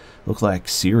bowl looked like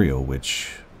cereal,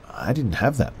 which I didn't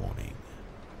have that morning.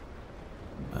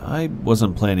 I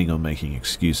wasn't planning on making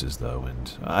excuses though,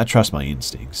 and I trust my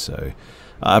instincts, so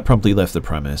I promptly left the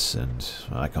premise and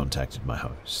I contacted my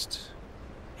host.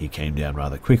 He came down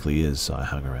rather quickly as I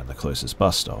hung around the closest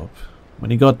bus stop.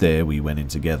 When he got there, we went in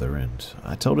together, and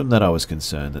I told him that I was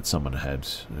concerned that someone had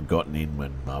gotten in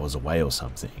when I was away or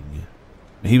something.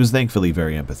 He was thankfully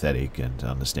very empathetic and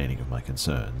understanding of my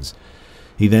concerns.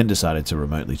 He then decided to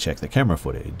remotely check the camera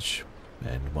footage,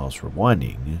 and whilst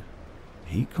rewinding,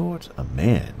 he caught a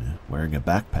man wearing a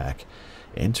backpack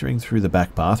entering through the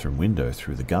back bathroom window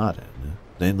through the garden,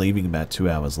 then leaving about 2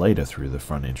 hours later through the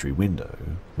front entry window,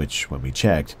 which, when we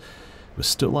checked, was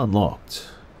still unlocked.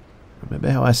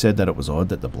 Remember how I said that it was odd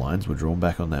that the blinds were drawn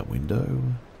back on that window?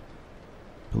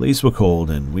 Police were called,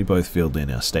 and we both filled in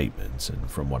our statements,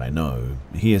 and from what I know,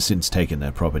 he has since taken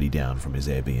that property down from his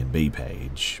Airbnb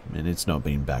page, and it's not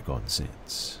been back on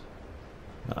since.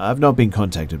 I've not been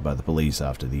contacted by the police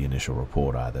after the initial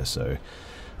report either, so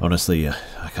honestly,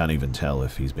 I can't even tell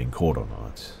if he's been caught or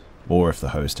not, or if the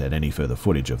host had any further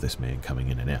footage of this man coming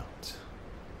in and out.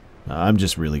 I'm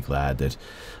just really glad that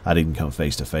I didn't come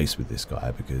face to face with this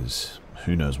guy, because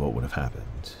who knows what would have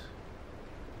happened.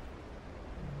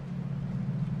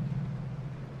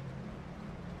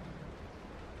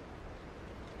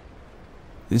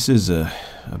 This is a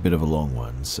bit of a long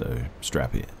one, so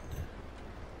strap in.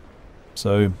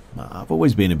 So, I've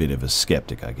always been a bit of a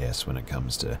skeptic, I guess, when it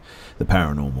comes to the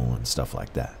paranormal and stuff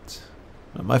like that.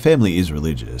 My family is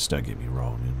religious, don't get me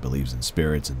wrong, and believes in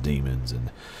spirits and demons,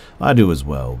 and I do as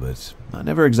well, but I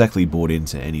never exactly bought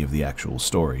into any of the actual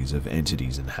stories of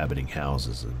entities inhabiting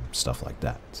houses and stuff like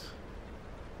that.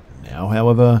 Now,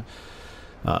 however,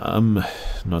 I'm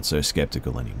not so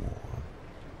skeptical anymore.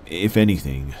 If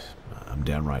anything, I'm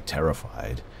downright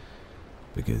terrified,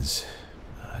 because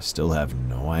I still have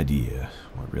no idea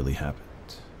what really happened.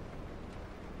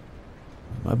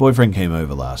 My boyfriend came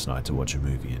over last night to watch a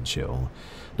movie and chill.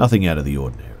 Nothing out of the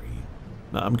ordinary.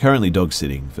 I'm currently dog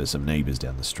sitting for some neighbours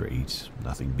down the street,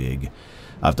 nothing big.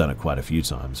 I've done it quite a few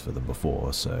times for them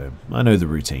before, so I know the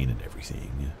routine and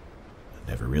everything. I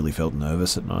never really felt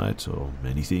nervous at night or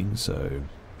anything, so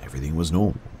everything was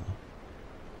normal.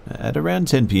 At around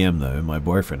 10 PM though, my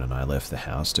boyfriend and I left the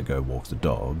house to go walk the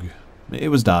dog. It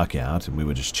was dark out and we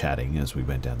were just chatting as we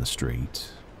went down the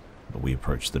street. We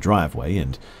approached the driveway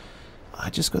and I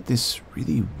just got this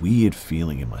really weird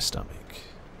feeling in my stomach.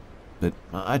 But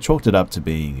I chalked it up to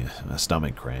being a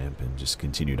stomach cramp and just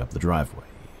continued up the driveway.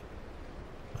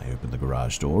 I opened the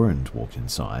garage door and walked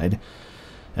inside,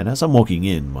 and as I'm walking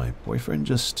in, my boyfriend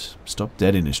just stopped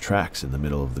dead in his tracks in the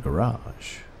middle of the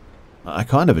garage. I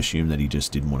kind of assumed that he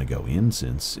just didn't want to go in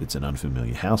since it's an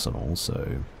unfamiliar house and all,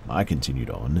 so I continued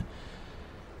on.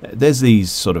 There's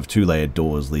these sort of two-layered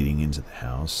doors leading into the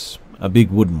house, a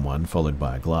big wooden one followed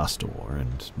by a glass door,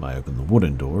 and I opened the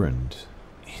wooden door and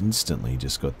instantly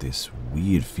just got this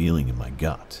weird feeling in my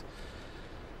gut.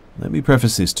 Let me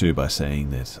preface this too by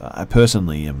saying that I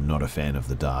personally am not a fan of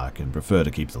the dark and prefer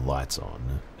to keep the lights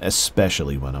on,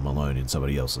 especially when I'm alone in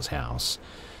somebody else's house.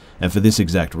 And for this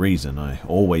exact reason, I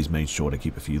always made sure to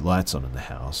keep a few lights on in the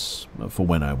house, for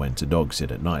when I went to dog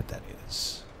sit at night, that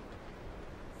is.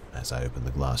 As I opened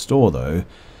the glass door though,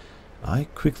 I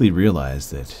quickly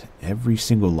realized that every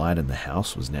single light in the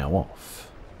house was now off.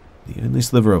 The only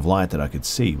sliver of light that I could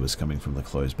see was coming from the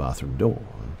closed bathroom door.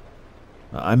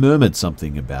 I murmured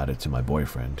something about it to my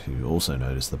boyfriend, who also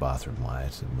noticed the bathroom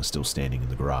light and was still standing in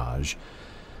the garage.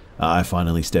 I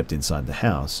finally stepped inside the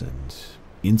house and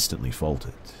instantly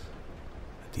faltered.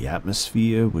 The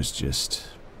atmosphere was just,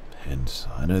 and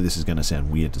I know this is going to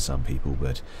sound weird to some people,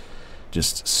 but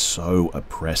just so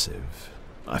oppressive.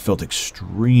 I felt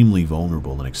extremely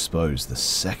vulnerable and exposed the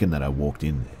second that I walked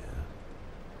in there.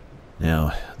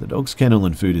 Now, the dog's kennel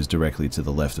and food is directly to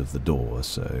the left of the door,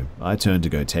 so I turned to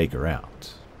go take her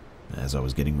out. As I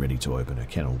was getting ready to open her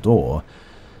kennel door,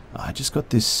 I just got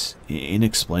this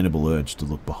inexplainable urge to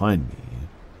look behind me.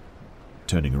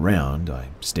 Turning around, I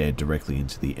stared directly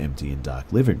into the empty and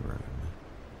dark living room,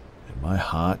 and my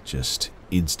heart just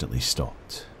instantly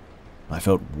stopped. I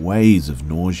felt waves of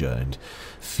nausea and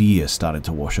fear started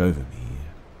to wash over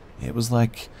me. It was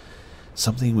like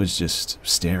something was just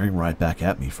staring right back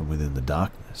at me from within the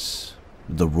darkness.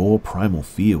 The raw primal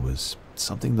fear was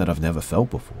something that I've never felt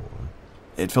before.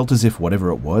 It felt as if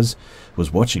whatever it was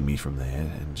watching me from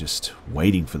there and just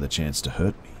waiting for the chance to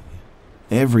hurt me.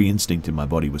 Every instinct in my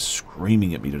body was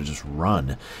screaming at me to just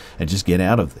run and just get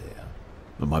out of there.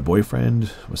 But my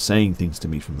boyfriend was saying things to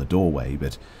me from the doorway,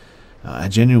 but I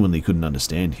genuinely couldn't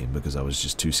understand him because I was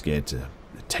just too scared to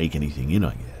take anything in,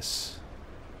 I guess.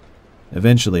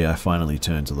 Eventually, I finally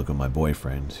turned to look at my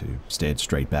boyfriend, who stared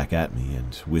straight back at me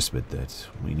and whispered that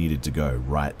we needed to go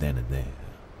right then and there.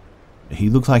 He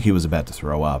looked like he was about to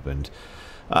throw up, and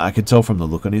I could tell from the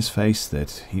look on his face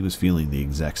that he was feeling the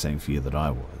exact same fear that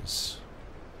I was.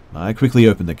 I quickly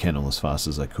opened the kennel as fast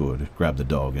as I could, grabbed the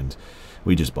dog, and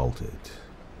we just bolted.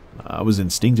 I was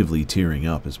instinctively tearing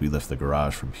up as we left the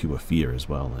garage from pure fear as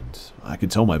well, and I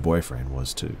could tell my boyfriend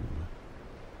was too.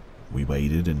 We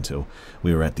waited until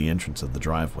we were at the entrance of the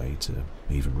driveway to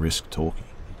even risk talking.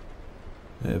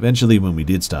 Eventually, when we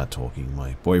did start talking,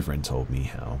 my boyfriend told me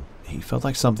how he felt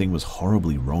like something was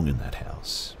horribly wrong in that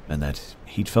house, and that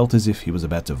he'd felt as if he was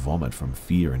about to vomit from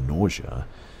fear and nausea.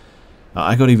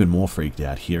 I got even more freaked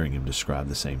out hearing him describe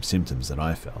the same symptoms that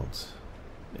I felt.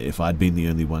 If I'd been the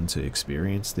only one to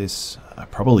experience this, I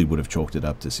probably would have chalked it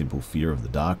up to simple fear of the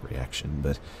dark reaction,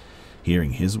 but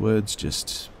hearing his words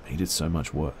just made it so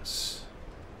much worse.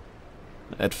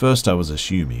 At first I was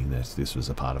assuming that this was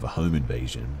a part of a home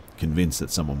invasion, convinced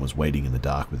that someone was waiting in the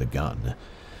dark with a gun.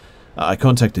 I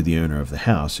contacted the owner of the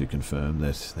house, who confirmed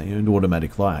that they owned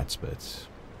automatic lights, but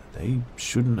they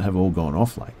shouldn't have all gone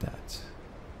off like that.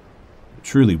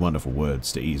 Truly wonderful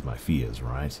words to ease my fears,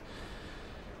 right?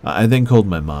 I then called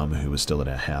my mum, who was still at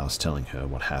our house, telling her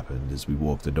what happened as we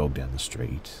walked the dog down the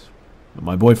street.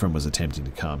 My boyfriend was attempting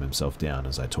to calm himself down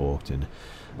as I talked, and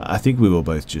I think we were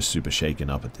both just super shaken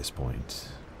up at this point.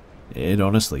 It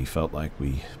honestly felt like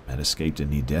we had escaped a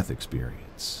near-death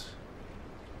experience.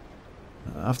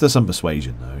 After some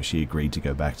persuasion, though, she agreed to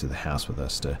go back to the house with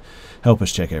us to help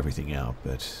us check everything out,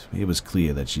 but it was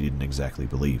clear that she didn't exactly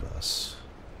believe us.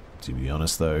 To be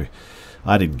honest, though,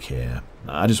 I didn't care.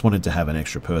 I just wanted to have an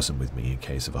extra person with me in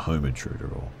case of a home intruder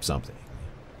or something.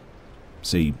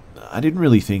 See, I didn't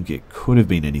really think it could have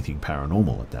been anything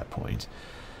paranormal at that point.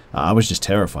 I was just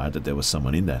terrified that there was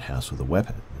someone in that house with a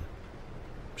weapon.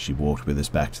 She walked with us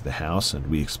back to the house, and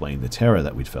we explained the terror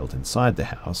that we'd felt inside the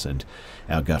house and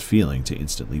our gut feeling to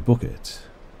instantly book it.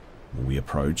 We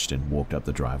approached and walked up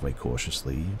the driveway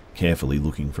cautiously, carefully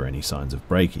looking for any signs of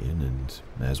break-in, and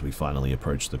as we finally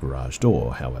approached the garage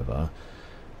door, however,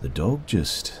 the dog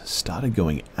just started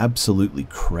going absolutely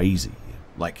crazy,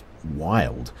 like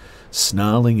wild,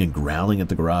 snarling and growling at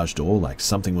the garage door like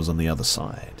something was on the other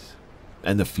side.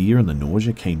 And the fear and the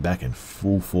nausea came back in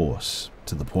full force,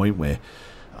 to the point where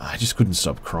I just couldn't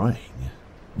stop crying.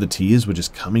 The tears were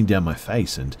just coming down my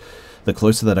face, and the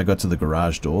closer that I got to the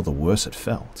garage door, the worse it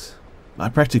felt. I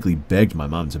practically begged my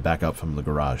mum to back up from the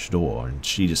garage door, and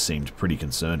she just seemed pretty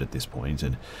concerned at this point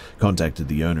and contacted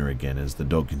the owner again as the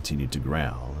dog continued to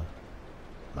growl.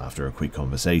 After a quick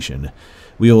conversation,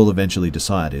 we all eventually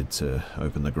decided to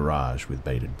open the garage with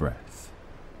bated breath.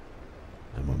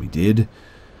 And when we did,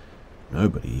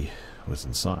 nobody was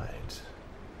inside.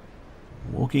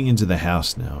 Walking into the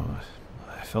house now,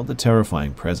 I felt the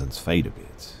terrifying presence fade a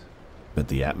bit, but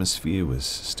the atmosphere was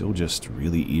still just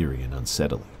really eerie and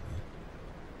unsettling.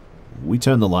 We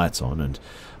turned the lights on, and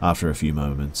after a few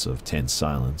moments of tense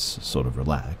silence sort of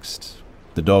relaxed,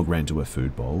 the dog ran to her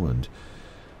food bowl and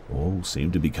all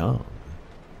seemed to be calm.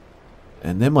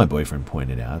 And then my boyfriend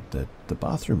pointed out that the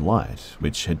bathroom light,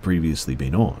 which had previously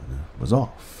been on, was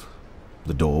off.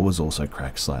 The door was also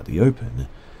cracked slightly open.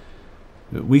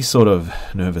 We sort of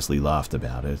nervously laughed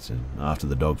about it, and after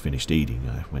the dog finished eating,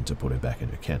 I went to put her back in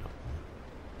her kennel.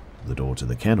 The door to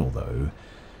the kennel, though,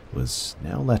 was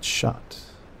now latched shut.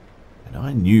 And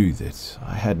I knew that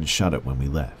I hadn't shut it when we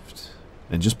left,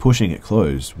 and just pushing it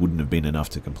closed wouldn't have been enough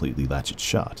to completely latch it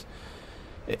shut.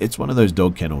 It's one of those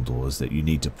dog kennel doors that you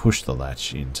need to push the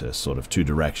latch into sort of two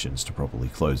directions to properly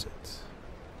close it.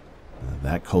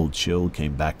 That cold chill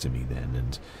came back to me then,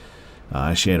 and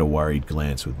I shared a worried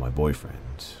glance with my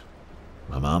boyfriend.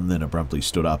 My mum then abruptly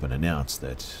stood up and announced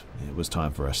that it was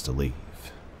time for us to leave.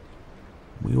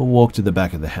 We all walked to the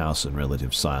back of the house in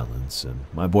relative silence, and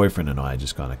my boyfriend and I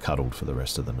just kind of cuddled for the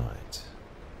rest of the night.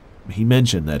 He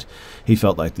mentioned that he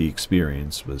felt like the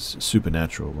experience was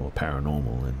supernatural or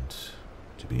paranormal, and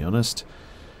to be honest,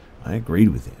 I agreed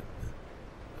with him.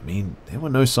 I mean, there were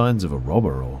no signs of a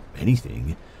robber or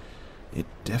anything. It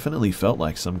definitely felt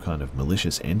like some kind of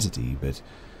malicious entity, but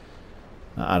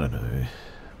I don't know,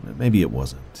 maybe it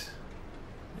wasn't.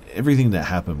 Everything that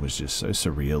happened was just so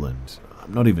surreal, and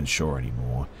I'm not even sure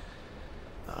anymore.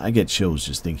 I get chills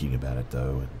just thinking about it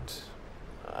though, and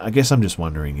I guess I'm just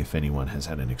wondering if anyone has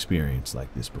had an experience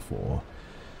like this before.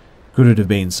 Could it have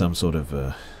been some sort of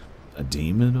a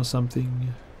demon or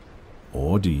something?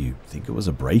 Or do you think it was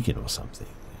a break-in or something?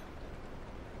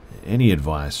 Any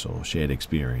advice or shared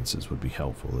experiences would be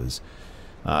helpful, as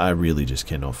I really just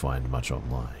cannot find much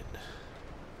online.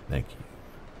 Thank you.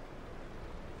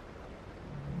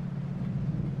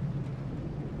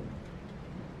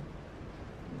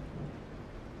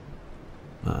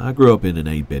 I grew up in an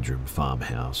 8-bedroom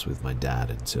farmhouse with my dad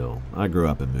until I grew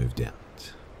up and moved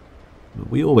out.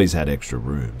 We always had extra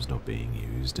rooms not being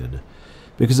used, and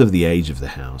because of the age of the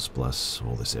house plus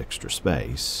all this extra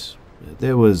space,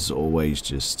 there was always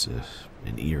just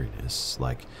an eeriness,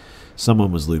 like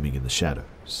someone was looming in the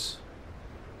shadows.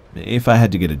 If I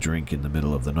had to get a drink in the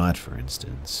middle of the night, for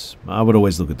instance, I would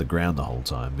always look at the ground the whole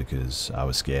time because I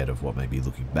was scared of what may be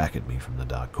looking back at me from the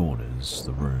dark corners,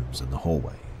 the rooms, and the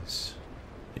hallways.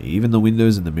 Even the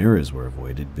windows and the mirrors were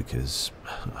avoided because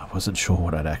I wasn't sure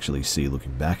what I'd actually see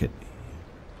looking back at me.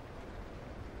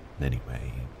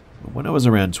 Anyway, when I was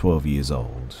around 12 years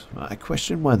old, I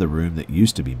questioned why the room that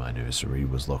used to be my nursery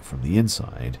was locked from the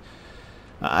inside.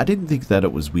 I didn't think that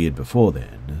it was weird before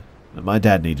then. My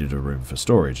dad needed a room for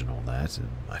storage and all that, and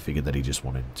I figured that he just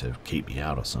wanted to keep me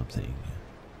out or something.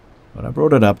 But I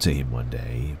brought it up to him one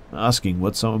day, asking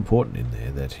what's so important in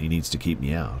there that he needs to keep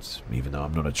me out, even though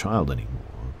I'm not a child anymore.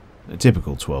 A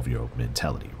typical 12-year-old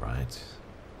mentality, right?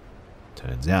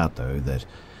 Turns out, though, that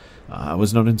I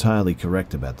was not entirely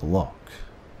correct about the lock.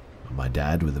 My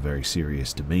dad, with a very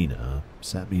serious demeanor,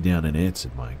 sat me down and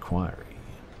answered my inquiry.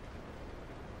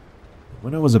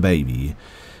 When I was a baby,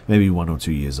 maybe 1 or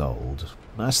 2 years old,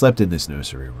 I slept in this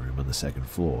nursery room on the second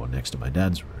floor next to my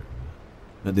dad's room.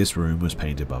 This room was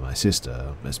painted by my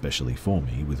sister, especially for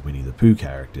me, with Winnie the Pooh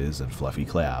characters and fluffy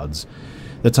clouds,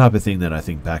 the type of thing that I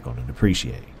think back on and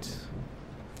appreciate.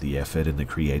 The effort and the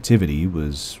creativity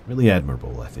was really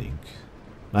admirable, I think.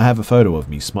 I have a photo of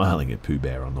me smiling at Pooh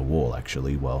Bear on the wall,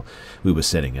 actually, while we were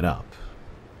setting it up.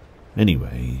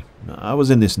 Anyway, I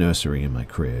was in this nursery in my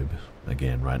crib,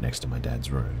 again right next to my dad's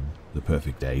room, the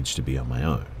perfect age to be on my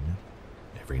own.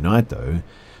 Every night, though,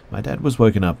 my dad was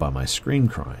woken up by my scream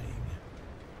crying.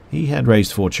 He had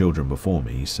raised 4 children before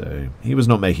me, so he was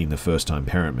not making the first-time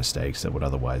parent mistakes that would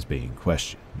otherwise be in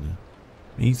question.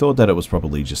 He thought that it was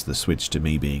probably just the switch to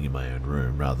me being in my own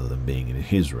room rather than being in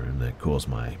his room that caused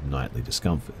my nightly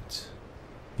discomfort.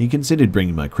 He considered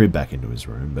bringing my crib back into his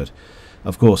room, but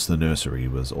of course the nursery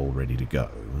was all ready to go.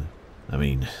 I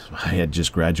mean, I had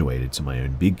just graduated to my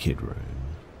own big kid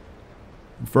room.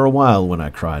 For a while, when I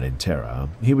cried in terror,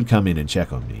 he would come in and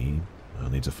check on me,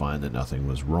 only to find that nothing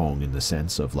was wrong in the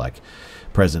sense of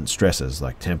present stresses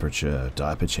like temperature,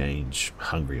 diaper change,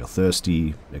 hungry or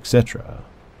thirsty, etc.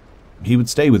 He would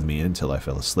stay with me until I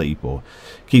fell asleep or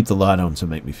keep the light on to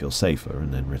make me feel safer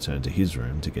and then return to his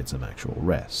room to get some actual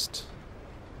rest.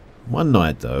 One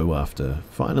night, though, after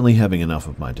finally having enough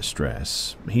of my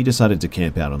distress, he decided to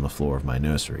camp out on the floor of my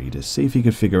nursery to see if he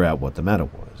could figure out what the matter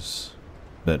was,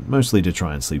 but mostly to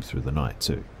try and sleep through the night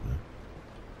too.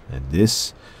 And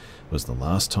this was the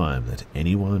last time that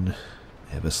anyone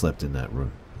ever slept in that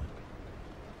room.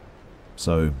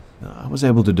 So I was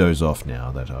able to doze off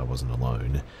now that I wasn't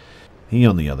alone. He,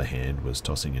 on the other hand, was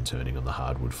tossing and turning on the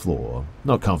hardwood floor,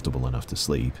 not comfortable enough to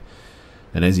sleep,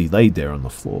 and as he laid there on the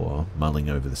floor, mulling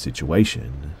over the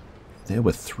situation, there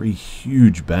were 3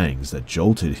 huge bangs that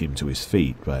jolted him to his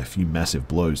feet by a few massive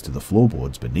blows to the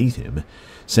floorboards beneath him,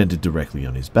 centered directly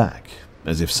on his back,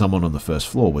 as if someone on the first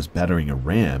floor was battering a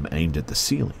ram aimed at the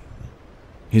ceiling.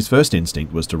 His first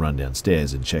instinct was to run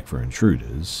downstairs and check for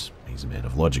intruders. He's a man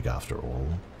of logic after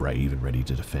all, brave and ready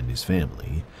to defend his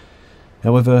family.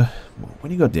 However,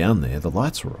 when he got down there, the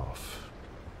lights were off.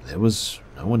 There was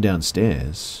no one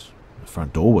downstairs. The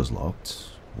front door was locked,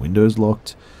 windows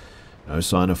locked, no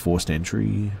sign of forced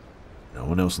entry. No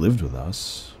one else lived with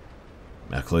us.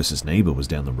 Our closest neighbor was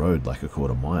down the road like a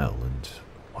quarter mile, and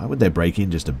why would they break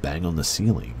in just to bang on the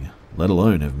ceiling, let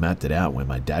alone have mapped it out when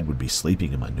my dad would be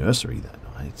sleeping in my nursery that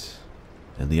night?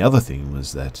 And the other thing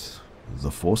was that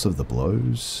the force of the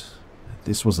blows,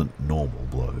 this wasn't normal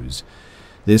blows.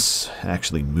 This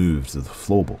actually moved the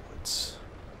floorboards.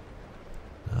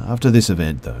 After this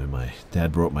event, though, my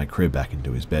dad brought my crib back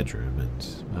into his bedroom,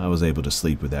 and I was able to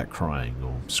sleep without crying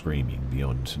or screaming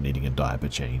beyond needing a diaper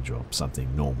change or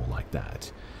something normal like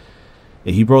that.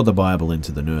 He brought the Bible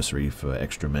into the nursery for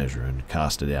extra measure and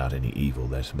casted out any evil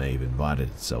that may have invited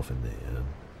itself in there.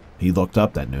 He locked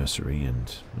up that nursery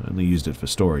and only used it for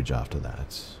storage after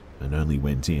that, and only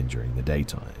went in during the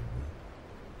daytime.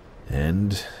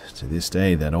 And to this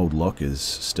day, that old lock is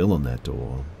still on that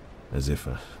door, as if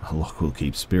a lock will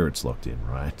keep spirits locked in,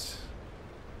 right?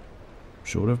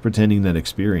 Short of pretending that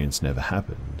experience never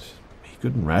happened, he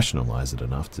couldn't rationalize it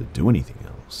enough to do anything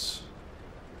else.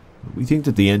 We think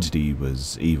that the entity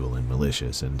was evil and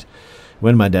malicious, and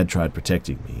when my dad tried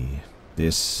protecting me,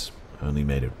 this only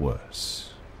made it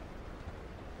worse.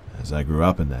 As I grew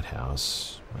up in that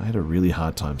house, I had a really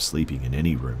hard time sleeping in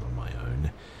any room on my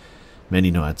own. Many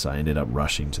nights I ended up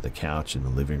rushing to the couch in the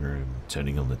living room,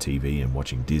 turning on the TV and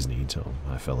watching Disney till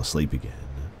I fell asleep again.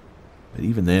 But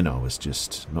even then I was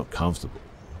just not comfortable.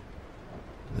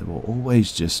 There were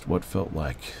always just what felt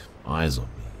like eyes on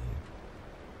me.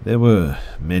 There were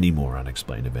many more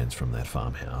unexplained events from that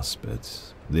farmhouse,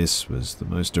 but this was the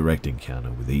most direct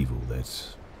encounter with evil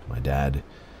that my dad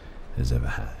has ever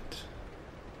had.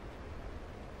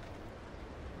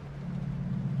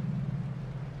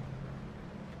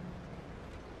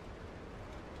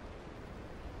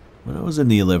 When I was in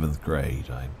the 11th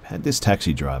grade, I had this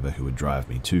taxi driver who would drive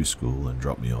me to school and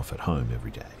drop me off at home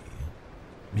every day.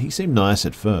 He seemed nice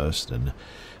at first, and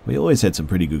we always had some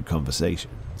pretty good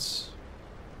conversations.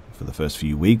 For the first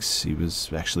few weeks, he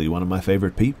was actually one of my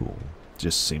favorite people.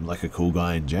 Just seemed like a cool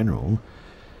guy in general.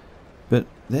 But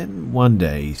then one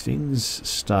day, things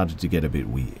started to get a bit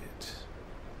weird.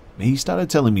 He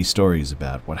started telling me stories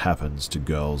about what happens to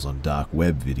girls on dark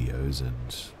web videos,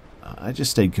 and I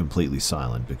just stayed completely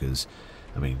silent because,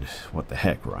 what the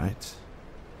heck, right?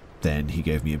 Then he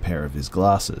gave me a pair of his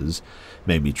glasses,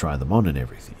 made me try them on and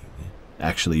everything.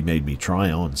 Actually made me try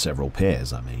on several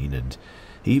pairs, and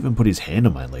he even put his hand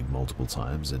on my leg multiple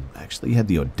times and actually had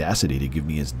the audacity to give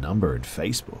me his number and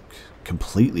Facebook,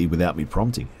 completely without me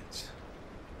prompting it.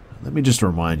 Let me just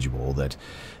remind you all that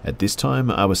at this time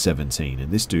I was 17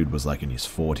 and this dude was like in his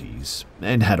 40s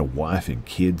and had a wife and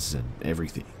kids and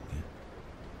everything.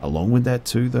 Along with that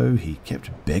too, though, he kept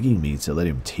begging me to let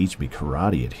him teach me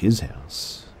karate at his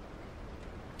house.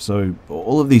 So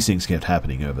all of these things kept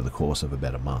happening over the course of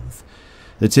about a month.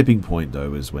 The tipping point,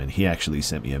 though, is when he actually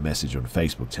sent me a message on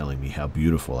Facebook telling me how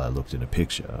beautiful I looked in a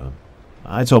picture.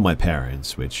 I told my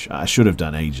parents, which I should have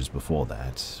done ages before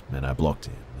that, and I blocked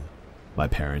him. My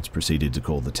parents proceeded to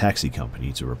call the taxi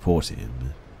company to report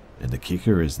him. And the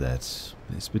kicker is that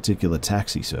this particular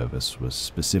taxi service was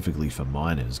specifically for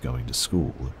minors going to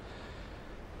school.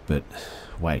 But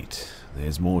wait,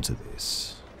 there's more to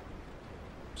this.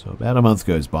 So about a month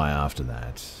goes by after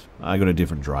that. I got a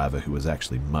different driver who was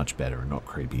actually much better and not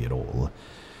creepy at all.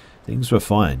 Things were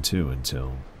fine too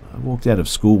until I walked out of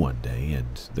school one day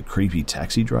and the creepy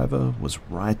taxi driver was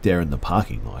right there in the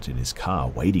parking lot in his car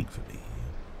waiting for me.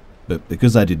 But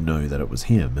because I didn't know that it was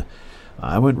him,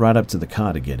 I went right up to the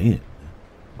car to get in.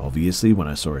 Obviously, when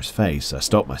I saw his face, I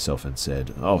stopped myself and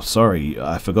said, "Oh, sorry,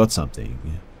 I forgot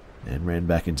something," and ran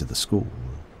back into the school.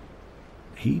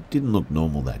 He didn't look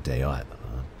normal that day either.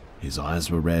 His eyes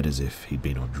were red as if he'd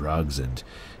been on drugs, and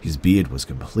his beard was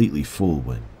completely full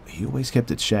when he always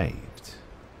kept it shaved.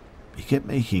 He kept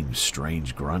making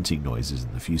strange grunting noises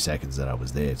in the few seconds that I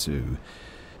was there too.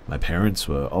 My parents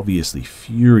were obviously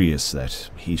furious that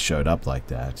he showed up like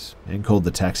that, and called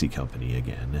the taxi company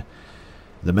again.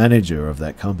 The manager of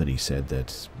that company said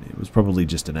that it was probably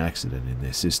just an accident in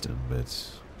their system,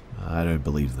 but I don't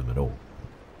believe them at all.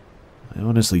 I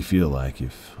honestly feel like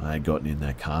if I had gotten in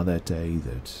that car that day,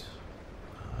 that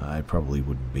I probably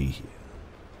wouldn't be here.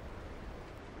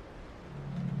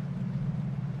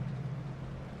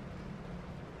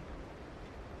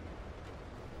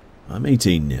 I'm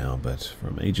 18 now, but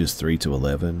from ages 3 to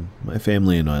 11, my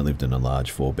family and I lived in a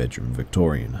large 4-bedroom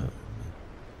Victorian home.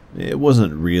 It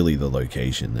wasn't really the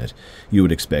location that you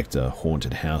would expect a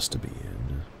haunted house to be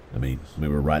in. I mean, we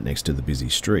were right next to the busy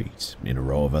street, in a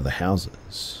row of other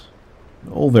houses.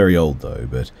 All very old though,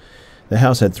 but the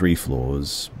house had 3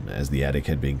 floors, as the attic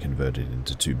had been converted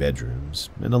into 2 bedrooms,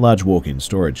 and a large walk-in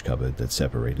storage cupboard that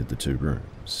separated the 2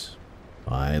 rooms.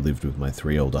 I lived with my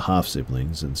 3 older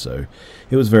half-siblings, and so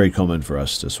it was very common for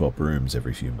us to swap rooms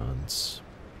every few months.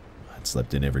 I'd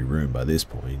slept in every room by this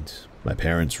point, my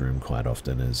parents' room quite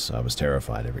often as I was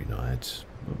terrified every night,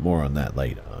 but more on that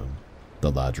later.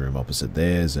 The large room opposite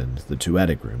theirs and the 2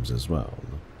 attic rooms as well.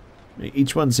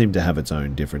 Each one seemed to have its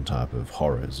own different type of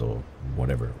horrors or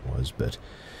whatever it was, but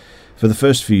for the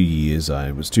first few years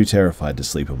I was too terrified to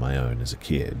sleep on my own as a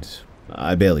kid.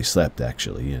 I barely slept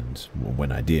actually, and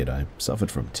when I did I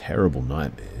suffered from terrible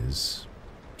nightmares,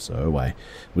 so I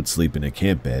would sleep in a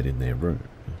camp bed in their room.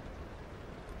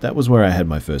 That was where I had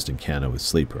my first encounter with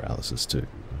sleep paralysis too.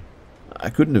 I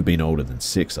couldn't have been older than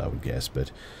 6, I would guess,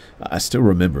 but I still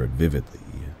remember it vividly.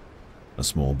 A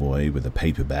small boy with a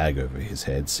paper bag over his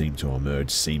head seemed to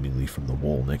emerge seemingly from the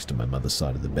wall next to my mother's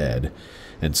side of the bed,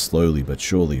 and slowly but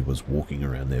surely was walking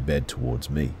around their bed towards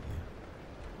me.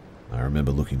 I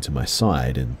remember looking to my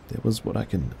side, and there was what I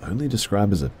can only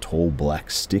describe as a tall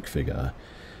black stick figure,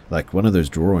 like one of those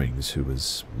drawings, who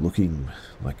was looking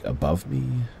like above me.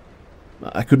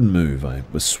 I couldn't move, I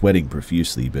was sweating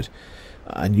profusely, but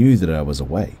I knew that I was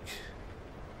awake.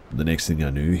 The next thing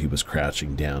I knew, he was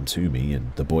crouching down to me,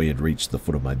 and the boy had reached the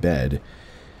foot of my bed.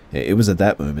 It was at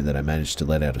that moment that I managed to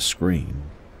let out a scream,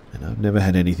 and I've never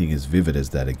had anything as vivid as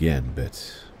that again,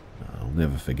 but I'll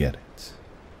never forget it.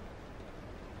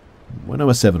 When I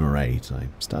was 7 or 8, I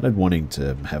started wanting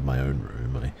to have my own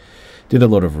room. I did a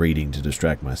lot of reading to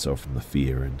distract myself from the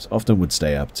fear, and often would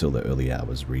stay up till the early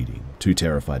hours reading, too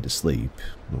terrified to sleep,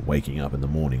 waking up in the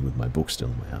morning with my book still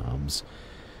in my arms.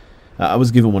 I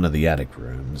was given one of the attic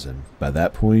rooms, and by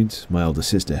that point, my older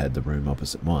sister had the room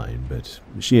opposite mine, but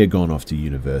she had gone off to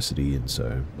university, and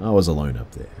so I was alone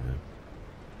up there.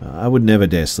 I would never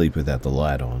dare sleep without the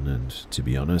light on, and to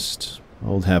be honest,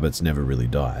 old habits never really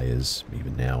die, as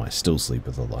even now I still sleep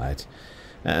with the light,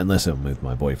 unless I'm with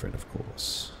my boyfriend, of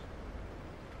course.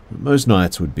 Most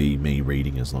nights would be me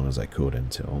reading as long as I could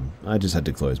until I just had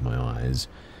to close my eyes.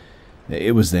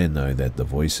 It was then, though, that the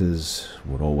voices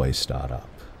would always start up.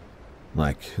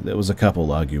 Like, there was a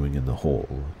couple arguing in the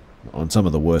hall. On some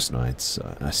of the worst nights,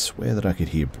 I swear that I could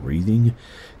hear breathing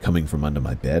coming from under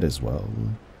my bed as well.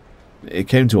 It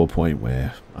came to a point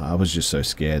where I was just so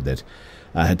scared that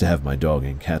I had to have my dog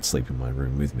and cat sleep in my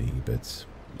room with me, but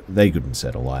they couldn't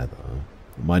settle either.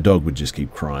 My dog would just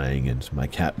keep crying, and my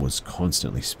cat was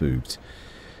constantly spooked.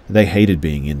 They hated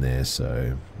being in there,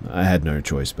 so I had no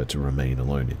choice but to remain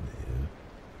alone in there.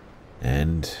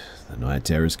 And the night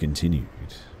terrors continued.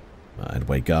 I'd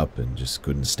wake up and just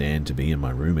couldn't stand to be in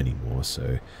my room anymore,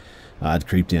 so I'd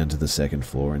creep down to the 2nd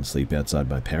floor and sleep outside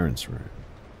my parents' room.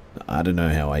 I don't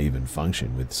know how I even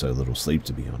functioned with so little sleep,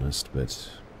 to be honest, but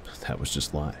that was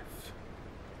just life.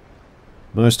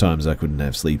 Most times I couldn't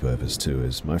have sleepovers too,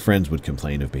 as my friends would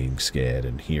complain of being scared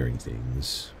and hearing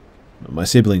things. My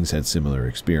siblings had similar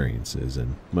experiences,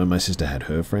 and when my sister had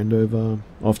her friend over,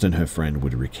 often her friend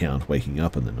would recount waking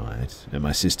up in the night, and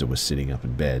my sister was sitting up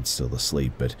in bed, still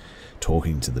asleep, but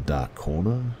talking to the dark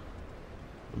corner.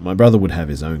 My brother would have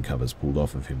his own covers pulled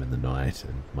off of him in the night,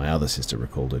 and my other sister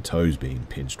recalled her toes being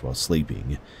pinched while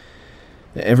sleeping.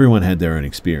 Everyone had their own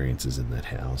experiences in that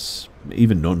house,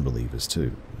 even non-believers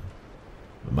too.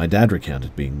 My dad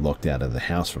recounted being locked out of the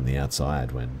house from the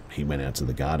outside when he went out to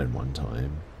the garden one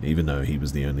time, even though he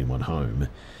was the only one home,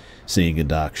 seeing a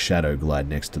dark shadow glide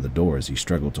next to the door as he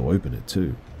struggled to open it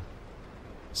too.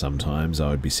 Sometimes I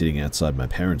would be sitting outside my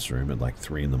parents' room at like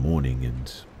 3 in the morning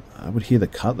and I would hear the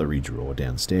cutlery drawer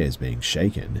downstairs being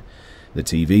shaken, the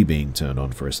TV being turned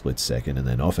on for a split second and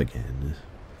then off again,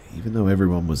 even though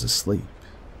everyone was asleep.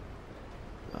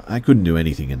 I couldn't do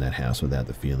anything in that house without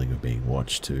the feeling of being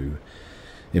watched too.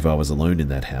 If I was alone in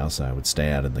that house, I would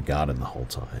stay out in the garden the whole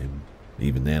time.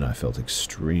 Even then, I felt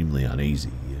extremely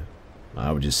uneasy.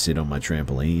 I would just sit on my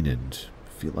trampoline and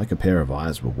feel like a pair of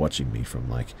eyes were watching me from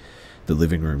like the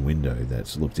living room window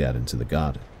that looked out into the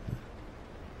garden.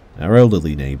 Our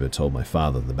elderly neighbour told my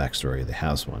father the backstory of the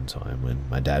house one time when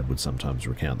my dad would sometimes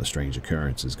recount the strange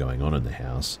occurrences going on in the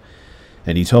house,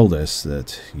 and he told us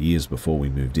that years before we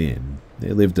moved in,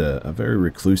 there lived a very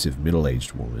reclusive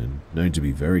middle-aged woman known to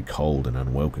be very cold and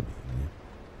unwelcoming.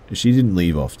 She didn't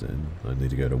leave often, only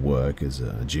to go to work as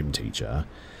a gym teacher.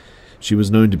 She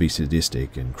was known to be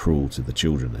sadistic and cruel to the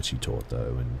children that she taught,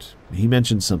 though, and he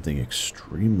mentioned something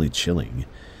extremely chilling,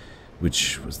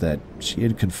 which was that she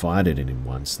had confided in him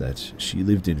once that she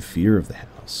lived in fear of the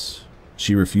house.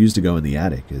 She refused to go in the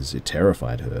attic as it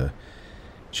terrified her.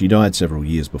 She died several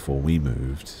years before we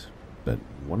moved, but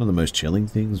one of the most chilling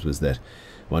things was that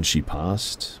once she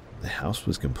passed, the house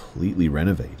was completely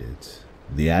renovated.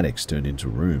 The attics turned into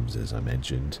rooms, as I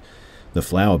mentioned. The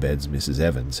flower beds Mrs.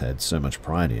 Evans had so much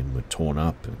pride in were torn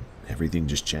up and everything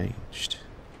just changed.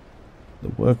 The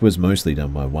work was mostly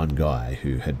done by one guy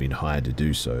who had been hired to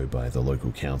do so by the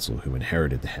local council who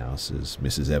inherited the house, as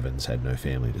Mrs. Evans had no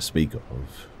family to speak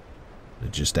of.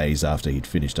 Just days after he'd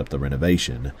finished up the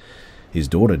renovation, his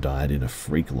daughter died in a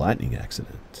freak lightning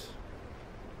accident.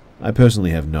 I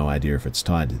personally have no idea if it's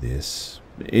tied to this.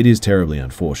 It is terribly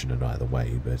unfortunate either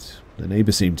way, but the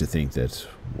neighbour seemed to think that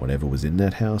whatever was in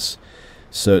that house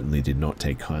certainly did not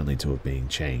take kindly to it being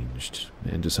changed,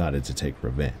 and decided to take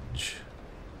revenge.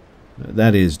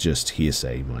 That is just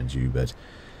hearsay, mind you, but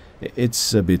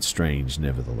it's a bit strange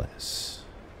nevertheless.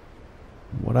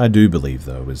 What I do believe,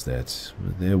 though, is that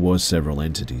there was several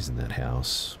entities in that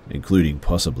house, including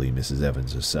possibly Mrs.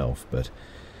 Evans herself, but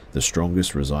the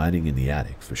strongest residing in the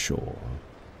attic for sure.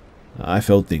 I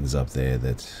felt things up there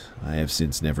that I have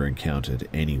since never encountered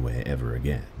anywhere ever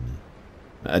again.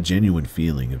 A genuine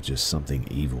feeling of just something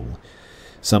evil,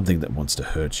 something that wants to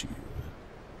hurt you.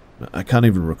 I can't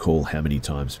even recall how many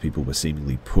times people were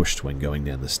seemingly pushed when going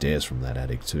down the stairs from that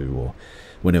attic too, or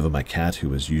whenever my cat, who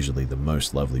was usually the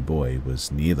most lovely boy,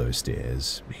 was near those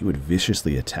stairs, he would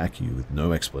viciously attack you with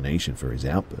no explanation for his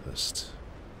outburst.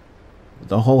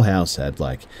 The whole house had,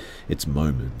 like, its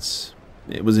moments.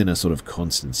 It was in a sort of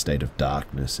constant state of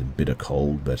darkness and bitter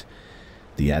cold, but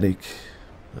the attic,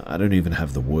 I don't even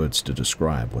have the words to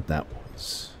describe what that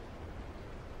was.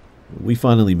 We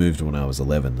finally moved when I was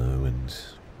 11 though, and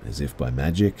as if by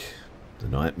magic, the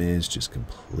nightmares just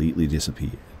completely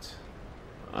disappeared.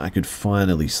 I could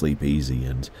finally sleep easy,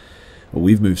 and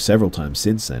we've moved several times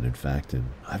since then, in fact, and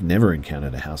I've never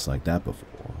encountered a house like that before.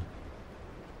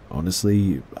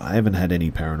 Honestly, I haven't had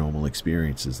any paranormal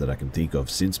experiences that I can think of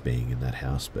since being in that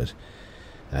house, but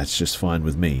that's just fine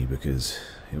with me because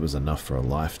it was enough for a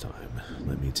lifetime,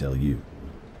 let me tell you.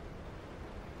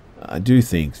 I do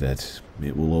think that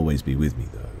it will always be with me,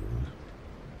 though.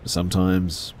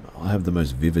 Sometimes I'll have the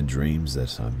most vivid dreams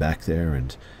that I'm back there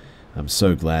and I'm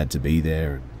so glad to be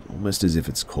there, and almost as if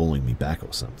it's calling me back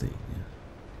or something.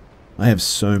 I have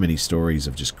so many stories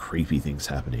of just creepy things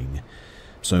happening,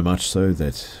 so much so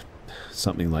that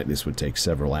something like this would take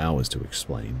several hours to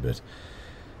explain, but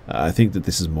I think that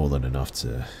this is more than enough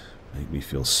to make me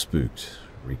feel spooked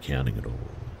recounting it all.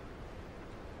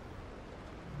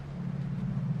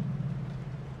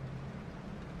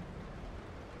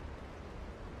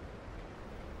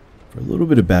 For a little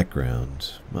bit of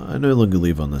background, I no longer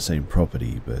live on the same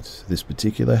property, but this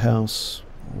particular house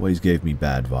always gave me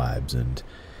bad vibes, and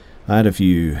I had a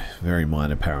few very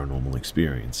minor paranormal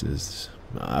experiences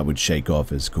I would shake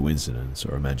off as coincidence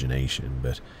or imagination,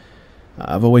 but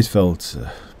I've always felt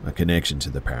a connection to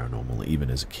the paranormal even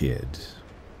as a kid,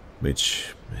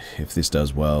 which, if this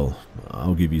does well,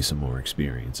 I'll give you some more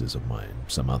experiences of mine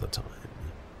some other time.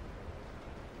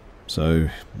 So,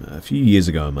 a few years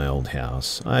ago in my old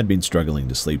house, I had been struggling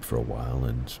to sleep for a while,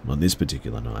 and on this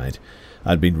particular night,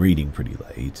 I'd been reading pretty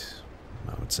late,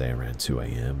 I would say around 2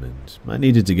 a.m, and I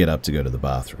needed to get up to go to the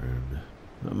bathroom.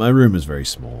 My room was very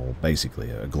small,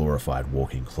 basically a glorified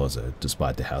walk-in closet,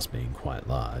 despite the house being quite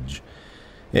large.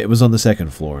 It was on the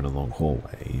second floor in a long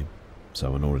hallway.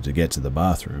 so in order to get to the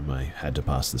bathroom I had to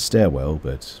pass the stairwell,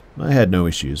 but I had no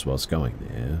issues whilst going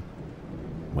there.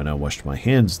 When I washed my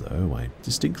hands, though, I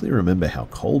distinctly remember how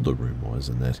cold the room was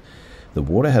and that the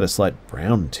water had a slight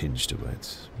brown tinge to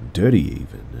it, dirty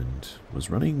even, and was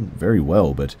running very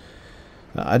well, but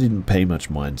I didn't pay much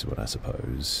mind to it, I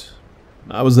suppose.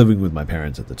 I was living with my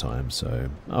parents at the time, so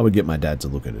I would get my dad to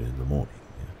look at it in the morning.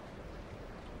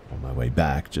 On my way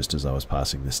back, just as I was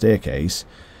passing the staircase,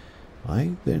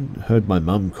 I then heard my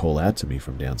mum call out to me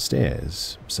from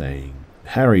downstairs, saying,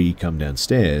 "Harry, come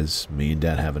downstairs, me and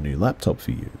Dad have a new laptop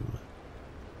for you."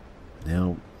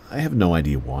 Now, I have no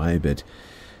idea why, but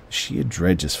sheer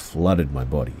dread just flooded my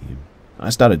body. I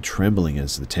started trembling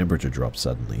as the temperature dropped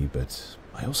suddenly, but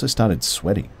I also started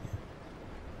sweating.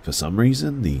 For some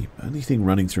reason, the only thing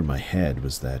running through my head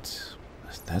was that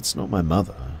that's not my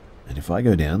mother, and if I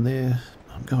go down there,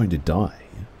 I'm going to die.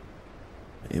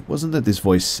 It wasn't that this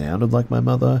voice sounded like my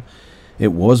mother, it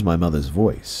was my mother's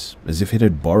voice, as if it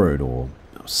had borrowed or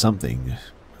something,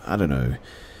 I don't know.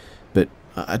 But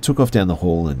I took off down the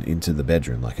hall and into the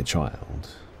bedroom like a child.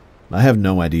 I have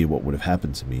no idea what would have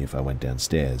happened to me if I went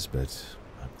downstairs, but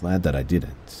I'm glad that I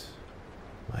didn't.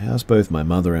 I asked both my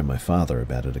mother and my father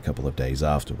about it a couple of days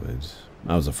afterwards.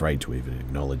 I was afraid to even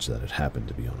acknowledge that it happened,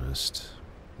 to be honest.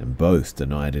 And both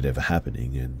denied it ever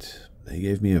happening, and they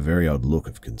gave me a very odd look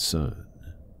of concern.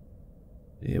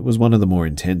 It was one of the more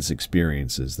intense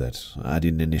experiences that I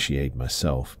didn't initiate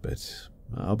myself, but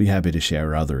I'll be happy to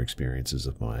share other experiences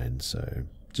of mine, so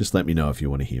just let me know if you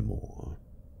want to hear more.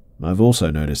 I've also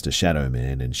noticed a shadow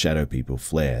man and shadow people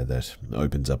flare that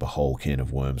opens up a whole can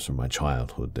of worms from my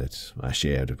childhood that I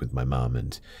shared with my mum,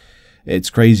 and it's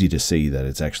crazy to see that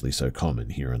it's actually so common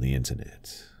here on the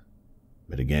internet.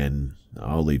 But again,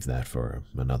 I'll leave that for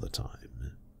another time.